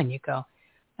around and you go,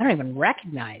 I don't even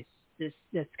recognize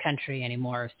this country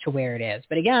anymore as to where it is.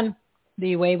 But again,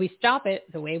 the way we stop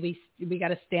it, the way we got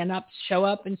to stand up, show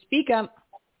up, and speak up,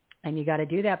 and you got to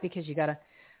do that because you got to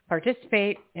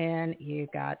participate, and you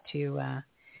got to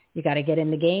get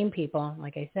in the game, people.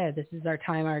 Like I said, this is our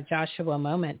time, our Joshua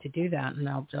moment to do that, and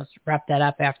I'll just wrap that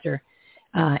up after.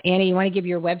 Annie, you want to give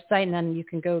your website, and then you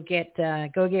can go get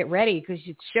ready because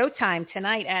it's showtime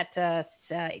tonight at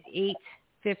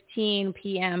 8:15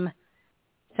 p.m.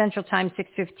 Central Time,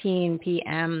 6:15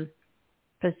 p.m.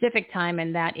 Pacific Time,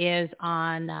 and that is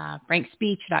on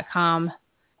frankspeech.com.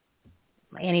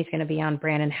 Annie's going to be on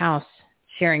Brandon House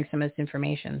sharing some of this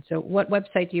information. So, what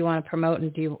website do you want to promote,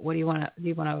 and do you want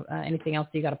anything else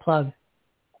that you got to plug?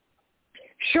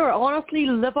 Sure. Honestly,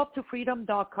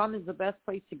 liveuptofreedom.com is the best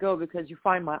place to go because you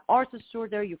find my artist store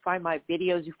there, you find my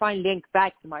videos, you find links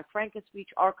back to my Frank and Speech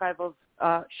archive of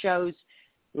shows.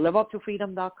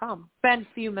 Liveuptofreedom.com. Spend a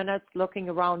few minutes looking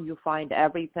around. You find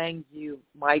everything. You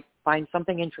might find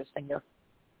something interesting there.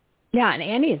 Yeah, and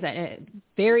Annie is a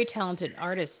very talented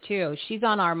artist, too. She's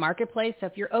on our marketplace, so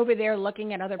if you're over there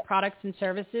looking at other products and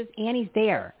services, Annie's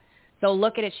there. So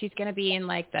look at it. She's going to be in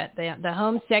like the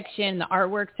home section, the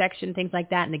artwork section, things like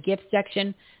that, and the gift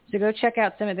section. So go check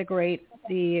out some of the great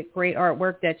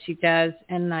artwork that she does,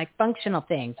 and like functional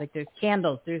things. Like there's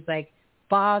candles, there's like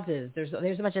vases, there's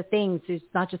a bunch of things. It's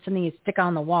not just something you stick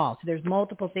on the wall. So there's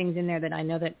multiple things in there that I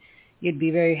know that you'd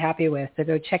be very happy with. So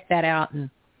go check that out, and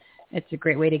it's a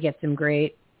great way to get some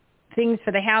great things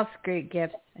for the house, great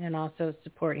gifts, and also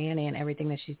support Annie and everything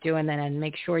that she's doing. And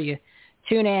make sure you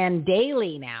tune in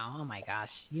daily now. Oh, my gosh.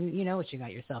 You know what you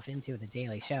got yourself into with the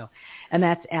Daily Show. And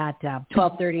that's at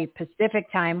 12:30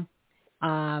 Pacific Time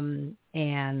and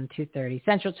 2:30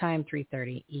 Central Time,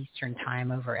 3:30 Eastern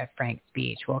Time over at Frank's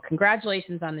Beach. Well,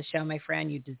 congratulations on the show, my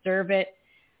friend. You deserve it.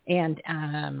 And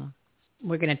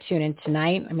we're going to tune in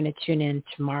tonight. I'm going to tune in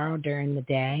tomorrow during the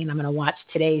day, and I'm going to watch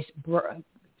today's show,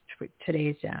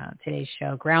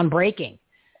 groundbreaking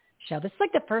show. This is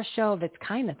like the first show of its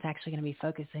kind that's actually going to be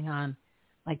focusing on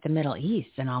like the Middle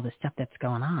East and all the stuff that's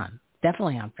going on.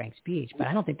 Definitely on Frank's Beach, but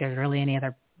I don't think there's really any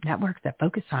other networks that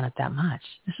focus on it that much.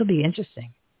 This will be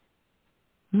interesting.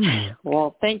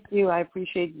 Well, thank you. I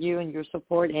appreciate you and your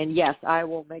support. And yes, I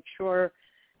will make sure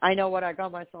I know what I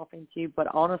got myself into, but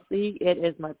honestly, it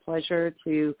is my pleasure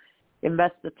to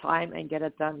invest the time and get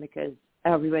it done because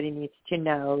everybody needs to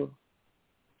know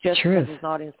just because it's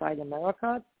not inside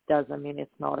America doesn't mean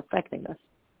it's not affecting us.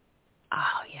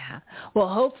 Oh, yeah. Well,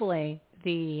 hopefully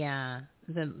the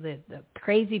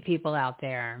crazy people out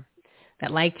there that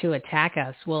like to attack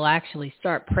us will actually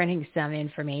start printing some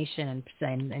information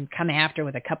and come after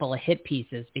with a couple of hit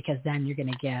pieces because then you're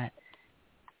going to get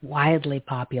wildly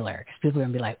popular because people are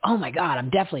going to be like, oh, my God,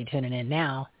 I'm definitely tuning in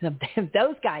now. If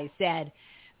those guys said,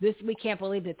 this, we can't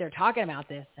believe that they're talking about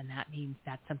this, and that means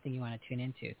that's something you want to tune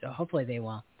into. So hopefully they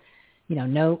will. You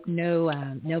know,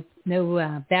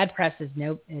 no bad press is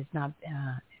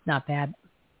not bad.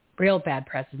 Real bad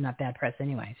press is not bad press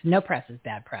anyway. So no press is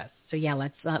bad press. So yeah,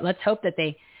 let's hope that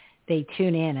they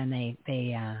tune in and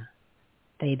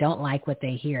they don't like what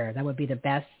they hear. That would be the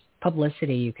best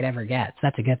publicity you could ever get. So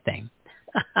that's a good thing.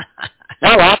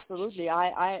 Oh, absolutely.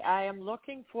 I am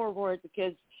looking forward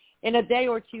because in a day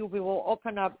or two, we will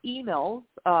open up emails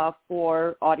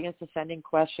for audiences sending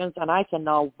questions, and I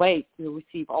cannot wait to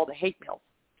receive all the hate mails.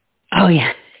 Oh,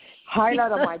 yeah.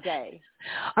 Highlight of my day.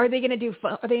 Are they going to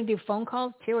do phone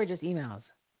calls too, or just emails?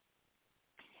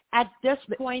 At this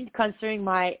point, considering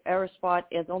my air spot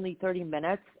is only 30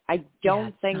 minutes, I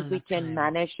don't think we can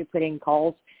manage to put in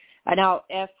calls. Now,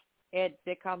 if it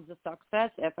becomes a success,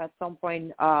 if at some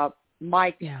point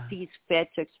Mike sees fit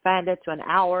to expand it to an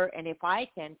hour, and if I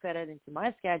can fit it into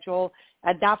my schedule,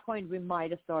 at that point we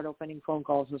might start opening phone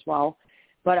calls as well.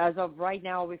 But as of right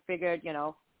now, we figured,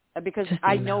 because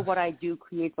I know what I do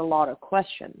creates a lot of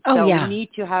questions. We need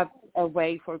to have a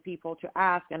way for people to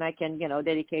ask, and I can,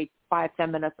 dedicate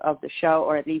 5-10 minutes of the show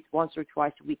or at least once or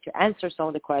twice a week to answer some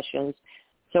of the questions.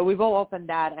 So we will open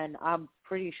that, and I'm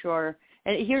pretty sure.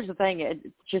 And here's the thing,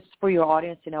 just for your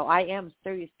audience to know, I am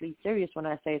seriously serious when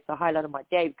I say it's the highlight of my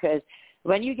day because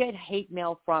when you get hate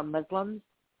mail from Muslims,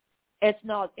 it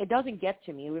doesn't get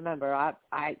to me. Remember,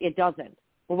 it doesn't.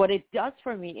 But what it does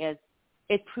for me is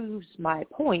it proves my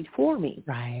point for me.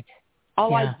 Right.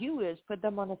 All I do is put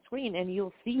them on a screen, and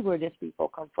you'll see where these people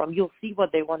come from. You'll see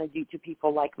what they want to do to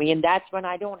people like me. And that's when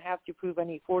I don't have to prove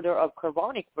any further of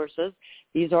chronic versus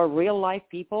these are real-life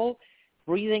people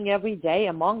breathing every day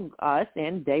among us,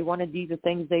 and they want to do the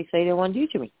things they say they want to do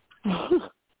to me.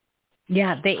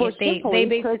 They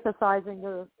criticizing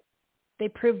the. They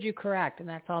proved you correct, and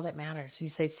that's all that matters. You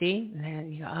say, see?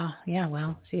 And you go, oh, yeah,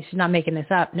 well, see, she's not making this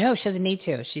up. No, she doesn't need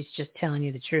to. She's just telling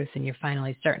you the truth, and you're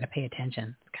finally starting to pay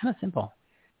attention. It's kind of simple.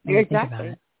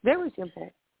 Exactly. Very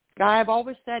simple. I've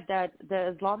always said that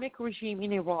the Islamic regime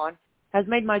in Iran has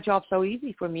made my job so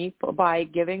easy for me by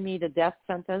giving me the death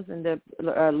sentence and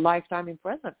the lifetime in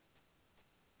prison.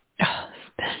 Oh,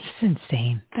 that's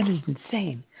insane. That is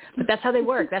insane. But that's how they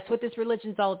work. That's what this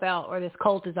religion's all about, or this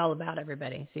cult is all about,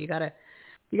 everybody. So you gotta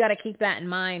keep that in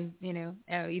mind. You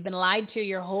know, you've been lied to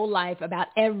your whole life about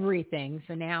everything.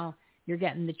 So now you're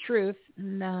getting the truth,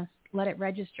 and let it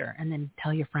register, and then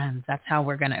tell your friends. That's how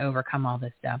we're going to overcome all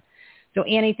this stuff. So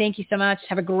Annie, thank you so much.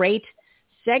 Have a great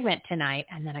segment tonight,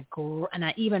 and then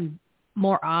an even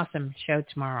more awesome show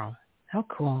tomorrow. How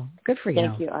cool. Good for you.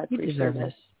 Thank you. I appreciate you deserve it.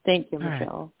 This. Thank you, all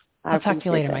Michelle. Right. I'll talk to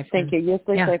you later, my friend. Thank you. You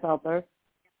stay safe out there.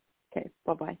 Okay,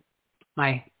 bye-bye.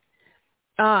 Bye.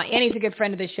 Annie's a good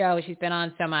friend of the show. She's been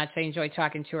on so much. I enjoy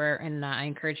talking to her, and I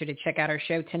encourage you to check out her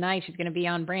show tonight. She's going to be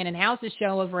on Brandon House's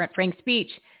show over at Frank's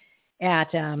Beach at,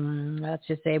 let's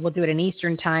just say, we'll do it in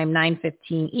Eastern time,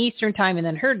 9:15 Eastern time, and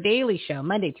then her daily show,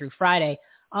 Monday through Friday,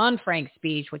 on Frank's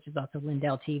Beach, which is also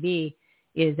Lindell TV,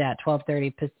 is at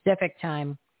 12:30 Pacific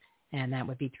time, and that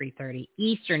would be 3:30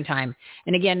 Eastern time.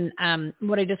 And again,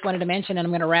 what I just wanted to mention, and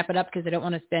I'm going to wrap it up because I don't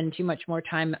want to spend too much more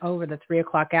time over the 3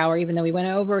 o'clock hour, even though we went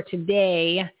over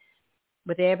today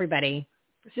with everybody.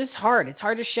 It's just hard. It's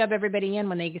hard to shove everybody in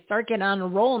when they start getting on a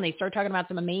roll and they start talking about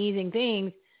some amazing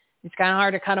things. It's kind of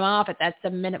hard to cut them off at that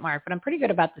 7-minute mark, but I'm pretty good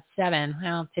about the 7.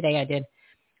 Well, today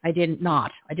I did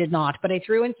not, but I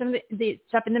threw in some of the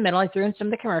stuff in the middle. I threw in some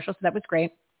of the commercials, so that was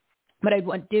great. But I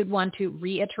did want to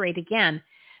reiterate again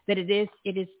that it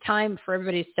is time for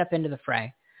everybody to step into the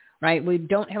fray, right? We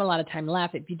don't have a lot of time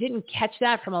left. If you didn't catch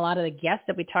that from a lot of the guests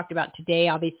that we talked about today,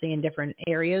 obviously in different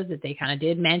areas that they kind of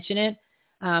did mention it,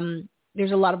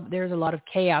 there's a lot of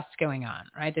chaos going on,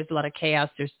 right? There's a lot of chaos.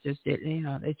 There's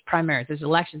it's primaries, there's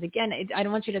elections. Again, I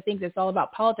don't want you to think it's all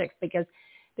about politics because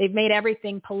they've made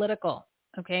everything political.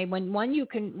 Okay,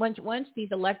 once these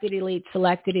elected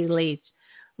elites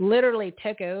literally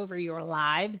took over your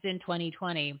lives in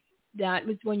 2020, that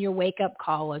was when your wake-up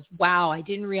call was, wow, I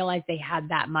didn't realize they had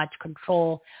that much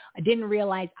control. I didn't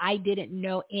realize I didn't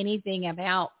know anything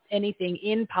about anything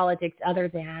in politics other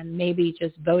than maybe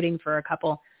just voting for a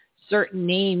couple certain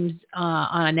names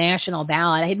on a national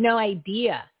ballot. I had no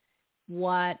idea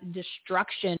what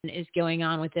destruction is going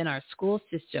on within our school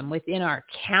system, within our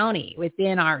county,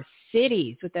 within our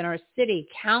cities, within our city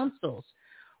councils,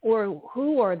 or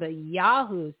who are the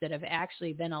yahoos that have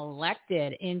actually been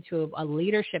elected into a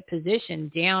leadership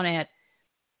position down at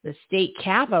the state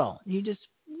capitol. You just,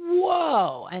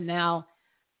 whoa. And now,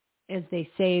 as they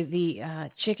say, the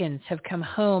chickens have come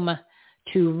home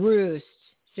to roost.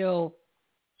 So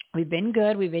we've been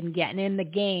good. We've been getting in the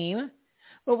game,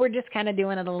 but we're just kind of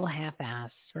doing it a little half-assed,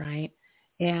 right?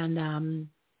 And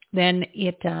then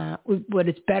what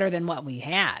is better than what we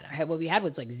had. What we had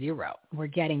was like 0. We're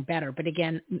getting better. But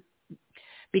again,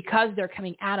 because they're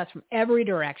coming at us from every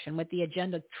direction with the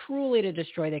agenda truly to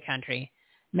destroy the country,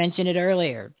 mentioned it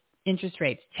earlier, interest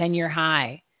rates, 10-year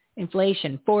high,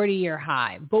 inflation, 40-year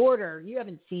high, border, you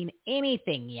haven't seen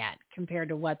anything yet compared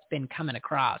to what's been coming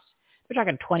across. We're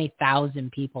talking 20,000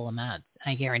 people a month.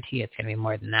 I guarantee you it's going to be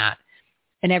more than that.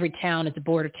 And every town is a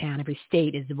border town. Every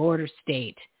state is a border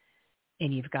state.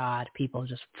 And you've got people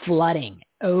just flooding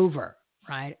over,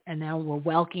 right? And now we're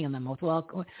welcoming them we're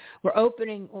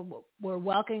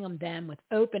welcoming them with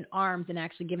open arms and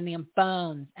actually giving them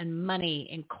phones and money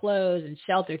and clothes and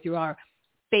shelter through our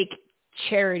fake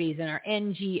charities and our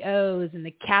NGOs and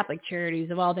the Catholic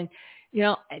charities of all things. You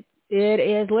know, it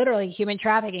is literally human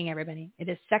trafficking, everybody. It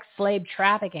is sex slave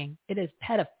trafficking. It is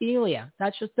pedophilia.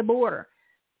 That's just the border.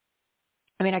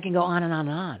 I mean, I can go on and on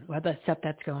and on with the stuff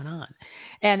that's going on.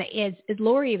 And as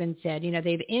Lori even said,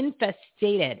 they've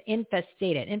infested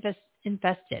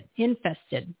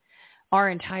our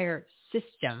entire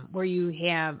system where you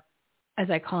have, as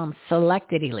I call them,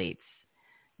 selected elites,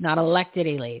 not elected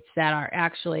elites that are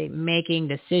actually making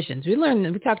decisions. We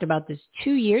talked about this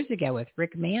 2 years ago with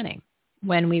Rick Manning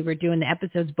when we were doing the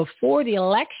episodes before the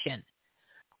election,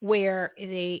 where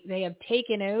they have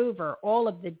taken over all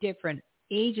of the different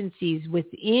agencies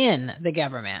within the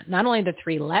government, not only the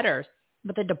 3 letters,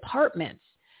 but the departments.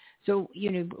 So,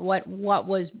 what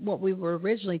we were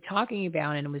originally talking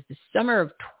about, and it was the summer of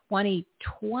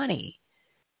 2020.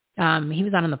 He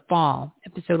was on in the fall,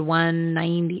 episode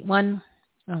 191.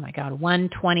 Oh my God,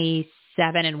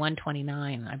 127 and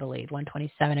 129, I believe,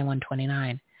 127 and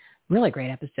 129. Really great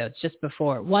episodes. Just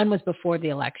before, one was before the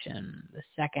election. The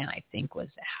second, I think, was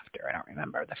after. I don't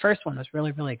remember. The first one was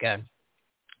really, really good.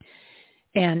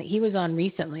 And he was on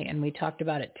recently, and we talked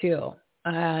about it too.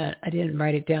 I didn't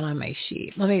write it down on my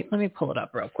sheet. Let me pull it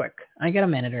up real quick. I got a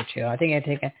minute or two. I think I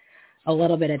take a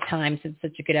little bit of time since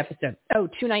it's such a good episode. Oh,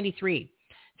 293.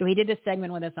 So he did this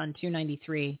segment with us on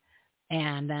 293,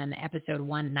 and then episode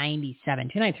 197.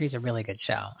 293 is a really good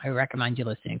show. I recommend you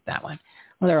listening to that one.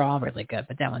 Well, they're all really good,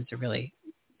 but that one's really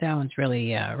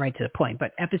right to the point.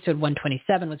 But episode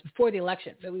 127 was before the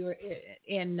election. But we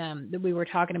were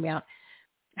talking about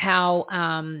how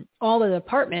all the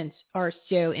departments are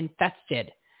so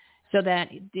infested, so that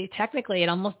technically it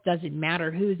almost doesn't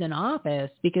matter who's in office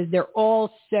because they're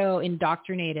all so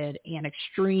indoctrinated in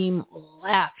extreme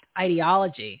left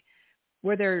ideology.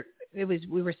 We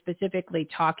were specifically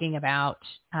talking about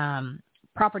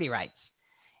property rights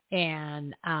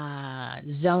and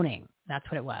zoning. That's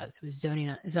what it was. It was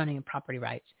zoning and property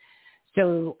rights.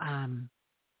 So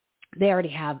they already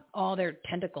have all their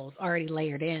tentacles already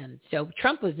layered in. So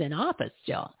Trump was in office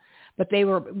still, but they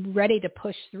were ready to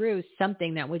push through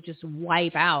something that would just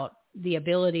wipe out the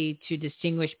ability to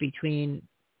distinguish between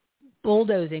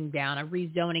bulldozing down a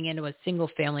rezoning into a single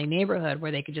family neighborhood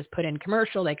where they could just put in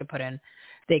commercial, they could put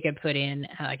in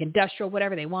like industrial,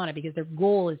 whatever they wanted, because their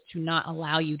goal is to not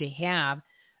allow you to have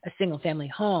a single family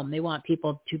home. They want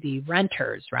people to be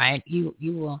renters, right? You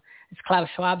will, as Klaus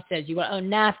Schwab says, you will own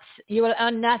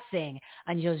nothing,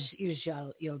 and you'll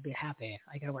be happy.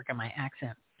 I got to work on my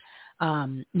accent.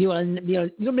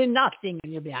 You'll be nothing,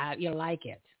 and you'll like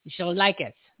it. You shall like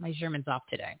it. My German's off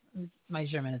today. My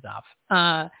German is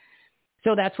off.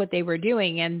 So that's what they were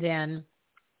doing, and then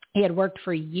he had worked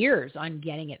for years on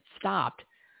getting it stopped,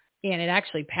 and it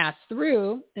actually passed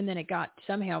through, and then it got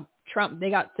somehow Trump.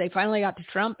 They finally got to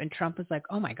Trump, and Trump was like,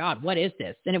 "Oh my God, what is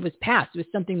this?" And it was passed. It was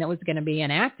something that was going to be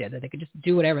enacted, that they could just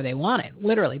do whatever they wanted,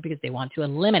 literally, because they want to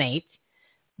eliminate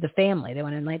the family. They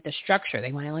want to eliminate the structure.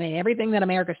 They want to eliminate everything that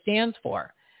America stands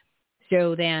for.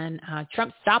 So then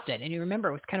Trump stopped it. And you remember,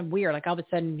 it was kind of weird. Like all of a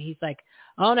sudden he's like,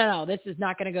 oh, no, this is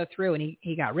not going to go through. And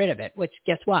he got rid of it, which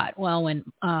guess what? Well, when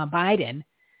Biden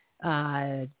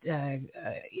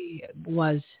he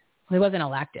wasn't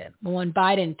elected. But when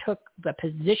Biden took the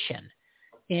position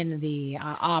in the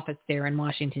office there in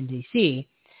Washington, D.C.,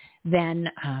 then,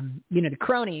 the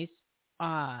cronies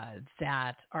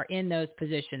that are in those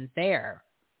positions there,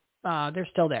 they're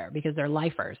still there because they're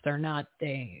lifers. They're not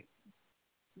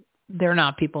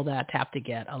people that have to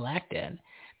get elected.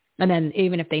 And then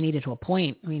even if they needed to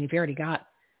appoint, I mean, if you already got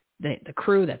the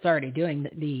crew that's already doing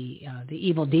the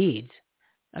evil deeds,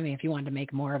 I mean, if you wanted to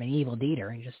make more of an evil deeder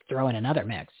and just throw in another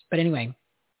mix. But anyway,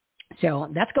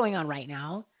 so that's going on right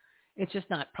now. It's just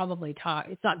not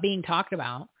it's not being talked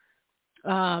about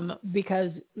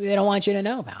because they don't want you to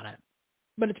know about it.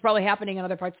 But it's probably happening in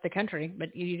other parts of the country. But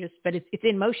it's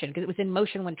in motion because it was in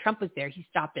motion when Trump was there. He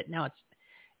stopped it. Now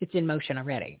it's in motion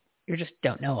already. You just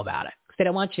don't know about it because they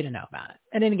don't want you to know about it.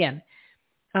 And then again,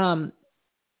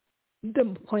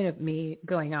 the point of me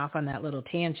going off on that little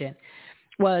tangent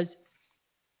was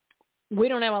we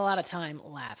don't have a lot of time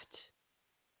left.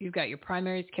 You've got your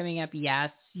primaries coming up. Yes,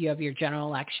 you have your general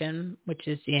election, which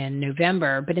is in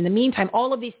November. But in the meantime,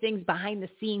 all of these things behind the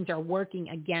scenes are working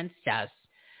against us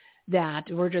that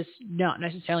we're just not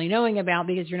necessarily knowing about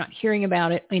because you're not hearing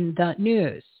about it in the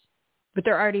news. But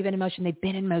they're already been in motion. They've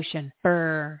been in motion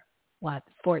for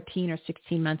 14 or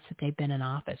 16 months that they've been in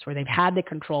office, where they've had the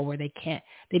control, where they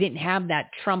didn't have that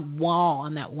Trump wall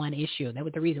on that one issue. That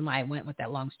was the reason why I went with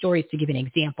that long story, is to give an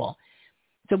example.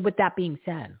 So with that being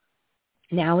said,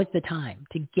 now is the time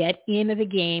to get into the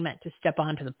game, to step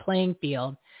onto the playing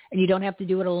field, and you don't have to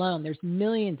do it alone. There's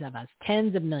millions of us,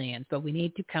 tens of millions, but we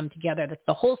need to come together. That's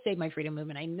the whole Save My Freedom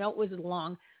movement. I know it was a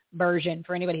long version.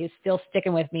 For anybody who's still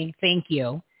sticking with me, thank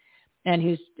you. And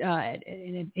who's and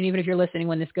even if you're listening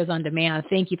when this goes on demand,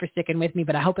 thank you for sticking with me.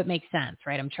 But I hope it makes sense,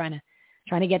 right? I'm trying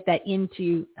to get that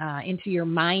into your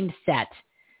mindset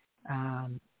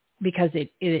because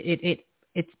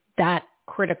it's that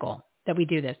critical that we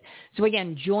do this. So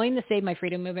again, join the Save My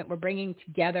Freedom movement. We're bringing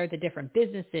together the different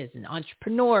businesses and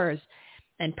entrepreneurs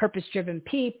and purpose-driven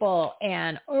people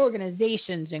and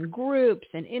organizations and groups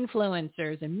and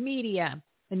influencers and media.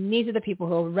 And these are the people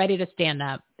who are ready to stand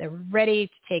up. They're ready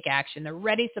to take action. They're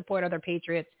ready to support other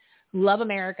patriots who love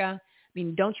America,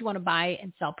 mean, don't you want to buy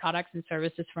and sell products and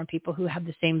services from people who have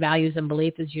the same values and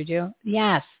beliefs as you do?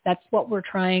 Yes, that's what we're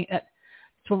trying. That's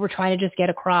what we're trying to just get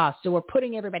across. So we're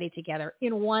putting everybody together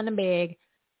in one big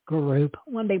group,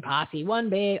 one big posse, one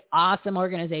big awesome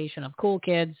organization of cool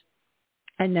kids.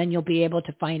 And then you'll be able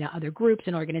to find out other groups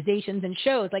and organizations and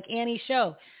shows like Annie's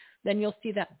show. Then you'll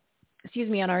see that,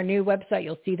 on our new website,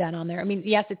 you'll see that on there. I mean,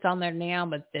 yes, it's on there now,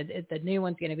 but the new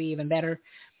one's going to be even better.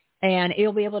 And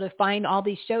you'll be able to find all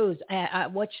these shows,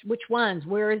 which ones,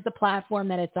 where is the platform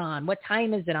that it's on, what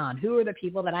time is it on, who are the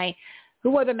people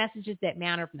who are the messages that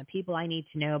matter from the people I need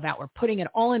to know about. We're putting it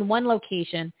all in one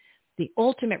location, the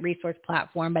ultimate resource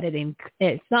platform, but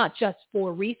it's not just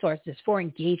for resources, for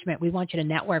engagement. We want you to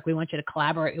network. We want you to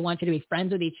collaborate. We want you to be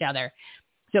friends with each other.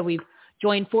 So we've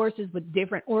joined forces with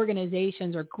different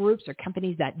organizations or groups or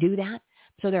companies that do that.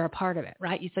 So they're a part of it,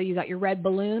 right? So you got your red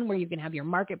balloon where you can have your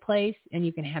marketplace and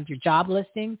you can have your job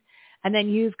listings. And then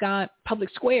you've got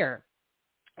Public Square,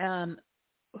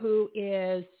 who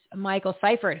is Michael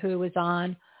Seifert, who was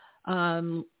on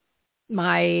last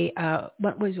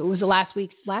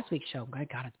week's show. My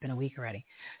God, it's been a week already.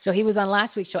 So he was on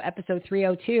last week's show, episode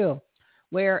 302,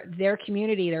 where their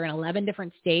community, they're in 11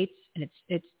 different states, and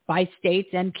it's by states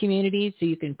and communities. So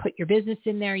you can put your business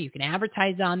in there, you can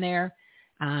advertise on there.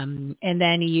 And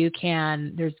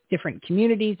then there's different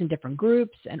communities and different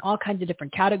groups and all kinds of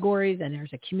different categories. And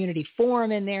there's a community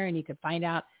forum in there, and you can find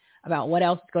out about what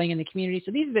else is going in the community.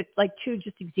 So these are like two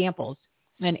just examples.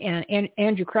 And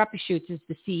Andrew Krapashutz is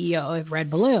the CEO of Red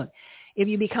Balloon. If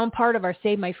you become part of our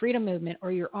Save My Freedom movement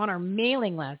or you're on our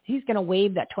mailing list, he's going to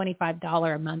waive that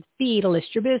 $25 a month fee to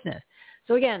list your business.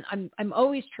 So again, I'm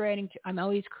always creating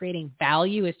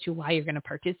value as to why you're going to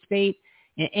participate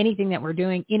in anything that we're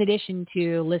doing, in addition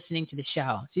to listening to the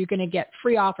show. So you're going to get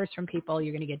free offers from people.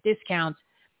 You're going to get discounts.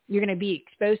 You're going to be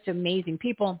exposed to amazing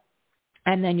people.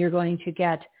 And then you're going to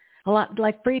get a lot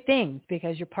like free things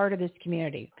because you're part of this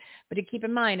community. But to keep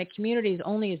in mind, a community is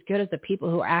only as good as the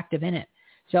people who are active in it.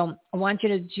 So I want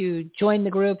you to join the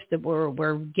groups that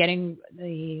we're getting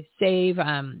the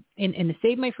in the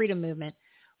Save My Freedom movement.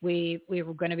 We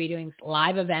were going to be doing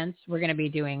live events. We're going to be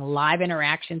doing live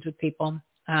interactions with people.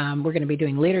 We're going to be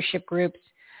doing leadership groups.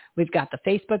 We've got the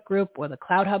Facebook group or the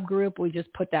Cloud Hub group. We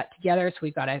just put that together, so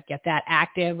we've got to get that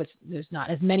active. There's not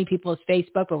as many people as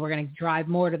Facebook, but we're going to drive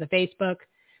more to the Facebook.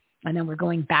 And then we're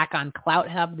going back on Cloud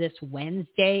Hub this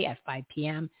Wednesday at 5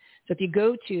 p.m. So if you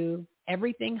go to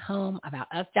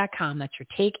everythinghomeaboutus.com, that's your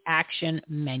take action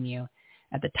menu.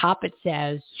 At the top it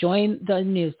says join the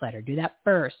newsletter. Do that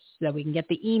first so that we can get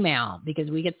the email, because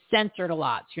we get censored a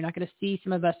lot. So you're not going to see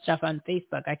some of us stuff on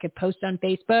Facebook. I could post on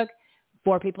Facebook,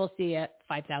 4 people see it,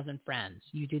 5,000 friends.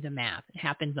 You do the math. It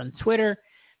happens on Twitter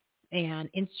and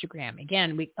Instagram.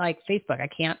 Again, we like Facebook. I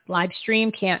can't live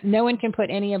stream. No one can put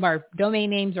any of our domain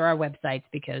names or our websites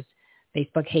because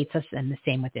Facebook hates us, and the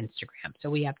same with Instagram. So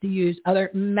we have to use other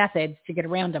methods to get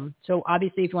around them. So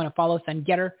obviously, if you want to follow us on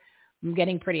Getter, I'm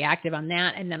getting pretty active on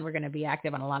that, and then we're going to be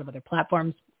active on a lot of other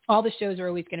platforms. All the shows are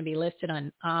always going to be listed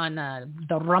on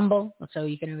the Rumble, so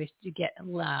you can always get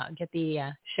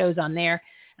the shows on there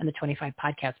and the 25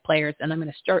 podcast players. And I'm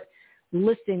going to start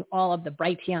listing all of the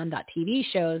Brighteon.tv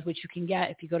shows, which you can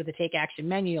get if you go to the Take Action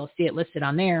menu. You'll see it listed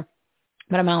on there.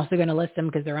 But I'm also going to list them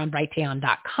because they're on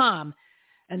Brighteon.com.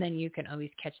 And then you can always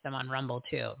catch them on Rumble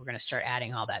too. We're going to start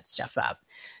adding all that stuff up.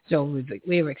 So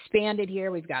we've expanded here.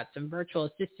 We've got some virtual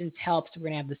assistance help. So we're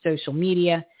going to have the social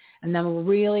media. And then we're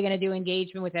really going to do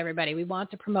engagement with everybody. We want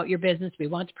to promote your business. We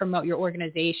want to promote your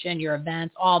organization, your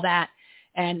events, all that.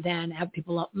 And then have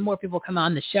more people come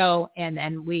on the show. And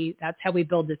then that's how we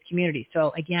build this community.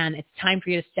 So again, it's time for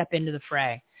you to step into the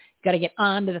fray. You've got to get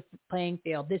onto the playing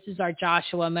field. This is our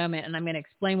Joshua moment. And I'm going to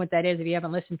explain what that is if you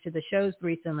haven't listened to the shows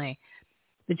recently.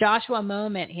 The Joshua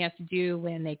moment has to do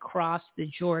when they crossed the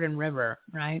Jordan River,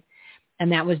 right?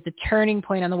 And that was the turning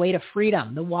point on the way to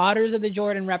freedom. The waters of the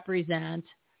Jordan represent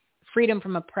freedom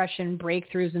from oppression,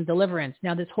 breakthroughs, and deliverance.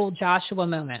 Now, this whole Joshua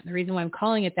moment, the reason why I'm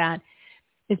calling it that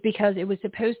is because it was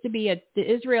supposed to be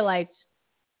the Israelites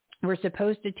were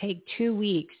supposed to take 2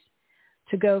 weeks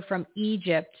to go from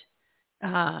Egypt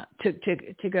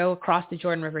to go across the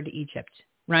Jordan River to Egypt,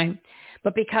 right?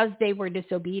 But because they were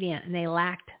disobedient and they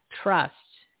lacked trust,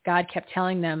 God kept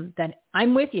telling them that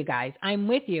I'm with you guys, I'm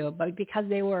with you. But because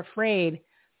they were afraid,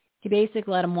 he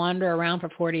basically let them wander around for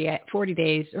 40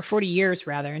 days or 40 years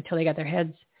rather, until they got their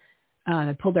heads,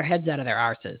 pulled their heads out of their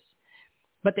arses.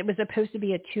 But it was supposed to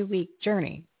be a 2-week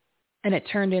journey, and it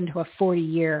turned into a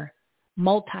 40-year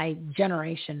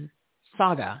multi-generation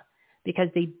saga because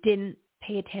they didn't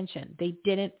pay attention. They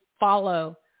didn't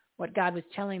follow what God was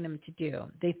telling them to do.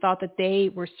 They thought that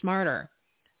they were smarter.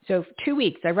 So 2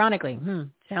 weeks, ironically,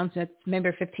 sounds like,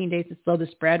 remember 15 days to slow the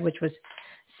spread, which was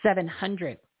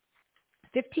 700.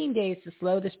 15 days to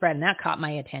slow the spread, and that caught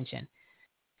my attention.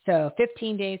 So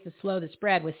 15 days to slow the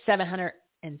spread was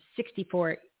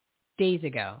 764 days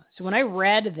ago. So when I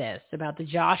read this about the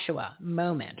Joshua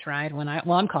moment, right,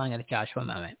 I'm calling it the Joshua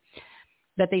moment,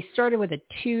 that they started with a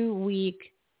 2-week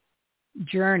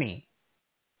journey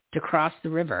to cross the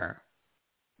river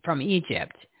from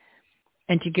Egypt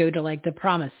and to go to like the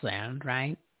promised land,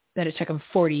 right? That it took them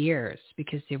 40 years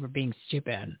because they were being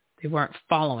stupid. They weren't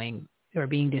following. They were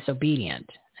being disobedient,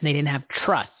 and they didn't have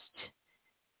trust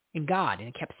in God. And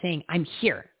it kept saying, I'm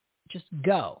here. Just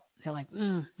go. They're like,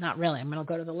 not really. I'm going to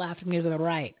go to the left. I'm going to go to the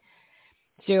right.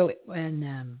 So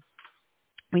when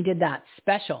we did that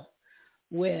special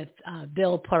with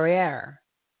Bill Poirier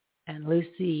and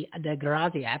Lucy de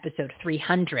Grazia, episode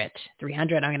 300. I'm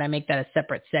going to make that a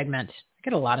separate segment. I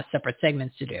got a lot of separate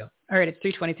segments to do. All right, it's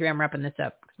 3:23. I'm wrapping this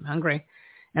up because I'm hungry,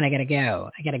 and I got to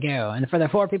go. And for the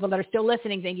 4 people that are still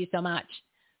listening, thank you so much.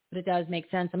 But it does make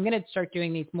sense. I'm going to start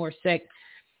doing these more sick.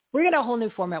 We're going to have a whole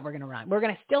new format we're going to run. We're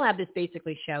going to still have this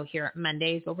basically show here at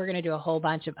Mondays, but we're going to do a whole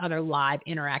bunch of other live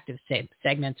interactive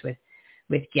segments with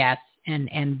guests and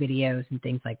videos and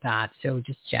things like that. So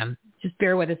just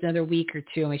bear with us another week or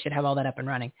two, and we should have all that up and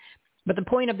running. But the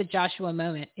point of the Joshua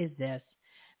moment is this,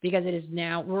 because it is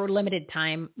now, we're limited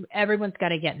time. Everyone's got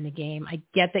to get in the game. I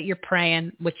get that you're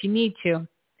praying, which you need to.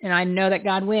 And I know that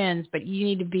God wins, but you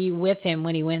need to be with him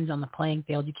when he wins on the playing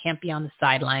field. You can't be on the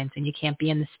sidelines, and you can't be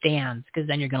in the stands, because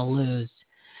then you're going to lose.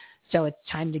 So it's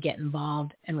time to get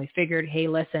involved. And we figured, hey,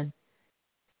 listen,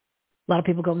 a lot of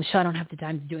people go, Michelle, I don't have the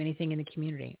time to do anything in the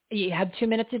community. You have 2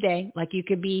 minutes a day. Like you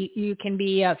can be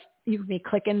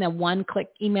clicking the 1-click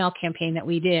email campaign that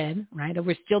we did, right?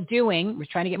 We're still doing. We're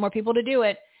trying to get more people to do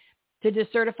it, to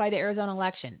decertify the Arizona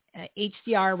election.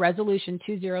 HCR Resolution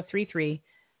 2033.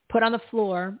 Put on the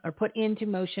floor, or put into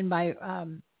motion by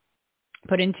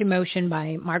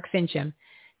Mark Fincham.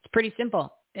 It's pretty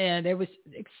simple. There was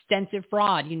extensive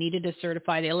fraud. You needed to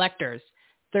certify the electors.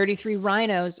 33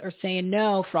 rhinos are saying,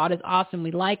 no, fraud is awesome.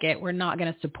 We like it. We're not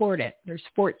going to support it. There's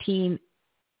 14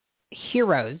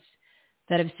 heroes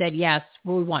that have said, yes,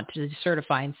 we want to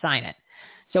certify and sign it.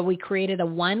 So we created a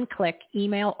 1-click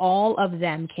email all of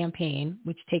them campaign,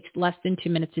 which takes less than 2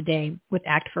 minutes a day, with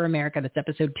Act for America. That's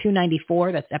episode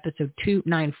 294. That's episode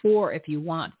 294 if you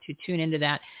want to tune into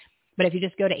that. But if you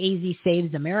just go to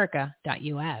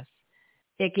azsavesamerica.us,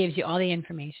 it gives you all the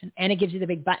information, and it gives you the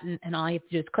big button, and all you have to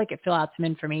do is click it, fill out some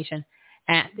information,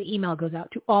 and the email goes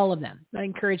out to all of them. I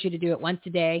encourage you to do it once a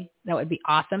day. That would be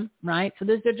awesome, right? So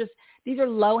these are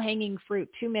low-hanging fruit,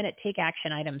 2-minute take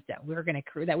action items that we've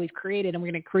created, and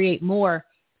we're going to create more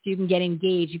so you can get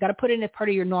engaged. You got to put it as part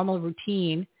of your normal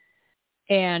routine.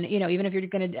 And, even if you're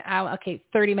going to allocate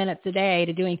 30 minutes a day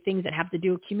to doing things that have to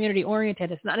do with community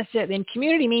oriented, it's not necessarily, and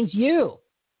community means you,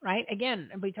 right?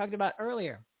 Again, we talked about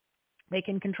earlier, they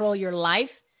can control your life,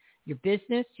 your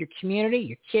business, your community,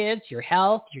 your kids, your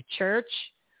health, your church,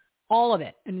 all of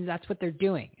it. And that's what they're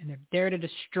doing. And they're there to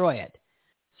destroy it.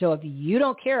 So if you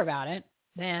don't care about it,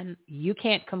 then you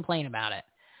can't complain about it.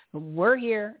 But we're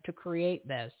here to create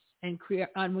this, and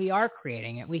we are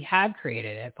creating it. We have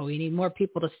created it, but we need more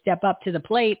people to step up to the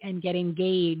plate and get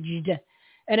engaged.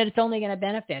 And it's only going to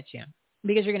benefit you,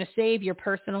 because you're going to save your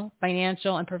personal,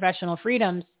 financial, and professional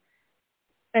freedoms,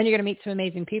 and you're going to meet some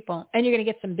amazing people, and you're going to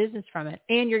get some business from it,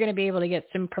 and you're going to be able to get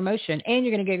some promotion, and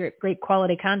you're going to get great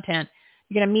quality content.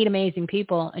 You're going to meet amazing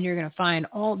people, and you're going to find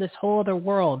all this whole other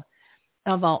world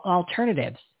of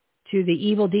alternatives to the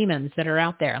evil demons that are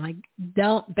out there. Like,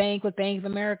 don't bank with Bank of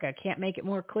America. Can't make it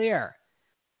more clear.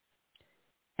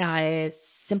 It's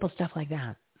simple stuff like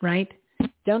that, right?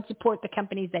 Don't support the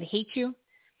companies that hate you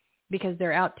because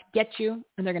they're out to get you,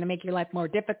 and they're going to make your life more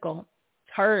difficult.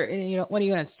 It's hard. What are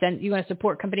you going to send? You going to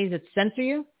support companies that censor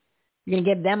you? You're going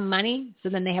to give them money so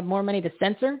then they have more money to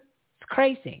censor? It's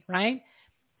crazy, right?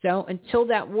 So until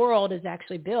that world is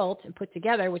actually built and put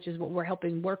together, which is what we're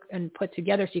helping work and put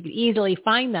together so you can easily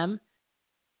find them,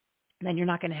 then you're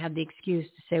not going to have the excuse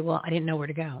to say, well, I didn't know where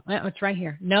to go. Well, it's right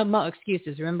here. No more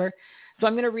excuses, remember? So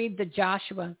I'm going to read the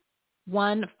Joshua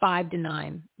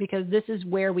 1:5-9, because this is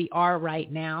where we are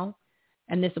right now,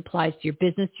 and this applies to your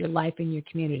business, your life, and your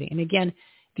community. And again, if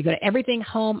you go to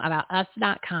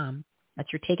everythinghomeaboutus.com,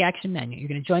 that's your take action menu. You're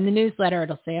going to join the newsletter.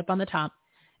 It'll say up on the top.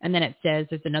 And then it says,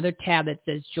 there's another tab that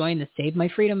says join the Save My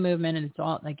Freedom movement, and it's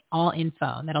all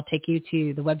info. And that'll take you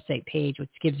to the website page,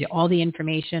 which gives you all the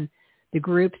information, the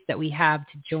groups that we have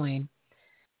to join.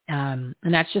 And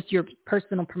that's just your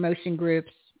personal promotion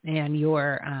groups and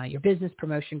your business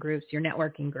promotion groups, your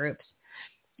networking groups.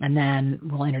 And then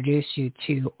we'll introduce you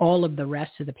to all of the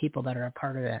rest of the people that are a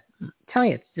part of it. I'm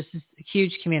telling you, this is a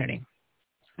huge community.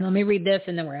 Let me read this,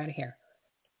 and then we're out of here.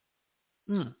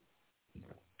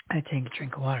 I take a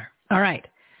drink of water. All right.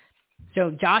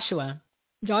 So Joshua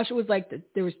was like,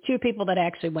 there was two people that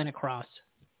actually went across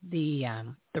the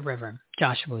river.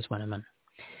 Joshua was one of them.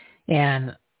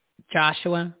 And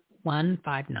Joshua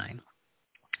 1:5-9.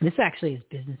 This actually is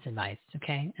business advice,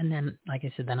 okay? And then, like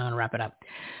I said, then I'll wrap it up.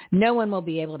 No one will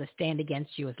be able to stand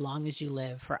against you as long as you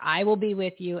live, for I will be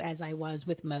with you as I was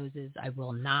with Moses. I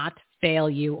will not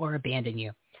fail you or abandon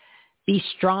you. Be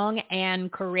strong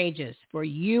and courageous, for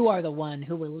you are the one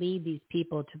who will lead these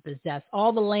people to possess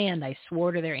all the land I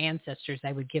swore to their ancestors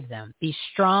I would give them. Be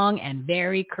strong and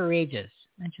very courageous.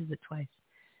 Mentions it twice.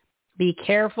 Be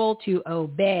careful to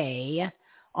obey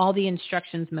all the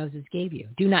instructions Moses gave you.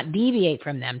 Do not deviate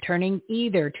from them, turning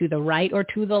either to the right or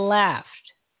to the left.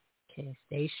 Okay,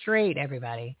 stay straight,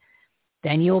 everybody.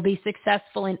 Then you will be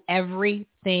successful in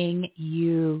everything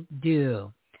you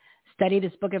do. Study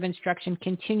this book of instruction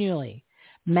continually.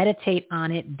 Meditate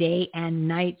on it day and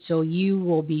night so you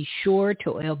will be sure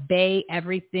to obey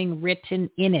everything written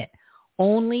in it.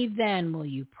 Only then will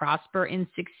you prosper and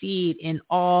succeed in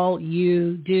all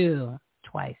you do.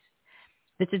 Twice.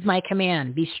 This is my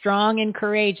command. Be strong and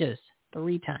courageous.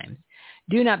 3 times.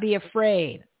 Do not be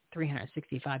afraid.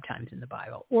 365 times in the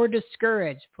Bible. Or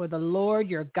discouraged, for the Lord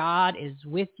your God is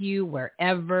with you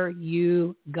wherever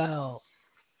you go.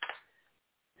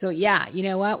 So yeah, you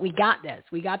know what? We got this.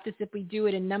 We got this if we do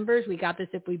it in numbers. We got this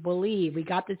if we believe. We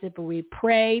got this if we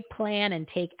pray, plan, and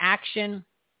take action.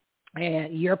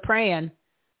 And you're praying.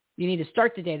 You need to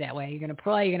start the day that way. You're going to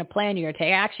pray. You're going to plan. You're going to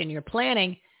take action. You're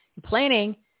planning.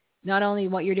 Not only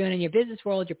what you're doing in your business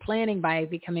world, you're planning by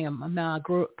becoming a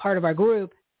part of our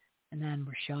group. And then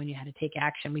we're showing you how to take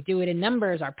action. We do it in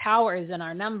numbers. Our power is in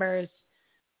our numbers.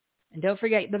 And don't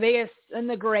forget, the biggest and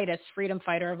the greatest freedom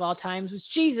fighter of all times was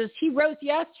Jesus. He rose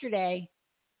yesterday.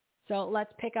 So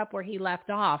let's pick up where he left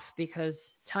off, because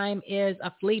time is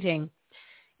a-fleeting.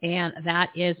 And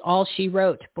that is all she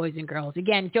wrote, boys and girls.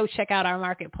 Again, go check out our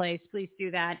marketplace. Please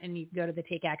do that. And you can go to the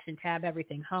Take Action tab,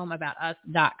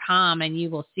 everythinghomeaboutus.com, and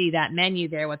you will see that menu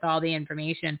there with all the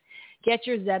information. Get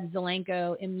your Zeb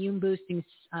Zelenko immune-boosting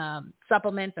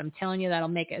supplements. I'm telling you,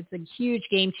 it's a huge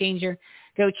game changer.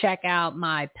 Go check out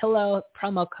my pillow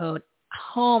promo code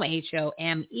HOME,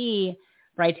 HOME,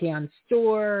 Brighteon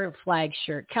store, flag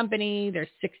shirt company. There's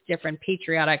 6 different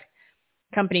patriotic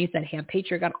companies that have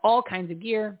Patriot, got all kinds of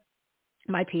gear.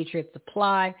 My Patriot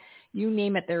Supply, you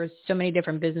name it. There's so many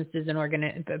different businesses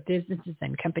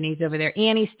and companies over there.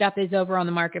 Annie's stuff is over on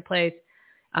the marketplace.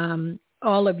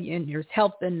 All of you, and there's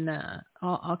health and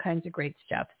all kinds of great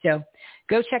stuff. So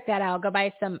go check that out. Go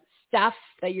buy some stuff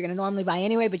that you're going to normally buy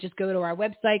anyway, but just go to our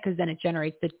website, because then it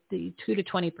generates the 2 to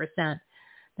 20%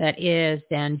 that is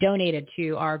then donated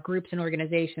to our groups and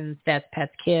organizations, Vets,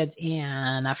 Pets, Kids,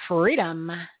 and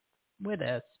Freedom with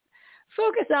us.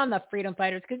 Focus on the freedom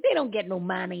fighters, because they don't get no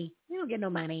money. They don't get no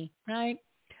money, right?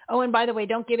 Oh, and by the way,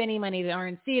 don't give any money to the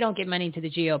RNC. Don't give money to the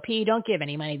GOP. Don't give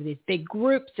any money to these big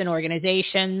groups and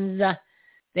organizations.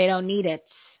 They don't need it.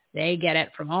 They get it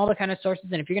from all the kind of sources.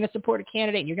 And if you're going to support a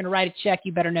candidate and you're going to write a check,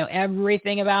 you better know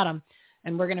everything about them.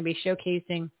 And we're going to be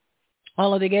showcasing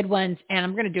all of the good ones. And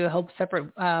I'm going to do a whole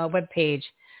separate web page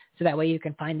so that way you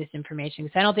can find this information,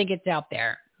 because I don't think it's out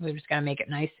there. We're just going to make it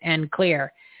nice and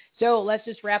clear. So let's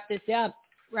just wrap this up,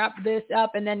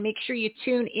 and then make sure you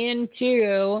tune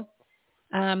into,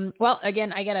 I'm going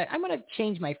to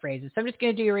change my phrases. So I'm just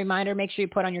going to do a reminder. Make sure you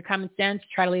put on your common sense.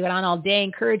 Try to leave it on all day.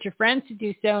 Encourage your friends to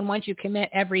do so. And once you commit,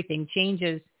 everything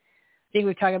changes. I think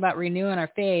we're talking about renewing our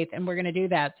faith, and we're going to do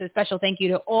that. So a special thank you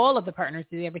to all of the partners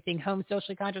of the Everything Home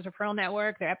Socially Conscious Referral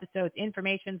Network. Their episodes,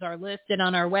 informations are listed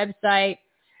on our website,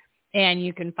 and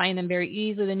you can find them very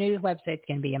easily. The new website's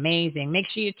going to be amazing. Make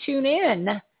sure you tune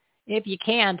in, if you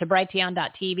can, to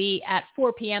Brighteon.tv at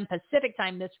 4 p.m. Pacific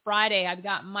time this Friday. I've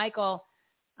got Michael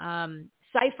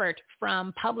Seifert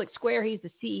from Public Square. He's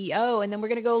the CEO. And then we're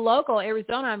going to go local,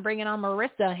 Arizona. I'm bringing on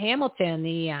Marissa Hamilton,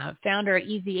 the founder of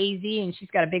Easy AZ, and she's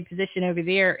got a big position over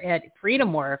there at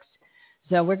Freedom Works.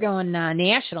 So we're going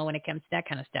national when it comes to that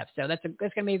kind of stuff. So that's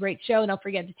going to be a great show. And don't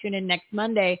forget to tune in next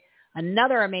Monday,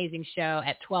 another amazing show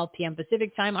at 12 p.m.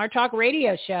 Pacific time, our talk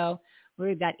radio show, where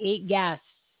we've got 8 guests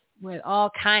with all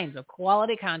kinds of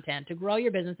quality content to grow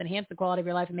your business, enhance the quality of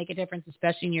your life, and make a difference,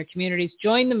 especially in your communities.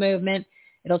 Join the movement.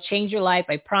 It'll change your life.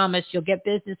 I promise. You'll get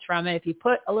business from it. If you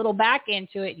put a little back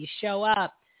into it, you show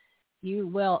up, you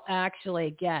will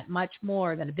actually get much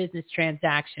more than a business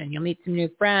transaction. You'll meet some new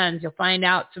friends. You'll find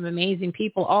out some amazing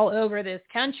people all over this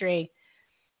country.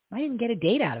 Might even get a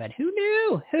date out of it. Who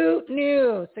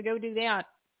knew? So go do that.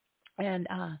 And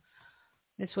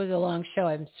this was a long show.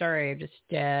 I'm sorry.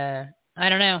 I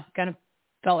don't know. Kind of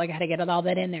felt like I had to get all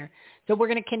that in there. So we're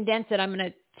going to condense it. I'm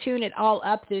going to tune it all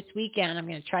up this weekend. I'm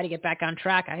going to try to get back on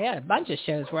track. I had a bunch of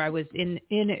shows where I was in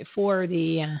it for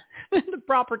the the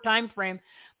proper time frame.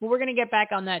 But we're going to get back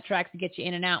on that track to get you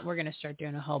in and out. We're going to start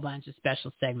doing a whole bunch of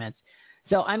special segments.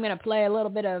 So I'm going to play a little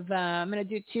bit of, I'm going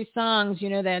to do 2 songs,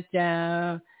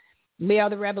 that We Are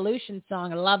the Revolution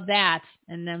song. I love that.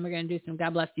 And then we're going to do some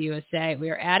God Bless the USA. We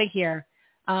are out of here.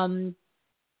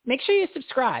 Make sure you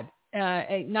subscribe.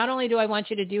 Not only do I want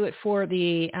you to do it for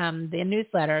the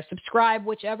newsletter, subscribe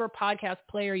whichever podcast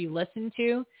player you listen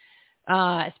to,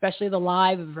 especially the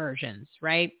live versions,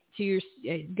 right? To your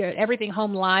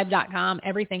everythinghomelive.com,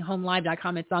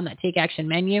 everythingHomeLive.com. It's on that Take Action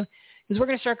menu because we're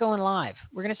going to start going live.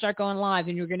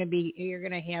 And you're going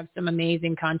to have some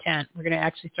amazing content. We're going to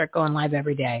actually start going live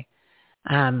every day.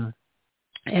 And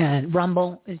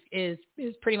Rumble is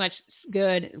pretty much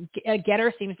good.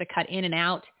 Getter seems to cut in and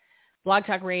out. Blog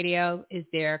Talk Radio is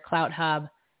there. Clout Hub,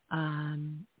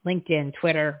 LinkedIn,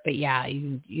 Twitter. But yeah,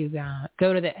 you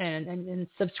go to the and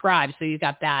subscribe. So you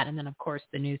got that, and then of course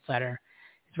the newsletter.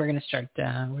 We're going to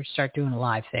start doing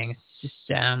live things. It's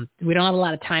just we don't have a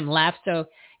lot of time left. So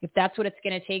if that's what it's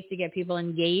going to take to get people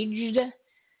engaged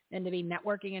and to be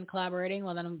networking and collaborating,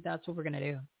 well then that's what we're going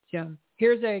to do. So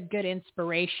here's a good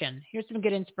inspiration. Here's some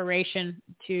good inspiration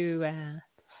to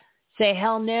say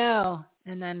hell no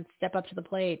and then step up to the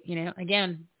plate.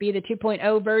 Again, be the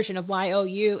 2.0 version of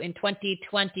YOU in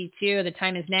 2022. The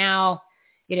time is now.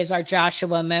 It is our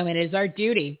Joshua moment. It is our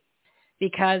duty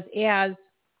because as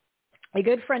a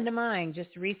good friend of mine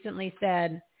just recently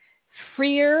said,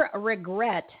 fear,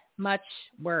 regret, much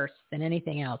worse than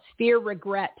anything else. Fear,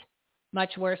 regret,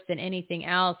 much worse than anything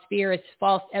else. Fear is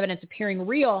false evidence appearing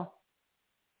real.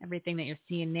 Everything that you're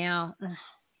seeing now, it's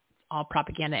all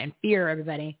propaganda and fear,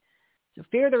 everybody. So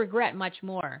fear the regret much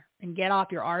more and get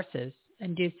off your arses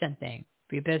and do something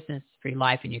for your business, for your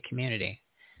life, and your community.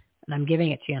 And I'm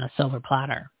giving it to you on a silver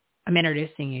platter. I'm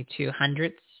introducing you to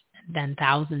hundreds and then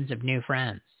thousands of new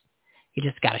friends. You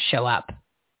just got to show up.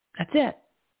 That's it.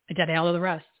 I did all of the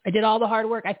rest. I did all the hard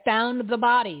work. I found the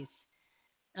bodies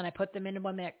and I put them into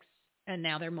a mix and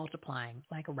now they're multiplying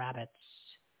like rabbits.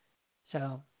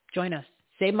 So join us.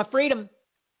 Save my freedom.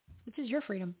 This is your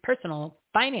freedom, personal,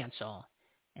 financial,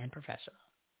 and professional.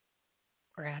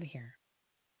 We're out of here.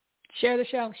 Share the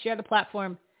show. Share the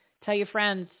platform. Tell your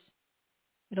friends.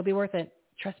 It'll be worth it.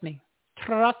 Trust me.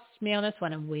 Trust me on this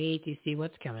one and wait to see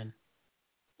what's coming.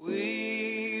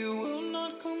 We will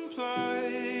not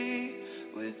comply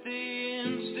with the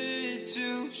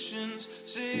institution's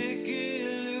sick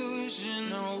illusion.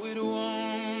 No, it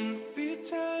won't be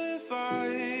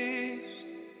televised.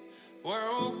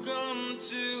 Welcome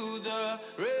to the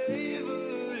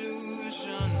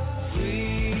revolution.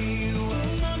 We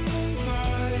will not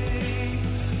comply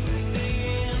with the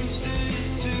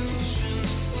institution's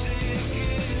sick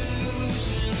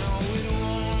illusion. No, it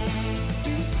won't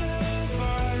be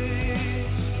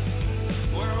televised.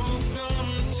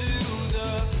 Welcome to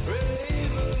the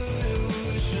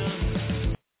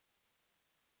revolution.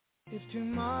 If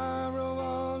tomorrow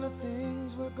all the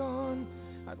things were gone,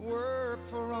 I'd work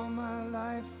for all my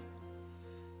life,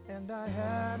 and I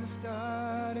had to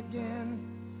start again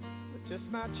with just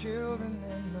my children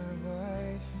and my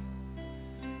wife.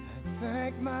 I'd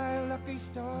thank my lucky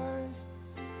stars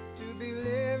to be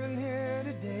living here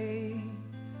today,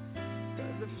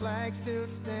 'cause the flag still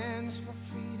stands for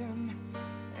freedom,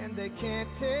 and they can't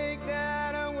take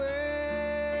that away.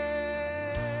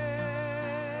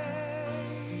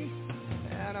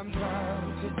 And I'm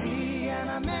proud to be an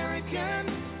American,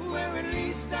 where at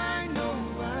least I know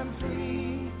I'm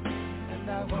free. And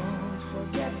I won't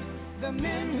forget the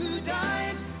men who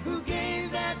died, who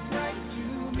gave that right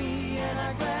to me. And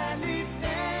I gladly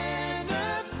stand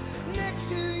up next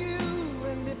to you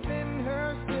and defend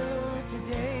her still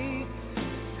today.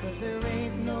 'Cause there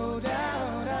ain't no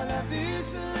doubt I love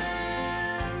this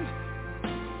land.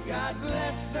 God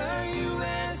bless the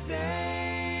USA.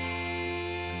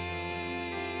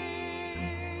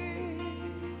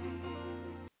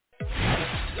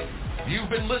 You've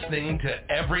been listening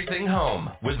to Everything Home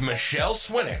with Michelle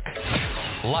Swinnick.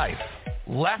 Life,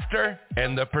 laughter,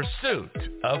 and the pursuit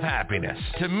of happiness.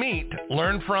 To meet,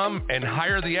 learn from, and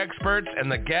hire the experts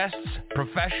and the guests,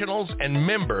 professionals, and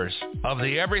members of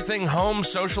the Everything Home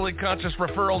Socially Conscious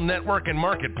Referral Network and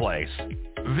Marketplace,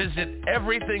 visit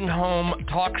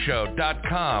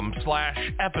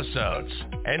everythinghometalkshow.com/episodes.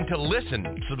 And to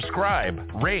listen,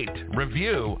 subscribe, rate,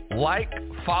 review, like,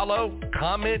 follow,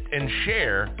 comment, and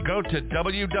share, go to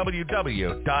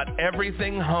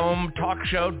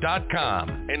www.everythinghometalkshow.com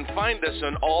and find us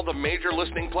on all the major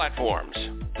listening platforms.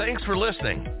 Thanks for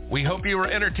listening. We hope you were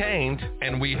entertained,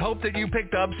 and we hope that you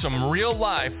picked up some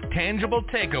real-life, tangible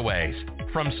takeaways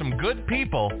from some good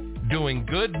people doing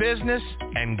good business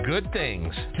and good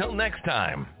things. Till next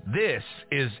time, this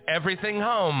is Everything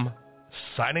Home,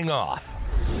 signing off.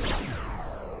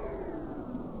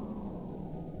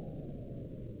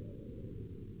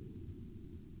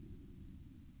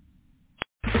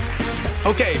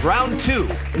 Okay, round two.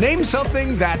 Name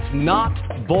something that's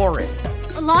not boring.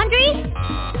 A laundry?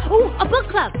 Ooh, a book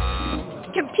club.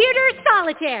 Computer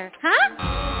solitaire, huh?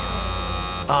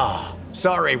 Ah,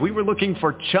 sorry, we were looking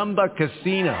for Chumba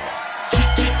Casino.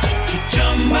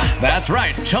 That's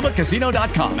right,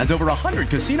 ChumbaCasino.com has over 100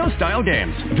 casino-style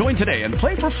games. Join today and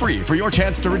play for free for your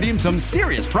chance to redeem some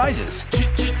serious prizes.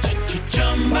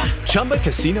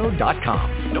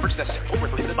 ChumbaCasino.com. No purchase necessary. Void where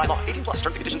prohibited by law. 18+ terms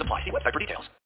and conditions apply. See website for details.